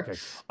 Okay.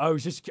 Oh,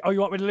 you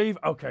want me to leave?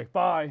 Okay,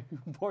 bye.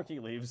 Borky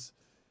leaves.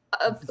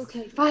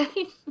 Okay, fine.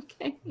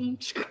 Okay.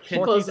 She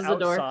Borky's closes the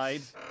door.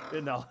 outside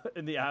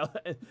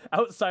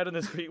outside on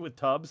the street with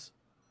tubs.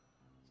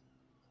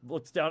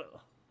 Looks down.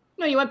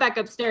 No, you went back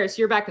upstairs.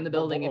 You're back in the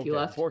building if you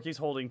left. Borky's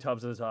holding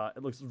Tubbs in his eye.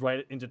 It looks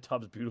right into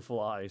Tubbs' beautiful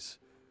eyes.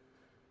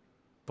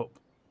 But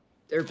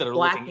they're that are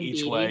black looking and each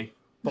beady. way.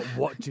 But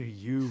what do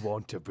you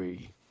want to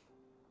be?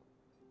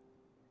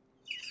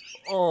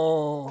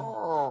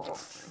 Oh.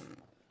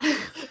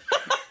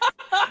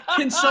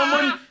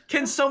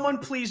 Can someone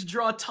please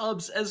draw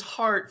Tubbs as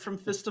Hart from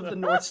Fist of the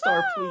North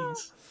Star,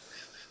 please?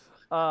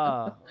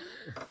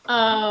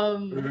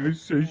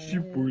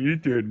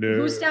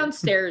 Who's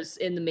downstairs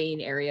in the main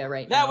area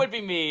right now? That would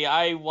be me.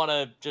 I want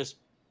to just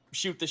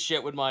shoot the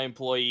shit with my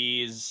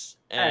employees.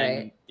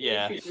 And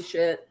yeah. Shoot the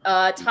shit.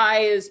 Ty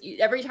is,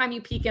 every time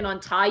you peek in on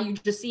Ty, you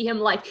just see him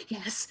like,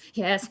 yes,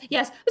 this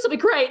will be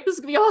great. This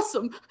is gonna be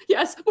awesome.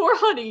 Yes, more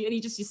honey. And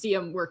you see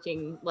him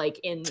working like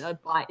in a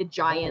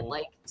giant,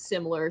 like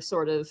similar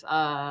sort of,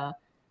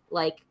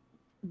 like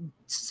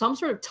some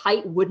sort of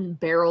tight wooden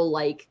barrel,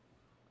 like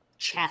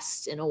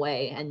chest in a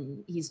way.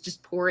 And he's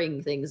just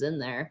pouring things in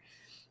there.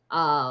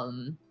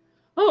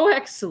 Oh,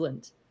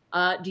 excellent.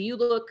 Do you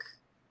look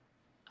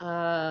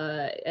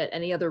at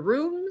any other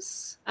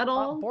rooms at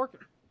all?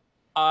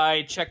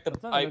 I checked the.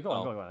 Go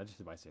on. I just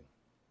did my scene.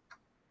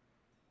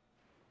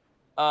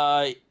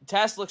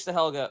 Tass looks to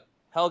Helga.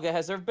 Helga,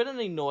 has there been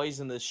any noise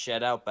in this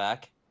shed out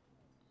back?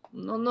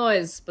 No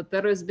noise, but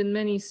there has been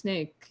many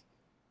snake.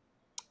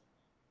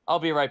 I'll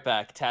be right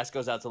back. Tass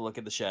goes out to look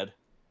at the shed.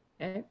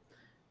 Okay.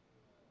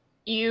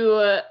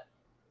 You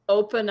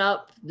open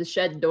up the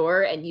shed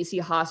door, and you see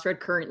Hostred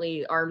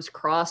currently arms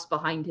crossed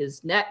behind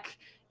his neck,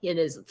 and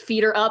his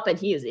feet are up, and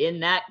he is in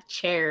that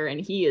chair,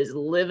 and he is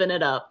living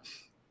it up.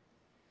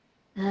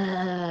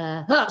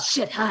 Oh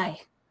shit! Hi.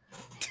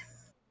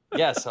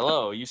 Yes,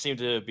 hello. You seem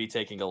to be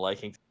taking a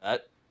liking to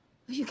that.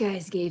 You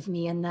guys gave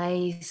me a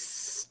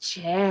nice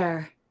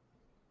chair.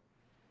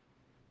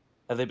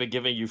 Have they been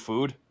giving you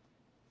food?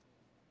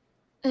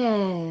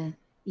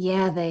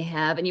 Yeah, they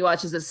have. And you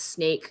watch as a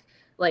snake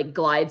like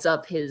glides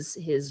up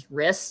his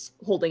wrist,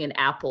 holding an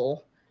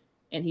apple,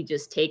 and he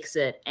just takes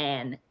it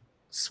and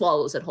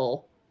swallows it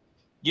whole.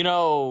 You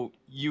know,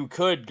 you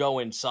could go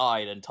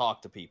inside and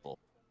talk to people.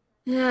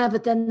 Yeah,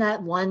 but then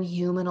that one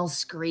human will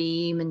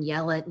scream and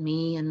yell at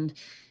me, and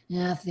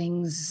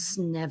things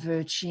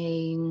never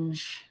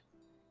change.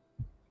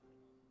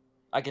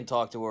 I can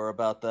talk to her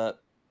about that.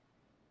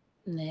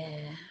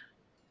 Nah.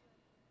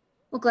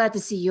 Well, glad to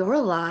see you're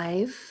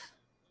alive.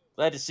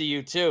 Glad to see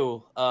you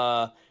too.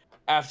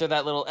 After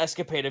that little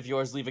escapade of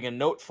yours leaving a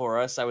note for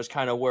us, I was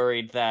kind of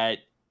worried that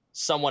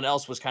someone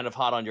else was kind of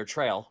hot on your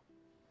trail.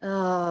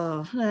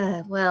 Oh,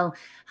 well,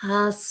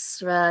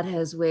 Hasrat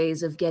has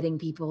ways of getting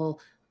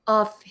people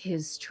off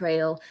his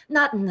trail,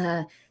 not in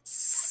a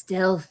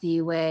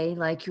stealthy way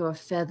like your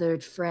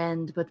feathered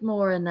friend, but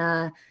more in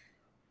a,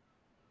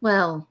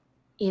 well,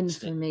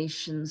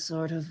 information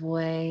sort of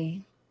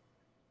way.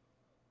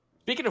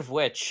 Speaking of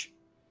which,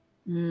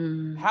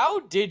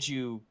 how did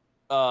you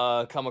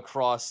come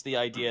across the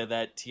idea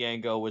that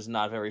Tiango was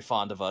not very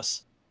fond of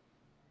us?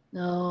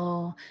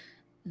 Oh,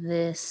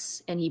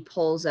 this, and he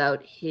pulls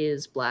out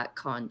his black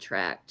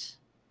contract.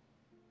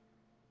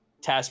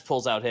 Task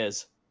pulls out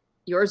his.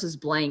 Yours is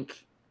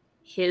blank.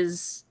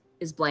 His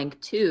is blank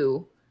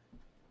too,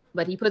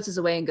 but he puts his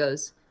away and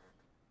goes,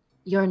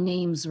 your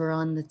names were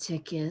on the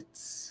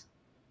tickets.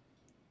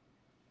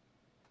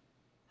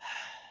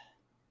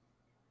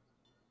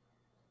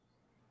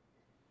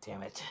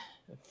 Damn it.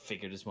 I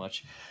figured as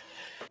much.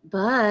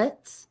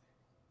 But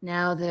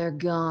now they're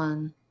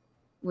gone,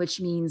 which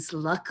means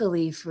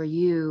luckily for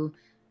you,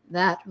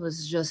 that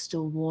was just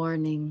a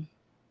warning.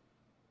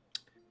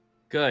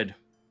 Good.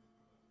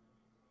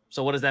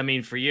 So what does that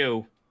mean for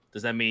you?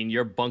 Does that mean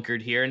you're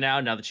bunkered here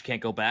now that you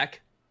can't go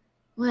back?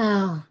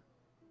 Well,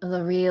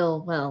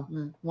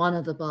 one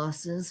of the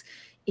bosses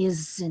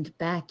isn't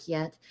back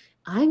yet.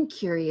 I'm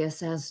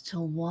curious as to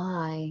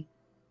why.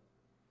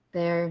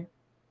 They're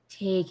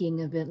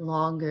taking a bit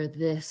longer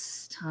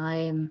this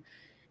time,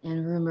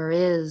 and rumor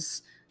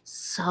is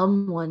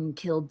someone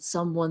killed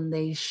someone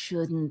they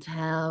shouldn't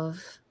have.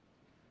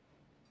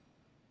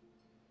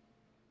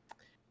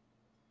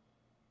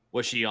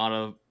 Was she on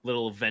a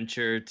little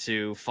venture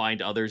to find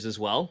others as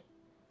well?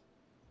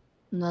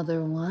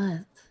 Another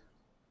what?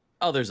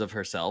 Others of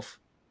herself.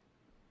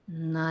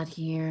 Not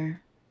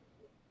here.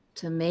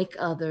 To make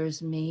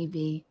others,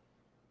 maybe,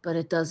 but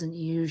it doesn't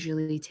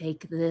usually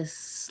take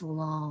this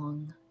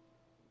long.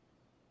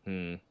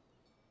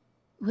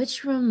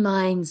 Which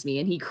reminds me,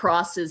 and he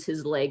crosses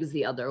his legs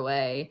the other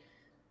way.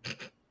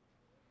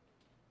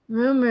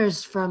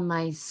 Rumors from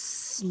my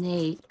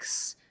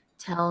snakes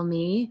tell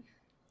me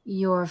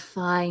your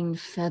fine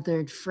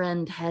feathered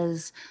friend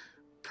has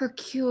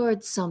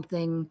procured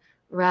something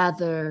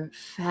rather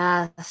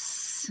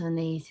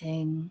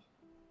fascinating.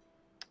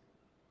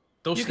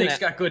 Those snakes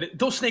got good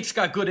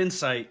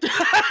insight.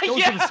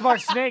 Those are the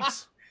smart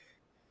snakes.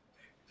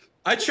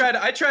 I tried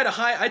to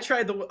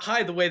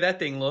hide the way that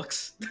thing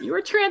looks. You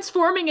were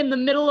transforming in the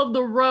middle of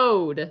the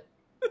road.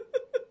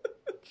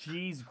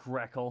 Jeez,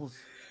 Greckles.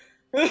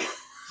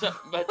 So,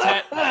 but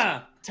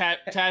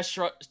Tash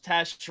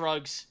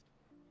shrugs.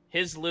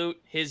 His loot,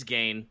 his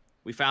gain.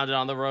 We found it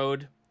on the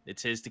road.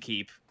 It's his to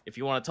keep. If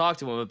you want to talk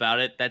to him about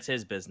it, that's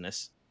his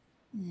business.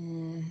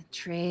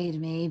 Trade,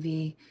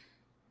 maybe.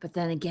 But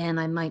then again,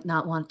 I might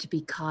not want to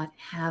be caught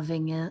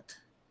having it.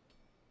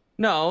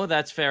 No,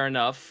 that's fair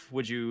enough.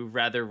 Would you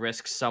rather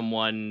risk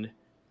someone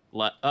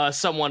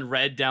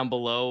red down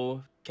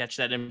below catch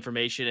that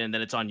information and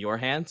then it's on your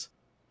hands?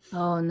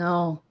 Oh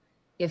no.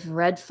 If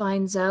Red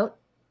finds out,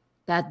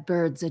 that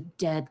bird's a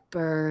dead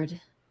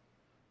bird.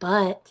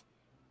 But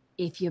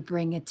if you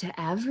bring it to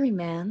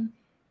Everyman,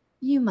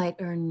 you might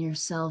earn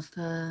yourself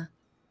a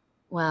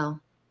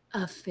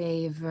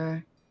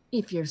favor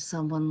if you're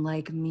someone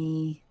like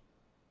me.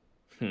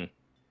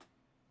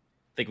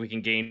 Think we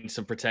can gain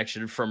some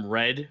protection from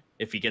Red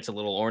if he gets a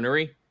little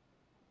ornery?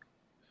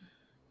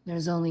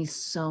 There's only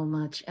so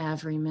much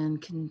Everyman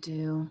can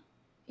do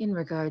in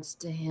regards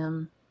to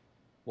him.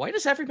 Why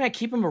does Everyman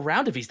keep him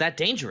around if he's that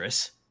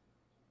dangerous?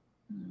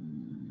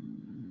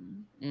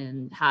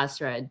 And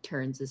Hasrad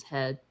turns his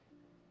head.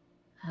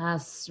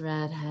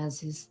 Hasrad has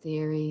his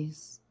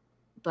theories,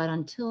 but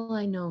until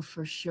I know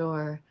for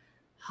sure,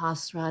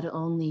 Hasrad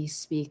only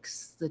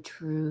speaks the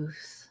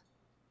truth.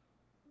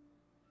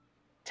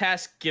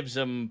 Task gives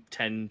him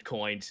 10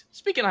 coins.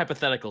 Speaking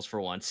hypotheticals for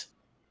once.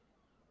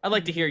 I'd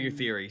like to hear your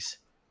theories.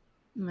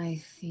 My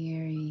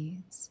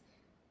theories.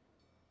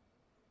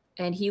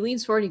 And he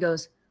leans forward and he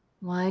goes,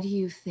 why do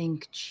you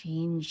think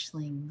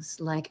changelings,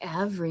 like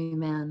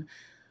Everyman,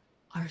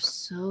 are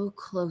so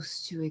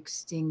close to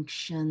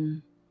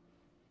extinction.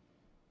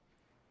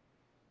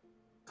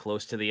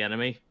 Close to the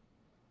enemy?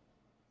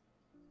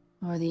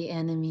 Or the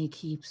enemy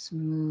keeps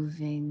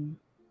moving.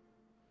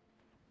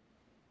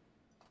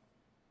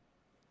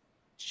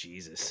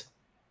 Jesus.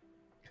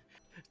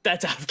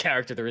 That's out of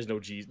character. There is no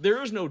Jesus.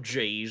 There is no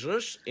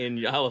Jesus in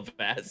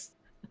Alivast.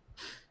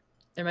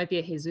 There might be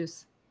a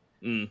Jesus.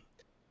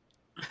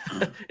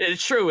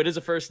 It's true. It is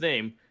a first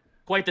name.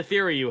 Quite the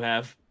theory you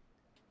have.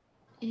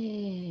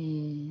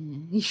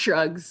 He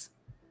shrugs.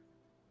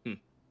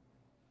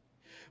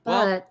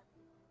 But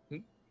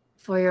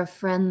for your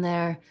friend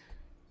there,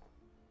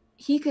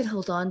 he could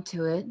hold on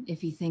to it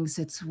if he thinks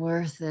it's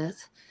worth it.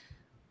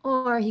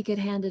 Or he could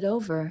hand it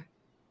over,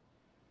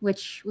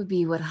 which would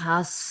be what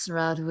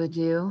Hasrad would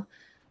do.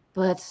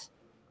 But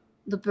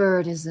the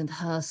bird isn't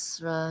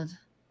Hasrad.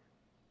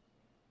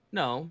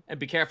 No, and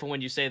be careful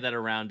when you say that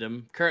around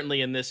him.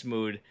 Currently in this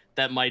mood,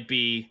 that might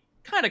be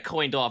kind of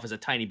coined off as a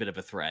tiny bit of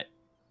a threat.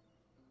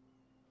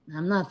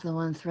 I'm not the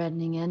one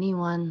threatening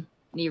anyone.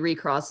 And he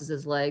recrosses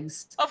his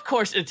legs. Of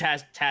course,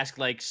 Task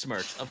like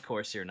smirks. Of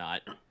course you're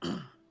not.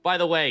 By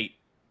the way,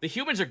 the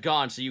humans are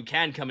gone, so you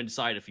can come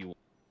inside if you want.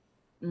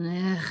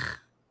 Ugh.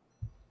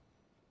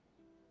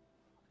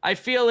 I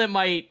feel it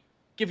might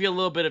give you a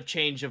little bit of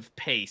change of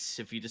pace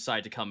if you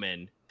decide to come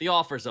in. The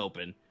offer's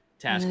open.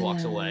 Task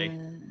walks away.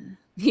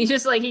 He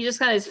just kind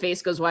of, his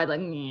face goes wide,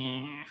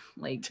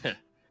 like.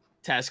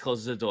 Task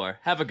closes the door.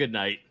 Have a good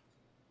night.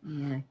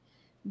 Yeah.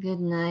 Good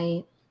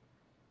night.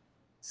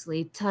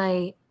 Sleep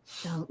tight.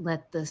 Don't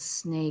let the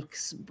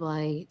snakes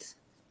bite.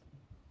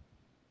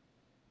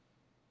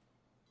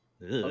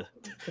 Ugh.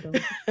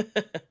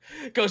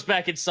 Goes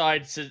back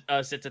inside,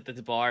 sits at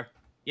the bar.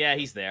 Yeah,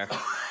 he's there.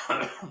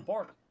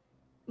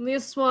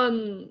 This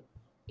one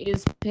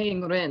is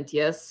paying rent,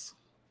 yes?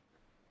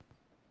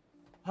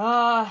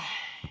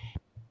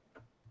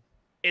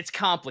 It's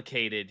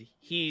complicated.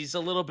 He's a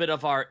little bit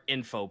of our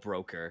info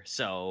broker,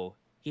 so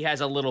he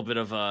has a little bit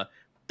of a...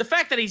 The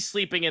fact that he's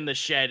sleeping in the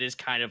shed is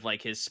kind of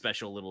like his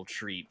special little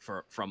treat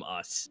from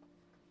us.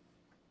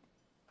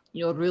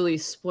 You're really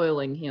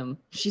spoiling him.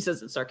 She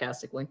says it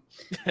sarcastically.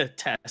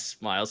 Tess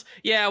smiles.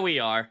 Yeah, we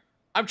are.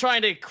 I'm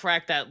trying to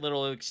crack that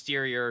little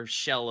exterior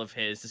shell of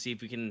his to see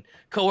if we can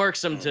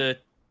coerce him to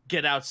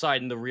get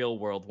outside in the real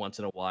world once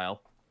in a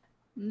while.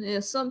 Yeah,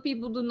 some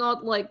people do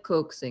not like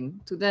coaxing.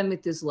 To them,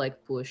 it is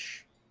like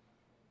push.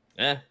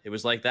 It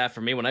was like that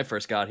for me when I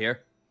first got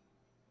here.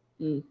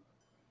 And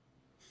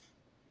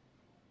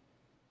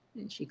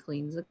she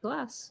cleans a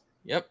glass.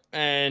 Yep,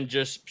 and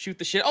just shoot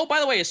the shit. Oh, by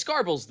the way,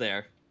 Scarble's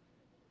there.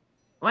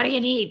 What do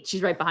you need?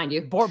 She's right behind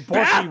you.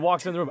 Borky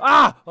walks in the room.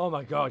 Ah! Oh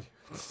my god.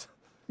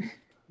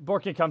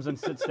 Borky comes and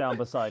sits down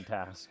beside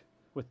Task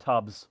with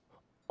tubs.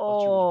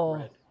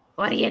 Oh.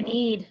 What do you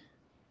need?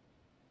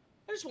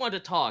 I just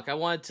wanted to talk. I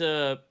wanted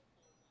to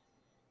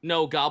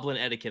know goblin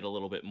etiquette a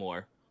little bit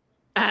more.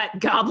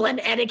 Goblin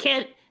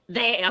etiquette?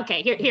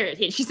 Okay, here.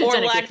 She says or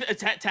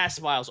etiquette. lack, Task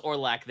smiles, or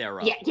lack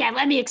thereof. Yeah,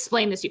 let me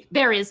explain this to you.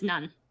 There is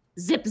none.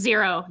 Zip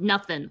zero,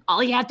 nothing.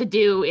 All you have to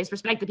do is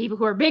respect the people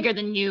who are bigger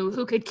than you,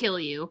 who could kill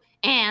you,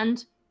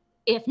 and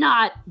if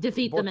not,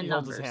 defeat them in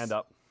numbers. Holds his hand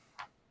up.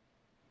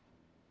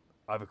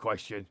 I have a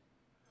question.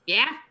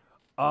 Yeah?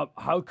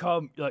 How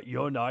come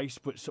you're nice,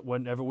 but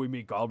whenever we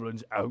meet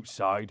goblins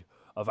outside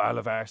of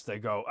Alivast, they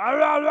go, "Ah,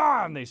 ah,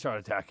 ah," and they start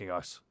attacking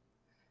us?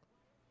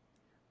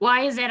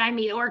 Why is it I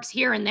meet orcs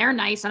here and they're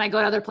nice, and I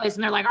go to other places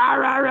and they're like, "Ah,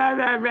 rah, rah,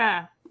 rah,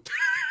 rah."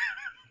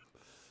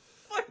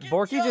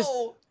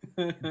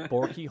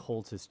 Borky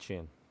holds his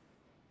chin.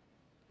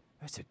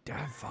 That's a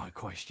damn fine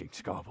question,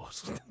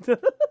 Scarbles.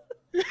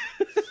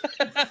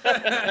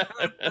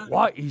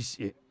 Why is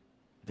it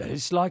that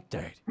it's like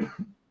that?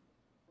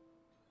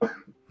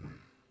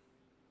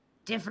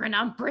 Different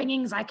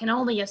upbringings, I can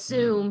only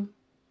assume.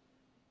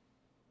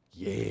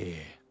 Yeah.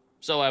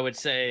 So I would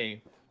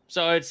say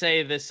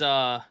this,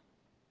 oh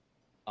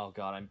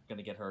god, I'm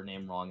gonna get her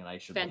name wrong and I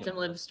should... Phantom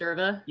Live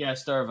Sturva? Yeah,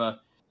 Sturva.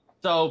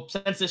 So,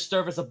 since this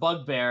Sturva's a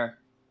bugbear,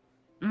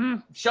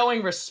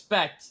 showing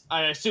respect,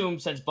 I assume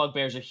since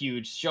bugbears are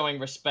huge, showing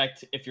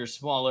respect if you're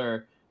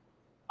smaller...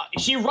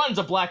 she runs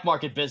a black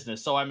market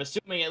business, so I'm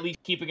assuming at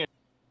least keeping a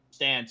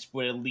stance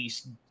would at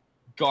least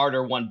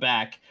garter one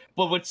back.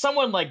 But with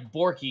someone like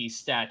Borky's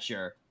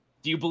stature,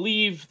 do you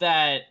believe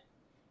that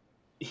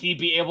he'd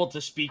be able to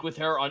speak with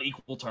her on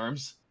equal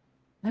terms?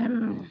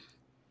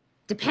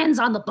 Depends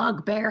on the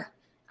bugbear.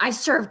 I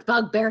served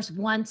bugbears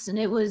once, and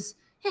it was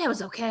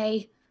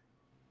okay.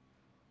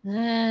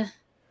 I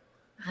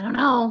don't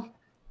know.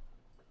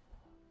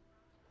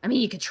 I mean,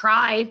 you could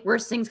try.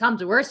 Worst things come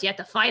to worst, you have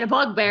to fight a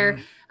bugbear.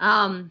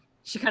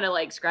 She kind of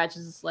like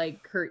scratches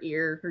like her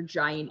ear, her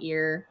giant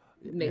ear,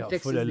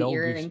 fixes the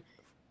earring.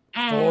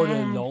 For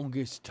the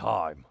longest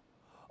time,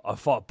 I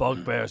thought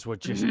bugbears were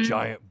just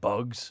giant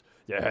bugs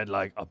that had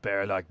like a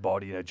bear-like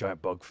body and a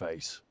giant bug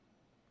face.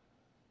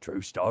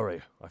 True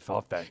story. I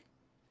thought that.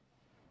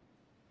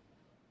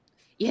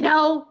 You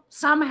know,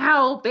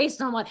 somehow, based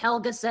on what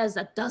Helga says,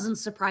 that doesn't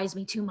surprise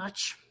me too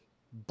much.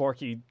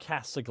 Borky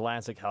casts a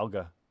glance at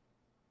Helga.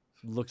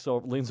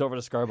 leans over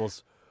to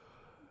Scarbles.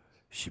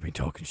 She been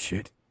talking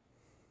shit.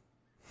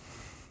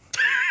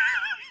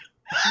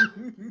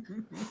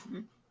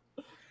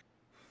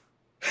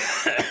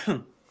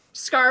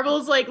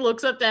 Scarbles like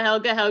looks up to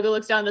Helga. Helga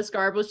looks down to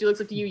Scarbles. She looks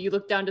up to you. You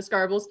look down to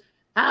Scarbles.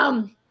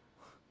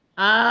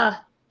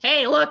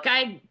 Hey, look,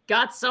 I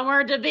got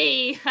somewhere to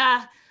be.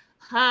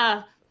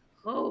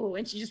 Oh,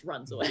 and she just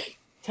runs away.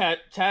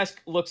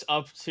 Task looks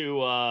up to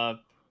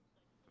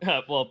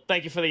well,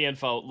 thank you for the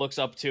info. Looks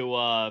up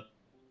to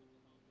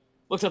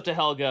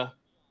Helga.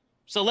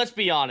 So let's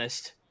be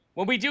honest.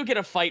 When we do get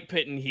a fight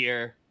pit in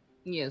here,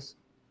 Yes.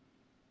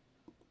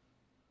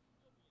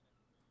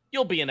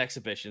 you'll be in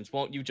exhibitions,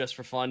 won't you, just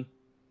for fun?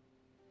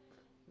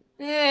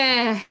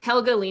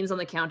 Helga leans on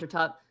the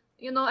countertop.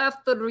 You know,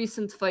 after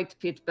recent fight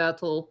pit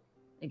battle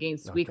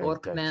against weak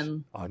orc that's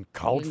men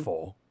uncalled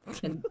for.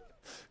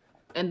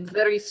 and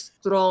very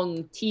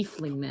strong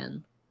tiefling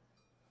men,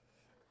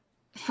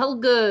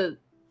 Helga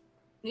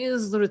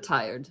is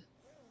retired.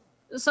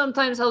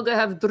 Sometimes Helga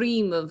have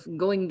dream of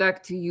going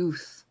back to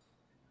youth,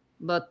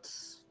 but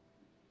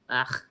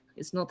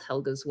it's not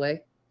Helga's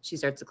way. She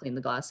starts to clean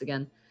the glass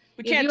again.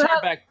 We can't turn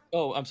back.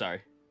 Oh, I'm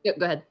sorry. Yep,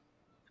 go ahead.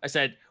 I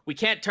said we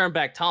can't turn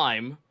back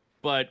time,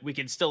 but we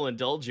can still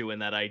indulge you in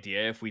that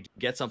idea if we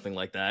get something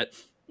like that.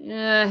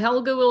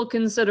 Helga will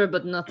consider,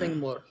 but nothing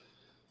more.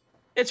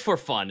 It's for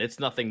fun. It's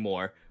nothing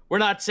more. We're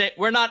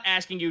not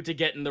asking you to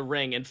get in the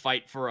ring and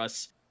fight for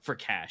us for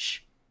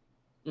cash.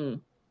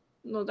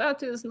 No,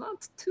 that is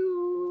not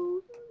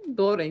too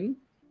boring.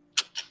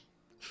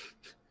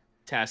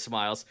 Task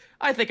smiles.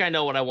 I think I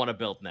know what I want to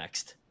build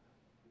next.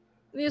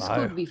 This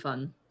could be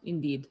fun,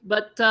 indeed.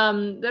 But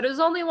there is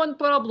only one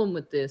problem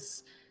with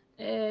this.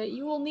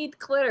 You will need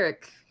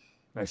cleric.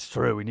 That's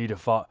true. We need a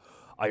fight.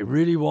 I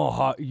really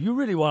want you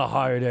really want to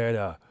hire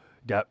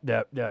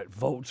that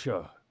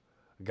vulture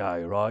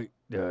guy, right?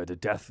 The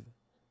death.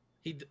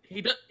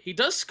 He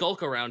does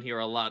skulk around here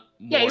a lot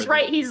more. Yeah, he's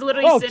right. He's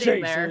literally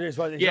sitting there. He's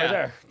right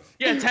there.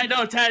 Yeah,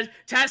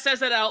 Taz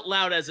says that out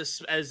loud as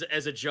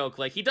a joke.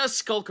 Like, he does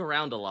skulk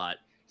around a lot.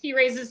 He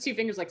raises two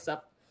fingers like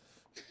sup.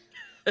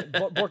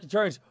 Borky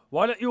turns.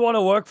 Why don't you want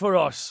to work for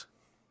us?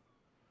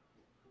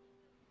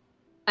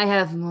 I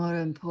have more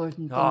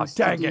important Oh, things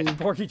to dang do. it.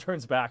 Borky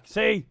turns back.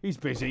 See? He's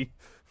busy.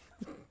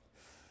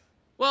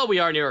 Well, we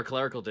are near a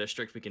clerical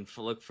district. We can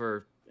look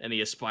for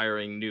any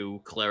aspiring new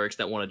clerics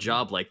that want a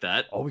job like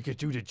that. Oh, we could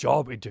do the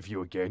job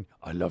interview again.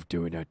 I love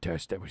doing that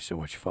test. That was so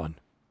much fun.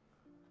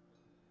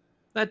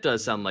 That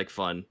does sound like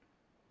fun.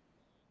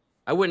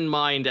 I wouldn't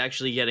mind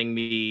actually getting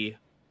me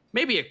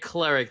maybe a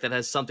cleric that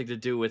has something to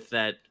do with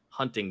that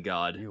hunting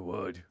god. You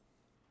would.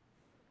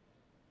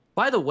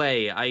 By the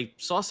way, I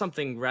saw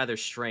something rather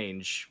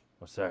strange.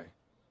 What's that?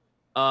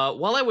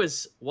 While I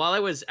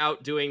was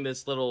out doing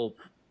this little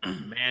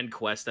man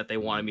quest that they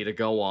wanted me to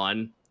go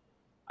on,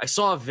 I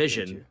saw a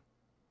vision.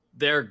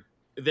 Their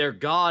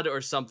god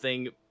or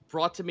something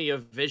brought to me a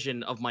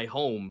vision of my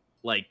home,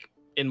 like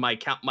in my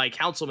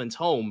councilman's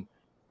home.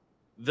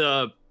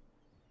 The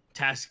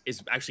task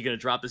is actually going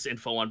to drop this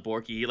info on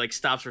Borky. He like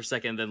stops for a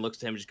second, and then looks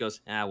at him and just goes,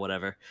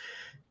 whatever.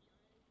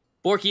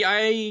 Borky,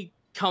 I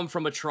come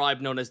from a tribe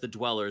known as the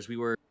Dwellers. We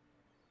were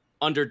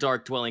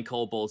underdark dwelling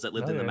kobolds that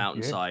lived in the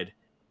mountainside.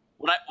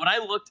 Yeah.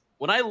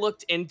 When I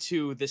looked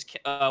into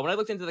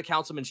the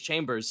councilman's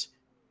chambers,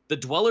 the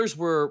Dwellers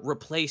were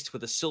replaced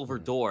with a silver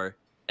door.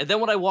 And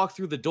then when I walked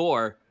through the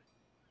door,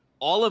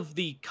 all of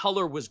the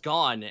color was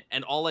gone,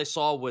 and all I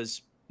saw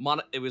was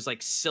it was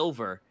like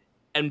silver.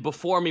 And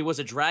before me was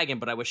a dragon,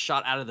 but I was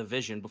shot out of the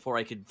vision before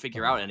I could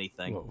figure out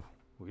anything. Well,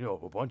 we know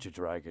a bunch of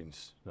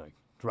dragons. Like,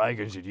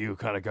 dragons and you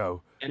kind of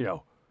go,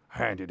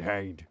 hand in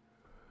hand.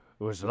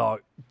 Was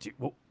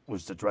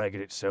the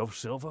dragon itself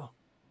silver?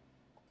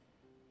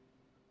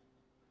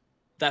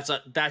 That's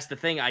the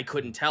thing. I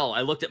couldn't tell.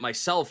 I looked at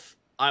myself.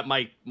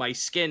 My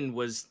skin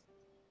was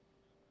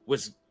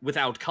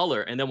without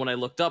color, and then when I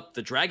looked up,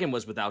 the dragon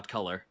was without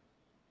color.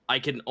 I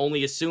can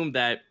only assume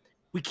that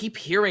we keep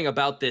hearing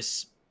about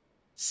this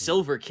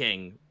Silver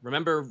King.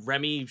 Remember,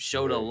 Remy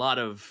showed a lot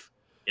of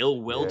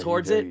ill will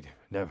towards it.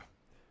 I've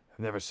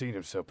never seen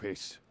him so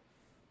pissed.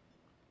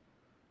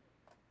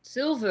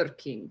 Silver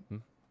King.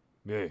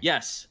 Yeah.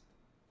 Yes.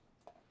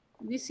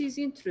 This is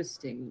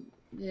interesting.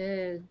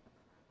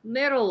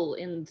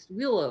 Meryl and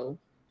Willow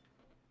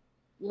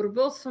were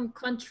both from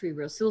country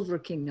where Silver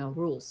King now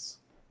rules.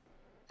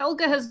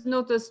 Helga has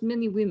noticed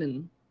many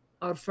women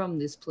are from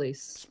this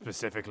place.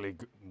 Specifically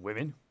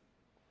women?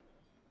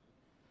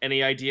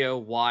 Any idea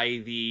why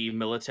the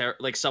military,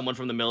 like someone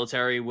from the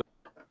military, would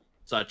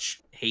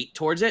such hate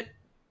towards it?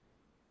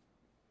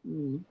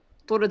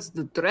 Towards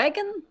the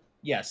dragon?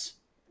 Yes.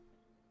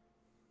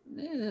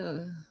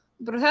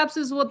 Perhaps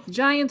is what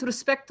giant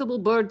respectable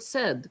bird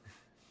said.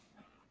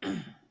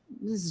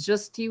 It's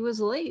just he was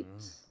late.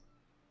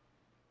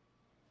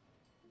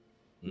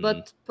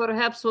 But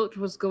perhaps what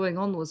was going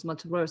on was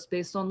much worse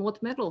based on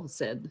what Meryl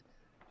said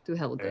to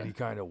Helga. Any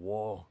kind of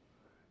war,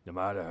 no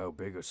matter how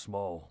big or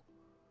small,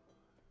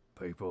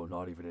 people,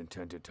 not even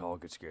intended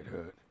targets, get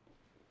hurt.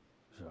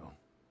 So,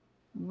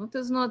 That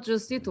is not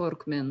just it,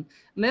 Orkman.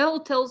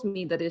 Meryl tells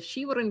me that if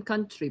she were in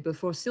country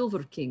before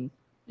Silver King,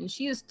 and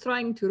she is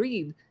trying to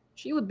read,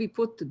 she would be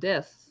put to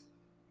death.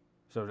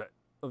 So that,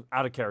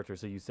 out of character,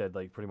 so you said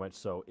like pretty much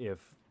so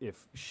if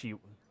she...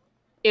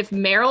 If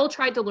Meryl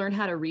tried to learn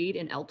how to read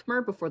in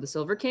Eltmer before the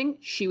Silver King,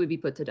 she would be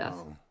put to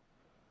death.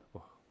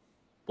 Oh.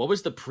 What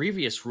was the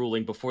previous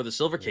ruling before the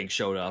Silver King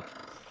showed up?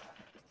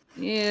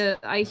 Yeah,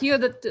 I hear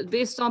that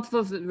based off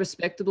of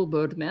respectable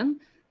birdmen,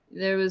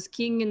 there was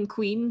king and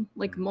queen,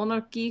 like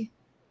monarchy.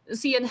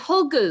 See, in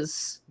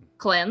Helga's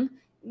clan,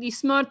 the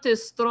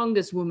smartest,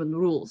 strongest woman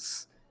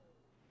rules.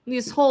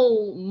 This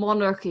whole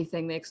monarchy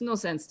thing makes no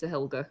sense to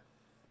Helga.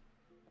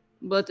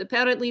 But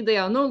apparently they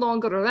are no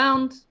longer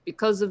around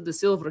because of the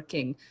Silver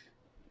King.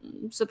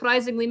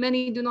 Surprisingly,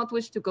 many do not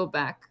wish to go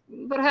back.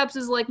 Perhaps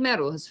it's like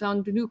Meryl has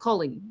found a new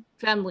calling,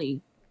 family,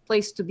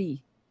 place to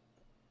be.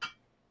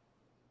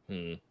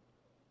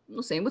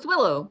 Same with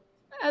Willow,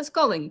 as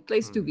calling,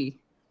 place to be.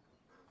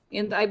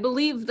 And I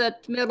believe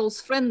that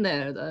Meryl's friend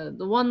there,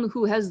 the one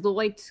who has the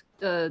white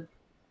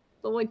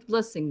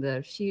blessing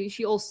there,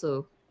 she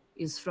also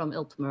is from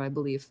Eltmer, I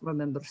believe,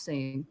 remember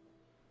saying.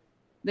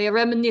 They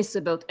reminisce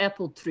about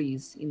apple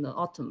trees in the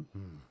autumn.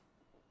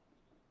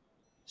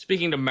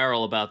 Speaking to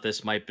Meryl about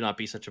this might not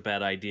be such a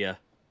bad idea.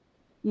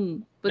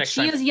 But Next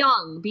she time... is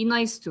young. Be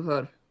nice to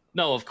her.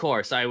 No, of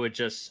course. I would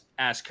just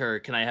ask her,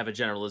 can I have a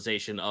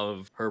generalization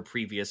of her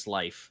previous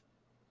life?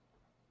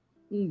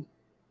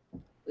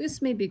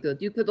 This may be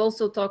good. You could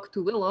also talk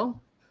to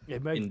Willow.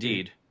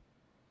 Indeed.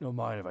 Don't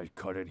mind if I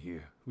cut in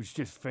here. Was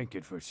just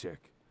thinking for a sec.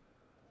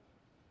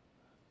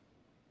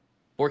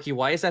 Borky,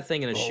 why is that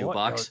thing in a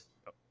shoebox?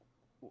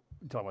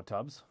 You talking about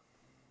Tubbs?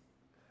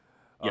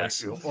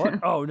 Yes. What?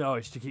 Oh, no,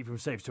 it's to keep him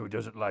safe so he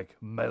doesn't, like,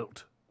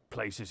 melt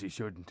places he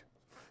shouldn't.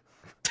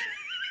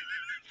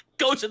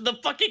 Goes in the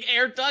fucking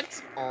air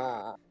ducts?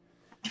 Oh,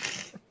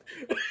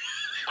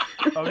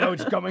 no,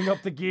 it's coming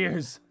up the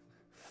gears.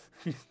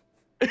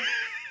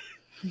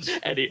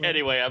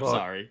 Anyway, I'm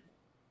sorry.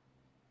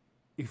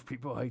 If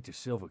people hate the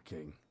Silver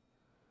King,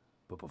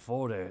 but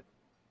before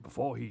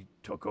he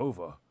took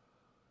over,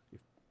 if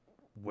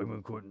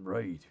women couldn't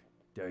read,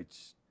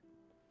 that's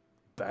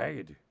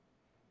bad,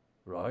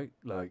 right?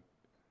 Like,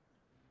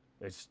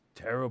 it's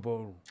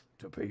terrible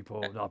to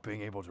people not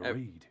being able to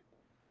read.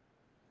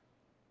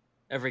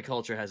 Every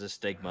culture has a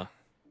stigma.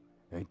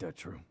 Ain't that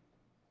true?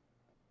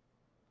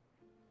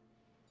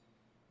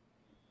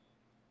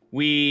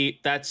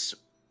 That's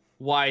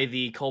why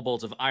the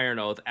Kobolds of Iron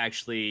Oath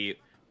actually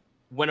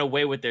went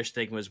away with their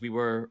stigmas. We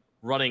were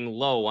running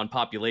low on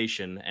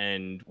population,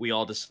 and we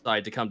all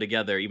decided to come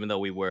together, even though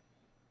we were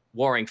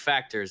warring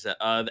factors.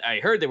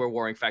 I heard they were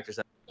warring factors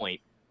at the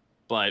point,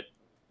 but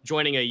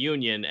joining a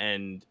union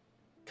and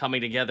coming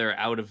together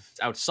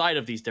outside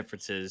of these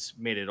differences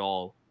made it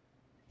all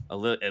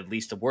at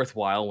least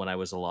worthwhile when I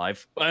was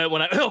alive.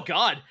 When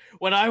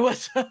I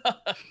was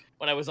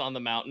when I was on the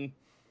mountain.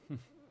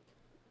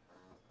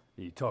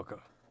 You talker.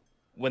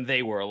 When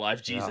they were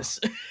alive, Jesus.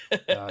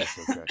 No,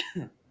 it's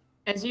okay.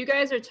 As you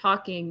guys are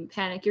talking,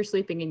 Panic, you're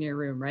sleeping in your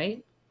room,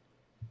 right?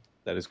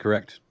 That is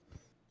correct.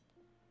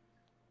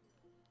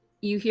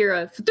 You hear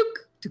a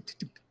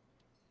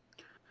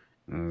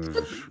Panic!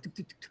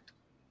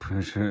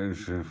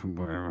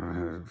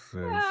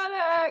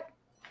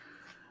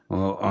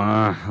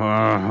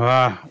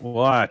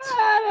 What?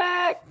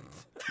 Panic!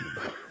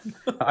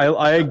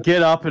 I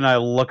get up and I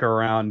look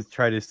around,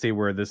 try to see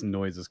where this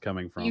noise is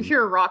coming from. You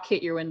hear a rock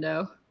hit your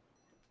window.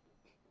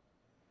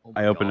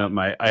 I open up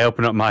my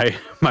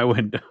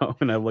window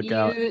and I look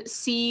out. You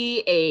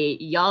see a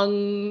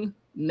young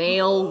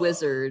male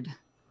wizard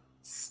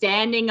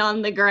standing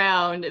on the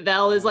ground.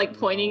 Val is like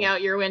pointing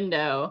out your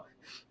window.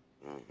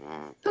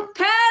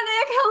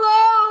 Panic!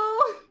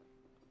 Hello!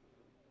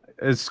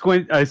 I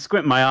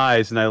squint my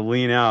eyes and I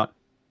lean out.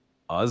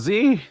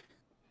 Ozzy?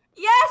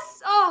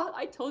 Yes! Oh,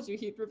 I told you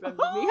he'd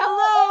remember me.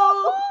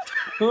 Hello!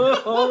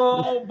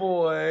 Oh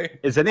boy.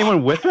 Is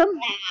anyone with him?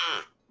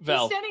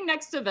 Val. He's standing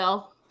next to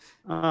Val.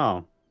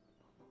 Oh.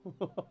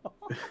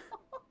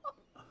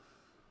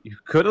 You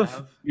could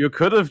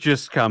have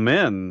just come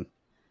in.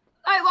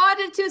 I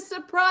wanted to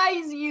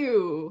surprise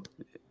you.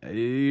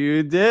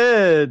 You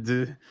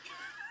did.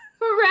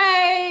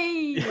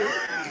 Hooray!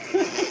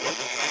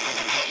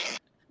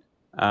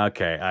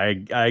 Okay,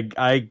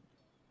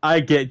 I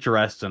get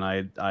dressed and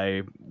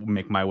I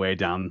make my way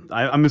down.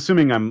 I'm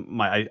assuming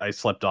I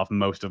slept off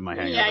most of my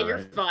hangover. Yeah, you're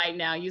right? fine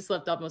now. You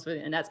slept off most of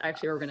it, and that's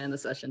actually where we're gonna end the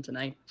session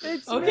tonight.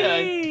 It's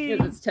Okay.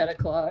 Because it's 10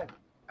 o'clock.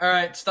 All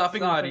right,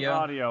 stopping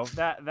audio.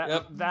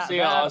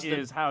 That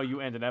is how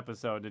you end an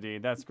episode,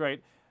 Nadine. That's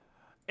great.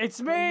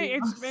 It's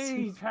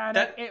me,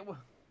 Panic.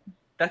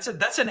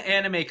 That's an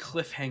anime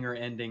cliffhanger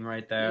ending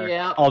right there.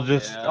 Yeah. I'll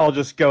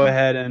just go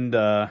ahead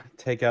and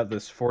take out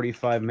this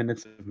 45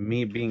 minutes of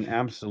me being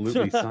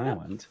absolutely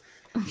silent.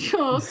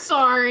 Oh,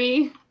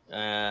 sorry.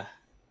 I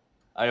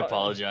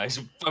apologize.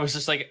 I was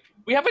just like,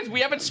 we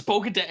haven't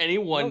spoken to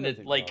anyone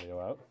that, like.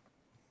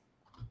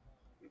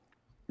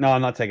 No,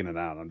 I'm not taking it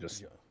out. I'm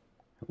just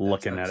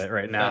looking at it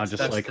right now, just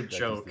that's like the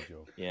joke.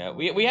 Yeah,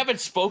 we haven't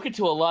spoken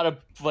to a lot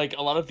of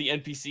the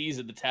NPCs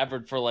at the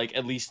tavern for like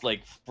at least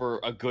like for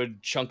a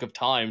good chunk of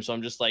time. So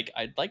I'm just like,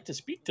 I'd like to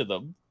speak to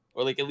them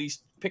or like at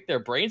least pick their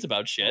brains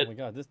about shit. Oh my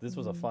god, this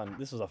was a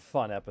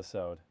fun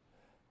episode.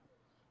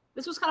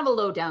 This was kind of a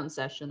low down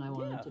session I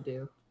wanted to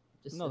do,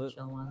 just a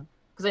chill one,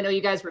 because I know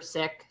you guys were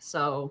sick.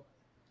 So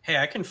hey,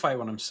 I can fight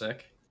when I'm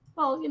sick.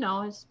 Well, you know,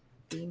 I was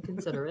being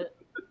considerate,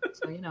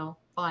 so you know,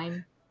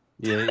 fine.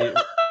 Yeah,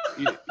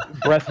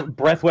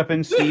 breath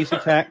weapon, seize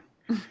attack.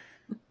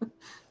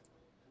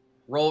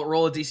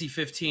 Roll a DC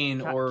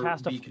 15 or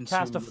cast be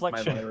consumed with my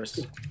affliction virus.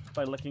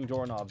 by licking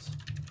doorknobs.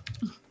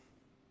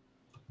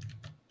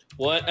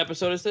 What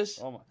episode is this?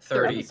 Oh my,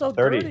 30. Episode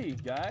 30,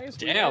 guys.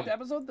 We Damn. made it to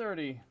episode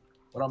 30.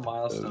 What a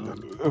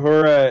milestone.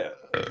 Hooray.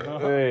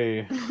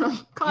 Hey.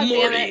 God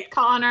damn it,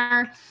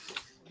 Connor.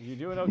 You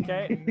doing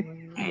okay?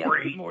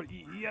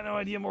 Morty. You got no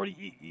idea,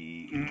 Morty.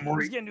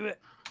 Morty. Just getting to it.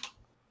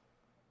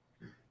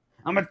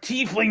 I'm a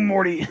tiefling,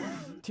 Morty.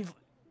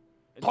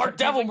 Part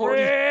devil,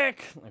 Morty.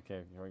 Rick.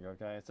 Okay, here we go,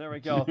 guys. There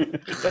we go.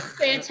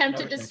 They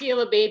attempted to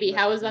steal a baby.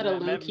 How is that a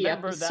low-key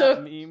Remember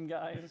episode? that meme,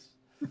 guys?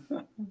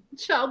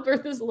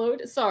 Childbirth is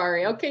loaded.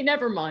 Sorry. Okay,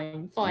 never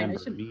mind. Fine. I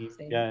shouldn't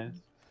say that.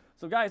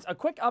 So, guys, a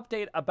quick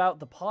update about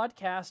the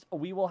podcast.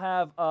 We will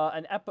have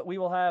we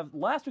will have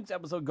last week's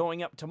episode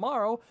going up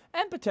tomorrow,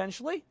 and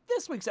potentially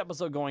this week's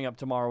episode going up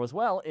tomorrow as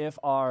well, if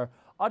our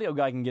audio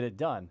guy can get it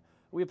done.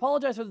 We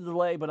apologize for the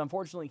delay, but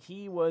unfortunately,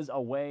 he was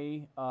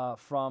away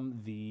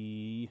from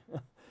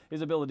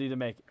his ability to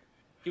make it.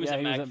 He was at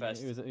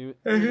MagFest. He was at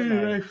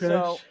Mag.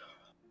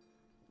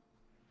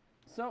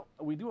 So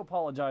we do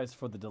apologize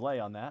for the delay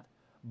on that,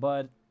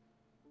 but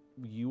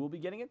you will be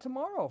getting it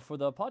tomorrow for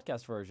the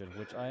podcast version,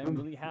 which I am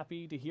really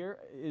happy to hear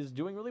is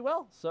doing really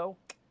well. So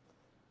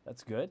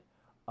that's good.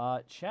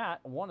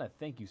 Chat, want to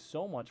thank you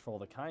so much for all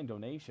the kind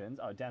donations.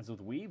 Dances with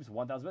Weebs,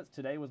 1,000 bits.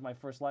 Today was my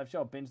first live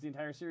show. Binged the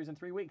entire series in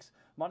 3 weeks.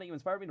 Monty, you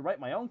inspired me to write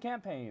my own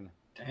campaign.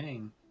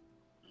 Dang.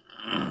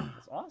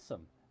 That's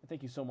awesome. And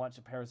thank you so much,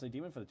 Parasite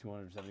Demon, for the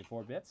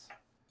 274 bits.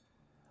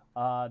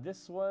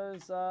 This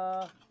was,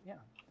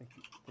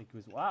 Thank you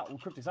as well. Wow,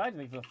 Cryptic Side,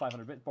 thank you for the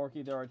 500 bits.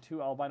 Borky, there are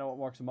 2 albino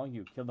orcs among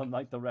you. Kill them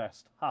like the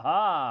rest.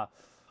 Haha.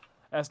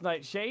 S.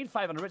 Night Shade,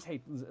 500 bits. Hey,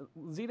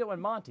 Zito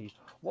and Monty,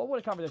 what would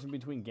a conversation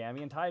between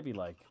Gammy and Ty be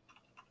like?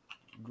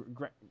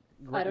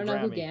 I don't know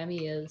who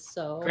Gammy is,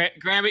 so...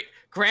 Grammy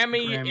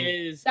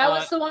is... That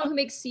was the one who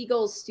makes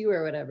seagull stew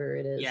or whatever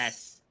it is.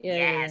 Yes. Yeah,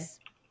 yes.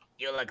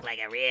 You look like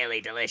a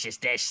really delicious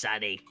dish,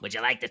 Sonny. Would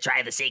you like to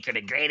try the secret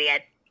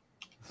ingredient?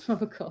 Oh,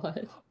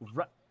 God.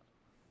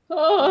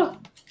 Oh.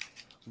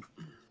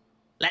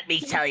 Let me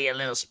tell you a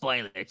little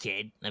spoiler,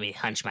 kid. Let me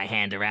hunch my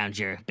hand around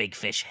your big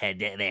fish head.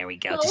 There we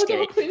go. Just get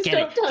in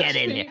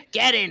here.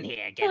 Get in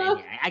here.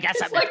 I got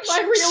something. It's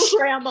like my real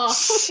grandma.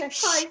 Okay,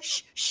 hi.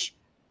 Shh.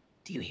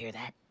 Do you hear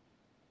that?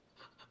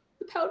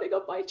 The pounding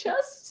of my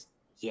chest?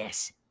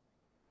 Yes.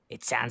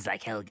 It sounds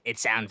like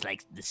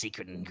the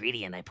secret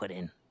ingredient I put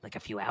in like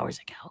a few hours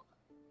ago.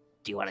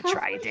 Do you want to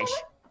try a dish?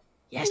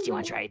 Yes, do you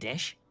want to try a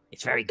dish?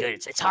 It's very good.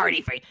 It's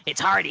hearty for you.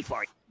 It's hearty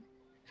for you.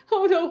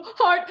 Oh no,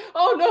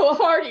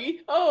 Hardy.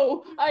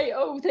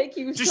 Thank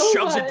you Just so much.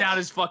 shoves it down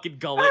his fucking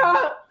gullet.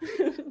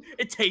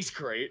 It tastes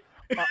great.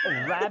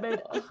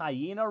 Rabid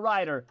Hyena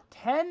Rider,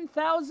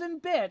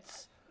 10,000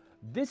 bits.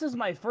 This is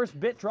my first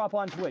bit drop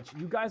on Twitch.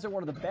 You guys are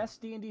one of the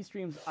best D&D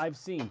streams I've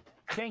seen.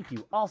 Thank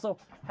you. Also,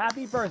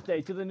 happy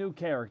birthday to the new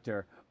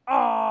character.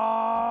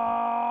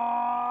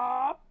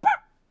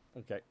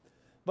 Okay.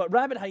 But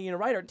Rabid Hyena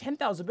Rider,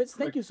 10,000 bits.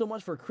 Thank you so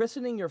much for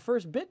christening your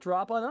first bit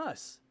drop on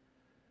us.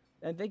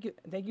 And thank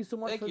you so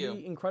much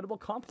the incredible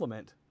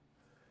compliment.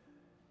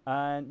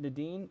 And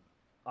Nadine,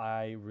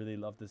 I really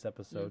loved this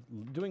episode.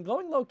 Doing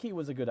Glowing Low Key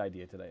was a good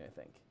idea today, I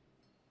think.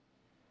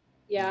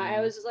 Yeah,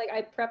 I was just like,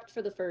 I prepped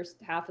for the first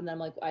half, and then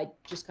like I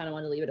just kind of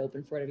wanted to leave it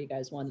open for whatever you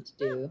guys wanted to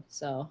do.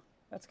 So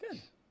that's good.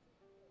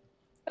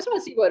 I just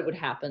want to see what would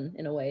happen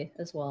in a way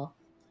as well.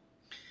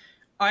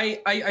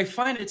 I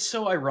find it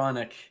so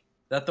ironic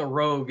that the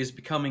rogue is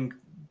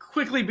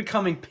quickly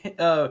becoming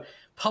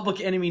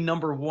public enemy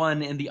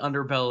 #1 in the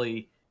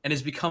underbelly and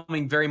is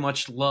becoming very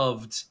much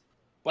loved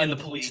in the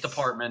police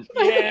department.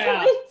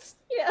 Yeah.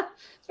 Yeah.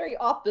 It's very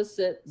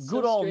opposite.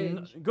 Good old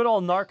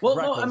narc. Well,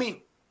 Greckles. no, I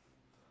mean,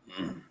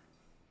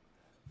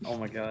 oh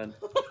my god.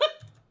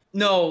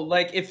 No,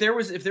 like if there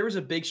was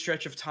a big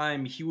stretch of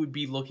time, he would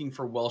be looking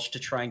for Welsh to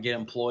try and get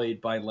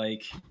employed by,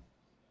 like,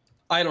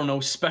 I don't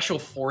know, special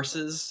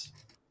forces,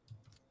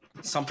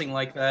 something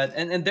like that.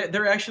 And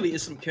there actually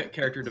is some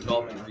character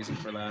development reason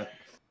for that.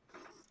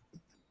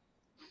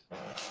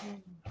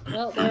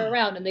 Well, they're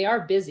around and they are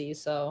busy,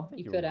 so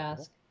you could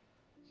ask.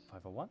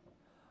 501.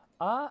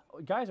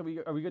 Guys, are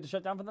we good to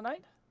shut down for the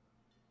night?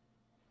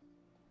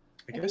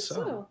 I guess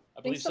so.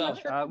 I believe Thanks so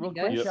much for coming, real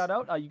quick guys. shout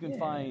out. You can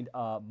find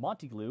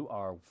Monty Glue,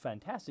 our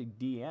fantastic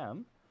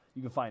DM.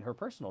 You can find her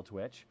personal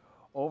Twitch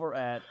over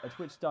at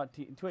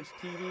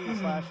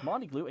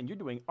twitch.tv/MontyGlue, and you're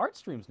doing art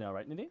streams now,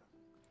 right, Nadine?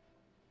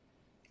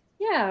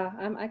 Yeah,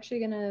 I'm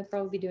actually gonna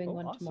probably be doing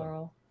one awesome.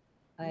 tomorrow.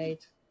 I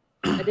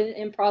did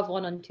an improv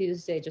one on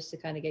Tuesday just to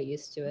kind of get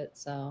used to it.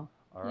 So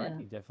all right, yeah.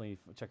 you definitely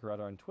check her out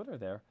on Twitter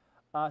there.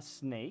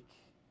 Snake,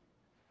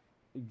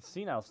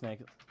 Senile Snake.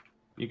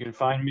 You can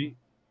find me.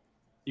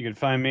 You can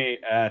find me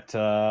at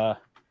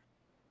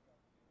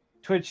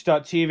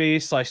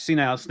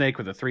twitch.tv/senile snake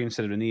with a 3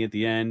 instead of an E at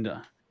the end.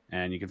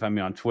 And you can find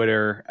me on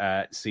Twitter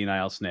at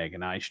senile snake.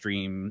 And I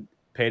stream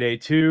Payday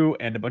 2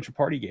 and a bunch of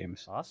party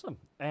games. Awesome.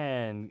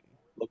 And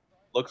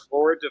look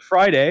forward to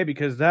Friday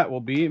because that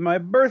will be my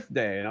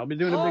birthday. And I'll be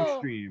doing a big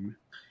stream.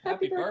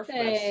 Happy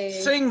birthday.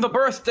 Sing the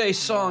birthday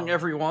song,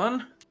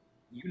 everyone.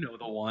 You know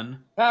the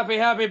one.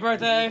 Happy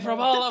birthday from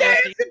all of us.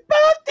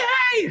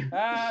 Birthday!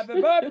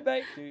 Happy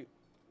birthday, dude.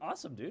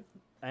 Awesome, dude.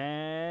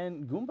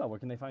 And Goomba, where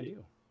can they find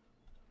you?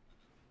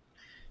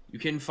 You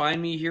can find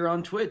me here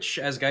on Twitch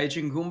as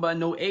Gaijin Goomba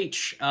no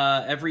H.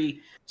 Every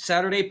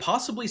Saturday,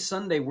 possibly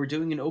Sunday, we're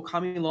doing an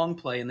Okami long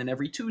play, and then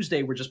every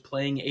Tuesday we're just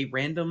playing a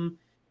random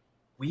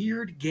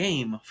weird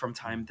game from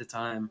time to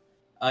time.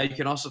 You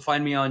can also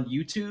find me on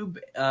YouTube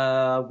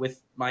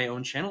with my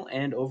own channel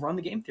and over on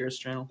the Game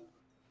Theorist channel.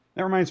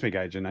 That reminds me,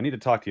 Gaijin, I need to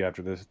talk to you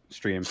after this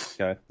stream.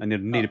 I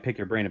need to pick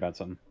your brain about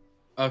something.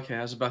 Okay,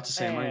 I was about to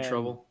say, am I in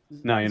trouble?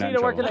 No, you're not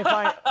in Where trouble. can they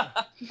find?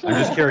 I'm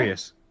just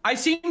curious. I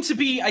seem to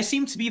be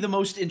the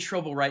most in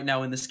trouble right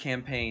now in this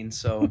campaign,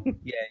 so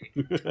yay.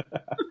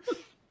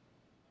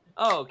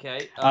 Oh,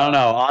 okay. I don't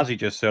know. Ozzy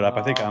just showed up.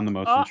 I think I'm the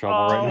most in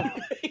trouble right now.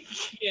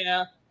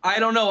 Yeah. I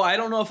don't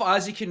know if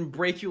Ozzy can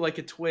break you like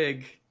a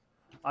twig.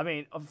 I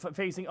mean,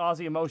 facing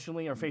Ozzy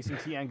emotionally or facing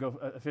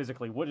Tiango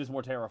physically, what is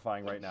more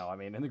terrifying right now? I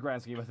mean, in the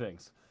grand scheme of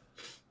things.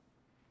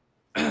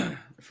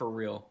 For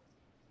real.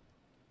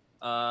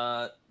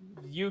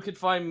 You could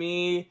find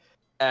me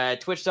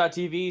at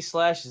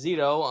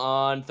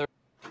twitch.tv/Zito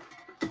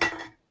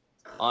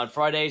on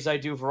Fridays. I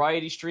do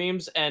variety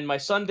streams, and my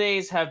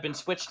Sundays have been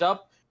switched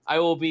up. I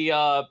will be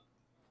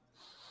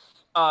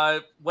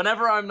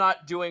whenever I'm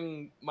not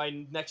doing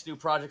my next new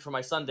project for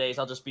my Sundays,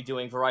 I'll just be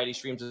doing variety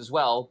streams as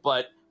well.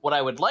 But what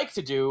I would like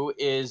to do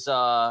is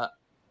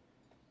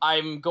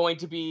I'm going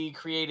to be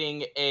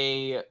creating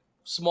a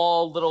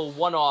small little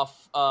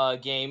one-off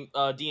game,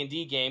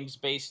 D&D games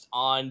based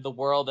on the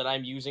world that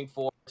I'm using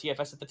for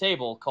TFS at the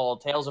Table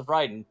called Tales of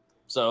Raiden.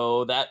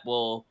 So that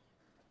will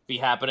be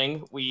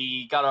happening.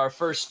 We got our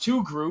first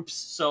 2 groups,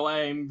 so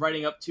I'm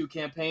writing up 2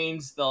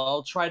 campaigns.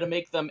 I'll try to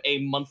make them a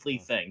monthly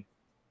thing.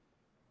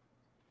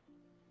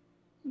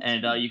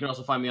 And you can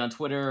also find me on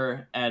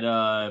Twitter at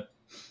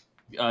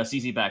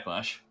CZ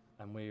Backlash.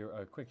 And we're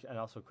a quick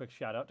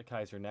shout out to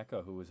Kaiser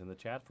Neko, who was in the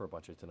chat for a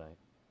bunch of tonight.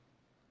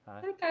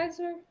 Hi,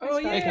 Kaiser. Oh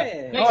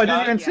yeah. Oh, I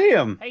didn't even see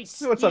him. Hey,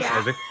 What's up,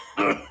 Kaiser?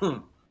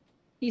 I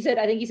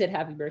think he said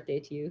happy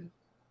birthday to you.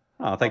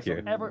 Oh, thank you.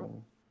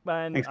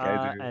 Thanks,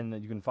 Kaiser. And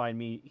you can find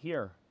me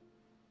here.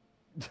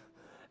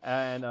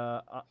 and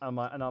on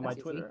my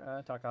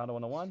Twitter,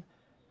 Takahata101.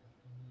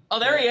 Oh,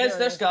 there he is.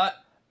 There's Scott.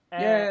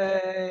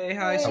 Yay!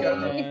 Hi,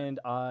 Scott. And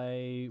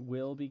I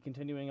will be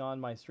continuing on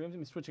my streams.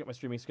 I'm switching up my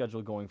streaming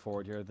schedule going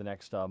forward here the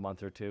next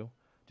month or two.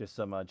 Just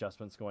some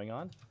adjustments going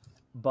on.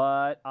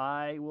 But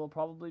I will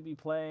probably be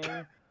playing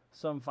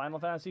some Final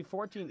Fantasy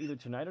XIV either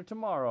tonight or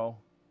tomorrow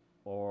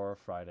or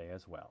Friday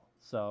as well.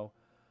 So,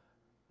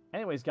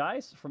 anyways,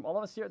 guys, from all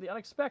of us here at the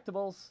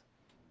Unexpectables,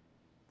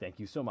 thank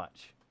you so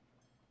much.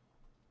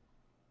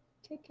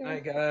 Take care. Hi,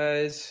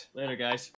 guys. Later, guys.